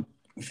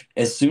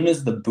 as soon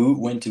as the boot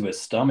went to his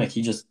stomach,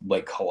 he just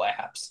like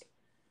collapsed.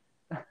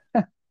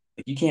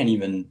 Like, you can't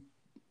even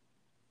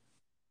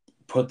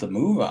put the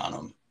move on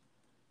him.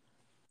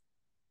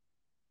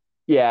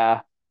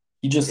 yeah,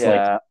 He just like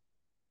yeah.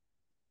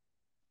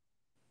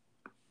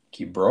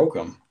 he broke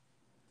him.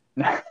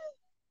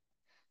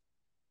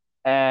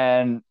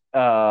 And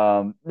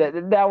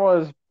that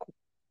was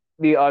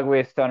the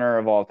ugliest stunner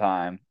of all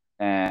time.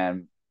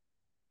 And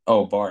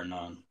Oh, bar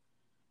none.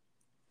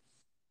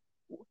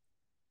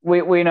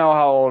 we know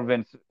how old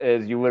Vince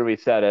is. You literally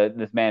said it.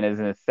 This man is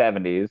in his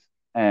 70s,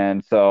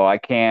 and so I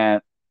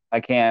can't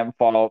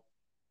fault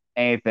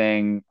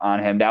anything on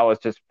him. That was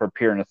just for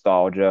pure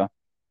nostalgia.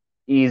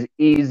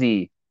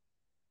 Easy,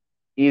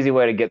 easy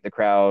way to get the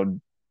crowd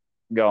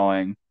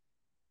going.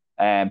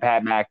 And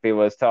Pat McAfee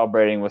was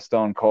celebrating with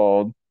Stone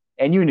Cold,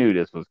 and you knew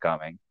this was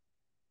coming.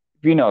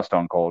 If you know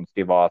Stone Cold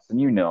Steve Austin,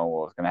 you know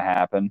what was going to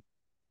happen.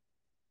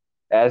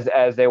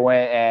 As they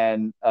went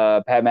and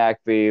Pat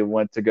McAfee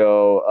went to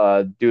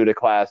go do the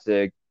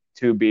classic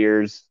 2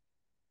 beers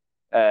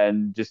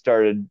and just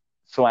started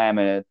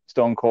slamming it.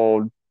 Stone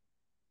Cold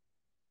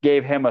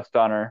gave him a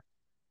stunner,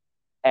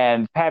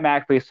 and Pat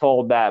McAfee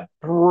sold that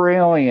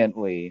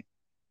brilliantly.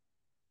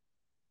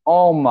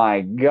 Oh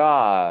my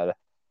God.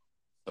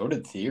 So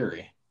did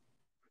Theory.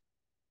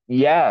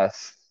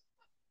 Yes.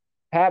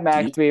 Pat He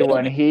McAfee, hit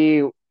when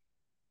him.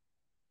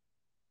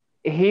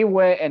 he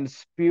went and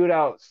spewed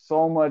out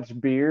so much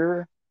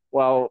beer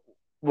while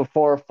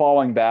before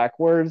falling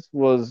backwards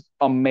was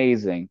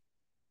amazing.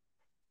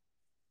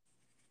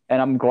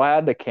 And I'm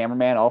glad the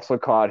cameraman also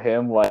caught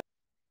him like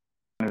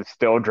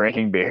still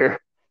drinking beer.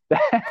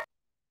 That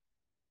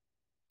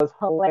was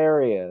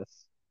hilarious.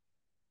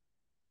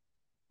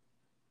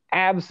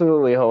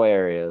 Absolutely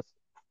hilarious.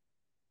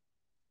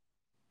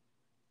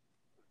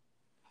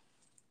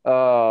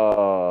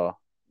 Oh,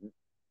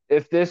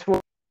 if this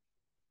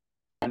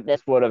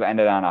would have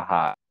ended on a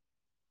high.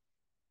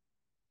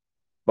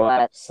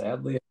 But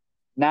Sadly,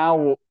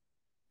 now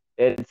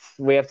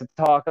we have to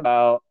talk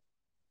about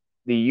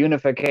the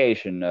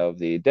unification of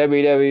the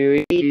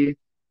WWE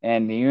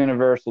and the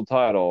Universal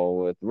title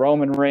with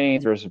Roman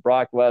Reigns versus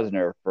Brock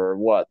Lesnar for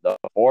what, the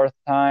fourth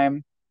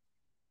time?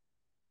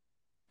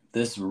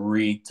 this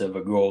reeked of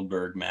a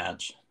Goldberg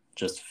match.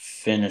 Just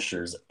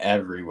finishers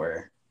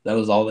everywhere. That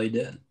was all they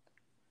did.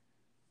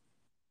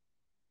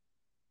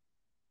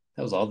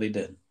 That was all they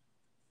did.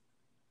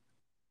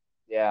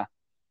 Yeah.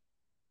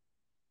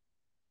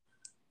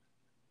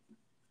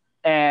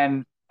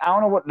 And I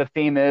don't know what the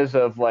theme is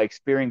of like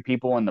spearing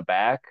people in the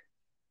back.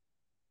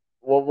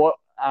 Well, what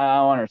I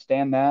don't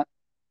understand that.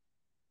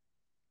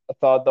 I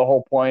thought the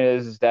whole point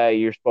is that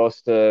you're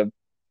supposed to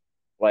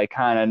like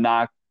kind of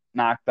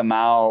knock them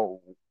out,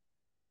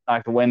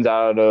 knock the winds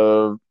out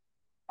of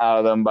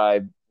them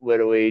by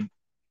literally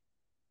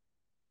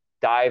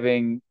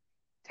diving,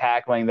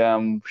 tackling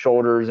them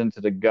shoulders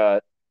into the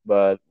gut.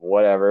 But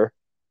whatever.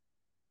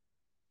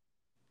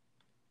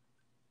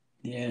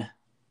 Yeah.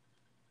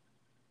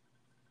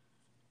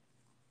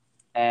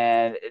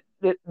 And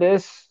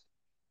this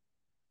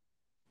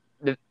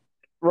the,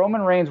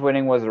 Roman Reigns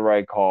winning was the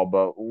right call,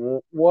 but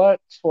what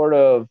sort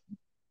of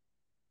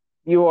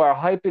you are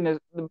hyping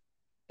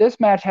this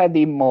match had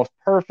the most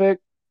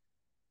perfect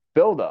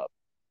build up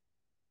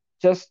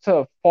just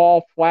to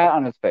fall flat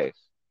on his face.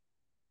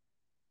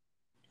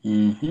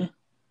 Mm-hmm.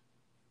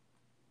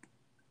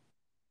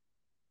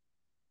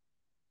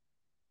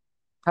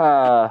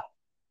 Uh,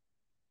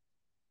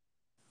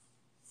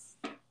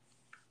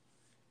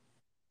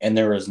 And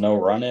there was no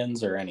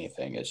run-ins or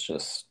anything. It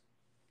just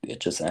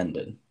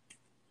ended.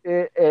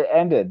 it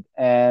ended,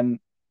 and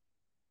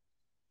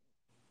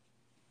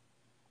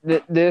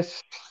th-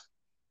 this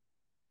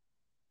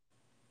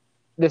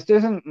this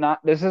isn't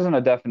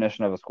a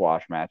definition of a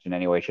squash match in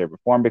any way, shape, or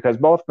form because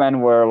both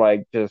men were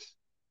like just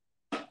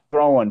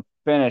throwing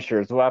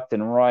finishers left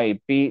and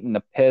right, beating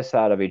the piss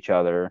out of each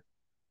other.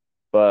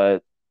 But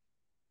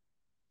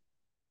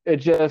it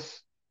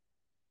just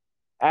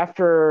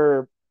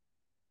after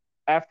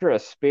after a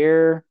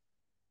spear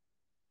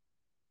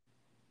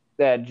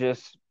that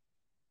just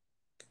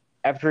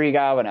after he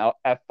got an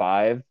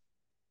F5,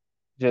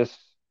 just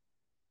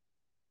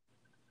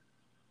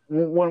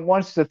when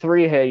once the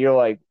three hit, you're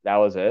like, that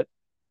was it.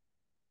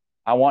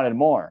 I wanted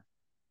more.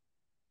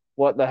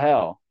 What the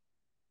hell?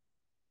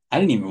 I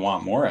didn't even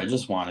want more. I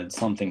just wanted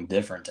something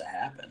different to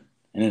happen.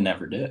 And it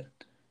never did.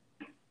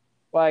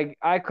 Like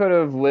I could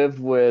have lived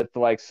with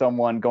like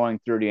someone going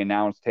through the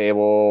announce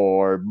table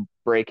or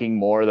breaking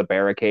more of the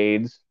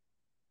barricades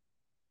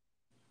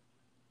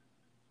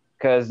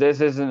because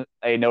this isn't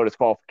a no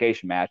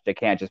disqualification match. They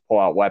can't just pull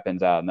out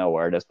weapons out of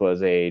nowhere. This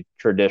was a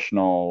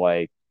traditional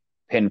like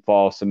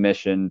pinfall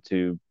submission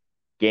to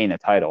gain a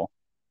title.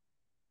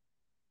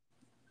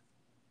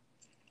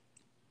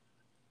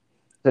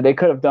 So they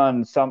could have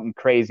done something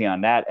crazy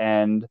on that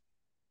end.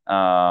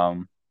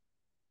 Um,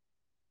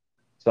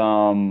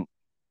 some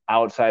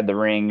outside the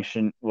ring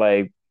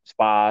like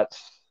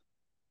spots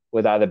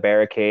with either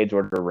barricades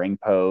or the ring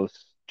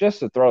posts just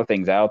to throw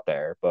things out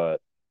there,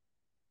 but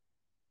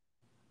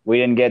we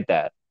didn't get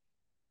that.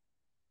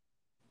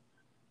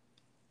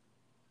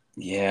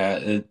 Yeah,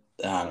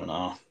 I don't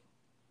know.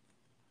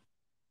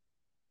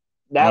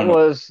 I That don't know.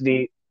 was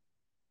the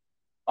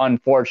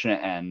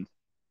unfortunate end.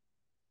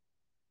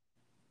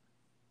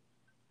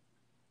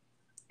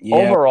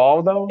 Yeah,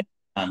 Overall, though,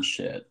 on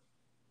shit.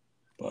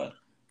 But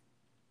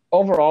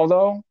overall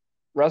though,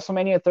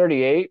 WrestleMania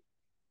 38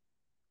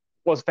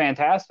 was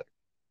fantastic.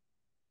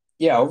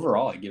 yeah,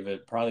 overall, I give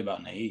it probably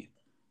about an 8.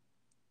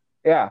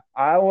 Yeah,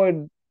 I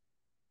would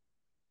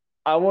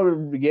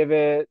give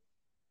it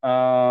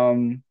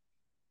um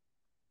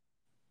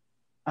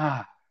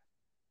ah,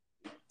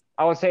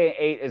 I would say an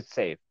 8 is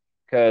safe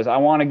because I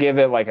want to give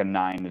it like a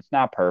 9. It's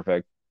not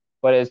perfect,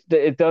 but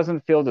it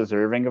doesn't feel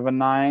deserving of a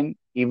 9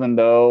 even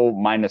though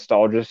my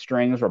nostalgia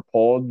strings were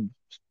pulled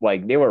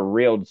like they were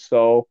reeled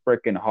so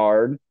freaking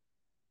hard.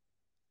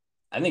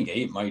 I think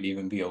 8 might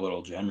even be a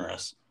little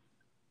generous.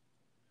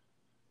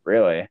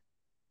 Really.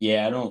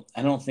 Yeah,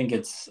 I don't think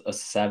it's a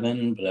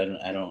 7, but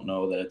I don't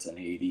know that it's an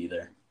 8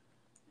 either.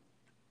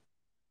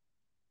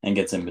 I think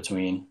it's in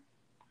between.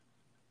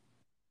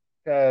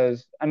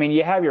 Because I mean,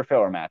 you have your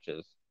filler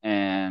matches,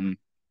 and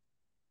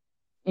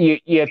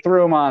you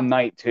threw them on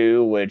night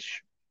two,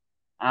 which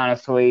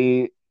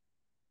honestly,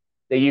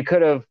 that you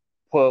could have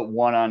put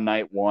one on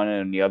night one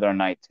and the other on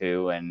night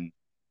two, and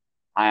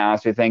I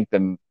honestly think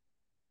the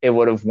it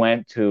would have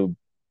went to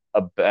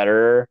a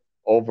better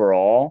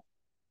overall,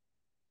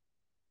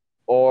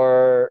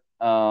 or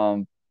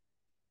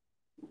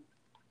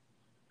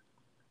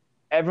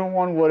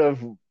everyone would have.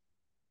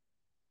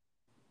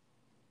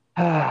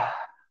 How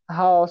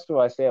else do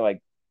I say?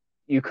 Like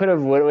you could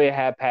have literally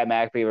had Pat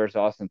McAfee versus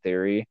Austin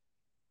Theory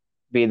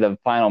be the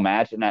final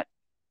match, and that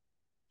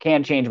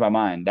can't change my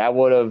mind. That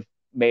would have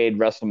made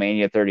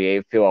WrestleMania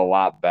 38 feel a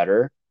lot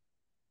better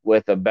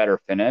with a better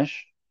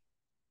finish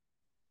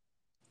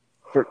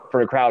for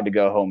the crowd to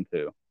go home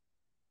to.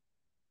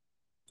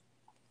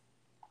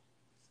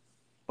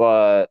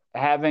 But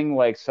having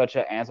like such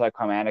an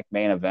anticlimactic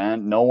main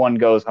event, no one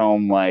goes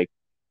home like,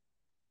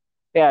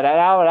 yeah,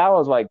 that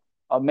was like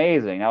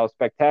amazing. That was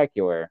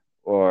spectacular.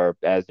 Or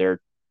as they're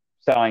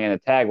selling in the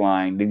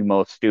tagline, the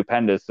most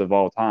stupendous of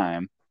all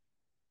time.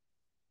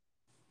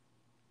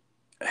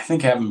 I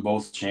think having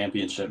both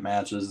championship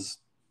matches,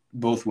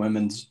 both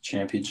women's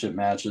championship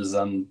matches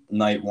on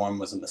night one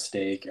was a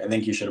mistake. I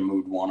think you should have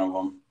moved one of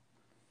them.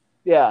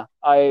 Yeah,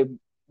 I'm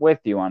with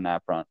you on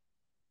that front.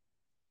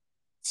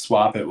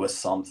 Swap it with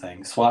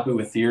something. Swap it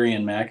with Theory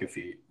and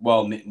McAfee.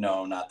 Well,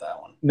 no, not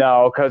that one.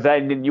 No, because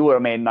then you would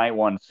have made night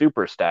one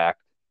super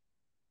stacked.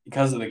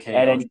 Because of the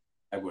And KO, then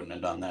I wouldn't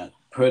have done that.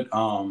 Put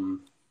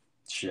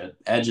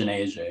Edge and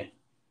AJ.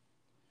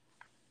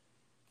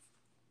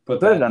 Put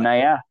could have that done night.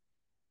 that, yeah.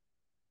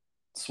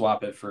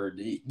 Swap it for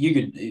you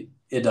could.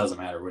 It doesn't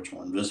matter which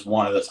one. Just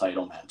one of the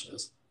title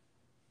matches.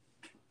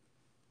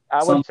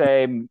 I would Some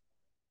say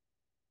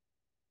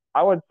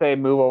I would say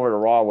move over to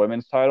Raw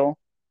Women's title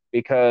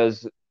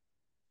because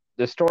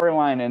the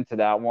storyline into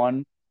that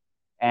one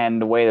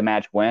and the way the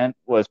match went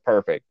was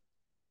perfect.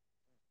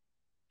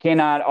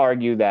 Cannot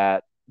argue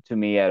that to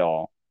me at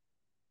all.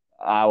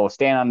 I will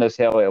stand on this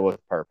hill. It was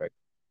perfect.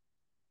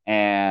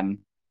 And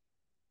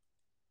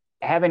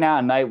having that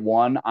on night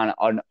one on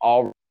an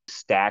all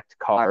stacked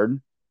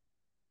card,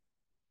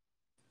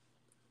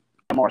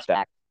 more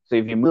stacked. So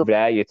if you move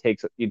that, you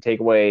take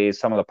away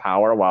some of the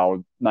power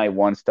while night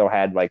one still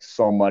had like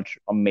so much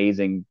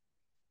amazing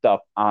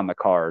stuff on the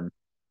card.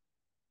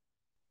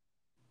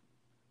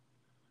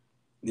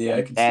 yeah,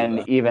 I can see And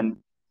that.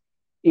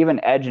 even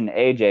Edge and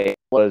AJ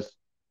was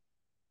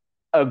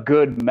a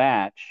good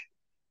match.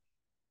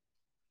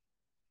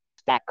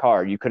 Stack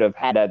card. You could have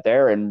had that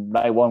there, and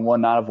night one would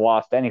not have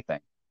lost anything.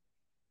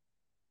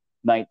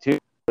 Night two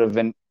would have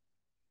been,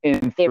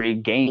 in theory,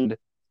 gained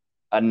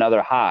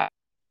another high.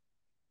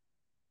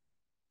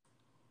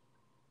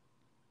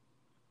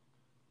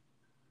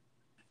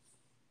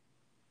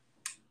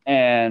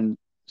 And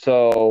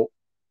so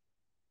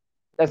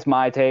that's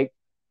my take.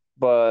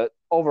 But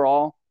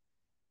overall,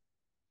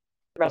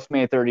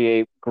 WrestleMania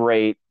 38,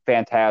 great,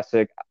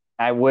 fantastic.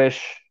 I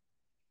wish.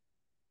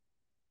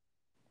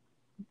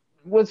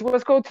 Let's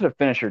go to the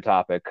finisher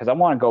topic because I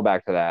want to go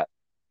back to that.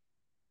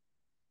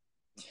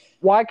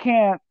 Why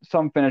can't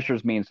some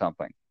finishers mean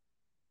something?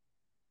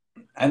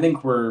 I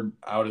think we're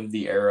out of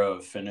the era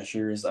of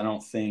finishers. I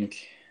don't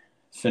think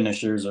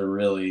finishers are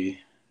really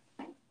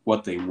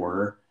what they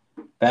were.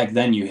 Back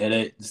then, you hit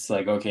it, it's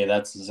like, okay,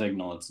 that's the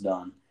signal, it's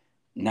done.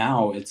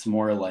 Now it's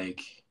more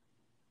like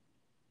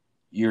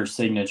your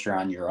signature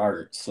on your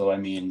art. So, I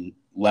mean,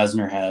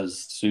 Lesnar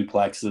has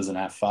suplexes and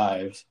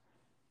F5s.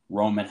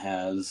 Roman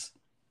has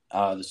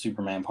the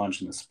Superman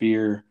punch and the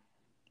spear.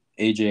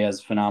 AJ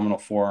has phenomenal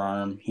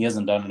forearm. He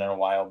hasn't done it in a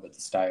while, but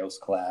the styles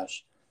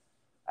clash.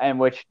 And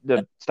which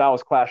the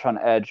styles clash on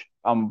Edge.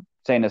 I'm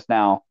saying this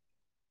now.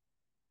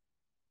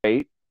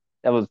 Great.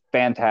 That was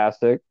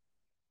fantastic.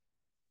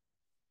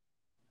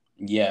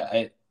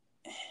 Yeah,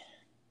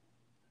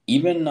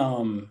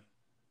 even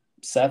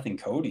Seth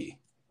and Cody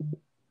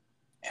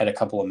had a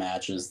couple of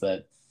matches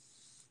that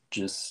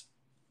just,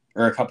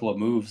 or a couple of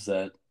moves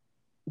that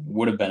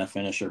would have been a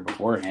finisher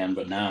beforehand,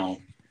 but now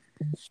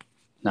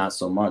not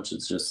so much.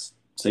 It's just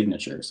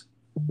signatures.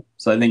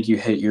 So I think you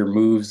hit your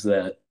moves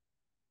that,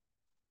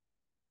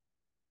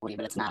 but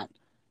it's not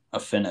a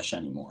finish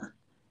anymore.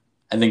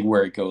 I think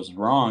where it goes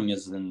wrong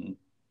is in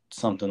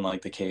something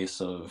like the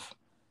case of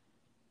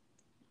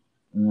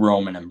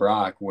Roman and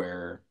Brock,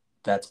 where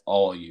that's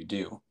all you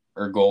do,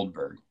 or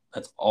Goldberg.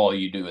 That's all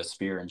you do is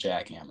spear and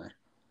jackhammer.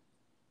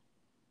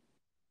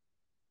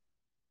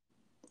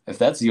 If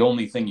that's the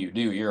only thing you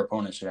do, your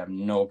opponent should have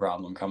no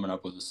problem coming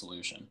up with a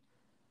solution.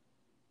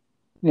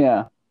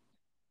 Yeah.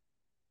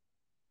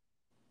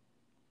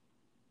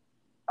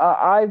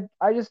 I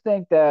just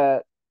think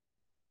that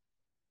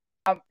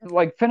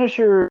like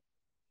finisher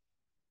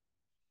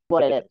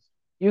what it is.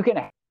 You can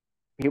have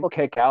people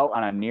kick out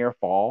on a near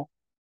fall,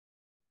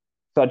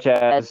 such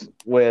as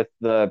with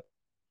the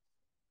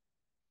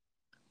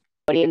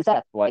Cody and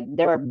Seth. Like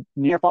there were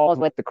near falls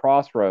with the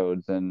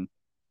Crossroads and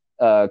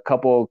a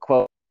couple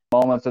close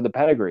moments of the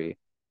pedigree,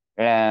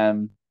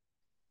 and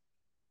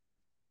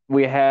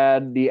we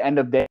had the end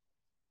of day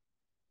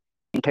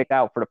kicked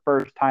out for the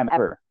first time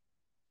ever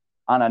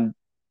on a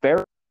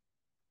very.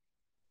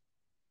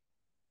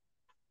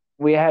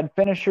 We had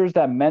finishers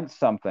that meant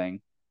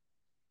something.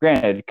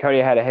 Granted, Cody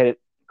had to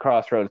hit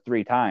Crossroads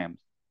 3 times.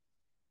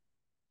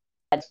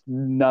 That's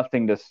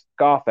nothing to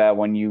scoff at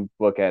when you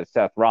look at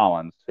Seth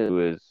Rollins, who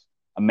is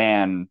a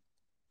man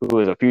who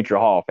is a future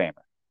Hall of Famer.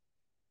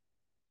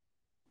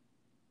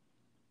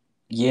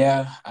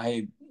 Yeah,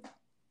 I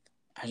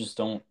just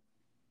don't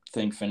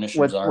think finishers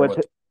With are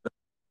what.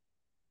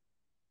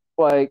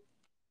 like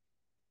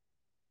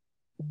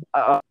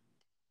a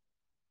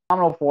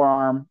phenomenal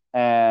forearm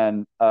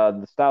and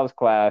the Styles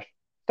Clash.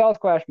 Styles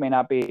Clash may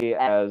not be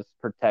as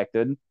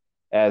protected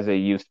as it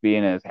used to be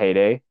in its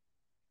heyday,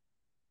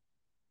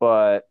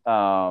 but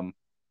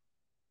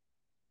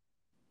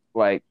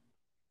like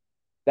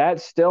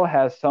that still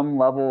has some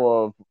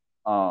level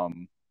of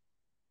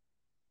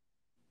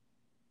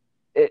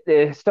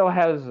it still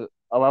has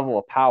a level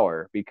of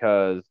power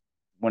because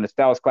when the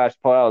Styles Clash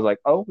put out, I was like,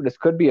 oh, this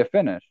could be a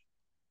finish,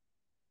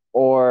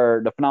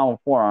 or the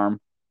phenomenal forearm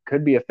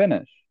could be a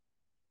finish.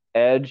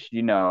 Edge,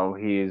 he's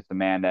the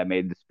man that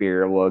made the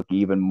spear look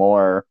even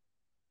more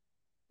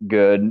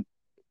good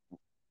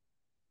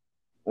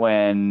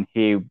when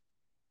he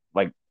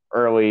like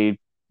early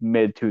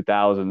mid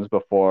 2000s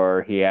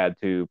before he had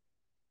to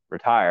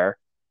retire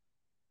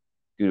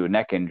due to a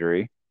neck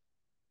injury.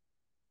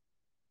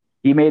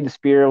 He made the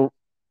spear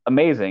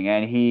amazing,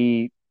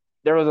 and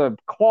there was a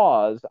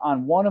clause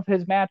on one of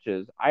his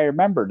matches. I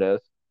remember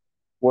this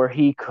where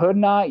he could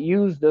not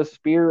use the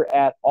spear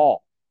at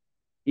all.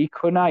 He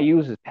could not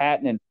use his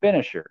patented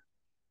finisher.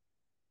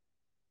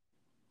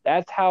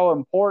 That's how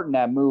important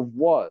that move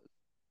was.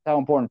 That's how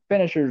important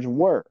finishers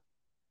were.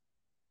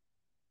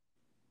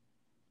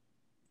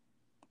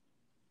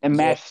 And Yeah,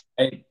 match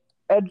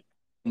Ed,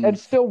 Ed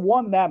still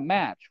won that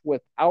match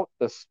without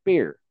the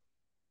spear.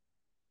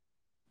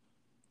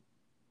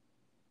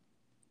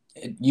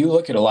 you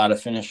look at a lot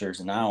of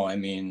finishers now. I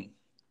mean,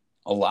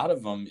 a lot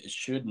of them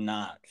should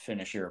not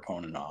finish your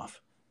opponent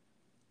off.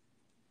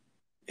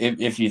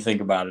 If you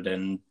think about it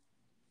in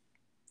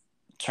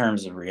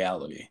terms of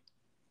reality,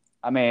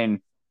 I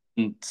mean,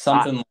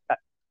 something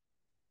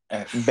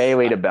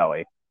Bailey to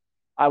belly.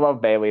 I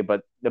love Bailey,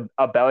 but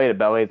a belly to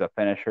belly is a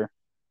finisher.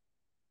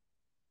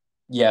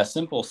 Yeah,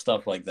 simple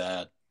stuff like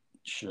that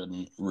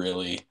shouldn't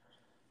really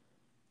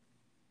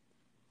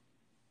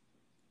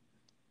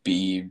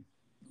be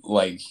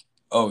like,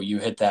 oh, you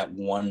hit that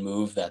one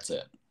move, that's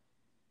it.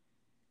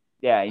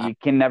 Yeah, you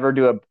can never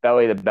do a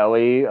belly to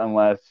belly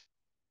unless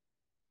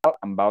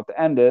I'm about to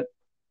end it.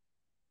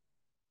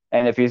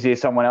 And if you see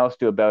someone else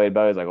do a belly to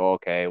belly, it's like, oh,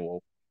 okay,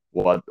 well,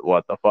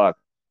 what the fuck?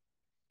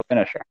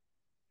 Finisher.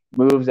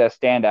 Moves that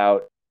stand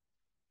out.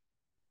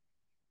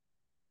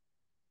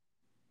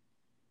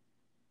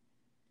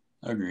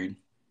 Agreed.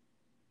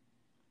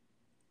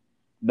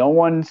 No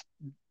one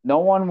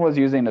was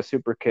using the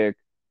super kick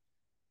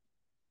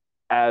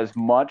as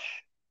much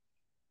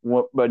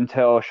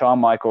until Shawn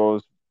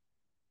Michaels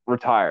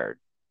retired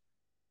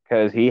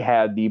because he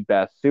had the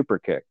best super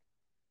kick.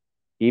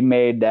 He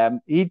made that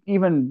he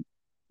didn't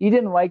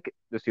like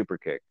the super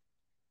kick.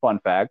 Fun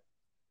fact,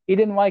 he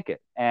didn't like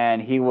it,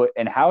 and he would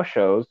in house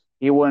shows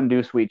he wouldn't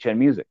do Sweet Chin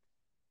Music.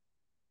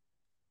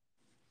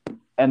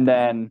 And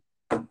then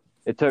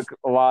It took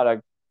a lot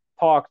of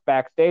talks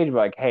backstage,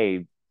 like,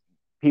 hey,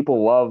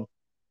 people love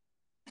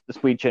the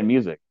sweet chin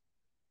music.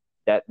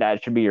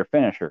 That should be your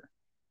finisher.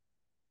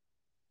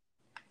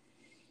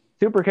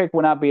 Super kick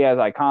would not be as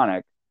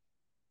iconic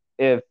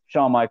if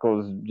Shawn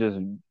Michaels just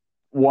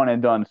one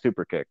and done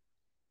super kick.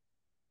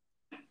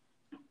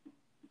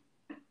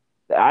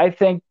 I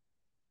think,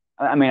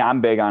 I mean,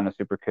 I'm big on the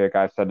super kick.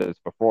 I've said this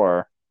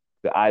before.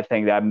 I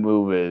think that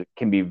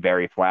can be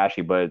very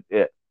flashy, but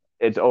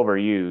it's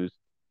overused,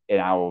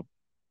 and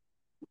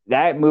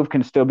that move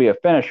can still be a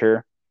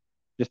finisher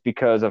just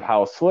because of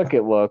how slick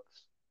it looks,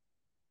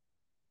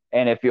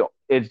 and if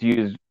it's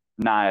used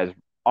not as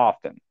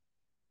often.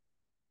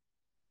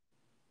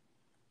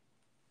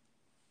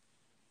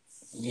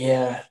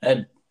 Yeah,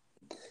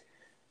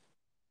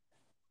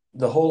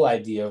 the whole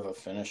idea of a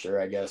finisher,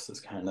 I guess, is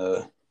kind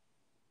of,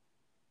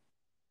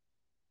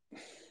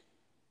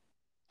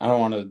 I don't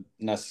want to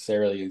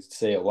necessarily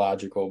say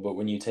illogical, but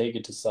when you take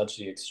it to such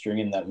the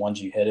extreme that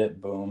once you hit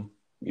it, boom,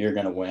 you're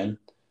gonna win.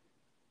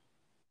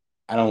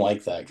 I don't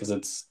like that because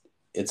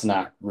it's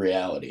not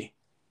reality.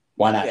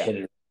 Why not Yeah, hit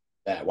it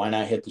that? Why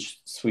not hit the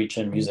sweet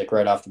chin music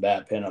right off the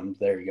bat, pin them?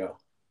 There you go.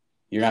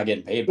 You're not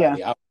getting paid by yeah.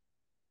 the hour.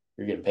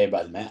 You're getting paid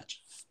by the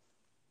match.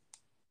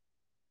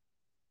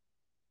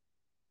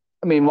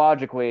 I mean,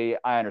 logically,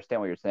 I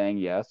understand what you're saying.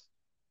 Yes,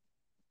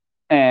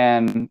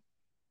 and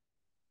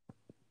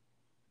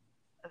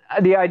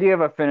the idea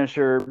of a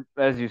finisher,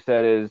 as you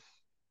said,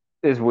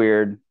 is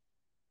weird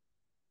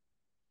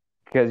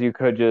because you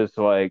could just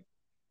like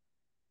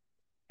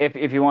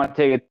if you want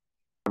to take it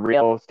a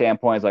real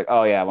standpoint, it's like,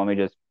 oh yeah, let me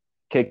just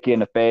kick you in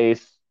the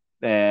face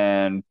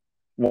and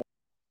it's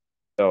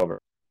over.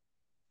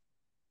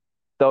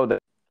 So the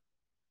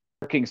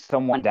working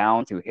someone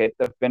down to hit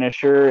the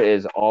finisher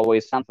is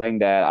always something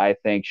that I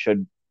think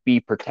should be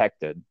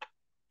protected,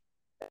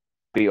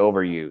 be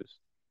overused.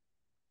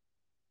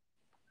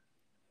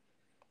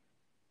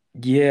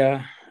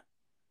 Yeah,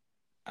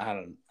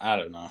 I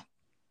don't know.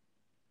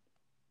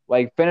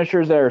 Like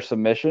finishers that are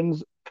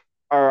submissions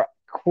are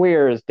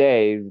clear as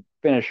day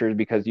finishers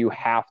because you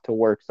have to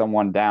work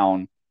someone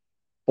down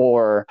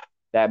for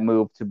that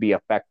move to be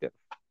effective.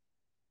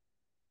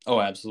 Oh,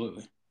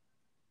 absolutely.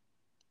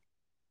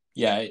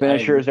 Yeah, I agree.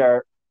 Finishers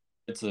are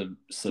It's a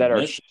that are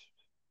submission.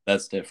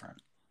 That's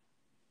different.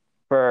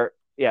 for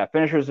yeah,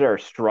 finishers that are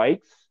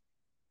strikes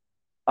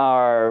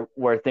are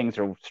where things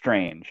are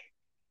strange.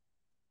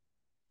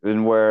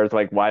 And where it's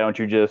like, why don't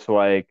you just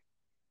like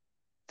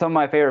some of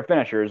my favorite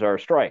finishers are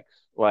strikes.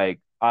 Like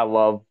I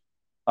love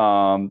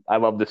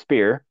the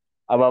spear.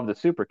 I love the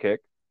super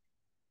kick.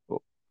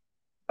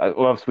 I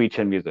love sweet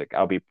chin music.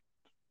 I'll be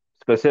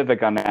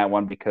specific on that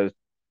one because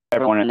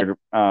everyone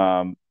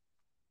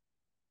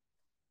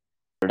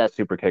does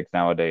super kicks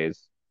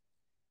nowadays.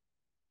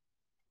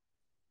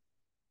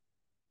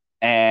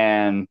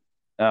 And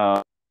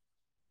uh,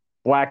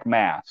 Black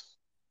Mass.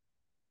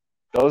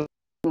 Those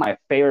are my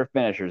favorite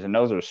finishers, and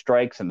those are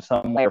strikes in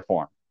some way or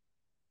form.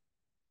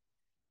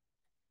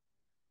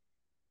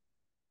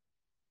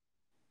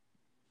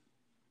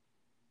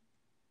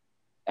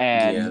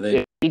 Yeah, And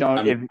they.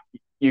 I mean, if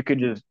you could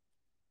just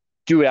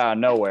do it out of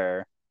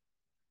nowhere,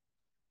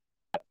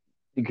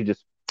 you could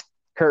just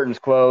curtains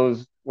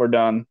closed, we're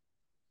done.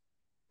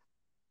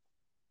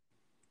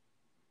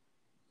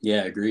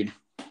 yeah, agreed.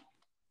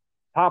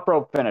 Top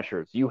rope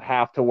finishers, you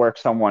have to work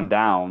someone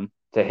down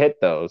to hit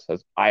those.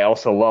 As I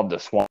also love the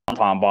Swanton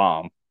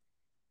Bomb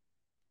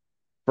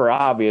for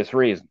obvious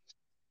reasons.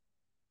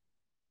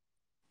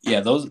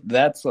 Yeah, those.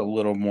 That's a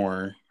little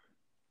more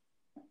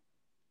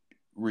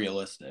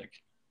realistic.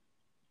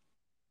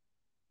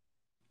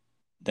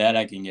 That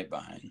I can get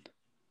behind.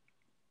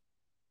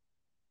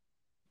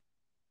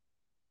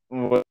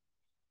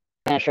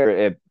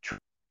 Finisher,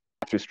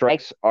 through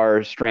strikes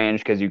are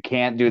strange because you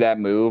can't do that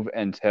move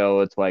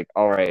until it's like,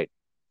 all right,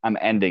 I'm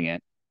ending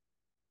it.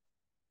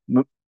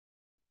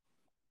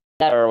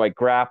 That are like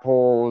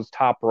grapples,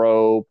 top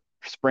rope,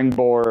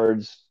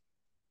 springboards,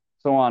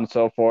 so on and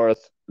so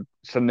forth,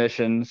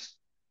 submissions,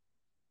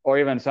 or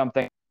even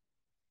something.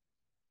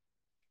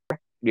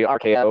 The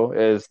RKO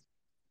is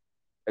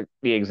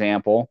the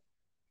example.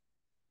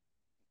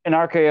 An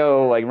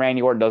RKO, like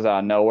Randy Orton does out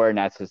of nowhere, and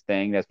that's his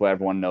thing. That's what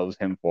everyone knows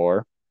him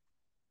for.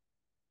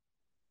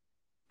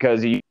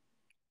 Because he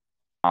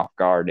off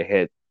guard to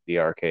hit the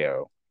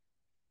RKO,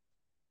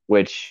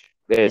 which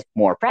is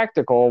more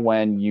practical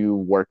when you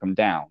work them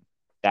down.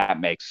 That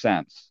makes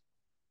sense.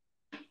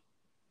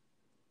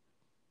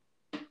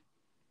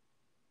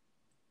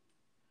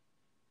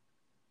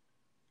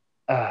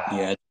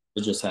 Yeah,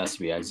 it just has to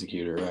be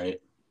executed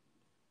right.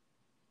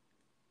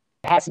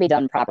 It has to be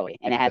done properly,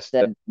 and it has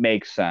to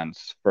make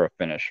sense for a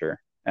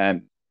finisher.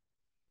 And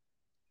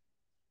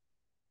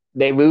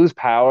they lose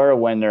power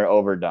when they're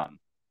overdone.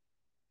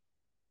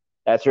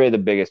 That's really the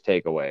biggest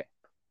takeaway.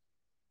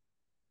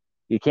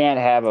 You can't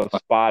have a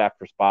spot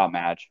after spot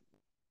match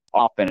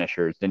all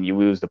finishers, then you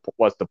lose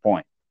what's the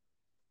point?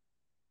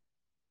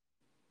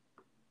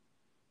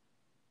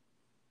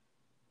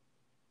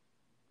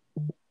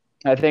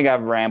 I think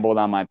I've rambled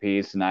on my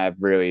piece, and I'm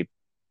going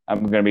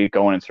to be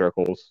going in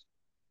circles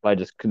if I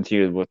just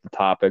continue with the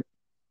topic.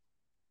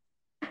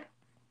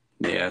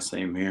 Yeah,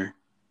 same here.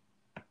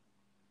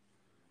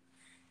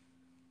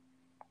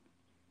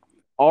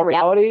 All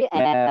reality,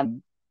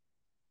 and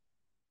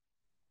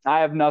I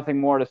have nothing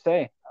more to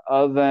say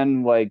other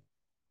than like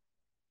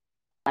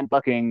I'm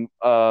booking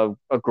a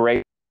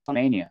great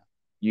WrestleMania.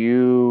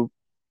 You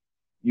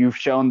you've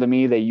shown to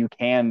me that you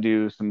can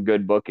do some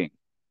good booking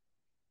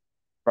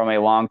from a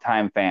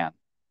longtime fan.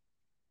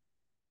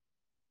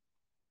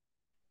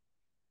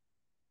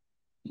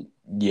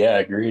 Yeah,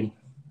 agreed.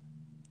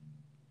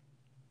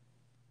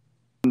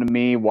 To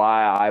me,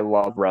 why I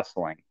love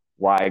wrestling,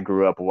 why I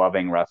grew up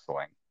loving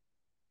wrestling,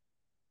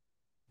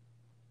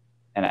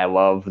 and I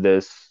love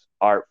this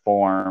art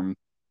form,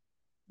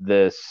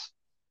 this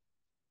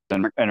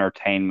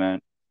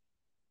entertainment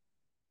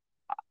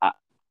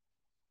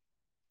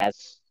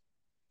as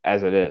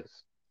as it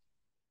is.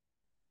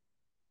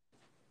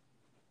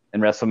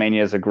 And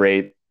WrestleMania is a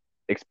great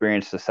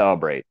experience to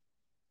celebrate.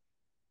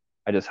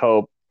 I just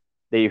hope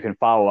that you can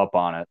follow up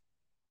on it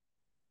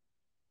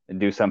and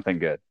do something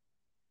good.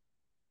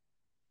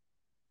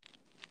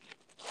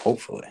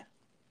 Hopefully.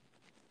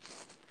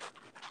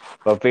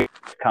 But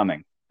Vic's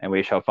coming, and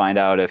we shall find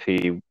out if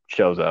he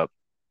shows up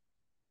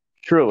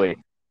truly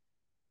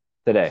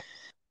today.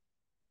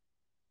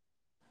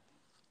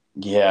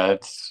 Yeah,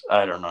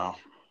 I don't know.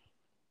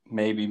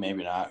 Maybe,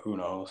 maybe not. Who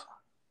knows?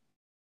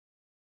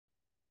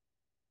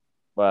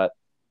 But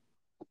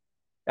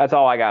that's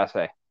all I gotta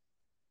say.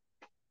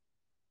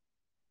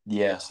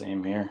 Yeah,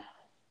 same here.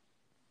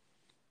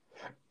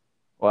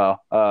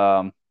 Well,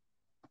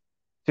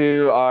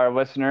 to our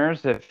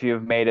listeners, if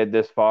you've made it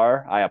this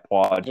far, I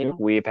applaud you.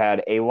 We've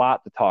had a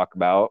lot to talk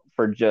about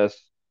for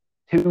just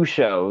 2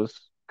 shows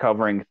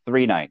covering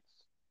 3 nights.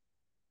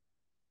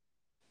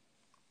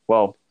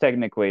 Well,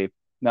 technically,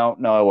 no,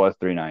 it was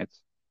 3 nights.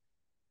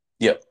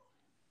 Yep.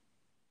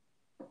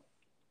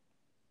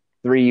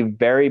 3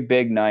 very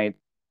big nights.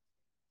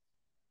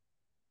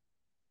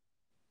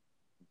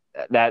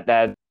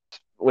 That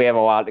we have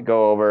a lot to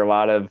go over, a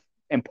lot of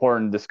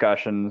important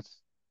discussions,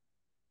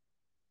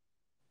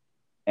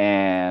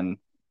 and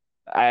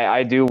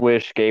I do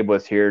wish Gabe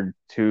was here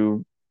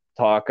to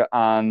talk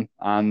on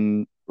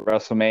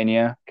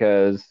WrestleMania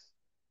because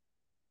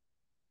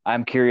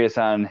I'm curious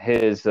on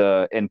his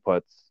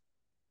inputs.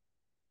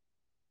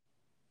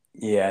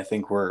 Yeah, I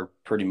think we're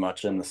pretty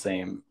much in the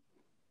same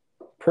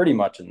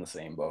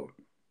boat.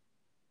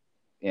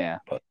 Yeah.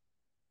 But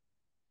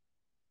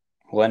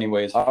well,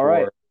 anyways, All for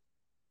right.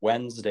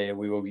 Wednesday,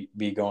 we will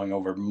be going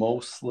over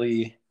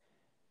mostly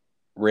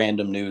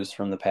random news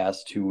from the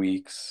past 2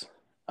 weeks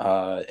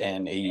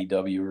and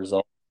AEW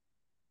results.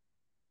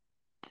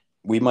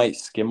 We might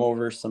skim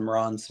over some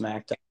Raw and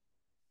SmackDown.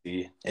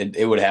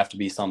 It would have to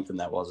be something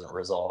that wasn't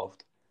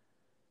resolved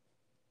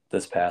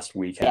this past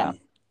weekend.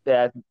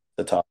 Yeah.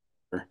 To talk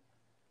over.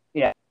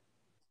 Yeah.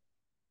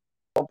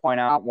 I'll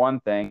point out one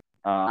thing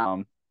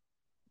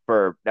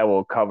for that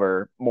we'll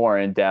cover more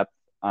in depth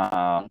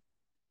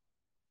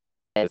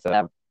is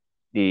that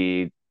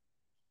the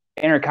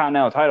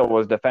Intercontinental title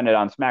was defended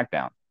on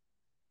SmackDown.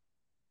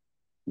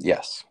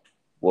 Yes.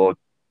 We'll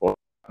talk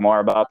more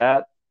about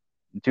that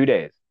in 2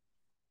 days.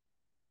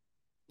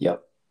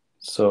 Yep.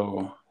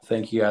 So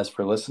thank you guys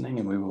for listening,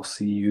 and we will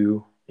see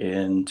you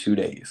in 2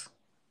 days.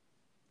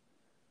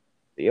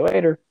 See you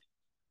later.